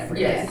your or health. whatever.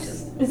 Yes. It's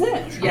just, Is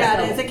it?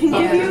 Yeah, it is. It can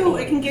give you.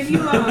 It can give you.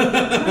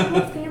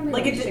 family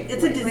Like likes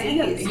it's a Chick-fil-A,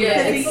 right? disease.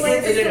 Yeah,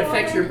 Because it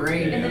affects your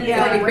brain. And then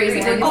Yeah. it's like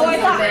basically Oh,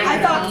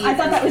 I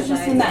thought that was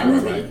just in that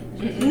movie.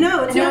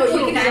 No, it's No, actually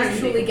you can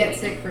actually get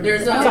sick from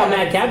There's it. That's how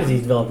mad cow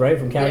disease developed, right?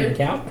 From cow to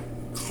cow?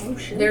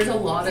 There's a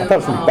lot I of. thought it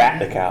was from bat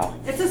to cow.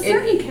 It's a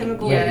certain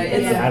chemical. Yeah,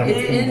 it's, I don't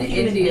it's in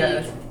human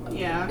India. being.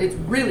 Yeah. It's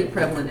really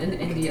prevalent in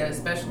India,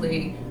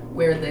 especially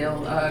where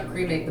they'll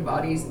cremate the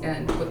bodies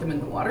and put them in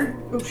the water.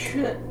 Oh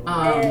shit.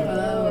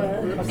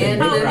 And then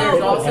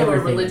there's also a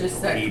religious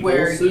sect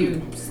where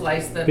you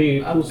slice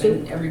them up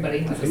and everybody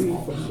has a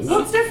small piece.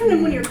 Well, it's different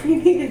than when you're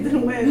cremated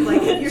than when,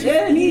 like, if you're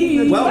just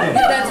eating the Welcome.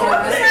 That's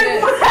what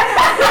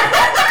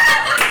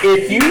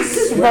If you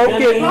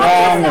smoke it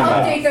long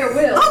enough, Update their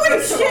will. Oh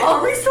wait, shit!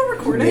 Are we still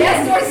recording?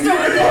 Yes, we're still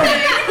recording.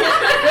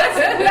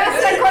 We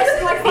asked that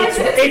question like 5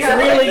 minutes It's ago.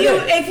 really If you,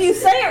 good. if you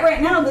say it right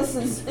now, this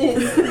is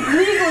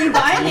legally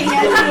binding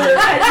as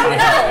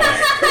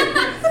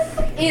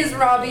you Is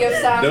Robbie of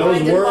sound Those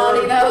mind and were-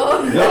 body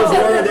though? Those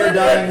were their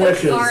dying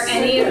wishes. Are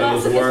any of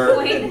us Those at were. this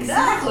point?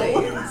 Exactly.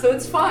 So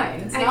it's fine.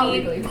 It's I not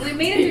mean, legally. we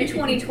made it through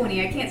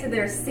 2020. I can't say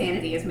their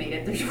sanity has made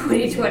it through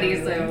 2020,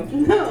 so.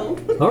 No.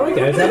 All right,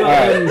 guys. How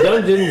about them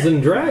Dungeons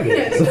and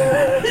Dragons?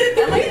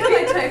 I like how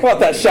I typed. what about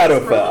that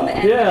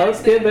Shadowfell? Yeah,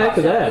 let's get back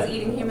to that. Was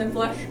eating human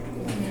flesh.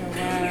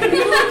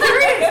 People are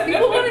curious.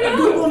 People want to know.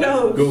 Google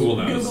knows. Google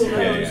knows. Google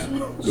Yeah, knows. yeah.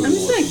 I'm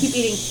just gonna keep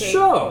eating cake.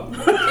 So,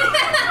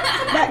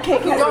 That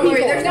cake has Don't worry,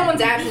 people. there's no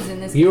one's ashes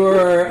in this. you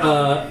are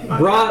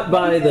brought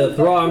by the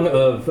throng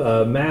of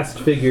masked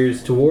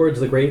figures towards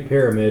the Great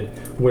Pyramid,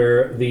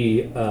 where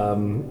the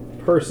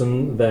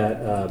person that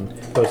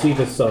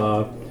Josephus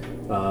saw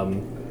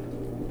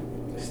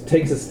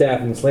takes a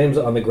staff and slams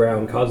it on the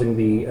ground, causing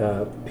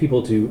the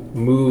people to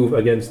move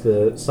against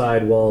the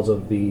side walls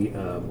of the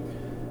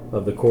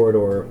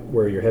corridor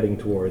where you're heading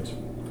towards.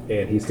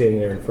 And he's standing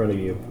there in front of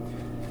you.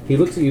 He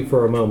looks at you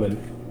for a moment,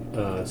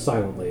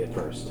 silently at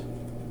first.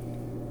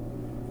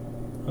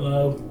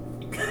 Hello.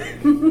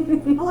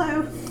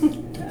 Hello.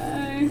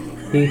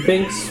 He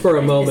thinks for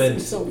a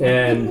moment,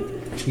 and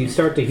you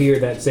start to hear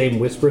that same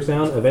whisper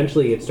sound.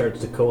 Eventually, it starts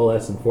to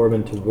coalesce and form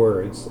into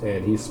words,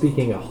 and he's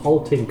speaking a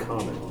halting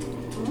comment.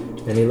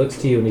 And he looks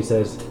to you and he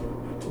says,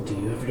 "Do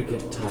you ever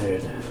get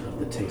tired of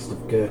the taste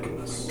of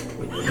gherkins?" That's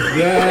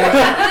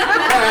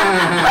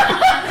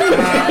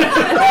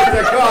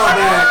a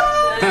callback.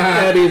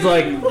 And he's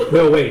like,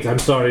 "No, wait, I'm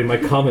sorry, my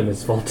comment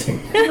is faulting.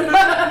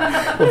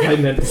 What I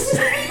meant to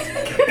say."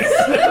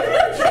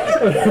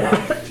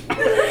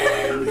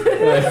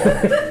 Do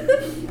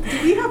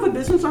we have a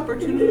business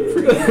opportunity for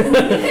you?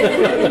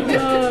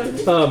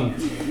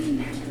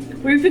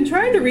 We've been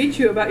trying to reach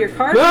you about your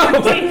car. Oh my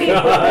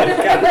god,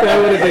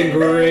 that would have been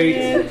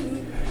great.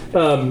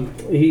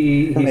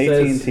 He From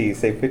says, AT&T,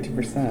 save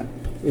 50%.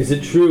 "Is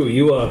it true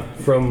you are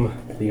from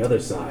the other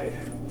side?"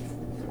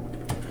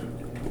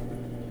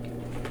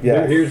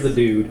 Yeah. Here's the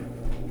dude.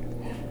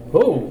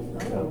 Oh,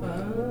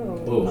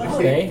 Oh.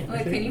 okay.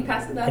 Like, can you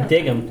pass it I that?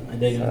 dig him. I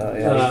dig him.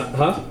 Yeah.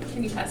 Huh?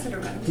 Can you pass it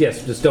around?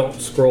 Yes, just don't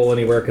scroll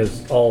anywhere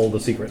because all the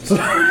secrets.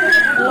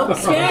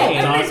 Okay.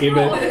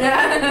 Document.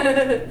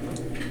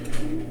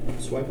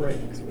 Swipe right.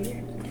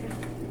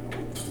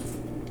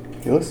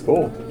 He looks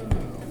cool.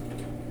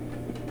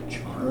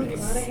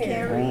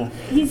 Scary.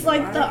 He's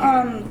like the A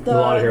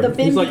lot of hair. the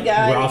He's bimby like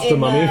guy. Rasta in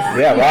mummy.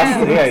 Yeah,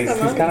 Rasta. Yeah, he's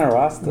kind of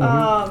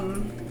Rasta.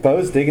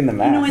 Bo's digging the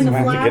mask. in the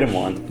I'm gonna have to get him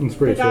Flash? one. It's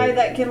pretty The guy sweet.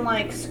 that can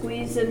like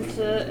squeeze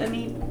into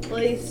any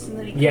place and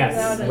then he comes Yes,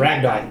 out and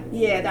Ragdoll. that guy.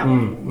 Yeah, that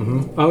one.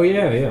 Mm-hmm. Oh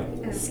yeah, yeah.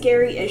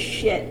 Scary as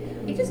shit.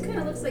 He just kind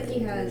of looks like he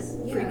has.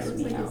 Yeah, it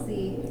looks like it's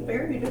the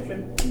Very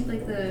Egyptian.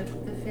 like the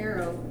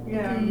pharaoh.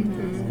 Yeah.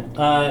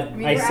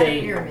 I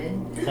say, yeah,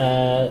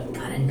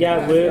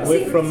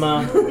 we're from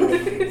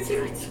The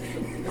secret's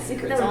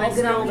That all was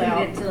a good spelled out.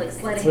 opportunity to like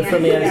sleight of we're hand.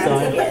 from the other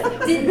side.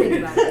 Didn't think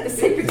about it. The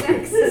secret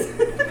text.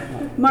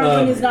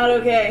 Martin is not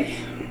okay.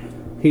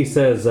 He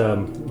says,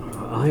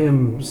 "I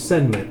am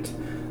Senmet,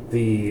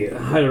 the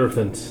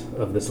Hierophant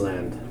of this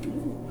land."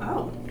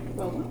 Oh.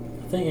 Well.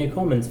 I think your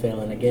comment's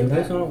failing again.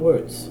 Those aren't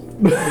words.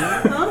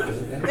 Huh?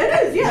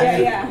 It is, yeah.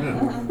 Yeah.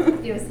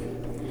 It was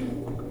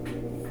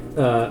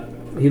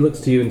He looks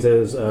to you and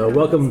says,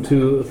 "Welcome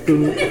to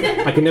Thun."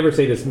 I can never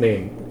say this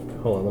name.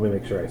 Hold on, let me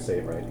make sure I say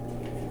it right.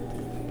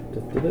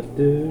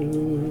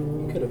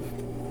 You could have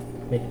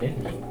made it in.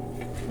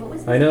 what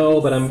was I know,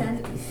 but I'm.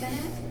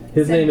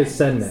 His name is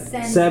Senmet.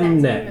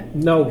 Semnet.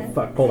 No,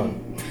 fuck. Hold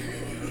on.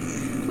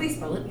 Please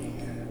spell it.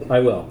 I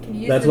will. Can you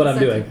use That's it what in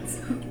I'm a doing.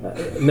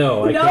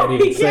 No, I No, can't he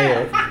even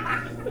say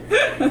can't.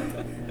 it.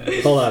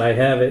 Hold on, I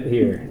have it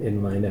here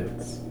in my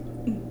notes.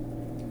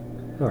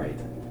 Alright.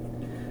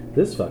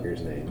 This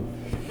fucker's name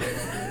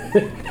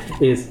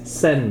is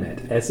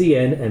Senmet.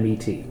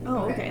 Senmet.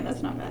 Oh, okay,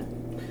 that's not bad.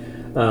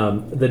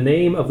 The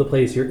name of the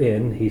place you're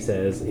in, he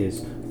says,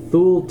 is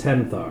Thul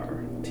Tenthar.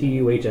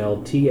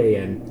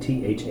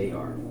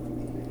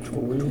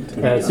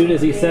 Tuhltanthar. As soon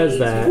as he says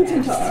that,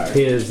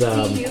 his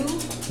Thultanthar.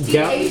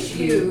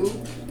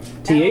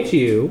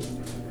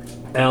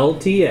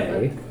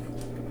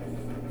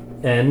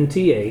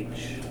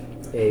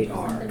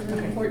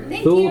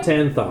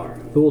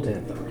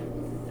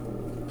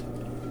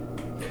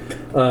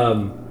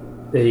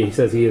 He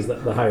says he is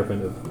the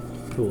hierophant of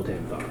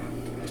Thultanthar.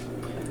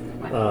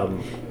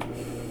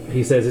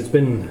 He says it's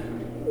been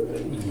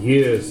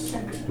years,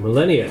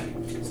 millennia,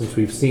 since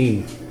we've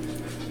seen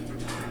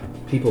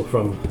people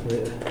from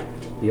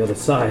the other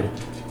side.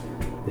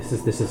 This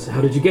is.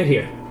 How did you get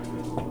here?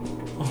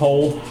 A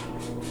hole.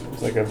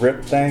 It's like a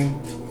rip thing.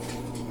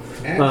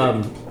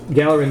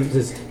 Galerin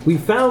says, we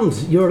found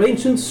your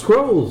ancient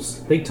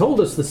scrolls. They told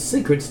us the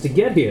secrets to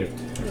get here.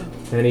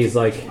 And he's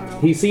like,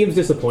 he seems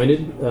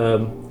disappointed,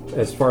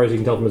 as far as you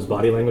can tell from his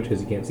body language,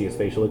 because you can't see his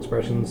facial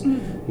expressions.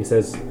 He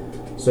says,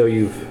 so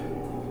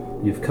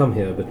you've come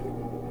here, but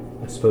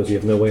I suppose you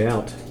have no way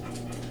out.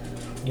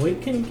 We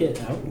can get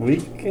out. We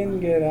can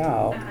get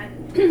out.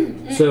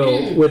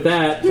 So with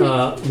that,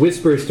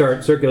 whispers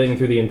start circulating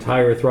through the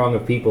entire throng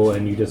of people,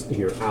 and you just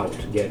hear "out,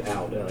 get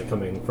out"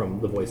 coming from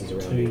the voices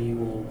around So you. you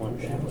will want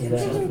that. Is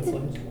that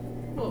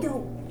Well,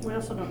 we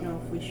also don't know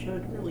if we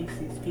should release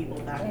these people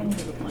back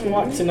into the we plan.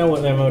 want to know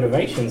what their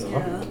motivations are.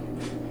 Yeah.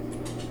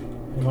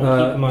 We want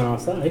to keep them on our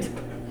side.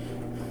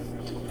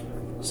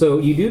 So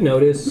you do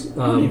notice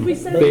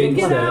things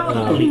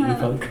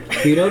that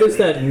you notice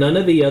that none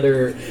of the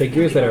other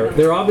figures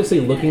they're obviously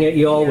looking at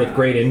you all with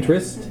great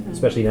interest,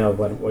 especially now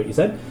what you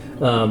said.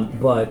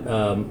 But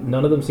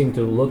none of them seem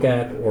to look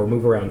at or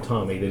move around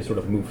Tommy. They sort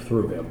of move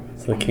through him.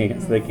 So they can't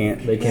see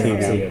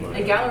him.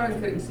 And Galerin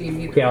couldn't see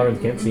him either.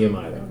 Galerin can't see him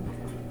either.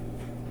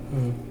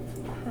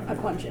 I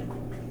punch him.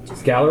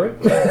 Galerin?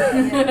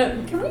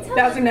 Can we tell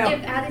That's a no.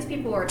 if as these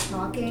people are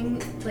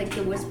talking, like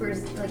the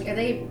whispers, like are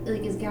they,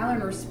 like is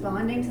Galerin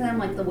responding to them,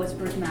 like the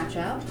whispers match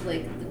up?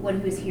 Like what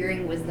he was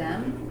hearing was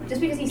them?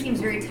 Just because he seems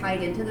very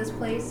tied into this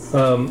place?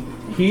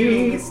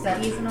 He... his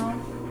studies and all?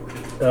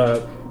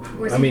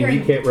 I mean,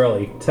 you can't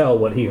really tell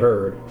what he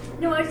heard.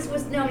 No, I'm just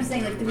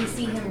saying, like, do we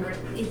see him,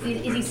 is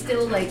he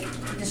still, like,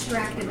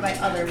 distracted by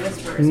other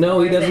whispers?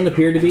 No, he Or doesn't that-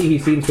 appear to be. He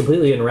seems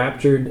completely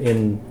enraptured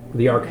in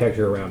the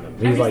architecture around him. I'm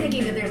He's just like,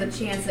 thinking that there's a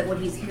chance that what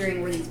he's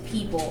hearing were these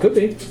people. Could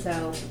be.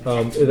 So.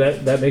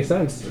 that makes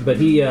sense. But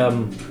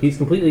he's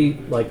completely,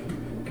 like,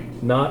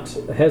 not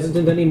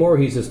hesitant anymore.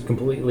 He's just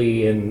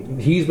completely in.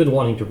 He's been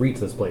wanting to reach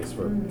this place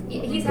for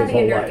He's his having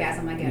whole a life.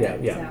 nerdgasm, I get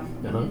it. Yeah.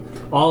 So.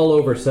 All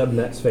over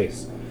Sebnet's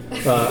face.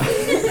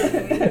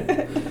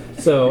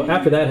 So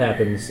after that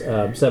happens,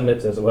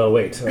 Sebnet says, "Well,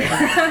 wait.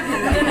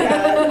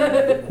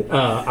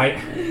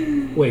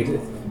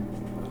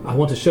 I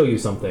want to show you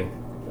something."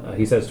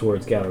 He says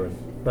towards Galerin.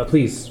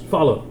 Please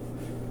follow.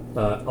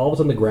 All of a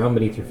sudden, the ground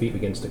beneath your feet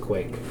begins to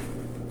quake.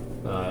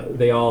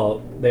 They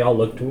all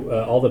look.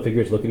 All the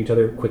figures look at each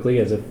other quickly,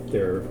 as if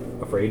they're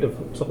afraid of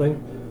something.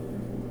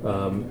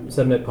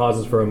 Sebnet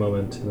pauses for a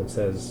moment and then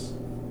says,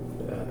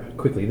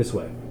 "Quickly, this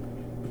way."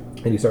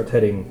 And he starts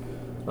heading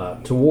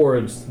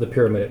towards the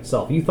pyramid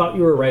itself. You thought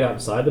you were right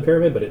outside the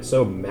pyramid, but it's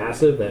so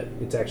massive that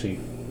it's actually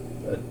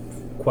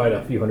quite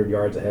a few hundred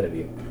yards ahead of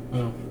you.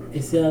 Oh.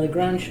 Is the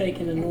ground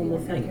shaking a normal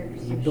thing?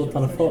 You built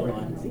on a fault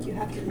line.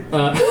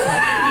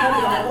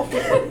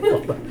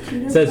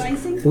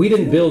 Says, we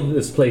didn't build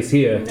this place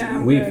here.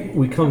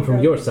 We come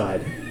from your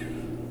side.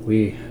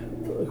 We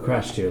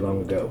crashed here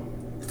long ago.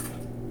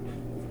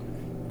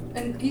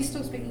 And he's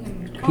still speaking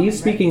in common, He's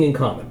speaking in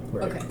common.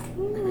 Right? Okay.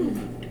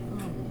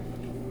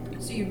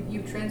 So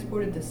you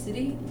transported the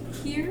city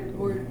here,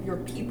 or your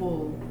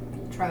people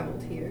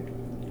traveled here?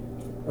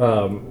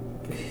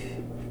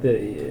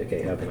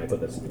 Okay, how can I put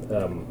this?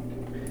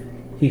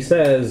 He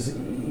says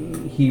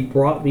he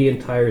brought the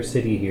entire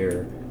city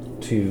here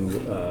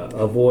to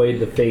avoid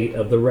the fate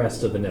of the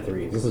rest of the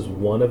Netherese. This is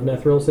one of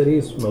Nethril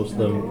cities. Most of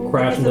them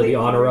crashed into the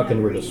Honoruk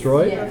and were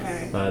destroyed.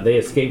 Yes. They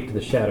escaped to the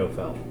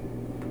Shadowfell.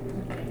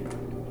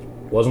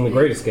 Wasn't a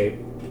great escape.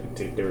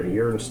 They were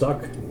here and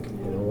stuck.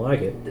 They don't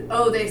like it.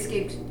 Oh, they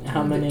escaped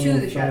How many to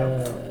the of,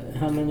 shadow.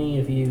 how many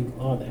of you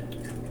are there?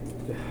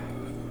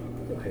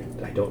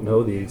 I don't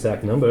know the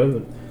exact number,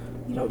 but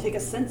You don't take a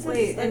census?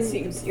 Wait, that and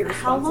seems how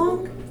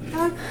irresponsible.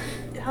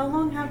 how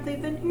long have they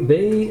been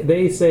here?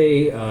 they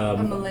say a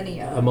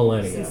millennia. A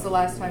millennia. Since the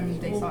last time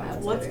they saw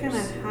outsiders. What's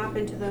gonna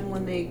happen to them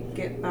when they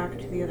get back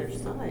to the other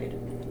side?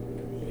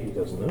 He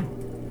doesn't know.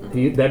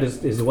 That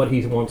is what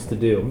he wants to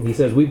do. He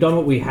says, we've done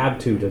what we had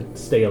to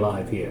stay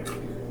alive here.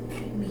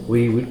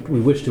 We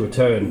wish to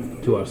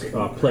return to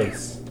our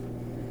place.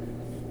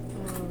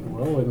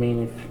 Well, I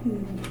mean, if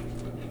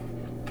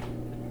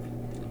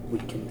we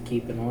can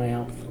keep an eye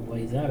out for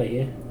ways out of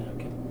here, that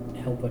can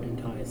help an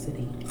entire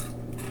city.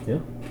 Yeah.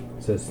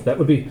 He says, that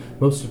would be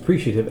most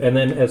appreciative. And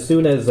then as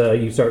soon as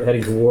you start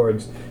heading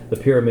towards the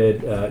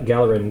pyramid,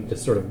 Galerin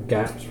just sort of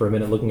gasps for a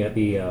minute looking at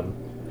the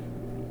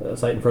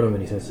site in front of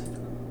him, and he says,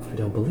 I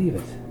don't believe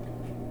it.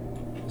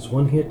 There's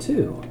one here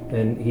too.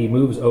 And he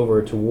moves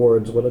over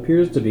towards what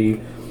appears to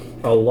be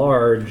a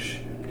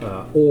large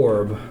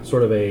orb,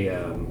 sort of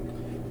a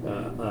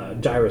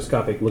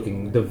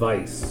gyroscopic-looking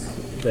device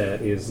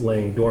that is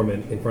laying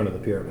dormant in front of the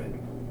pyramid.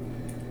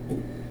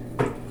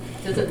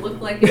 Does it look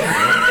like it's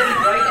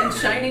bright and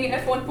shiny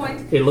at one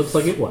point? It looks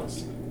like it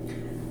was.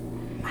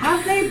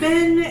 Have they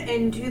been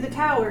into the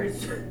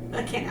towers?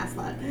 I can't ask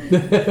that.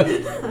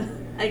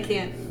 I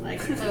can't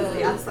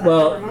really ask that.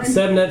 Well, Never mind.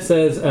 Sebnet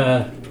says,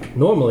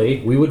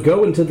 normally we would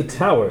go into the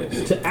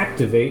towers to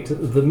activate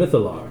the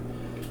Mythalar.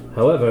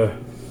 However,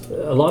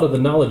 a lot of the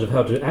knowledge of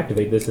how to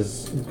activate this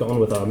has gone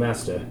with our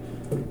master.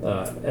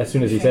 As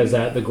soon as he says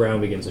that, the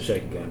ground begins to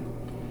shake again.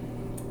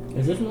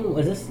 Is this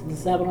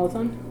happen all the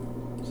time?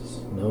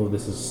 No,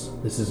 this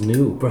is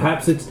new.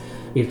 Perhaps it's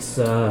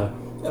a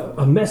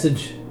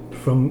message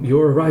from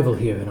your arrival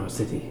here in our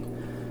city.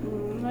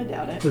 I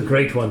doubt it. The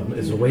Great One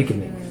is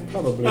awakening.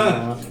 Probably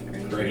not.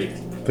 Great.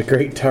 The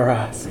Great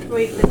Taras.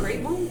 Wait, the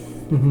great one?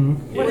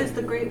 Mm-hmm. What is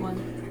the great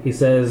one? He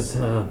says,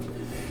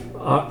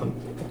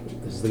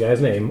 this is the guy's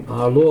name,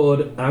 our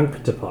Lord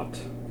Anktepot.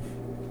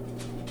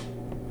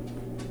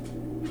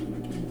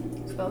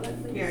 Spell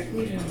that, please. Yeah, can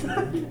you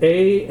Anktepot.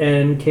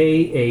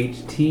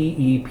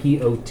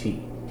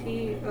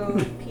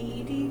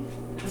 T-O-P-E-D?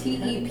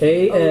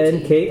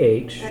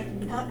 Ankhtot. That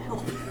did not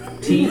help.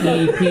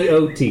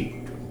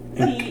 T-E-P-O-T.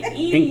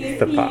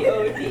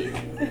 T-E-P-O-D.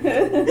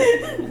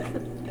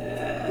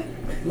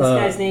 This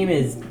guy's name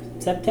is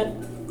Septep?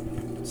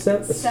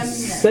 Senmet.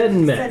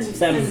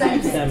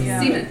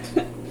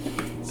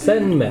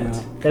 Senmet.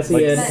 Like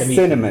S-E-N-M-E-T.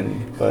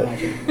 cinnamon, but a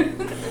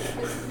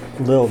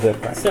little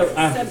different. So,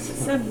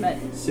 Said meat.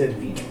 Sid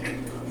meat.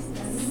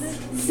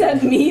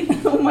 Said meat.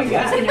 Oh my I was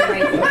god. gonna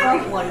write the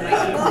right one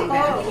might be really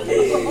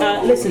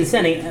bad. listen,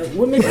 Senny,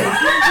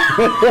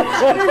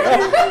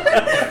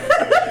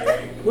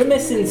 we're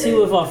missing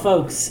two of our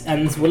folks,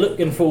 and we're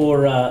looking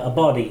for a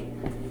body.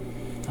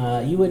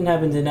 You wouldn't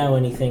happen to know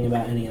anything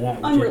about any of that,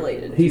 would you?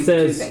 Unrelated. He Two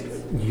says,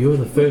 things. you're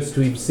the first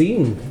we've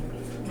seen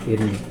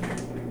in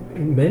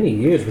many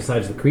years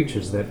besides the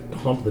creatures that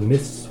haunt the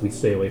mists. We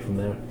stay away from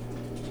there.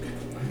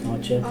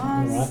 Gotcha.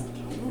 Alright.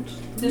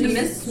 Do the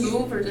mists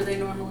move, or do they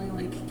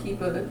normally keep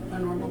a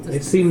normal distance?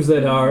 It seems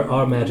that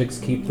our magics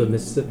keep the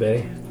mists at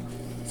bay.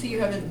 So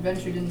you haven't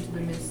ventured into the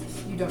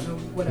mists. You don't know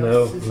what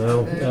No, else is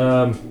out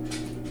there.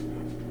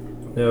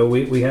 no,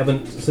 we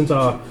haven't. Since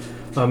our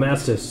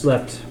master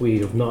slept, we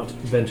have not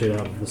ventured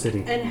out of the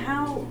city. And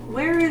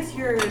where is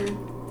your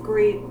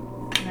great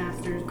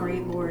masters,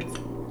 great lords?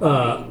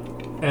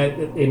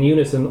 In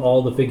unison,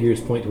 all the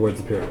figures point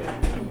towards the pyramid.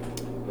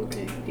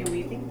 Okay. Do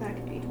we think that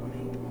could be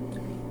funny?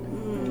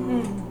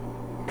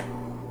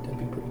 That'd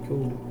be pretty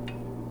cool.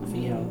 If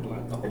he held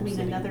like the whole I mean,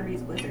 city. another Reese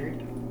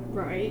wizard.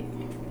 Right.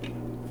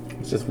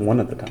 It's just one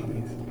of the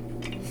Tommies.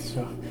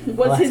 So,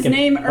 Was I'll his ask him,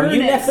 name Are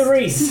you Ernest?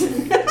 Netherese?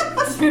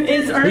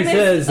 Is Ernest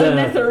says, a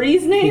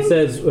Netherese name? He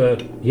says,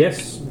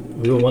 yes,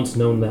 we were once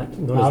known that.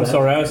 I'm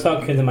sorry, I was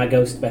talking to my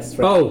ghost best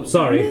friend. Oh,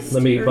 sorry. Ernest,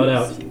 Let me butt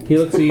out. Ernest. He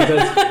looks at you and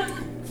says,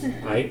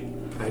 I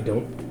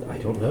don't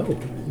know.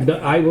 No,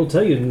 I will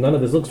tell you, none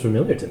of this looks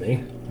familiar to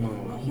me.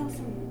 Well, he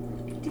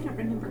didn't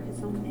remember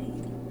his own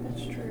name.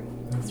 That's true.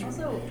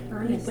 Also,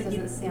 Ernest But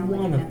doesn't sound like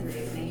a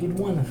Netherese name. You'd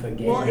want to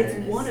forget. Well, it's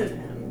one of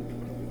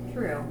them.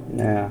 True.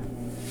 Yeah.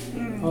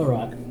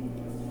 Alright.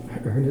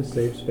 Ernest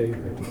saves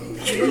favorite.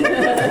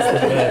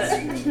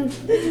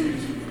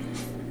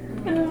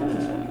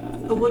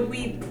 Would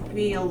we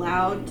be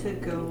allowed to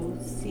go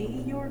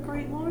see your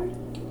great lord?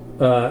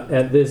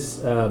 At this,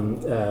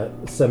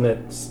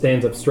 Semnet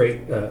stands up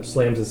straight,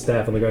 slams his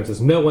staff on the ground, and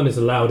says, no one is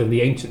allowed in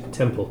the ancient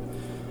temple,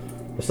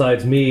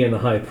 besides me and the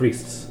high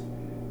priests.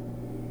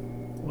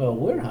 Well,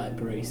 we're high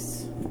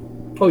priests.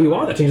 Oh, you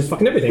are? That changes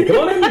fucking everything. Come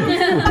on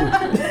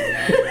in!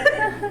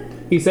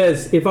 He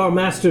says, if our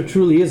master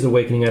truly is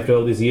awakening after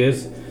all these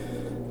years,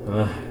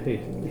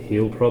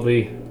 he'll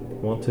probably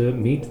want to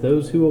meet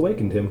those who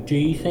awakened him. Do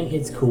you think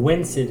it's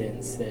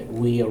coincidence that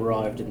we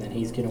arrived and that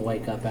he's going to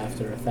wake up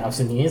after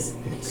 1,000 years?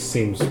 It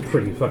seems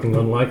pretty fucking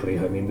unlikely.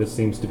 I mean, this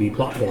seems to be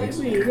plot points.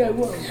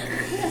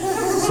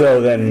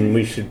 So then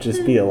we should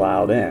just be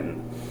allowed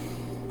in.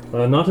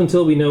 Not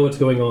until we know what's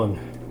going on.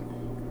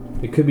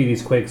 It could be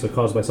these quakes are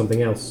caused by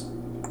something else.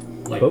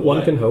 Like But one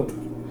what? can hope.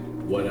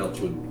 What else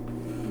would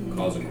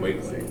cause a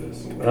quake like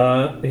this?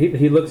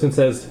 He looks and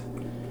says,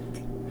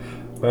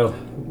 well,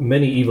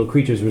 many evil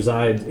creatures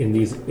reside in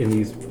these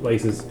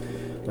places.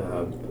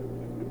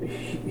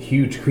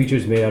 Huge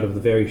creatures made out of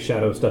the very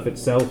shadow stuff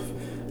itself.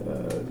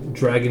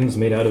 Dragons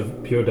made out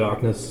of pure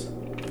darkness.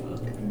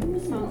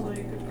 Sounds like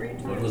a great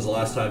time. When was the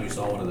last time you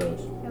saw one of those?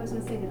 I was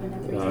gonna say that the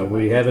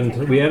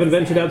Netherese. We haven't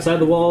ventured outside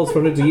the walls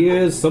for hundreds of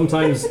years.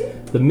 Sometimes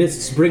the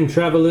mists bring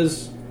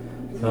travelers,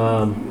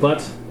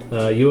 but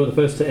you are the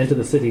first to enter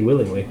the city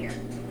willingly.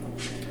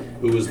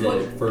 Who was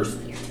the first?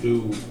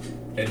 Who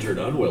entered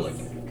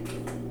unwilling.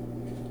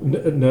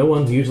 No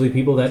one's usually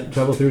people that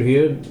travel through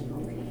here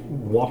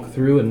walk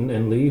through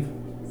and leave,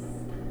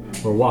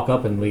 or walk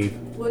up and leave.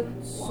 What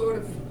sort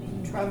of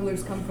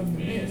travelers come from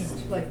the mist?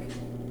 Like,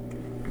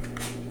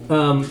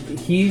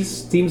 He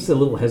seems a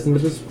little hesitant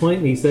at this point,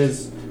 and he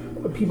says,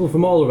 people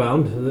from all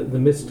around. The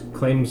mist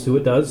claims who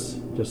it does,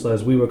 just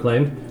as we were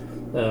claimed.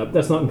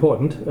 That's not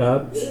important.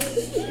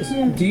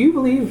 Do you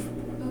believe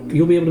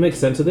you'll be able to make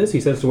sense of this?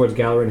 He says towards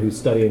Galarin, who's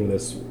studying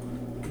this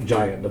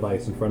giant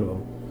device in front of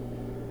him.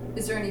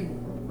 is there any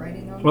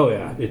writing on it? Oh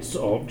yeah, it's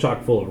all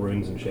chock full of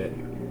runes and shit.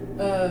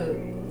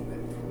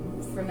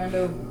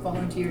 Fernando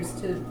volunteers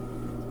to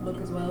look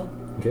as well.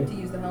 Okay. To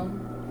use the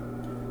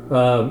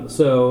helm.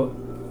 So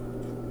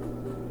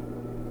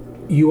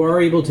you are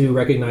able to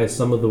recognize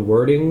some of the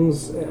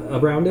wordings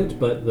around it,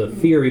 but the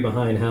theory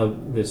behind how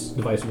this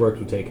device works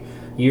would take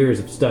years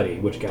of study,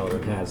 which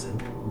Galarin has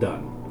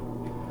done.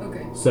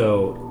 Okay.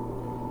 So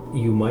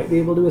you might be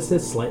able to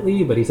assist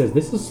slightly, but he says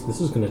this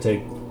is going to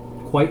take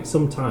quite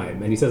some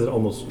time, and he says it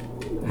almost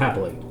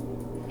happily.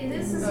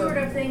 Is this the sort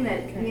of thing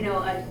that, you know,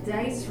 a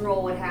dice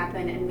roll would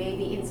happen and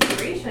maybe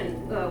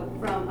inspiration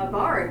from a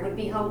bard would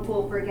be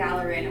helpful for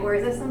Galarin? Or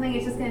is this something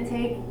it's just going to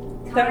take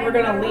time? That we're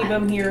gonna or leave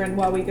what? him here and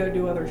while we go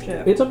do other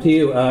shit. It's up to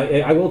you.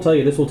 I will tell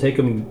you, this will take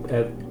him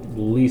at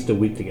least a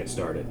week to get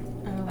started.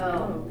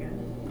 Oh.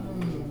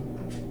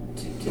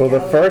 Well,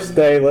 the first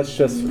day, let's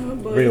just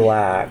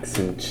relax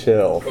and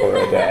chill for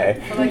a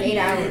day. For like 8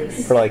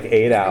 hours. For like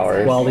 8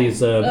 hours. While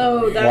these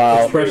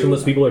Wow.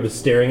 expressionless people are just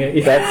staring at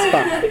you. That's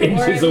fine.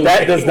 Inches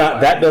away.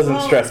 That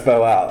doesn't stress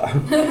Bo out.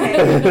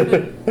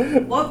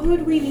 What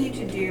would we need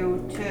to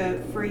do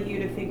for you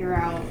to figure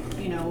out,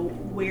 you know,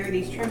 where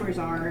these tremors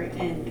are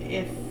and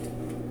if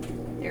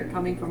they're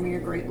coming from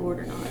your great lord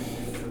or not?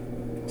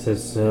 It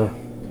says,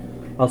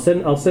 I'll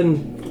send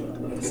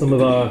some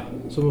of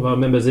our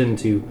members in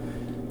to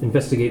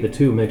investigate the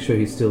tomb, make sure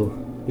it's still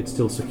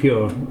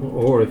secure,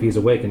 or if he's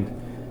awakened.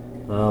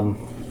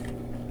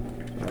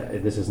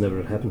 This has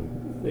never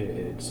happened.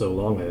 It's so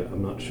long.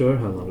 I'm not sure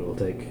how long it will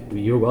take.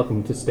 You're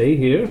welcome to stay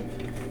here.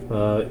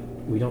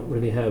 We don't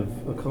really have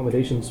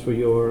accommodations for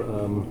your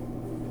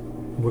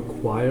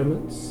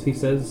requirements, he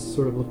says,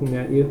 sort of looking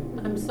at you.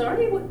 I'm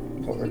sorry, what?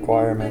 What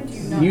requirements?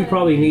 You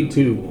probably need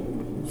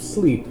to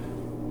sleep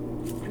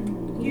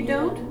You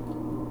don't?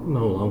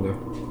 no longer.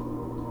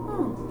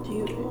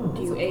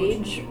 Do you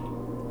age?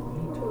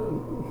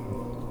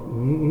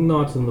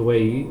 Not in the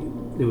way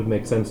it would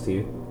make sense to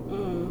you.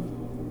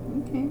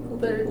 Okay.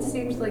 But it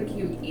seems like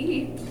you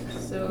eat,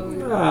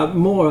 so.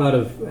 More out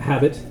of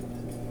habit.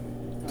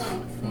 I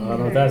don't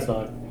know if that's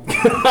not.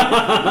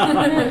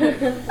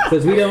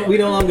 Because we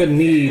no longer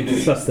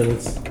need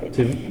sustenance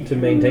to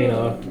maintain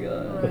our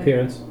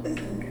appearance.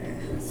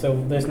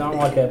 So there's not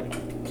like a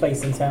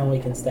place in town we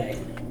can stay.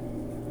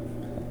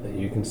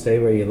 You can stay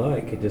where you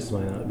like. It just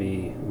might not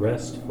be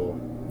restful.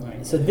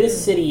 Alright, so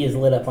this city is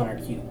lit up on our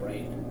cube,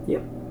 right?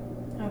 Yep.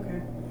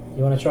 Okay.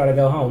 You want to try to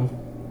go home?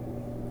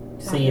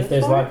 See if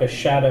there's like a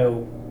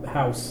shadow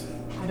house.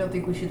 I don't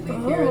think we should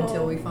leave here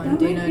until we find that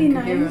Dana might be and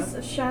Kahira. nice.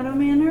 A shadow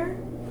manor.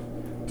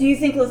 Do you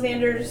think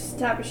Lathander's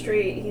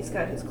tapestry? He's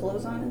got his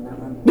clothes on in that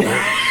one.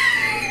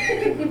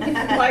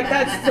 Like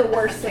that's the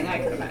worst thing I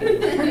could imagine.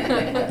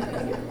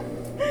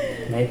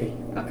 Maybe.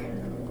 Okay.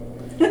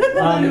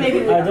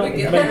 Maybe I don't.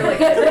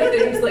 Like,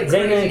 everything's like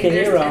Zayna and crazy.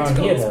 There's Kahira on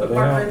here tentacles, though.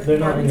 but They're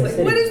not in the like,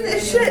 city. what is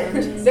this shit?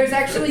 There's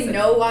actually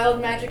no wild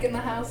magic in the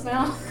house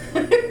now.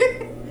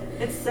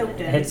 It's soaked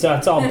in. It's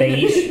all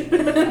beige.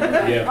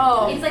 Yeah.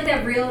 Oh. It's like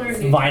that real or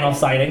new. Vinyl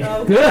siding.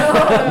 No,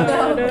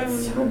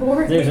 it's so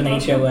boring. There's an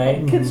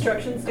HOA.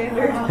 Construction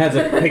standard. Has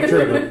a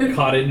picture of a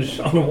cottage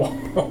on a wall.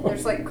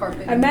 There's like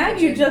carpet. I'm mad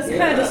you just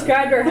kind of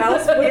described our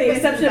house with the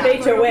exception of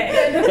HOA.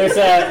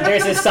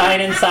 There's a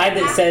sign inside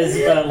that says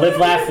 "Live,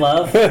 Laugh,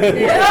 Love."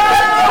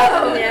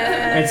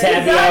 Yeah. It's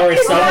happy hour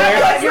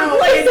somewhere. You're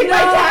replacing my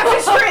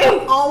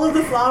tapestry. All of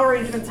the flower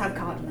arrangements have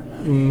cotton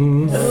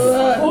in them.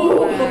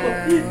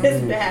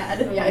 It's bad.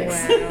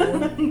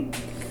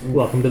 Yikes.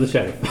 Welcome to the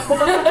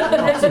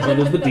Shadowfell, also known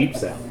as the Deep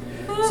South.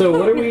 So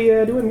what are we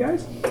doing,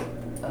 guys?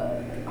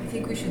 I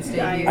think we should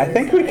stay here. I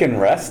think we can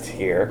rest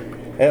here.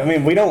 I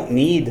mean, we don't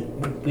need.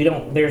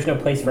 There's no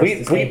place for us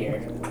to stay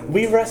here.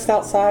 We rest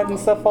outside and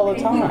stuff all the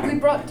We time.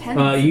 brought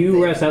tents.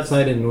 You rest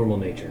outside in normal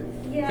nature.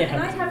 Yeah,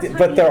 and I have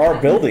But there are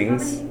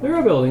buildings. There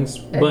are buildings,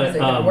 but It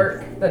doesn't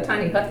work. The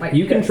tiny hut might.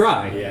 you can fit.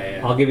 try.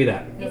 Yeah. I'll give you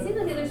that. It seems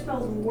like the other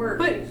spells work.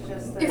 But it's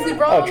just that If we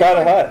brought Try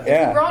the hut. if we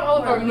Yeah. brought all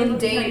of our Or little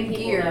mundane tiny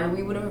people gear, that-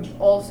 we would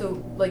have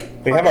also like.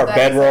 We part have of our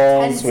that is, like,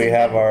 bedrolls. tents We and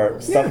have our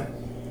bedrolls. stuff.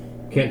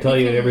 Can't tell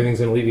you everything's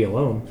going to leave you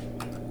alone.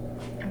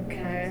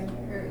 Okay.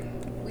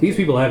 These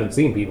people haven't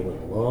seen people in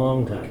a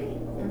long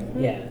time.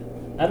 Yeah,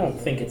 I don't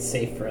think it's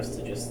safe for us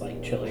to just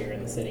like chill here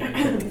in the city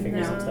until we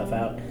figure some stuff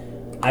out.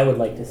 I would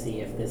like to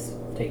see if this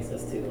takes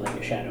us to like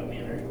a shadow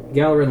manor.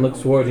 Galarin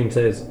looks towards you and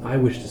says, I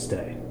wish to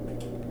stay.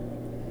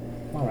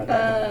 All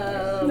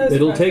right.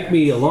 It'll take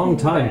me a long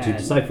time to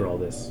decipher all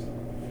this.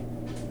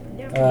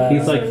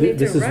 He's like, So we need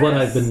this to is what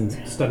I've rest."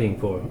 been studying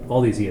for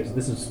all these years.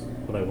 This is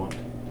what I want.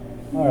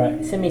 All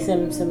right, Simmy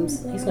Sims.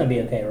 He's gonna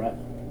be okay, right?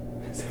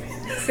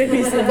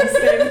 Simmy Sims.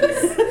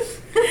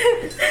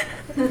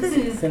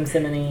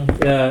 Simony.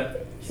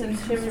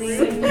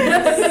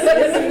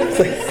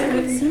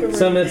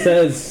 Some that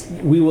says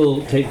we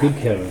will take good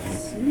care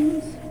of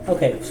you.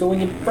 Okay, so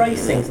when you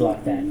price things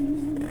like that,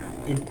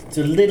 it's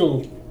a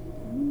little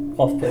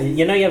off.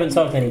 You know, you haven't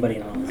talked to anybody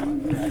in a long time.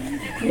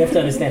 You have to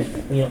understand.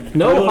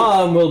 No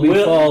harm will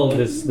befall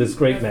this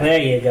great man. There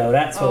you go.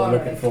 That's what we're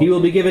looking for. He will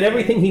be given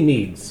everything he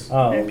needs.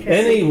 Oh,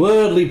 any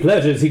worldly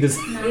pleasures he does.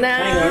 Hang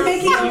on.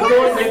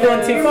 You're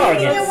going too far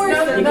again.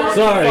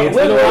 Sorry, it's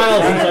been a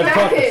while since I've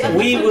talked to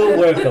someone. We will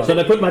work on it. Should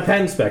I put my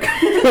pants back?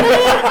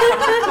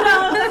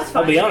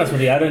 I'll be honest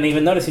with you, I didn't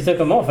even notice you took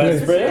them off.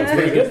 That's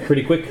pretty good.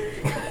 Pretty quick.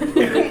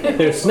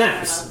 They're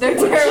snaps. They're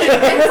terrible.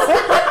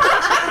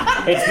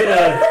 It's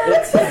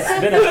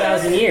been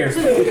 1,000 years.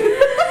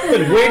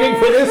 Been waiting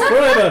for this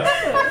forever.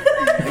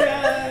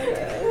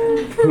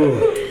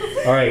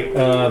 All right.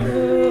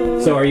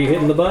 So, are you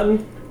hitting the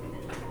button?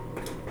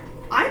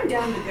 I'm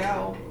down to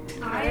go.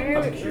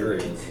 I'm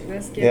curious.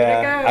 Let's give it a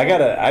go.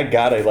 I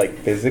gotta like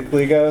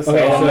physically go, so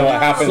Okay, I don't so know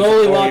what happens.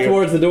 slowly before walk you-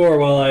 towards the door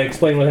while I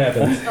explain what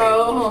happens.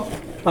 Oh.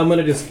 I'm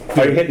gonna just.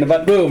 Are you hitting the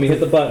button? Boom! You hit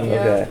the button.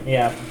 Okay.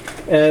 Yeah.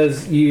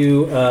 As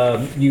the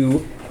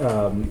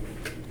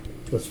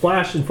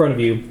splash in front of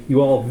you,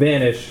 you all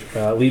vanish,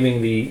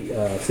 leaving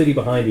the city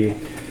behind you.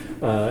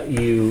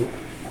 You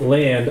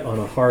land on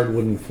a hard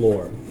wooden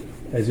floor.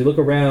 As you look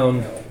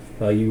around,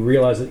 you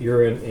realize that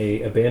you're in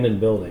an abandoned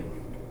building.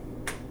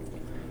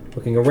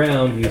 Looking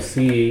around, you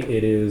see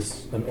it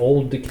is an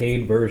old,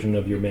 decayed version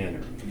of your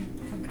manor.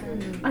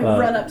 I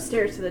run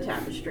upstairs to the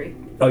tapestry.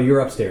 Oh, you're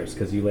upstairs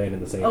because you land in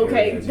the same area.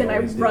 Okay, as you then I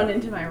always do. run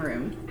into my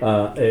room.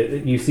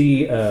 You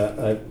see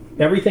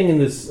everything in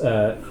this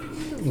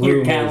room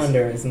Your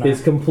calendar is not.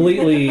 is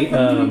completely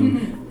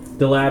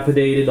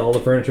dilapidated. All the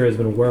furniture has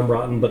been worm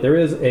rotten, but there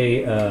is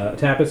a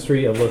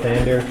tapestry of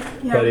Lathander,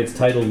 but it's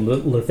titled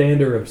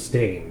Lathander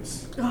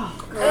Abstains.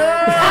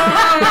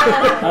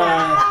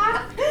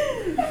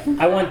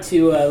 I want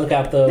to look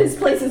out the. This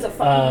place is a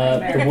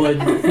fucking nightmare. The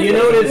wood. You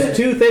notice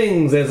two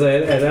things as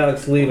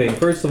Alex leaving.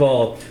 First of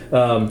all,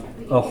 a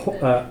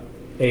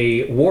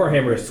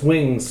warhammer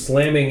swings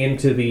slamming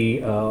into the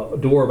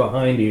door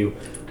behind you,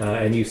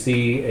 and you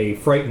see a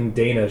frightened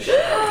Dana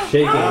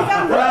shaking.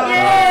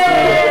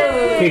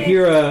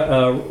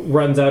 Kahira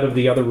runs out of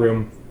the other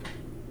room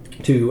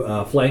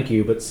to flank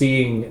you, but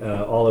seeing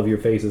all of your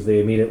faces, they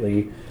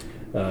immediately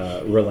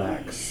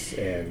relax,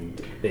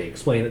 and they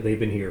explain that they've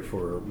been here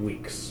for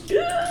weeks.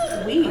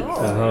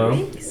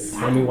 Weeks?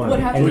 Tell me why. What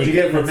happened? What'd you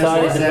get from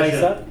Decided this to place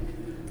session? up?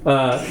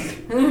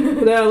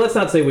 No, let's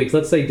not say weeks.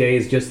 Let's say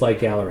days, just like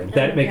Galarin.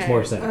 That makes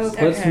more sense.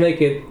 Okay. Let's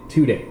make it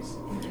 2 days.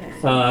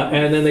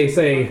 And then they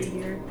say,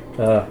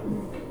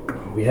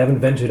 we haven't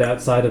ventured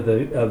outside of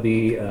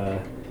the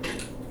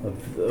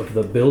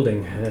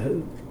building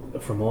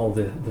from all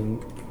the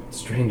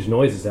strange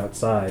noises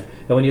outside.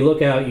 And when you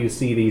look out, you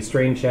see these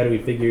strange shadowy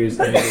figures,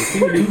 and they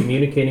seem to be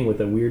communicating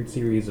with a weird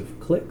series of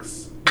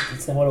clicks.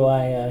 So what do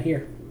I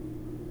hear?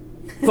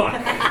 Fuck!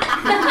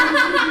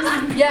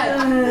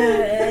 Yeah.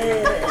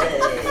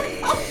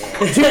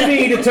 To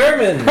be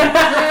determined! And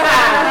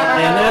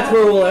that's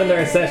where we'll end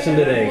our session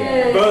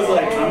today. Bo's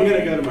like, I'm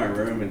gonna go to my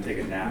room and take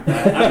a nap.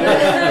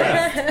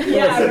 I'm stressed.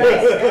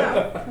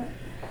 Yeah,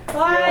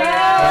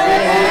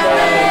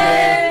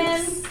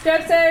 right.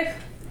 Drive safe.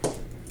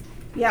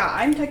 Yeah,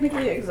 I'm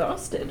technically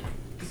exhausted,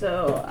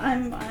 so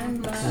I'm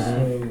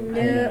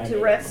to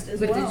rest as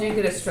But well. did you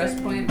get a stress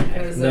point?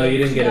 Because No, you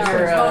didn't get a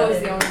stress Oh, was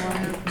the only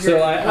one.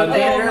 So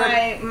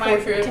I'm my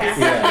portrait. task.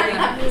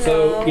 Yeah.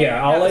 So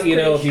yeah, I'll let you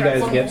know if you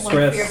guys get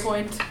Fear stress.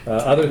 point.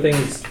 Other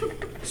things,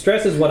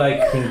 stress is what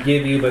I can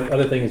give you, but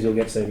other things you'll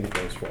get saving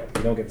throws for.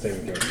 You don't get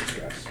saving throws for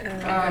stress.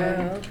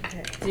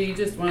 Okay. Do you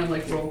just want to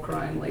like roll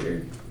crime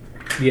later?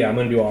 Yeah, I'm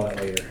gonna do all that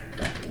later,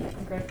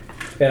 Okay.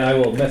 and I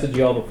will message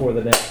you all before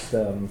the next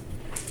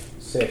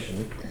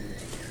session,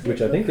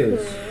 which I think is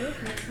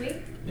Next week?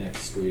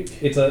 Next week.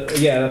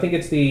 I think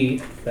it's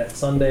that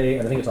Sunday,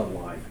 and I think it's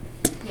online.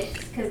 Yes,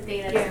 because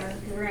Dana. Yeah. Because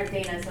we're gonna have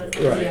Dana, so it's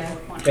Right. yeah.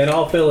 And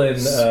I'll fill in.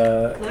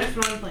 The next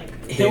one I'm playing.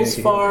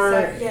 Hillsfar,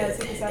 Yeah, it's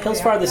like Saturday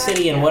Hillsfar, the after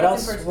city, that. and what Yeah,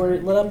 else that's in were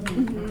lit up?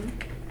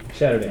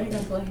 Shatterdale.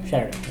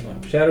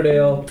 Shatterdale.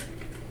 Shatterdale,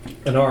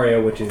 Anaria,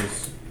 which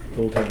is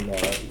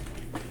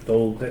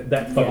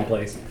that fucking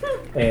place,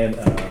 and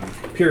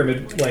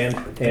Pyramid Land,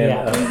 and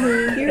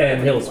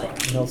and Hillsfar.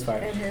 Hillsfar.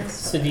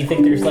 So do you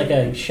think there's like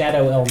a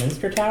Shadow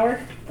Elminster Tower?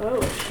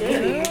 Oh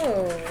shit!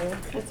 Oh.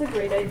 That's a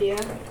great idea.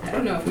 I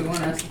don't know if we want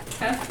to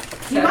have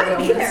He might Shadow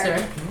be Elminster.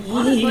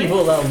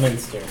 Evil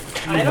Elminster.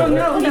 I don't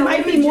know. He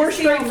might be more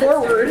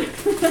straightforward.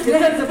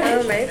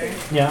 Oh, maybe.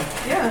 Yeah.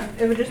 Yeah,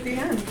 it would just be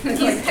him.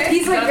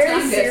 He's like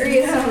very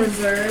serious and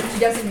reserved. He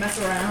doesn't mess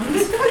around.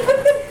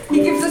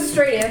 He gives us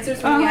straight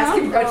answers when we ask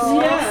him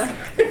questions. Yeah.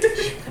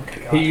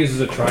 He uses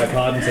a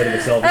tripod instead of a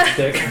selfie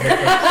stick.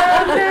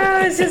 Oh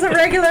no, it's just a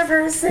regular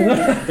person.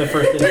 The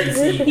first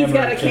NPC He's ever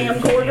got a to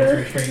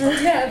camcorder.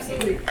 Yeah,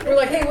 absolutely. We're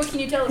like, hey, what can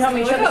you tell us? Tell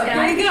me, We're like, shut oh, us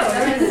here you down. go.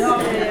 Oh,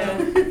 yeah.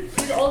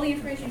 all the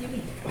information you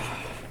need.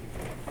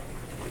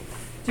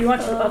 Do you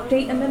want to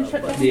update and then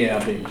shut down? Yeah,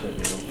 update and shut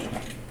down.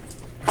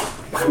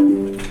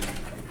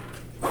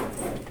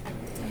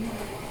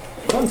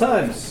 Fun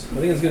times. I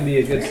think it's going to be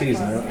a good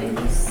season. I'm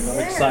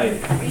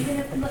excited. Are you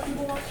gonna let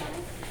people